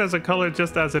like it as a color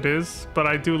just as it is, but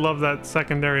I do love that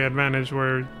secondary advantage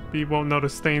where you won't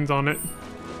notice stains on it.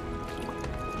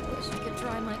 Wish I could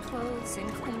dry my clothes in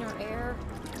cleaner air.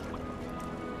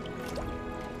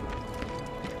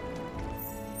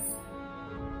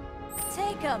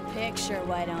 Take a picture,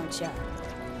 why don't you?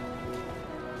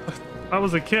 I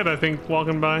was a kid, I think,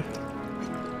 walking by.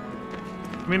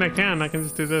 I mean, I can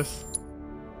just do this.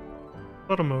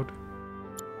 Photo mode.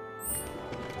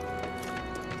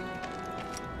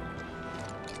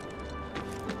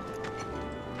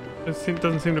 There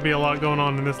doesn't seem to be a lot going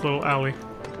on in this little alley.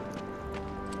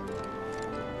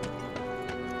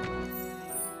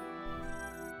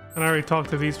 And I already talked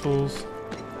to these fools.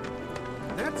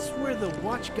 That's where the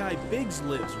watch guy Biggs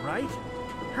lives, right?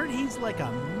 Heard he's like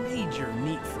a major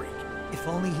neat freak. If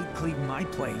only he'd clean my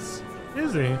place.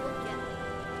 Is he?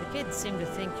 The kids seem to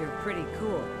think you're pretty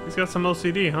cool. He's got some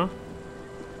OCD, huh?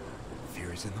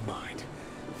 Fear is in the mind.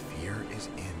 Fear is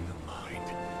in the mind.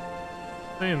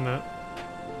 Saying that.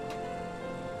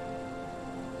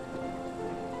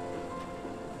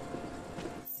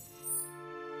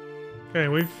 Okay,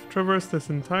 we've traversed this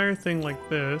entire thing like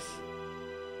this.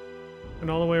 And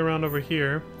all the way around over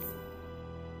here.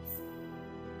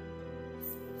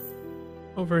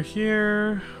 Over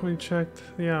here, we checked,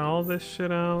 yeah, all this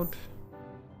shit out.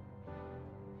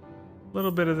 A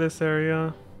little bit of this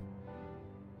area.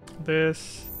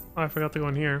 This. Oh, I forgot to go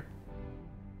in here.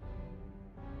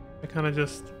 I kind of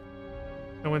just...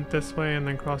 I went this way and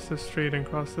then crossed this street and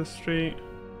crossed this street.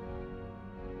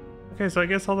 Okay, so I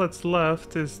guess all that's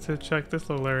left is to check this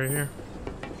little area here.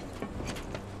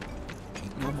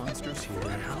 No monsters here.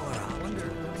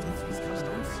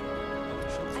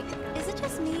 Is it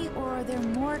just me, or are there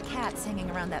more cats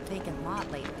hanging around that vacant lot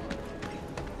lately?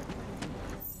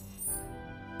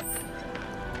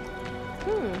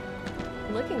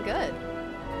 Looking good.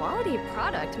 Quality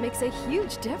product makes a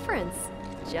huge difference.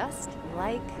 Just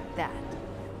like that.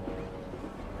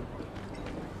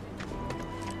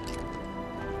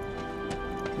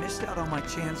 Missed out on my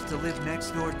chance to live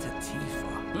next door to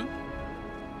Tifa.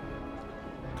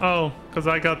 Oh, because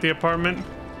I got the apartment?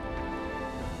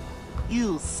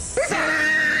 You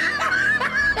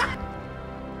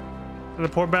And the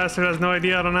poor bastard has no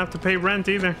idea I don't have to pay rent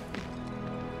either.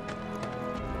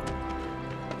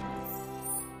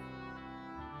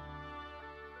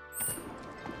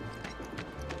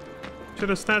 Should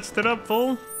have snatched it up,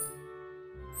 fool.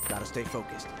 Gotta stay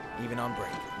focused, even on break.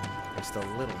 It's the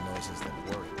little noises that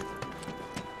worry.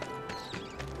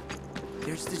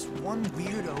 There's this one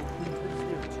weirdo who lives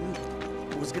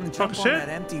there too. Was gonna jump on shit. that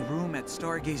empty room at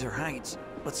Stargazer Heights,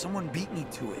 but someone beat me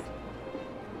to it.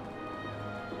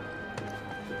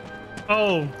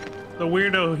 Oh, the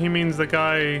weirdo, he means the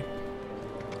guy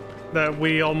that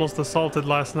we almost assaulted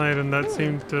last night and that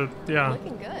seemed to, yeah.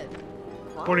 Looking good.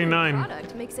 Quality 49.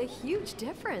 Product makes a huge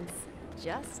difference.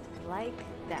 Just like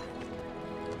that.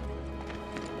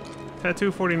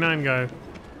 Tattoo 49 guy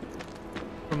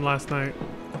from last night.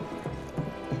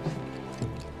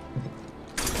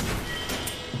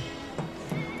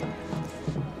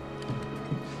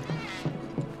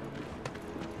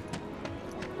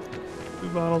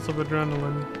 Bottles of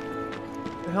adrenaline.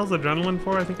 What the hell's adrenaline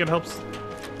for? I think it helps.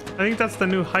 I think that's the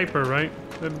new hyper, right?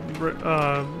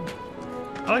 I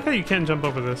like how you can't jump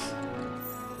over this.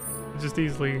 Just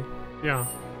easily, yeah.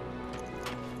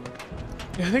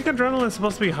 Yeah, I think adrenaline is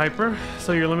supposed to be hyper,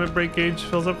 so your limit break gauge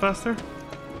fills up faster.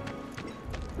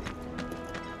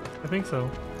 I think so.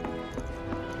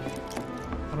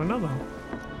 I don't know though.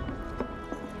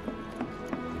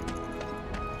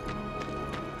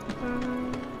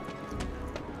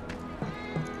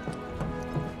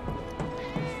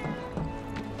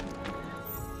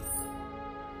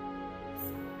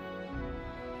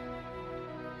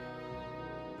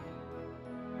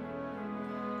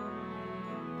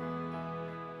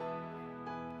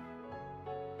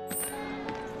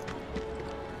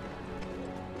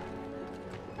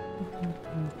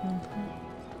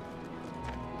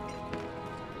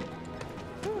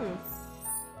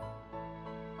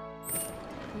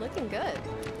 Looking good.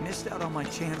 Missed out on my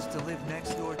chance to live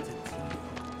next door to Tifa.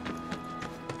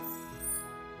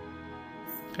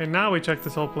 Okay, now we check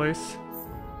this whole place.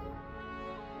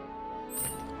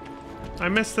 I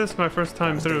missed this my first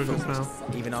time through just now.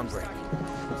 Even on break.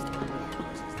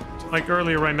 Like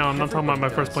earlier right now, I'm not talking about my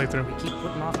first playthrough. We keep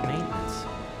putting off maintenance.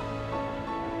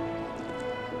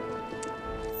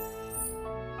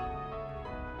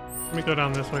 Let me go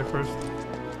down this way first.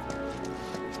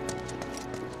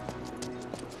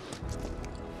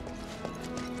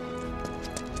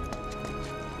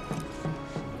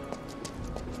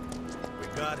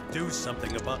 gotta do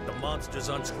something about the monsters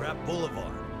on Scrap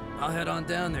Boulevard. I'll head on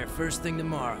down there first thing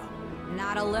tomorrow.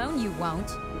 Not alone, you won't.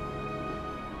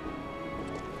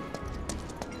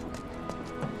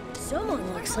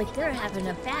 Someone looks like they're having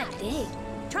a bad day.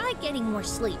 Try getting more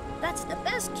sleep. That's the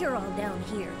best cure-all down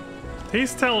here.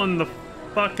 He's telling the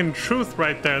fucking truth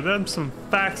right there. There's some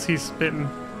facts he's spitting.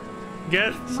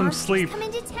 Get some sleep. Come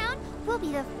into town, we'll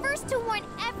be the first to warn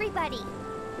everybody.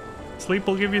 Sleep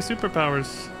will give you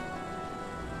superpowers.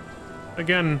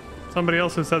 Again, somebody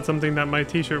else who said something that my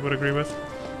t-shirt would agree with.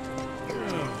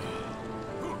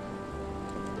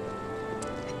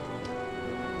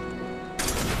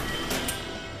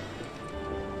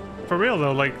 For real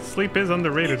though, like, sleep is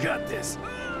underrated. You got this.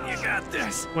 You got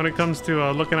this. When it comes to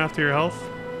looking after your health.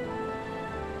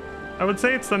 I would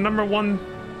say it's the number one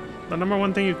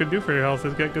thing you could do for your health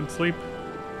is get good sleep.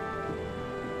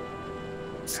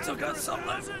 Still got some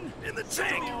left in the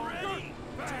tank.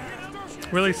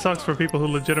 Really sucks for people who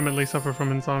legitimately suffer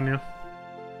from insomnia.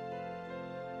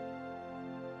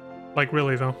 Like,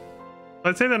 really though.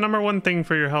 I'd say the number one thing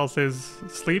for your health is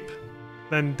sleep,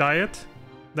 then diet,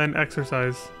 then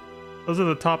exercise. Those are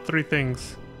the top 3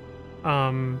 things.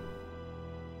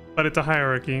 But it's a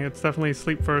hierarchy. It's definitely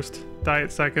sleep first,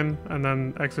 diet second, and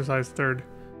then exercise third.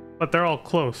 But they're all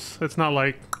close. It's not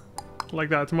like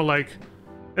that.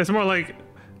 It's more like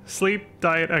sleep,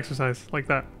 diet, exercise, like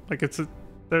that. Like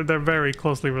they're very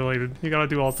closely related. You gotta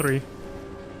do all 3.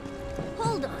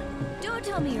 Hold on. Don't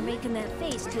tell me you're making that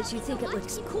face because you think it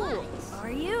looks cool, are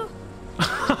you?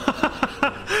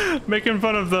 Making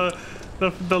fun of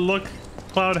the look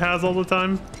Cloud has all the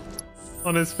time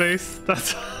on his face.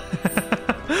 That's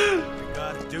We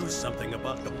gotta do something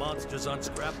about the monsters on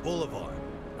Scrap Boulevard.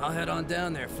 I'll head on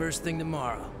down there first thing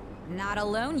tomorrow. Not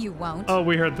alone, you won't. Oh,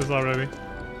 we heard this already.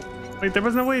 Wait, there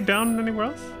was no way down anywhere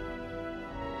else?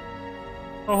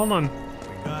 Oh, hold on.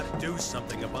 We gotta do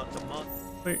something about the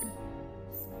Wait.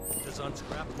 monsters on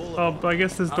Scrap Boulevard. Oh, I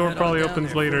guess this door probably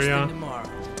opens later, yeah.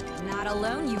 Not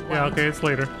alone, you won't. Yeah, okay, it's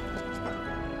later.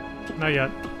 Not yet.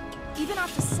 Even our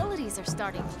facilities are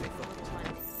starting.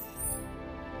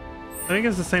 I think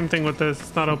it's the same thing with this.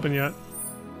 It's not open yet.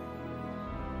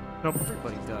 Nope.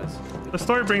 Everybody does. The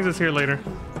story brings us here later.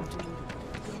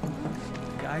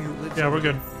 Guy who lives Yeah, we're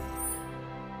good.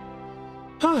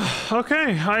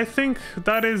 Okay, I think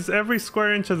that is every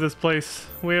square inch of this place.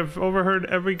 We have overheard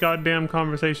every goddamn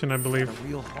conversation, I believe. Got a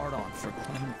real hard on for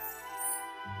clean.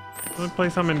 The only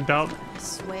place I'm in doubt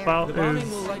about The bombing is...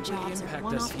 will likely impact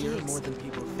us here more than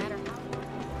people think.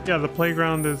 Yeah, the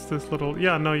playground is this little...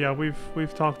 Yeah, no, yeah,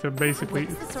 we've talked to basically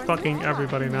fucking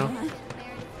everybody now.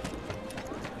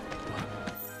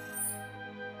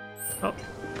 Oh.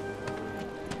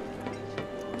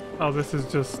 Oh, this is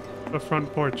just the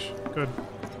front porch. Good.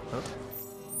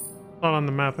 Not on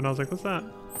the map, and I was like, what's that?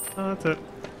 Oh, that's it.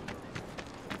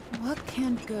 What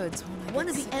canned goods when I One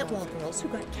get of the sick? Etwall girls who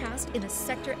got cast in a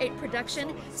Sector 8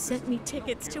 production sent me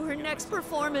tickets to her next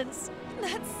performance.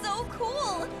 That's so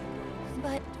cool!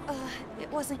 But, it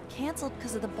wasn't canceled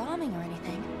because of the bombing or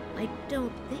anything. I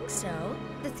don't think so.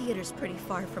 The theater's pretty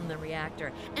far from the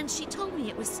reactor, and she told me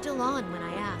it was still on when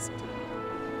I asked.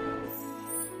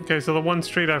 Okay, so the one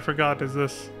street I forgot is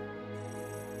this.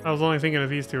 I was only thinking of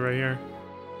these two right here.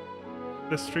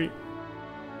 This street.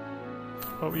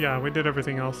 Oh yeah, we did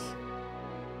everything else.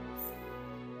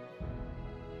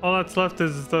 All that's left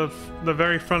is the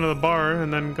very front of the bar,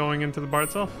 and then going into the bar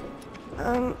itself.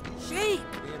 Shake!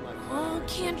 Oh,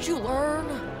 can't you learn?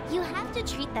 You have to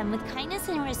treat them with kindness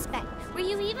and respect. Were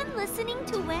you even listening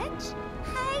to Wedge?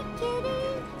 Hi,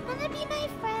 kitty. Wanna be my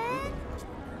friend?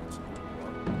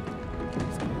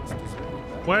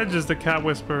 Wedge is the cat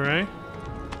whisperer, eh?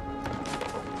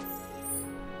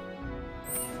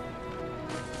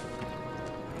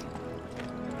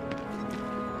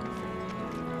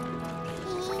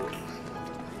 Pink.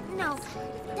 No,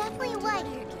 definitely white.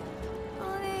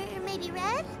 Or maybe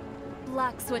red?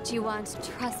 Black's what you want.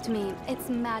 Trust me. It's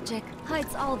magic.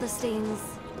 Hides all the stains.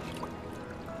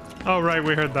 Oh right,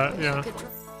 we heard that, yeah.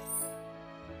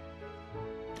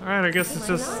 Alright, I guess it's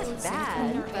just Not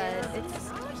bad, but it's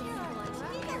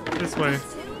this way.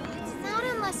 not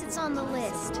unless it's on the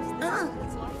list.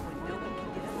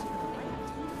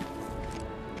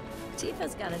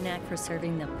 Tifa's got a knack for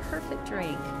serving the perfect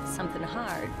drink. Something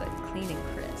hard, but clean and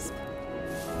crisp.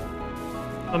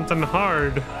 Something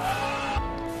hard,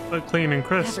 but clean and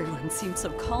crisp. Everyone seems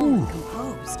so calm and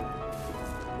composed.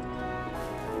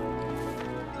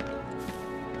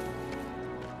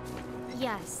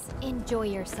 Yes, enjoy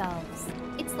yourselves.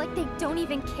 It's like they don't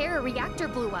even care a reactor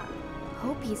blew up.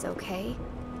 Hope he's okay.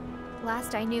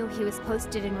 Last I knew, he was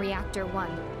posted in Reactor 1.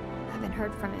 Haven't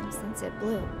heard from him since it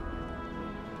blew.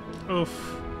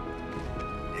 Oof.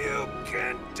 You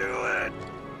can do it!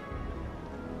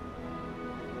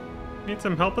 Need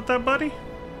some help with that, buddy?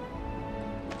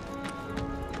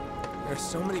 There's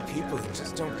so many people who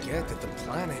just don't get that the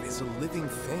planet is a living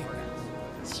thing.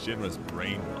 Shinra's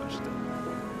brainwashed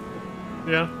them.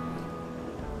 Yeah.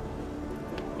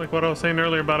 Like what I was saying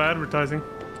earlier about advertising.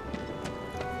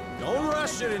 Don't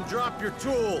rush it and drop your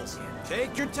tools.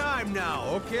 Take your time now,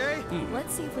 okay?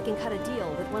 Let's see if we can cut a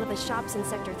deal with one of the shops in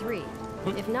Sector 3.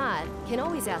 If not, can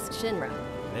always ask Shinra.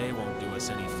 They won't do us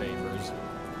any favors.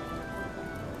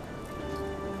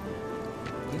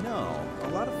 You know, a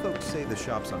lot of folks say the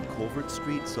shops on Culvert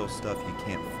Street sell stuff you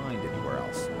can't find anywhere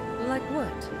else. Like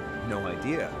what? No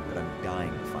idea, but I'm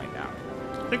dying to find out.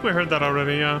 I think we heard that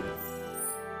already, yeah.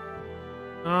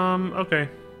 Okay.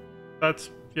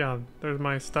 That's, yeah, there's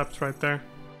my steps right there.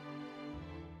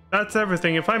 That's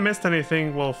everything. If I missed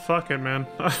anything, well, fuck it, man.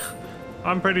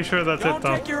 I'm pretty sure that's it, though.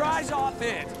 Don't take your eyes off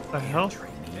it! The hell?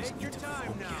 Take your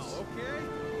time now, okay?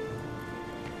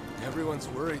 Everyone's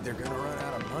worried they're gonna run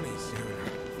out of money soon.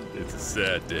 It's a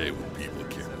sad day when people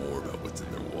care more about what's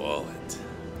in their wallet,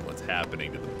 what's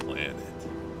happening to the planet.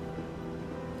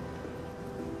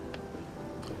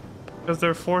 Because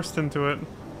they're forced into it.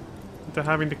 Into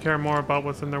having to care more about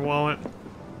what's in their wallet.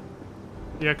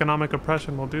 The economic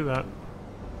oppression will do that.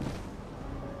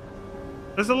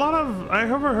 There's a lot of... I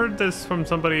overheard this from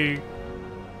somebody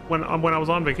when I was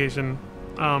on vacation.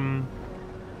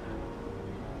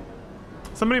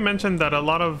 Somebody mentioned that a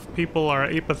lot of people are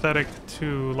apathetic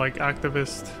to like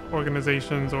activist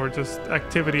organizations or just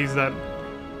activities that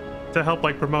to help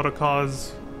like promote a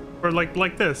cause or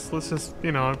like this. Let's just,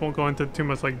 you know, I won't go into too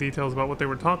much like details about what they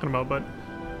were talking about, but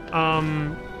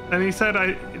and he said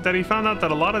that he found out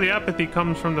that a lot of the apathy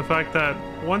comes from the fact that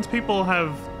once people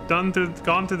have gone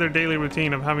through their daily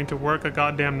routine of having to work a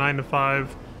goddamn 9 to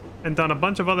 5 and done a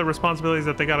bunch of other responsibilities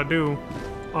that they got to do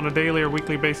on a daily or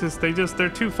weekly basis, they're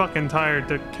too fucking tired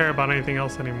to care about anything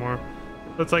else anymore.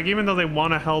 So it's like, even though they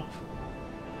want to help,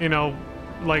 you know,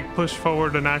 like push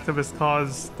forward an activist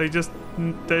cause, they're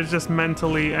just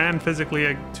mentally and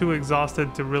physically too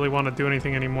exhausted to really want to do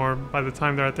anything anymore by the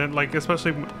time they're at the end, like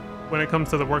especially when it comes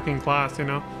to the working class, you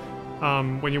know,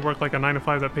 when you work like a 9 to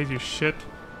 5 that pays you shit.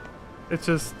 It's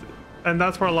just, and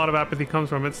that's where a lot of apathy comes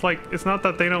from. It's like, it's not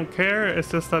that they don't care, it's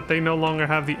just that they no longer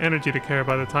have the energy to care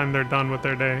by the time they're done with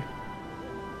their day.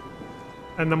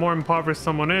 And the more impoverished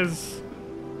someone is,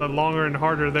 the longer and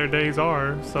harder their days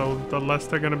are, so the less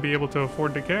they're going to be able to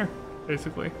afford to care,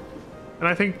 basically. And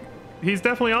I think he's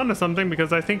definitely onto something,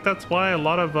 because I think that's why a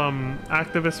lot of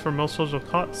activists for most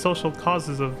social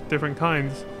causes of different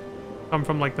kinds come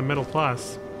from like the middle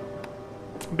class.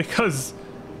 Because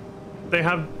they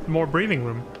have more breathing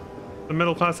room. The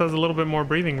middle class has a little bit more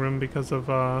breathing room because of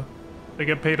they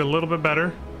get paid a little bit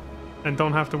better and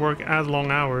don't have to work as long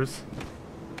hours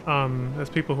as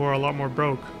people who are a lot more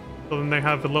broke. So then they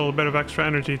have a little bit of extra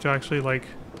energy to actually, like,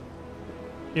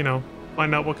 you know,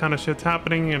 find out what kind of shit's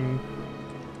happening and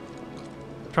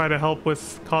try to help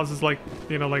with causes like,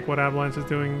 you know, like what Avalanche is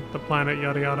doing, the planet,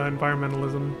 yada yada,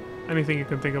 environmentalism, anything you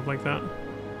can think of like that.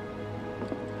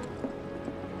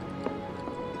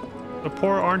 The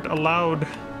poor aren't allowed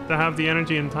to have the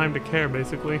energy and time to care,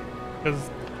 basically, because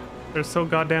they're so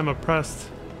goddamn oppressed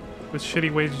with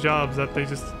shitty wage jobs that they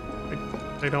just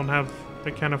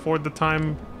they can't afford the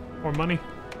time or money.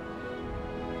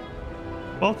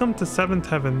 Welcome to Seventh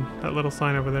Heaven, that little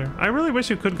sign over there. I really wish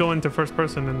you could go into first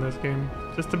person in this game,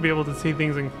 just to be able to see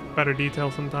things in better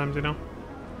detail sometimes, you know?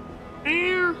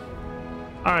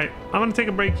 Alright, I'm gonna take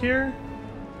a break here.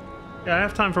 Yeah, I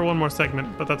have time for one more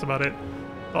segment, but that's about it.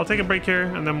 So I'll take a break here,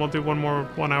 and then we'll do one more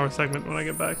 1 hour segment when I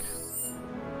get back.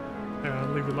 Yeah,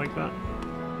 I'll leave it like that.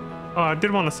 Oh, I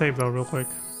did want to save though, real quick.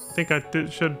 I think I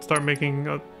should start making,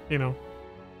 you know,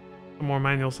 some more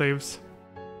manual saves.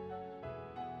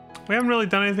 We haven't really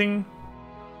done anything,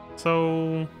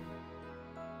 so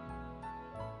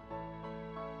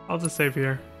I'll just save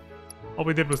here. All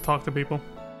we did was talk to people,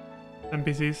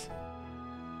 NPCs.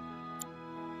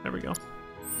 There we go.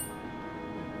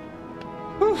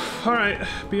 Whew, all right,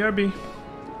 BRB.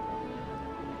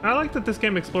 I like that this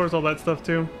game explores all that stuff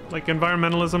too, like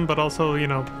environmentalism, but also, you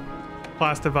know,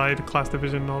 class divide, class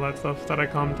division, all that stuff that I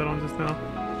commented on just now.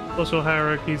 Social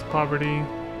hierarchies, poverty,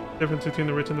 difference between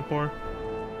the rich and the poor.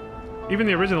 Even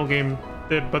the original game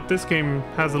did, but this game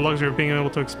has the luxury of being able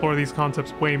to explore these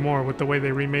concepts way more with the way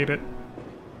they remade it.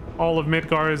 All of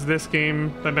Midgar is this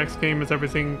game, the next game is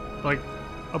everything, like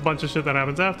a bunch of shit that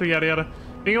happens after, yada yada.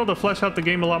 Being able to flesh out the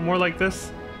game a lot more like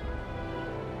this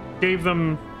gave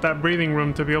them that breathing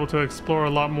room to be able to explore a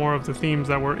lot more of the themes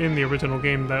that were in the original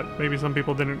game that maybe some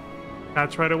people didn't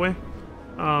catch right away.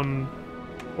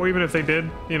 Or even if they did,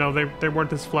 you know, they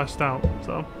weren't as fleshed out.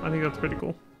 So I think that's pretty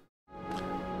cool.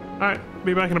 Alright,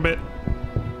 be back in a bit.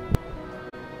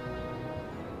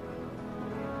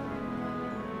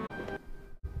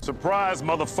 Surprise,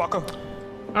 motherfucker.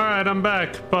 Alright, I'm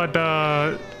back, but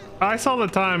I saw the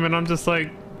time and I'm just like,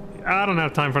 I don't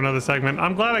have time for another segment.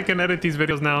 I'm glad I can edit these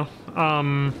videos now.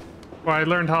 Where I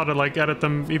learned how to like edit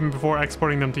them even before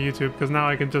exporting them to YouTube, because now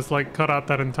I can just like cut out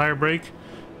that entire break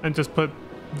and just put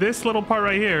this little part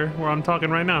right here where I'm talking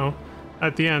right now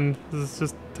at the end. This is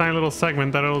just a tiny little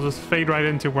segment that it'll just fade right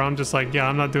into, where I'm just like, yeah,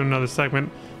 I'm not doing another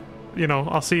segment. You know,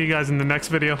 I'll see you guys in the next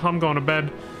video. I'm going to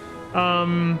bed.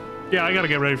 Yeah, I gotta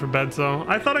get ready for bed, so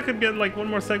I thought I could get like one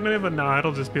more segment in, but nah,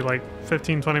 it'll just be like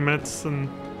 15-20 minutes and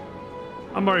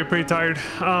I'm already pretty tired.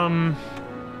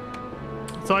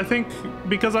 So I think,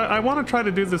 because I want to try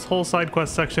to do this whole side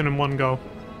quest section in one go,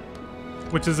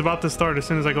 which is about to start as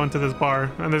soon as I go into this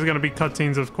bar, and there's going to be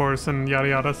cutscenes, of course, and yada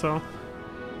yada, so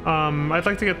I'd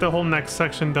like to get the whole next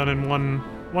section done in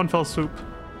one fell swoop.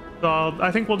 So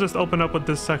I think we'll just open up with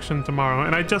this section tomorrow,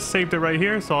 and I just saved it right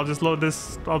here, so I'll just load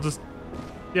this. I'll just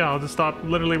stop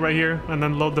literally right here and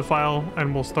then load the file,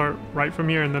 and we'll start right from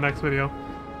here in the next video.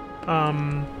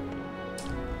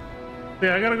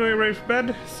 Yeah, I gotta go get ready for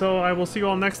bed, so I will see you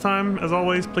all next time. As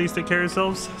always, please take care of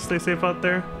yourselves, stay safe out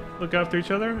there, look after each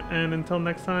other, and until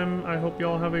next time, I hope you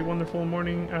all have a wonderful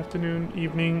morning, afternoon,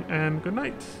 evening, and good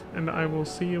night. And I will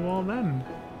see you all then.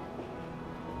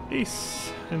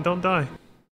 Peace, and don't die.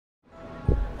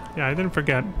 Yeah, I didn't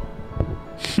forget.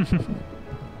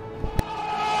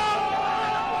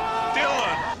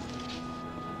 Dylan!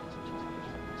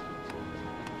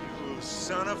 You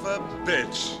son of a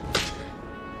bitch.